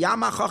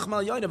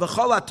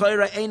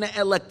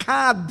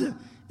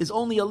 Is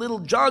only a little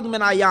jug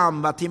min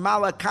hayam.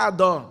 Vatimala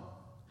kado.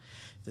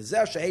 And this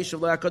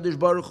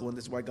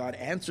is why God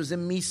answers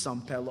him,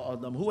 Misam pela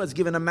adam, who has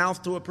given a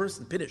mouth to a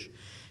person. Piddish.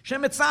 By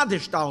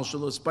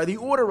the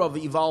order of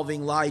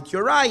evolving light.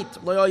 You're right.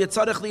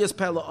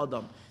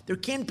 There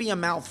can't be a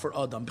mouth for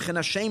Adam.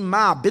 Shem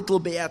ma,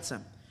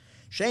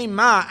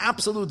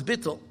 absolute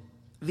bittul.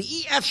 There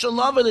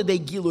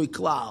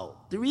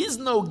is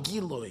no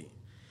gilui.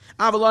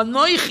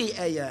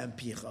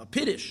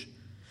 Piddish.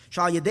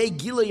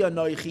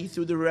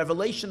 Through the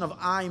revelation of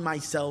I,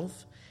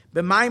 myself,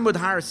 B'maimud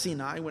Har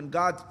Sinai, when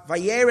God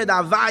vayered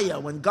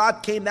avaya, when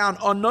God came down,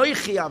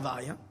 Anoichi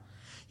avaya,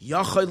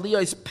 Yachol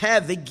liyos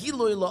peh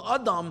v'gilui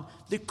la'adam,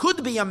 there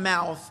could be a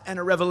mouth and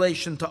a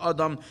revelation to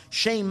Adam,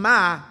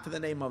 Shema, to the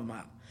name of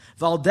Ma.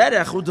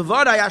 Valderech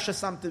u'devaray asher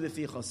samte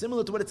b'ficha.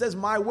 Similar to what it says,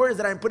 my words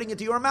that I'm putting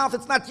into your mouth,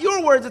 it's not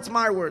your words, it's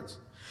my words.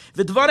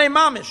 V'dvarei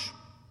mamish.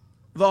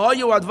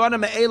 V'hoyu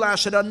advarim me'ela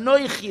asher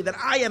anoichi, that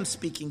I am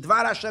speaking.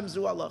 Dvar Hashem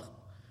zu alach.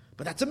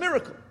 But that's a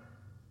miracle.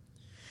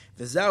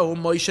 That's why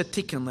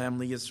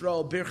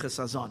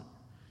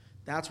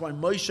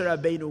Moshe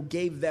Rabbeinu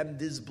gave them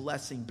this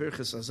blessing,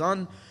 Birchas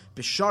Hazan,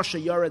 b'shasha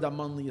yared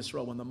aman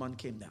liyisrael, when the man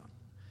came down.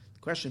 The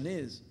question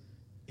is,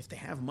 if they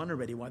have man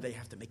already, why do they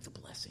have to make the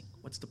blessing?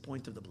 What's the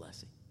point of the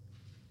blessing?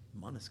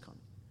 Man is coming.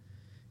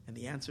 And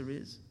the answer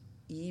is,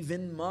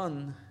 even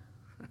man,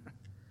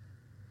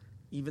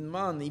 even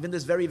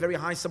this very, very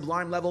high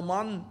sublime level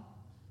man,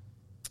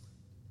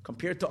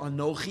 compared to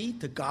Anochi,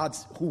 to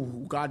God's,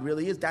 who God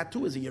really is, that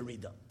too is a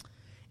Yerida.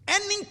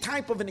 Any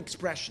type of an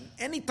expression,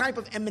 any type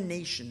of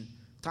emanation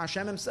to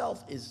Hashem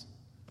himself is.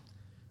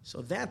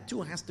 So that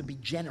too has to be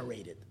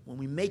generated when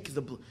the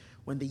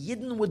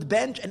Yidden would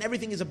bench and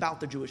everything is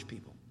about the Jewish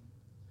people.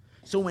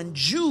 So when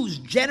Jews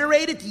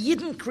generated,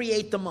 Yidden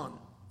create the man.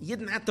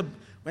 Yidden had to,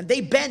 when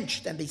they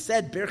benched and they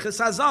said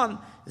Birchas Hazan,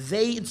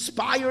 they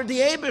inspired the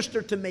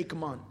Eibishter to make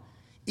man.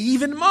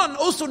 Even man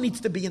also needs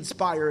to be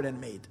inspired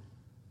and made.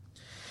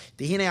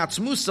 Dehine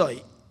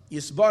atzmusai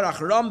yisbarach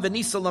ram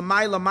v'nisa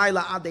l'mayla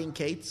mayla adein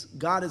kates.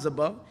 God is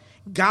above.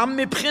 Gam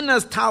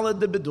mibchinas tala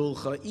de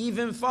bedulcha,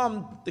 even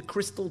from the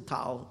crystal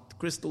tal, the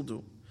crystal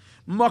dew.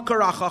 Makar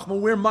achachma,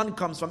 where man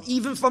comes from,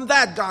 even from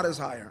that God is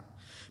higher.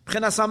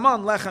 B'chinas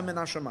haman lechem min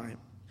hashamayim.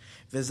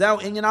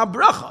 V'zeu inyan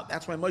ha-bracha.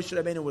 That's why Moshe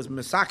Rabbeinu was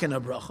mesaken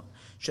ha-bracha.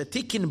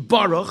 Shetikin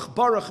baruch.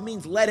 Baruch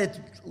means let it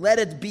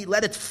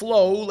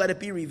flow, let it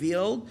be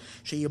revealed.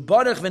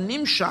 Sheyibarach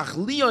v'nimshach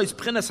liyois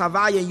b'chinas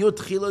havaya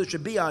yud chilo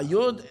shebi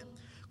ha-yud.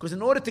 Because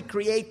in order to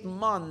create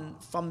man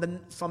from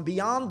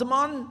beyond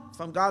man,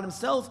 from God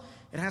Himself,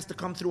 it has to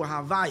come through a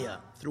havaya,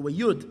 through a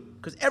yud.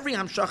 Because every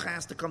hamshacha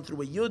has to come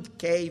through a yud,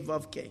 k,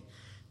 vav, k.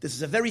 This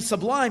is a very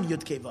sublime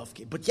yud, k, vav,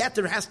 k. But yet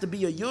there has to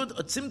be a yud,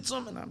 a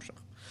tzimtzum, and hamshach.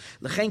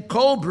 L'chein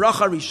kol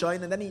bracha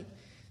rishayin, and then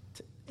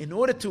in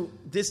order to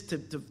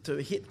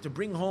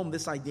bring home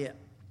this idea,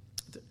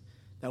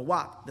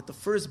 that the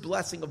first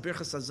blessing of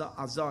Birchas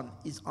Hazan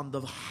is on the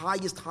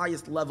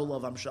highest level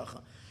of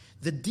hamshacha.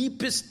 The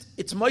deepest,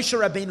 it's Moshe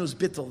Rabbeinu's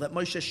bittul that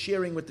Moshe is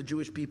sharing with the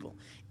Jewish people.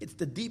 It's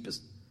the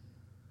deepest.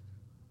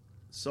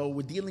 So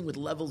we're dealing with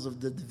levels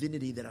of the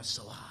divinity that are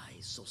so high,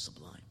 so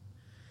sublime.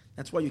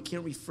 That's why you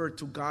can't refer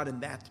to God in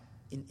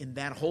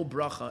that whole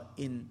bracha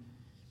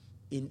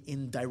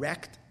in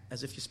direct,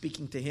 as if you're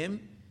speaking to Him.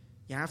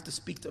 You have to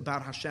speak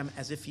about Hashem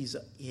as if He's a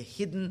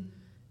hidden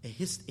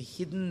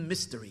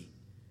mystery,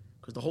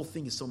 because the whole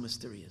thing is so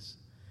mysterious.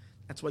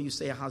 That's why you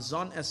say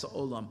Hazan es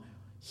olam.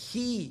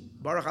 He,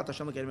 Baruch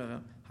Hashem,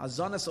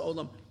 Hazan es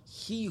olam,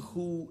 He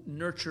who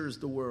nurtures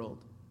the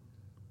world.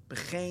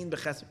 B'chein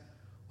b'chesed.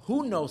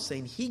 Who knows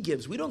saying He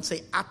gives? We don't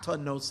say Ata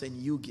knows saying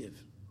you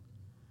give.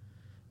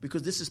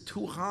 Because this is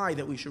too high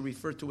that we should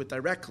refer to it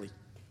directly.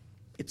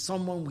 It's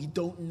someone we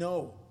don't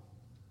know.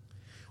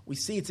 We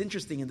see it's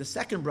interesting. In the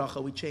second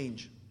bracha we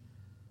change.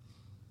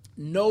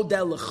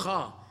 Nodeh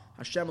lecha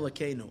Hashem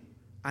Elokeinu.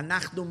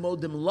 Anachnu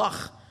modim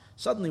lach.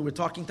 Suddenly we're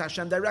talking to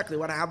Hashem directly.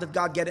 How did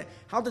God get it?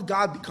 How did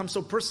God become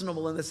so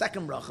personable in the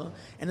second bracha?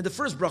 And in the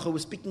first bracha we're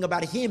speaking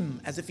about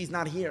Him as if He's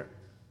not here.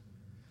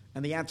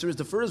 And the answer is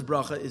the first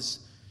bracha is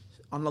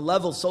on a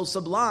level so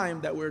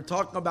sublime that we're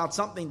talking about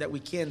something that we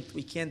can't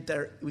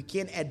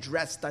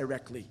address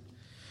directly.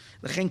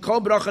 He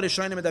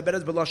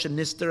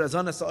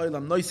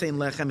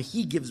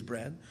gives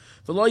bread.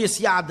 We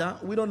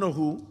don't know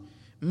who.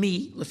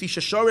 Me, it's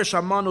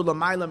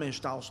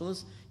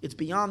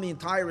beyond the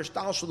entire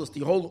ishtalshalos, the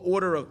whole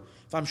order of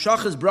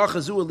Vamshachas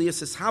brachazu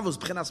Elias Havos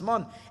B'chinas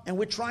Man, and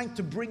we're trying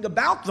to bring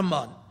about the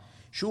man.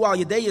 Shu al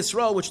Yedei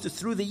Yisrael, which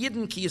through the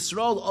Yidden ki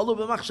Yisrael Olu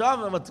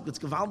b'machshava. What's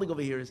gewaldig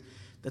over here is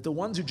that the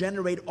ones who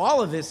generate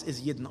all of this is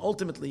Yidden.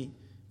 Ultimately,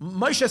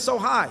 Moshe is so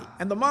high,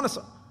 and the man is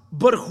so.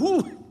 But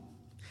who?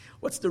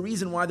 What's the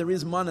reason why there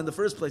is man in the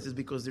first place? Is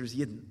because there's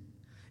Yidden.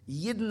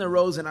 Yidden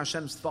arose in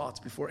Hashem's thoughts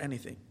before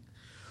anything.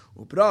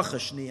 Ubracha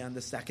shniya, and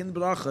the second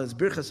bracha is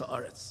Birchas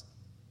Haaretz.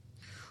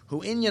 Hu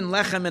inyan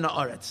lechem in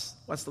haaretz.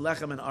 What's the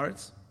lechem in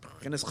haaretz?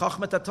 B'chinas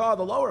chachma tata,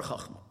 the lower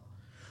chachma.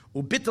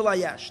 Ubitul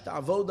hayesh, the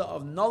avoda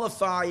of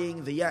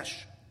nullifying the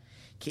yesh.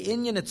 Ki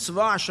inyan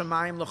etzva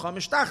hashamayim l'cha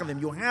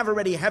mishtachavim. You have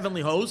already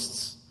heavenly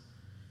hosts.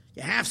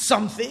 You have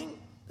something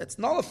that's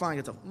nullifying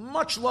itself.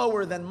 Much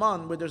lower than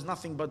man, where there's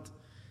nothing but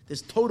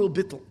there's total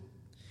bittul.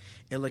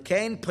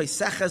 Elakain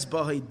peiseches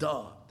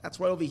b'haidah. That's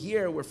why over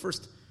here we're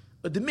first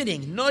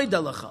admitting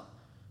noida lecha,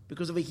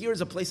 because over here is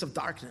a place of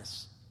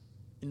darkness.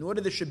 In order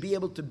there should be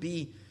able to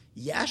be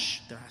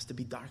yesh, there has to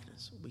be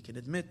darkness. We can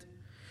admit.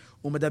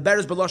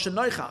 Umedaberes b'loshen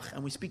noichach,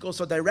 and we speak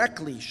also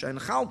directly shein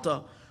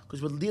chalta,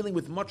 because we're dealing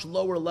with much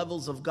lower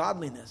levels of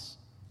godliness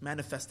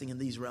manifesting in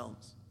these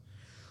realms.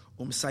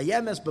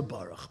 Umsayemes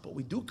bebaruch, but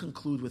we do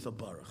conclude with a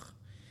baruch.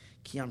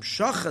 Ki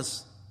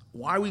amshachas.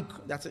 Why we?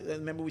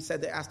 Remember we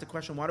said they asked the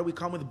question. Why do we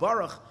come with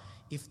baruch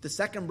if the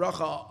second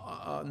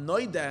bracha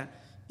noida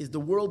is the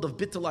world of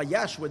Bittul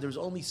Hayesh, where there's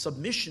only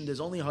submission,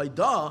 there's only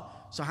Haidah,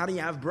 so how do you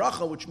have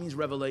bracha, which means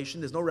revelation?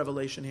 There's no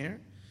revelation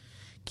here.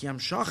 Ki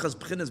hamshachas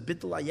b'chinas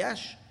Bittul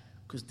Hayesh,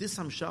 because this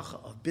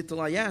hamshacha of Bittul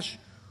Hayesh,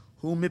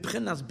 hu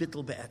mibchinas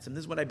Bittul be'etzem.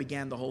 This is what I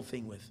began the whole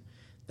thing with.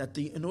 That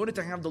in order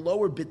to have the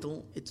lower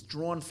Bittul, it's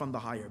drawn from the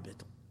higher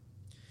Bittul.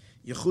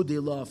 Yichud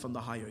Ilah from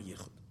the higher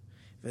Yichud.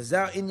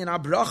 V'zeh inyan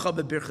ha-bracha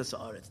be'birchas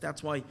haaretz.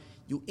 That's why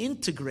you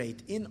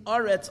integrate in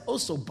Aretz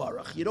also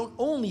baruch. You don't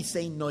only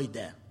say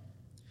noideh.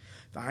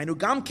 And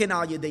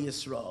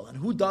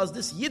who does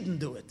this? Yidden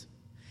do it.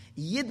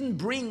 Yidden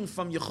bring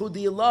from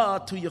Yechudi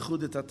Ilah to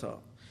Yechudi Tata.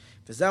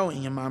 That's why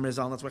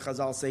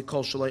Chazal say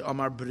Kol Shaloi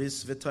Amar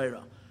Bris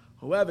v'Torah.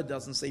 Whoever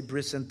doesn't say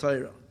Bris and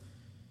Torah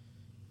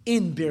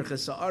in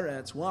Birchas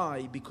Haaretz,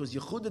 why? Because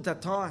Yechudi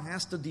Tata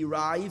has to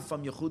derive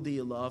from Yechudi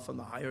Ilah, from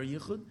the higher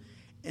Yechud,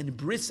 and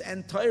Bris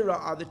and Torah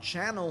are the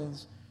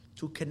channels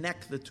to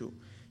connect the two.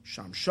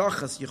 Sham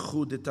Shachas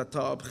Yechudi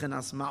Tata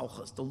B'chinas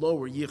Malchus, the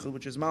lower Yechud,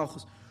 which is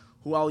Malchus.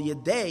 who al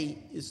yedei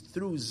is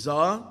through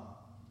za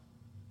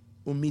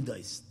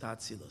umidais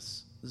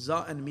ta'atzilus.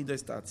 Za and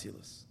midais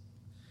ta'atzilus.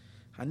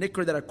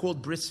 Hanikra that are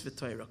called bris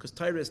v'Torah, because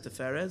Torah is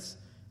teferes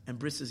and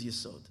bris is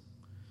yesod.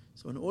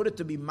 So in order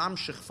to be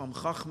mamshich from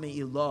chachmei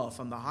ilah,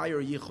 from the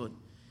higher yichud,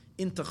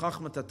 into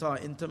chachma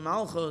tata, into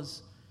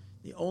malchus,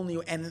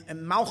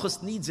 and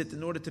malchus needs it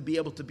in order to be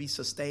able to be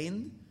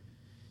sustained.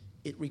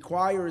 It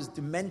requires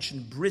to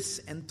mention bris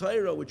and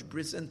Torah, which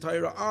bris and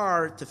Torah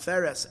are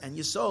teferes and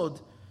yesod,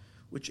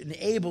 which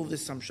enable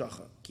this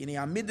samshacha. Kini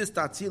amidis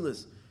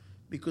ta'atzilus,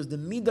 because the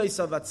midais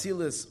of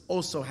atzilus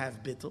also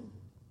have bittul.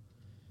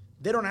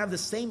 They don't have the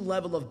same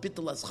level of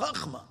bittul as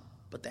chachma,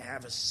 but they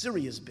have a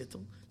serious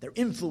bittul. They're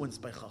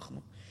influenced by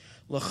chachma.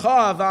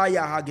 L'cha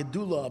avaya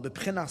hagedula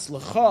b'pchinas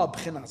l'cha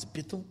b'chinas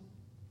bittul.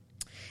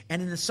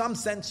 And in some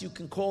sense, you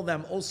can call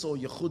them also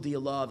Yechudi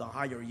Allah, the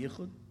higher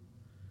Yichud,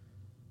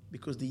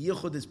 because the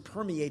Yichud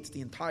permeates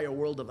the entire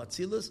world of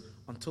Atzilus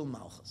until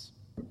Malchus.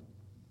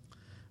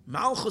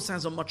 Malchus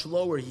has a much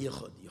lower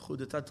Yichud.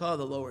 Yichud Tata,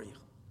 the lower Yichud.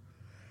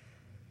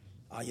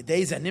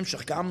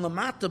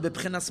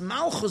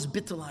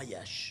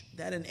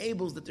 That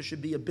enables that there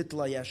should be a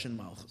Bittul Hayesh in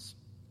Malchus.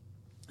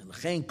 And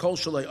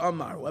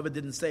whoever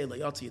didn't say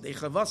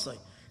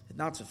did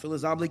not fulfill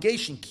his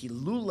obligation, ki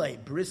lulei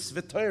bris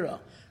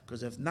v'Torah,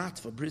 because if not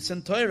for bris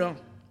and Torah,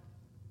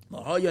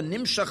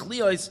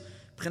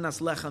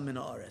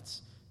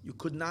 you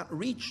could not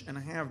reach and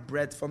have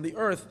bread from the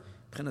earth,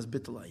 the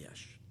Bittul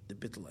Hayesh.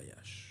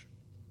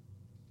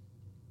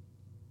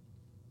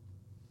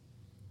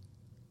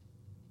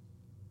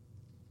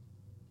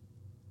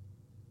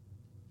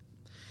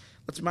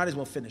 Might as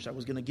well finish. I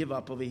was going to give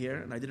up over here,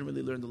 and I didn't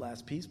really learn the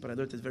last piece, but I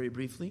learned it very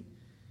briefly.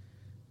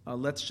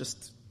 Let's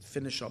just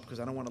finish up, because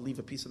I don't want to leave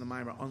a piece of the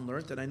Maimar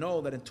unlearned, and I know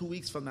that in 2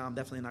 weeks from now, I'm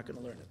definitely not going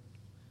to learn it.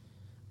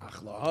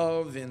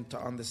 Achlahavin, to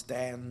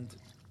understand,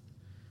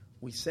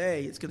 we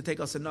say, it's going to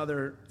take us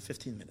another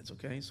 15 minutes,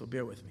 okay? So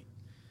bear with me.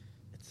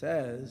 It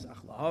says,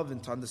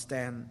 Achlahavin, to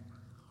understand,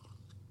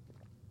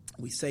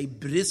 we say,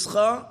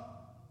 Brischa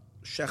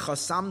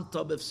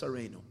shechasamta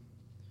b'vsarenu.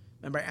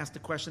 Remember I asked the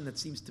question that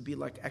seems to be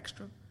like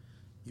extra?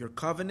 Your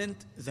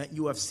covenant that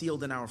you have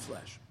sealed in our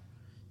flesh.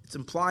 It's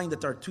implying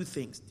that there are two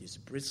things. There's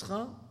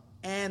brischa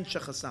and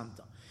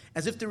shechasamta.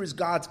 As if there is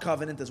God's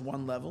covenant as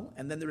one level,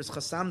 and then there is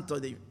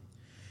chasamta.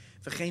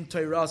 V'chein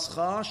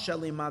toirascha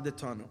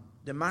shelimadetanu.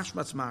 The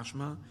mashmas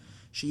mashma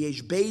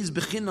sheyesh beis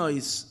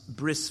bechinois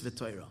bris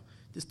v'toira.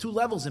 There's two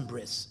levels in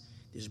bris.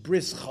 There's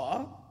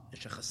brischa,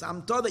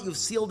 shechasamta, that you've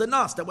sealed in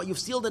us. That what you've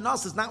sealed in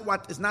us is not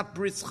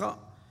brischa.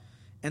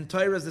 And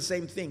Torah is the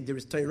same thing. There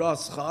is Torah,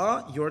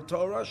 your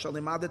Torah,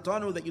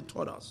 Shalimadetanu, that you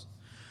taught us.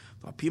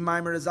 Pi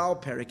Maimer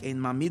Azal Perik Ein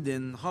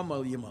Mamidin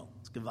Hamol Yimol.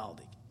 It's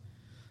Gevaldig.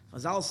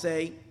 Azal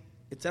say,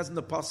 it says in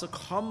the pasuk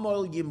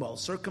Hamol Yimol,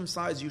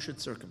 circumcise, you should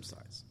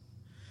circumcise.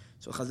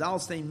 So Chazal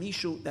say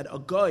Mishu that a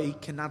goy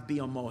cannot be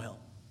a mohel.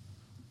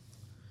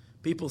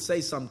 People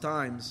say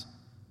sometimes,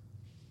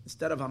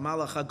 instead of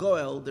Hamalach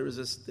HaGoel, there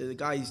is the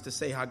guy used to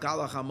say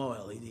Hagalach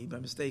HaMoel. He by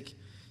mistake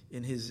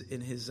in his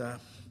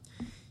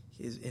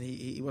and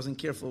he wasn't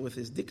careful with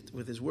his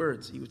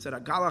words. He would say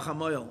Galach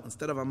HaMoel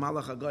instead of a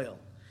Malach HaGoel.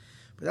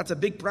 But that's a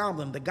big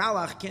problem. The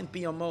Galach can't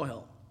be a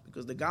Mohel,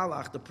 because the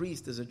Galach, the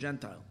priest, is a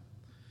Gentile.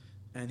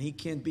 And he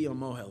can't be a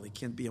Mohel. He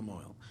can't be a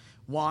Mohel.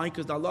 Why?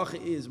 Because the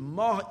halacha is,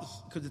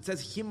 because it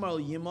says Himal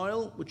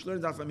Yimoil, which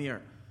learns out from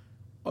here.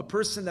 A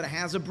person that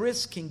has a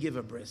bris can give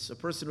a bris. A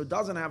person who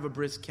doesn't have a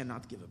bris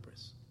cannot give a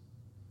bris.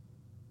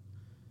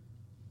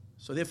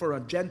 So therefore, a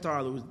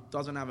Gentile who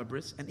doesn't have a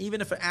bris, and even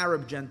if an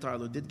Arab Gentile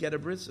who did get a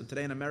bris, and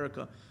today in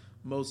America,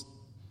 most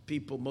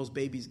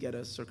babies get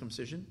a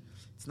circumcision,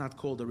 it's not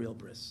called a real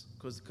bris.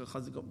 Because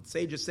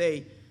sages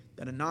say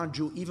that a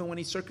non-Jew, even when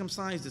he's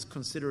circumcised, is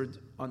considered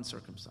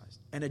uncircumcised.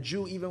 And a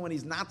Jew, even when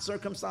he's not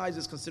circumcised,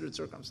 is considered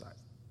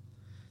circumcised.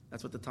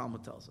 That's what the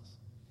Talmud tells us.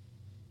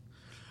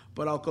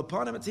 But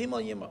al-Kopanim, it's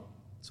himal yimo.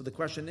 So the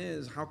question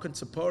is, how can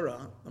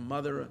Tzipporah, the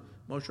mother,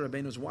 Moshe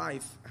Rabbeinu's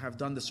wife, have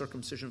done the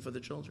circumcision for the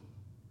children?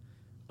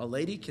 A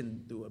lady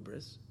can do a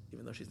bris,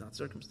 even though she's not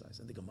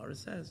circumcised. And the Gemara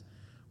says,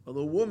 well,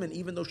 a woman,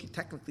 even though she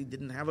technically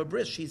didn't have a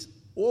bris,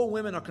 all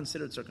women are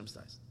considered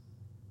circumcised.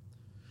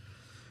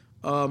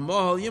 A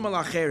woman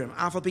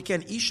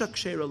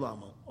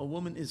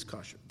is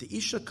kosher. The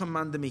isha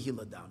command the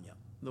mehila danya.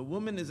 The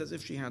woman is as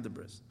if she had the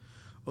bris.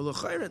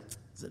 The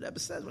Rebbe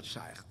says, what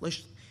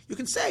shaykh? You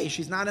can say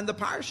she's not in the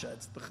parsha.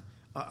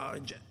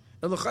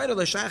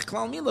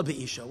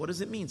 What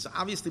does it mean? So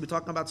obviously we're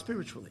talking about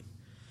spiritually.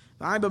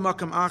 I don't know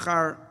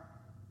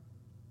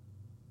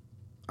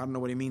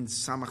what he means.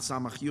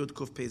 Samach Yud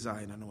Kuf Pei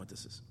Zayin. I don't know what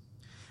this is.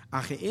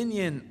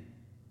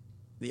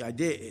 The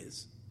idea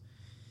is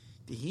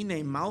the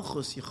Hine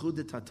Malchus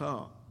Yichud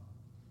Tata,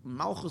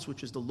 Malchus,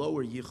 which is the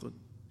lower Yichud,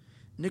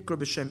 Nikra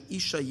B'Shem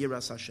Isha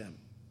Yiras Hashem.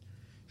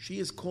 She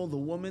is called the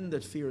woman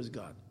that fears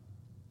God.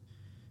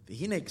 The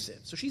Hine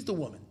So she's the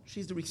woman.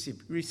 She's the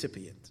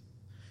recipient.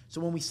 So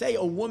when we say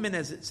a woman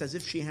it's as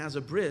if she has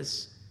a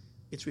bris,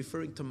 it's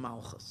referring to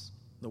Malchus,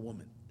 the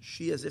woman.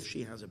 She as if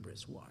she has a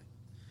bris. Why?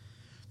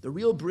 The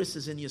real bris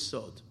is in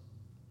Yesod,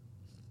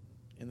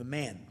 in the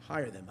man,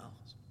 higher than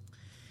Malchus.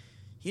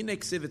 Hine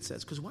Ksivit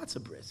says, because what's a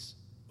bris?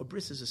 A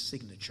bris is a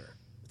signature.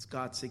 It's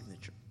God's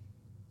signature.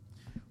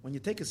 When you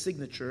take a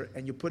signature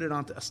and you put it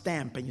onto a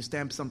stamp and you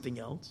stamp something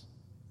else,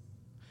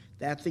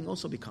 that thing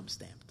also becomes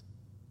stamped.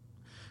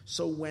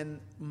 So when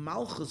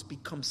Malchus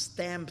becomes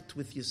stamped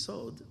with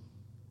Yesod,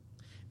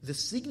 the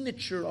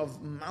signature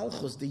of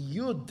Malchus, the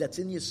Yud that's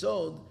in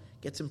Yesod,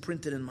 gets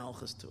imprinted in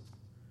Malchus too.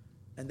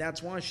 And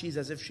that's why she's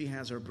as if she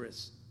has her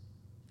bris.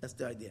 That's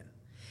the idea.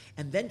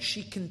 And then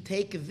she can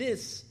take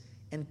this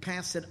and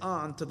pass it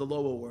on to the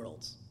lower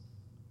worlds.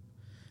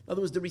 In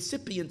other words, the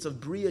recipients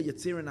of Bria,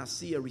 Yetzirah, and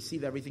Asiya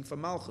receive everything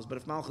from Malchus. But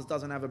if Malchus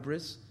doesn't have a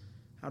bris,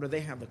 how do they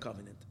have the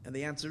covenant? And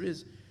the answer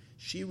is,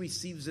 she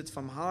receives it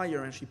from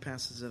higher and she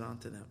passes it on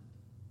to them.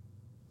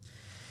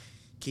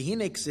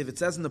 Kihine Ksiv, it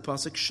says in the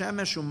pasuk,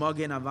 Shemesh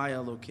u'magen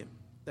avaya Elokim,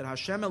 that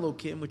Hashem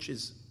Elokim, which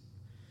is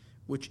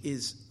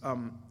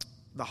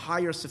the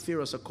higher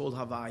Sephiros are called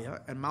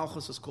Havaya, and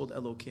Malchus is called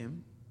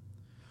Elokim,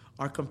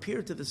 are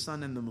compared to the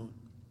sun and the moon.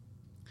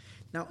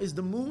 Now, is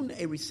the moon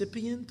a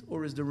recipient,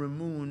 or is the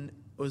moon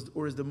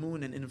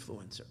an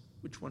influencer?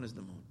 Which one is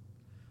the moon?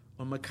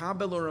 A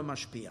makabel or a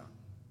mashpia?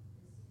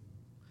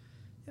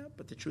 Yeah,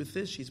 but the truth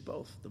is, she's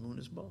both. The moon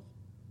is both.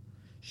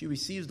 She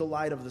receives the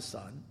light of the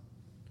sun,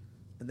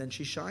 and then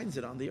she shines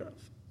it on the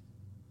earth.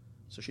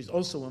 So she's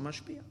also a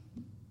mashpia.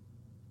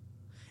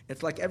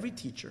 It's like every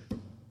teacher,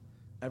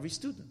 every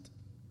student.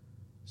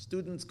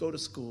 Students go to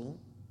school,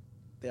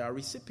 they are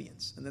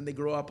recipients, and then they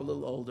grow up a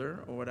little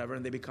older or whatever,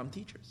 and they become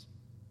teachers.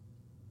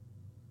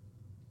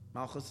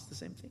 Malchus is the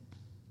same thing.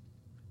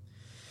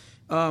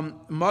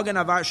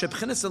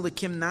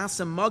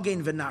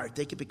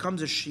 It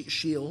becomes a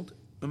shield,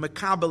 a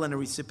makabel and a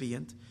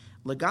recipient.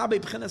 Legabe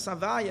b'chinas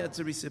avaya, it's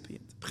a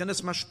recipient.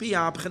 B'chinas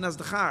mashpia, b'chinas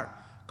dechar.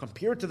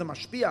 Compared to the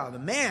mashpia, the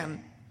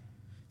man,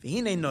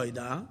 v'hinei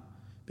noida,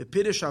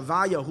 b'pirish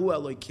avaya hu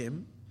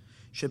Elokim,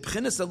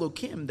 sheb'chinas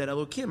Elokim, that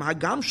Elokim,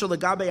 hagam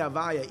shelegabe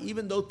avaya,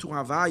 even though to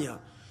avaya,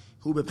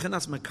 who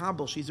b'chinas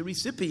makabel, she's a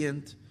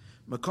recipient,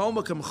 makom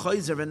makam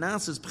chayzer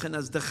v'nasis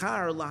b'chinas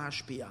dechar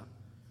lahashpia.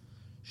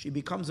 She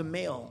becomes a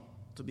male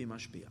to be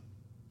mashpia.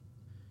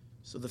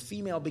 So the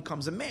female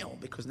becomes a male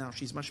because now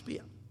she's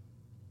mashpia.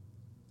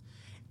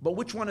 But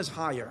which one is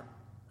higher?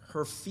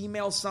 Her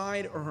female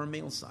side or her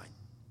male side?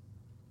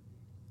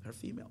 Her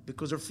female.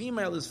 Because her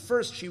female is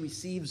first she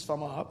receives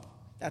from up.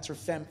 That's her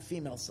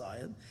female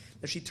side.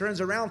 Then she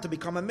turns around to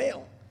become a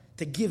male,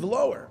 to give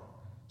lower.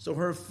 So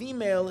her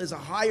female is a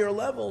higher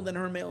level than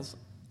her male side.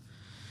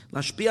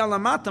 Lashpia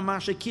lamata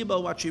mashe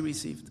kiba, what she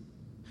received.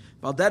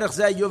 Val derech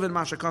zeh yuvin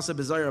mashe kasa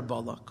bezoyer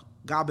balak.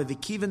 Gabe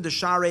v'kivin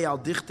desharei al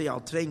dichte al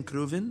trein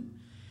kruvin.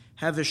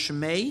 Have a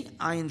shmei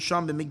ayin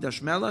sham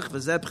b'migdash melech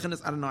v'zeh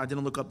b'chinas. I don't know. I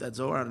didn't look up that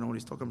Zohar. I don't know what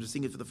he's talking. I'm just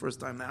seeing it for the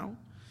first time now.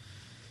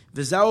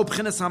 V'zeh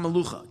b'chinas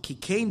hamelucha ki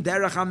kein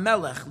derech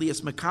hamelech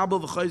lias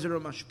mekabel v'chayzer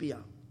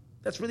mashpia.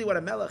 That's really what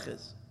a melech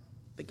is.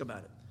 Think about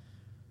it.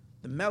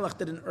 The melech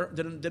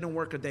didn't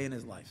work a day in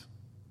his life.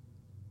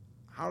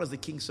 How does the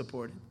king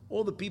support him?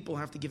 All the people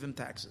have to give him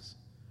taxes.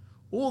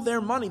 All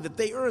their money that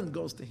they earned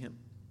goes to him.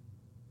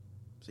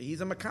 So he's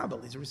a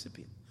makabel, he's a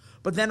recipient.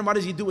 But then what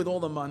does he do with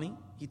all the money?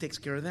 He takes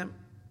care of them.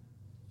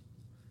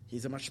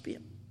 He's a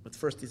mashpia. But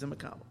first he's a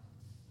makabel.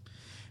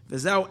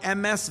 V'zau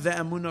emes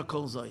ve'emuna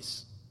kol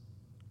zois.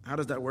 How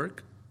does that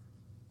work?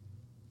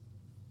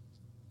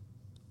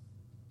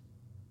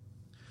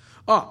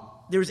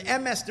 There is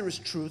emes, there is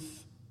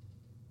truth.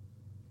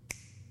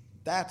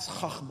 That's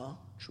chachma,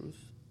 truth.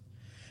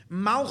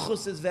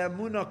 Malchus is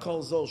ve'emuna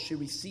kol zol. She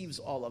receives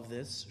all of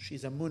this.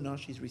 She's emuna,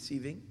 she's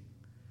receiving.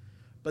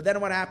 But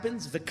then what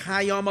happens?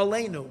 V'kayam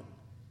aleinu.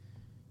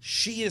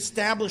 She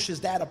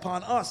establishes that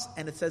upon us,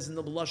 and it says in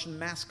the Lashon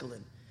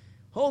masculine.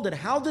 Hold it.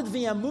 How did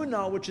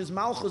ve'emuna, which is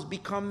Malchus,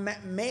 become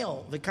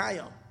male?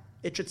 V'kayam.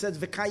 It should say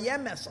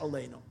v'kayemes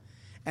aleinu.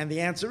 And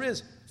the answer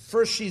is,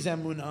 first she's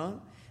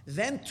emuna,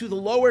 then to the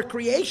lower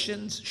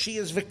creations, she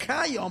is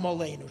v'kayam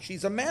aleinu.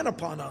 She's a man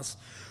upon us,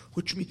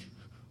 which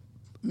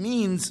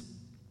means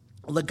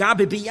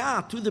Lagabe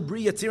biyah, to the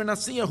bria tzir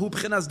nasiya hu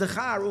b'chinas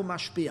dechar u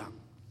mashpia.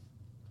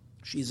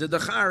 She's a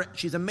dechar,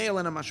 she's a male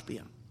and a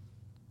mashpia.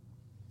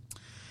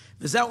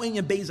 V'zau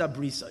inyan beiza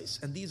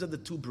brisais, and these are the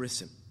two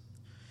brisim.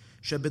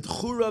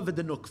 Shebedchura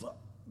v'denukva.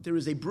 There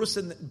is a bris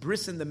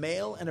in the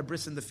male and a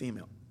bris in the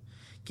female.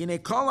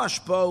 Kinei kol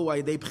hashpa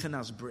wa'idei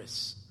b'chinas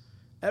bris.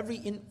 Every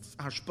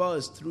hashpa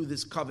is through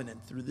this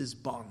covenant, through this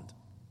bond.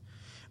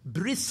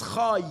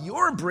 Brischa,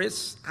 your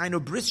bris, I know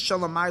bris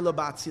shalamayla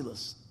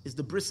ba'atzilus, is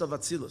the bris of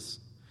Atzilus.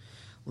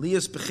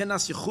 Lias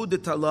b'chinas yichud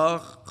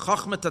etalach,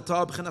 chachma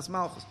tata b'chinas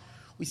malchus.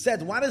 We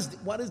said, what is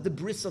the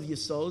bris of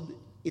Yesod?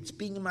 It's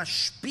being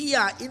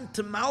mashpia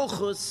into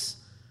malchus,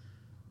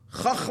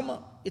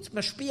 chachma. It's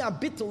mashpia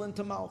bittul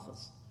into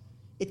malchus.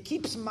 It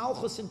keeps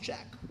malchus in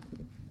check.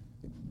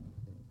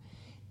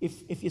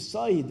 If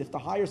Yesod, if the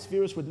higher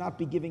spheres would not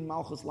be giving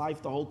malchus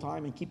life the whole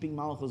time and keeping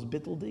malchus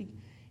bitteldig,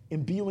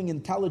 imbuing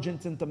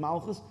intelligence into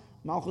malchus,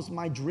 malchus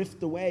might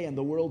drift away and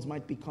the worlds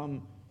might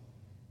become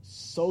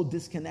so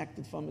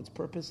disconnected from its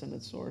purpose and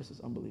its source.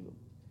 It's unbelievable.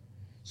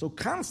 So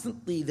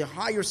constantly, the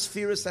higher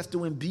spheres have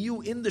to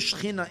imbue in the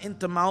Shechina,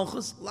 into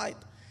Malchus, light.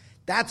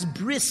 That's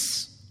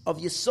bris of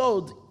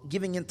Yesod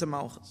giving into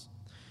Malchus.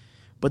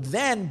 But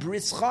then,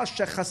 bris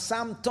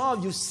chasam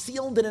tov, you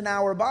sealed it in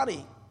our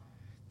body.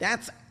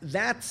 That's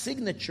that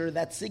signature,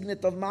 that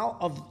signet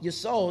of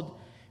Yesod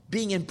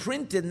being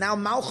imprinted. Now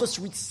Malchus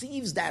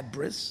receives that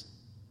bris,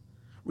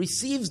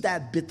 receives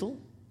that bittul,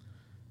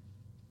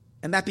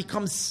 and that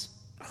becomes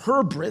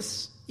her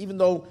bris, even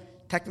though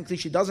technically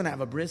she doesn't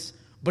have a bris,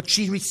 but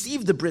she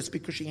received the bris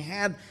because she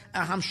had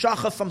a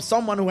hamshacha from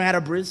someone who had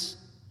a bris.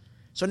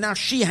 So now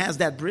she has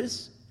that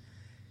bris,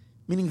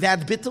 meaning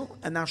that bittul,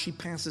 and now she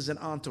passes it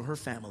on to her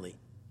family,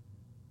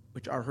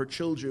 which are her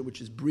children,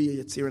 which is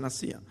Bria, Yetzirah, and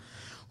Asiya,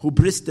 who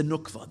bris the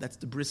nukva, that's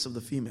the bris of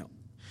the female.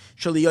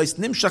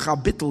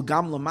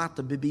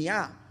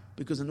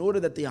 Because in order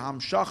that the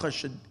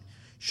hamshacha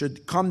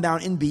should come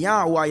down in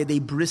biyah, why they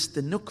bris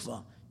the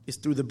nukva, is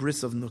through the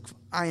bris of nukva.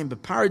 I am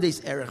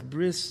beparadis erech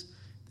bris.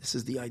 This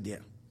is the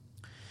idea.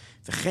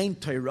 V'chein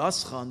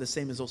Torascha, and the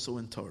same is also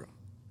in Torah.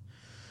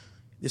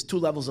 There's two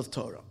levels of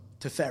Torah.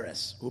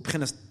 Teferes.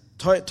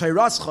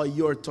 Torascha,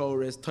 your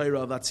Torah is Torah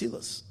of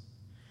Atzilus.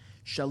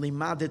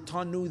 Shalimad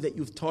that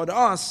you've taught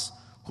us,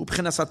 hu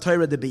b'chinas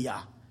ha-Torah de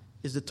biyah,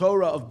 is the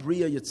Torah of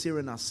Bria, Yetzirah,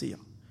 and Asiya.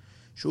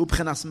 Shu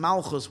b'chinas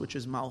Malchus, which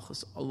is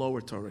Malchus, a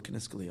lower Torah,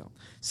 Kneskaliyah.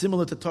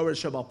 Similar to Torah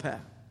Shabal Peh,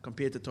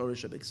 compared to Torah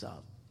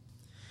Shabiksav.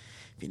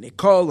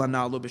 V'nekol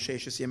analu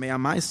b'sheishes yemei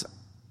ha-maisa.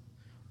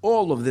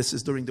 All of this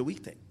is during the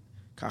weekday.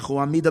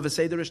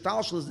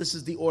 This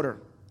is the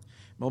order.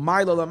 From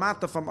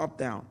up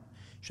down.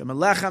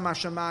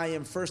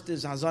 First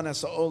is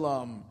Hazanas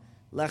Ha'olam,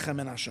 Lechem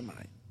and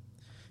Hashemayim.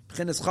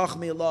 B'chinas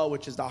Chachmei Allah,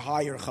 which is the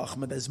higher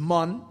Chachma. There's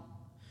Man,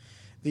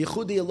 the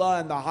Yichudi Allah,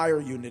 and the higher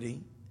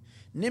unity.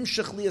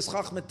 Nimshach Liyas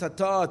Chachmet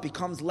Tata, it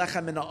becomes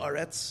Lechem and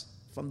Haaretz,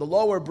 from the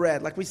lower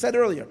bread. Like we said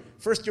earlier,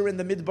 first you're in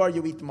the Midbar,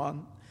 you eat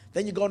Man.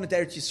 Then you go into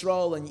Eretz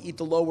Yisrael and you eat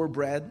the lower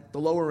bread, the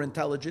lower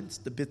intelligence,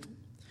 the Bittul.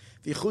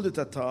 And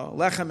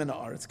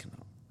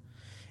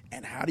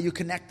how do you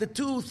connect the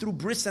two? Through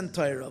bris and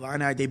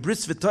Torah. They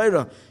bris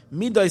v'Torah.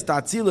 Midas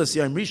ta'atzilus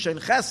yom rishon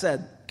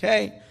chesed.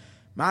 Okay.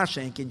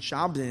 Mashenk in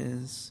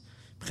Shabbos.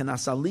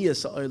 B'chinas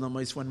aliyas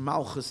ha'olam is when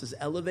Malchus is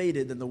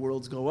elevated and the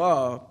worlds go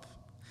up.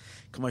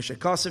 K'moshe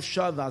kasef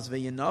shavas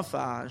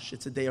ve'yinafash.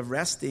 It's a day of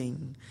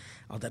resting.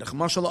 Like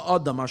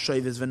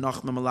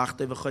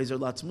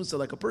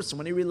a person,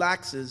 when he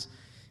relaxes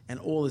and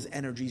all his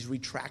energies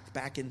retract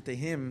back into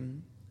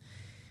him,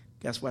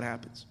 guess what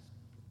happens?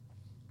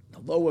 The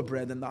lower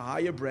bread and the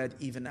higher bread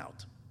even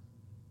out.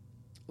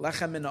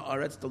 Lechem in the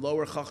Aretz, the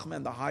lower Chachma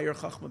and the higher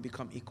Chachma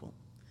become equal.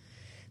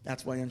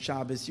 That's why on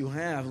Shabbos you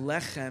have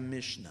Lechem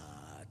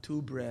Mishnah,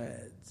 two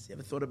breads. You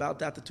ever thought about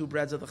that? The two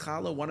breads of the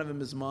Challah? One of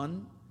them is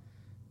Man,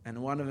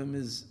 and one of them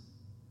is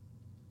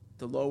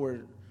the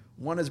lower.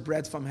 One is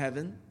bread from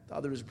heaven, the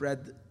other is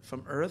bread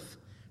from earth,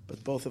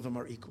 but both of them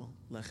are equal.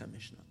 Lechem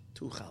Mishnah,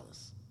 two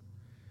Challahs.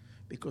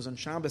 Because on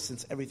Shabbos,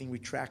 since everything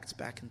retracts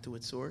back into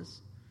its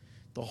source,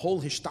 the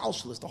whole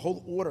hishtalshalis, the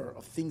whole order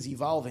of things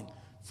evolving,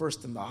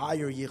 first in the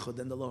higher yichud,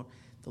 then the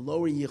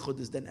lower yichud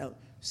is then,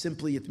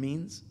 simply it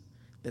means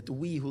that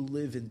we who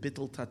live in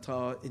Bittul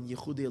Tata, in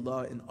Yichudei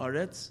Allah, in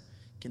Aretz,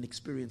 can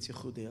experience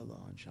Yichudei Allah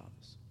on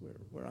Shabbos.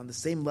 We're on the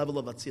same level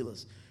of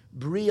Atzilus.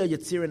 Bria,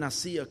 Yetzirah, and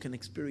Asiya can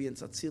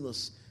experience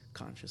Atzilus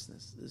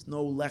consciousness. There's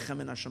no Lechem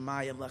in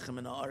Hashemayim, Lechem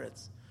in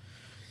Aretz.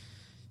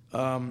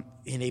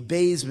 In a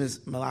base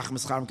Malach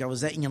Mischarm Ka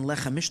was in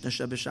Lechem Mishnah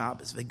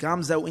Shabbos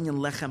v'gam zeu in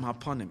Lechem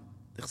Haponim.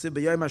 The Chsib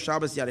b'Yom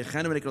HaShabbos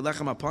Yarechenu v'nikra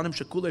Lechem Haponim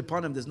shekulei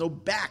Ponim. There's no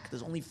back.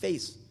 There's only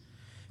face.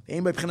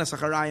 Ve'im b'B'chinas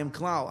Acharayim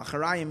Klal.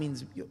 Acharayim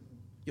means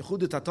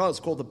Yehuda Tata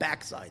is called the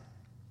backside.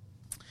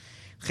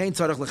 Chein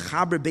tzarich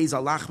lechaber beis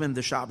alachmim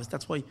the Shabbos.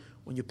 That's why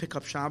when you pick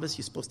up Shabbos,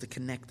 you're supposed to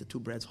connect the two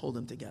breads, hold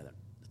them together,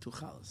 the two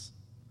challahs.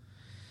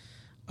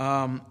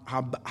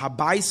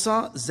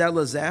 Habaisa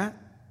zelazeh.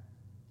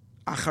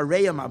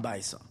 Achareya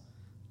mabaisa.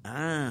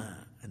 I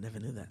never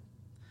knew that.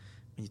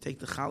 When you take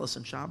the chalas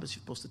on Shabbos,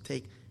 you're supposed to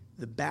take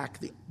the back,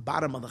 the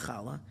bottom of the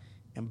challah,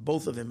 and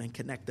both of them and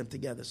connect them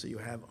together so you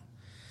have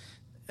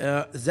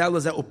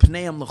zelazeh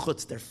upneim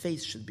lechutz. Their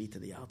face should be to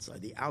the outside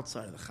of the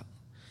challah.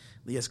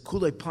 Lias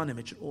kulei panim,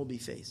 it should all be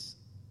face.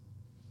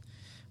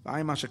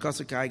 V'ayim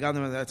hashakasek ha'igad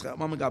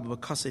mama gab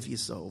v'kasef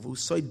yisov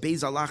v'usoid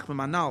beis alach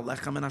b'manal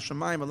lechem en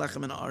hashamayim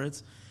v'lechem en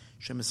haaretz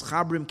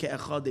shemischabrim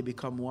ke'echad, they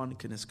become one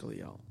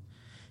k'niskaliyal.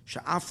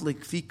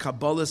 Sha'aflik fi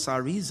kabbalas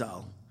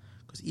Arizal,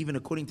 because even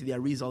according to the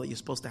Arizal, you're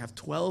supposed to have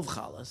 12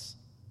 chalas.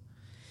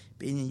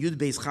 Being Yud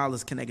Beis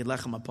chalas connected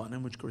lechem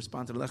aponim, which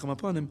correspond to the lechem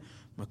aponim.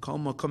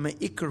 Makom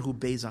ikar hu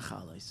beis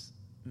chalas.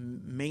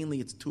 Mainly,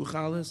 it's two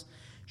chalas.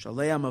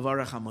 Shalei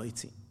mavarach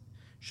hamoitzi.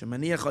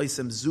 Shemaniach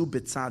oisem zu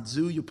betzad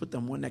zu. You put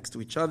them one next to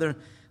each other.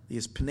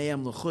 There's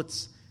pneim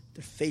lechutz.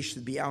 Their face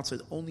should be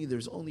outside.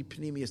 There's only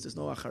pnimius. There's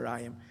no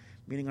acharayim.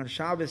 Meaning on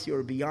Shabbos,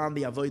 you're beyond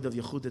the avoid of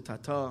Yehuda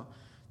Tata.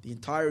 The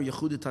entire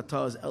Yehuda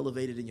Tata is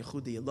elevated in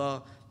Yehuda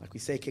Yallah. Like we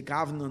say,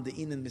 Kegavnon de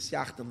inen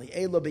misyachten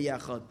le'ela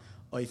beyachad,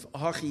 oif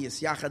hachi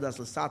is yachad as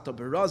l'sato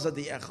beraza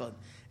de echad.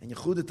 And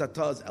Yehuda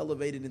Tata is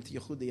elevated into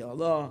Yehuda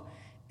Yallah.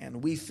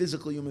 And we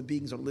physical human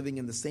beings are living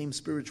in the same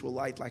spiritual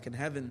light like in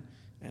heaven.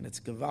 And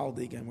it's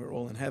gewaldig, and we're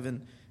all in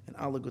heaven. And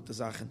alle gute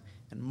Sachen.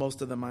 And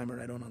most of the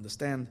Maimer I don't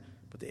understand,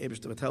 but the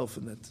Eibishter would help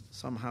in that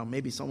somehow,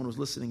 maybe someone who's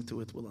listening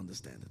to it will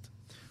understand it.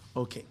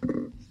 Okay.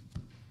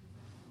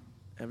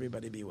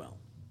 Everybody be well.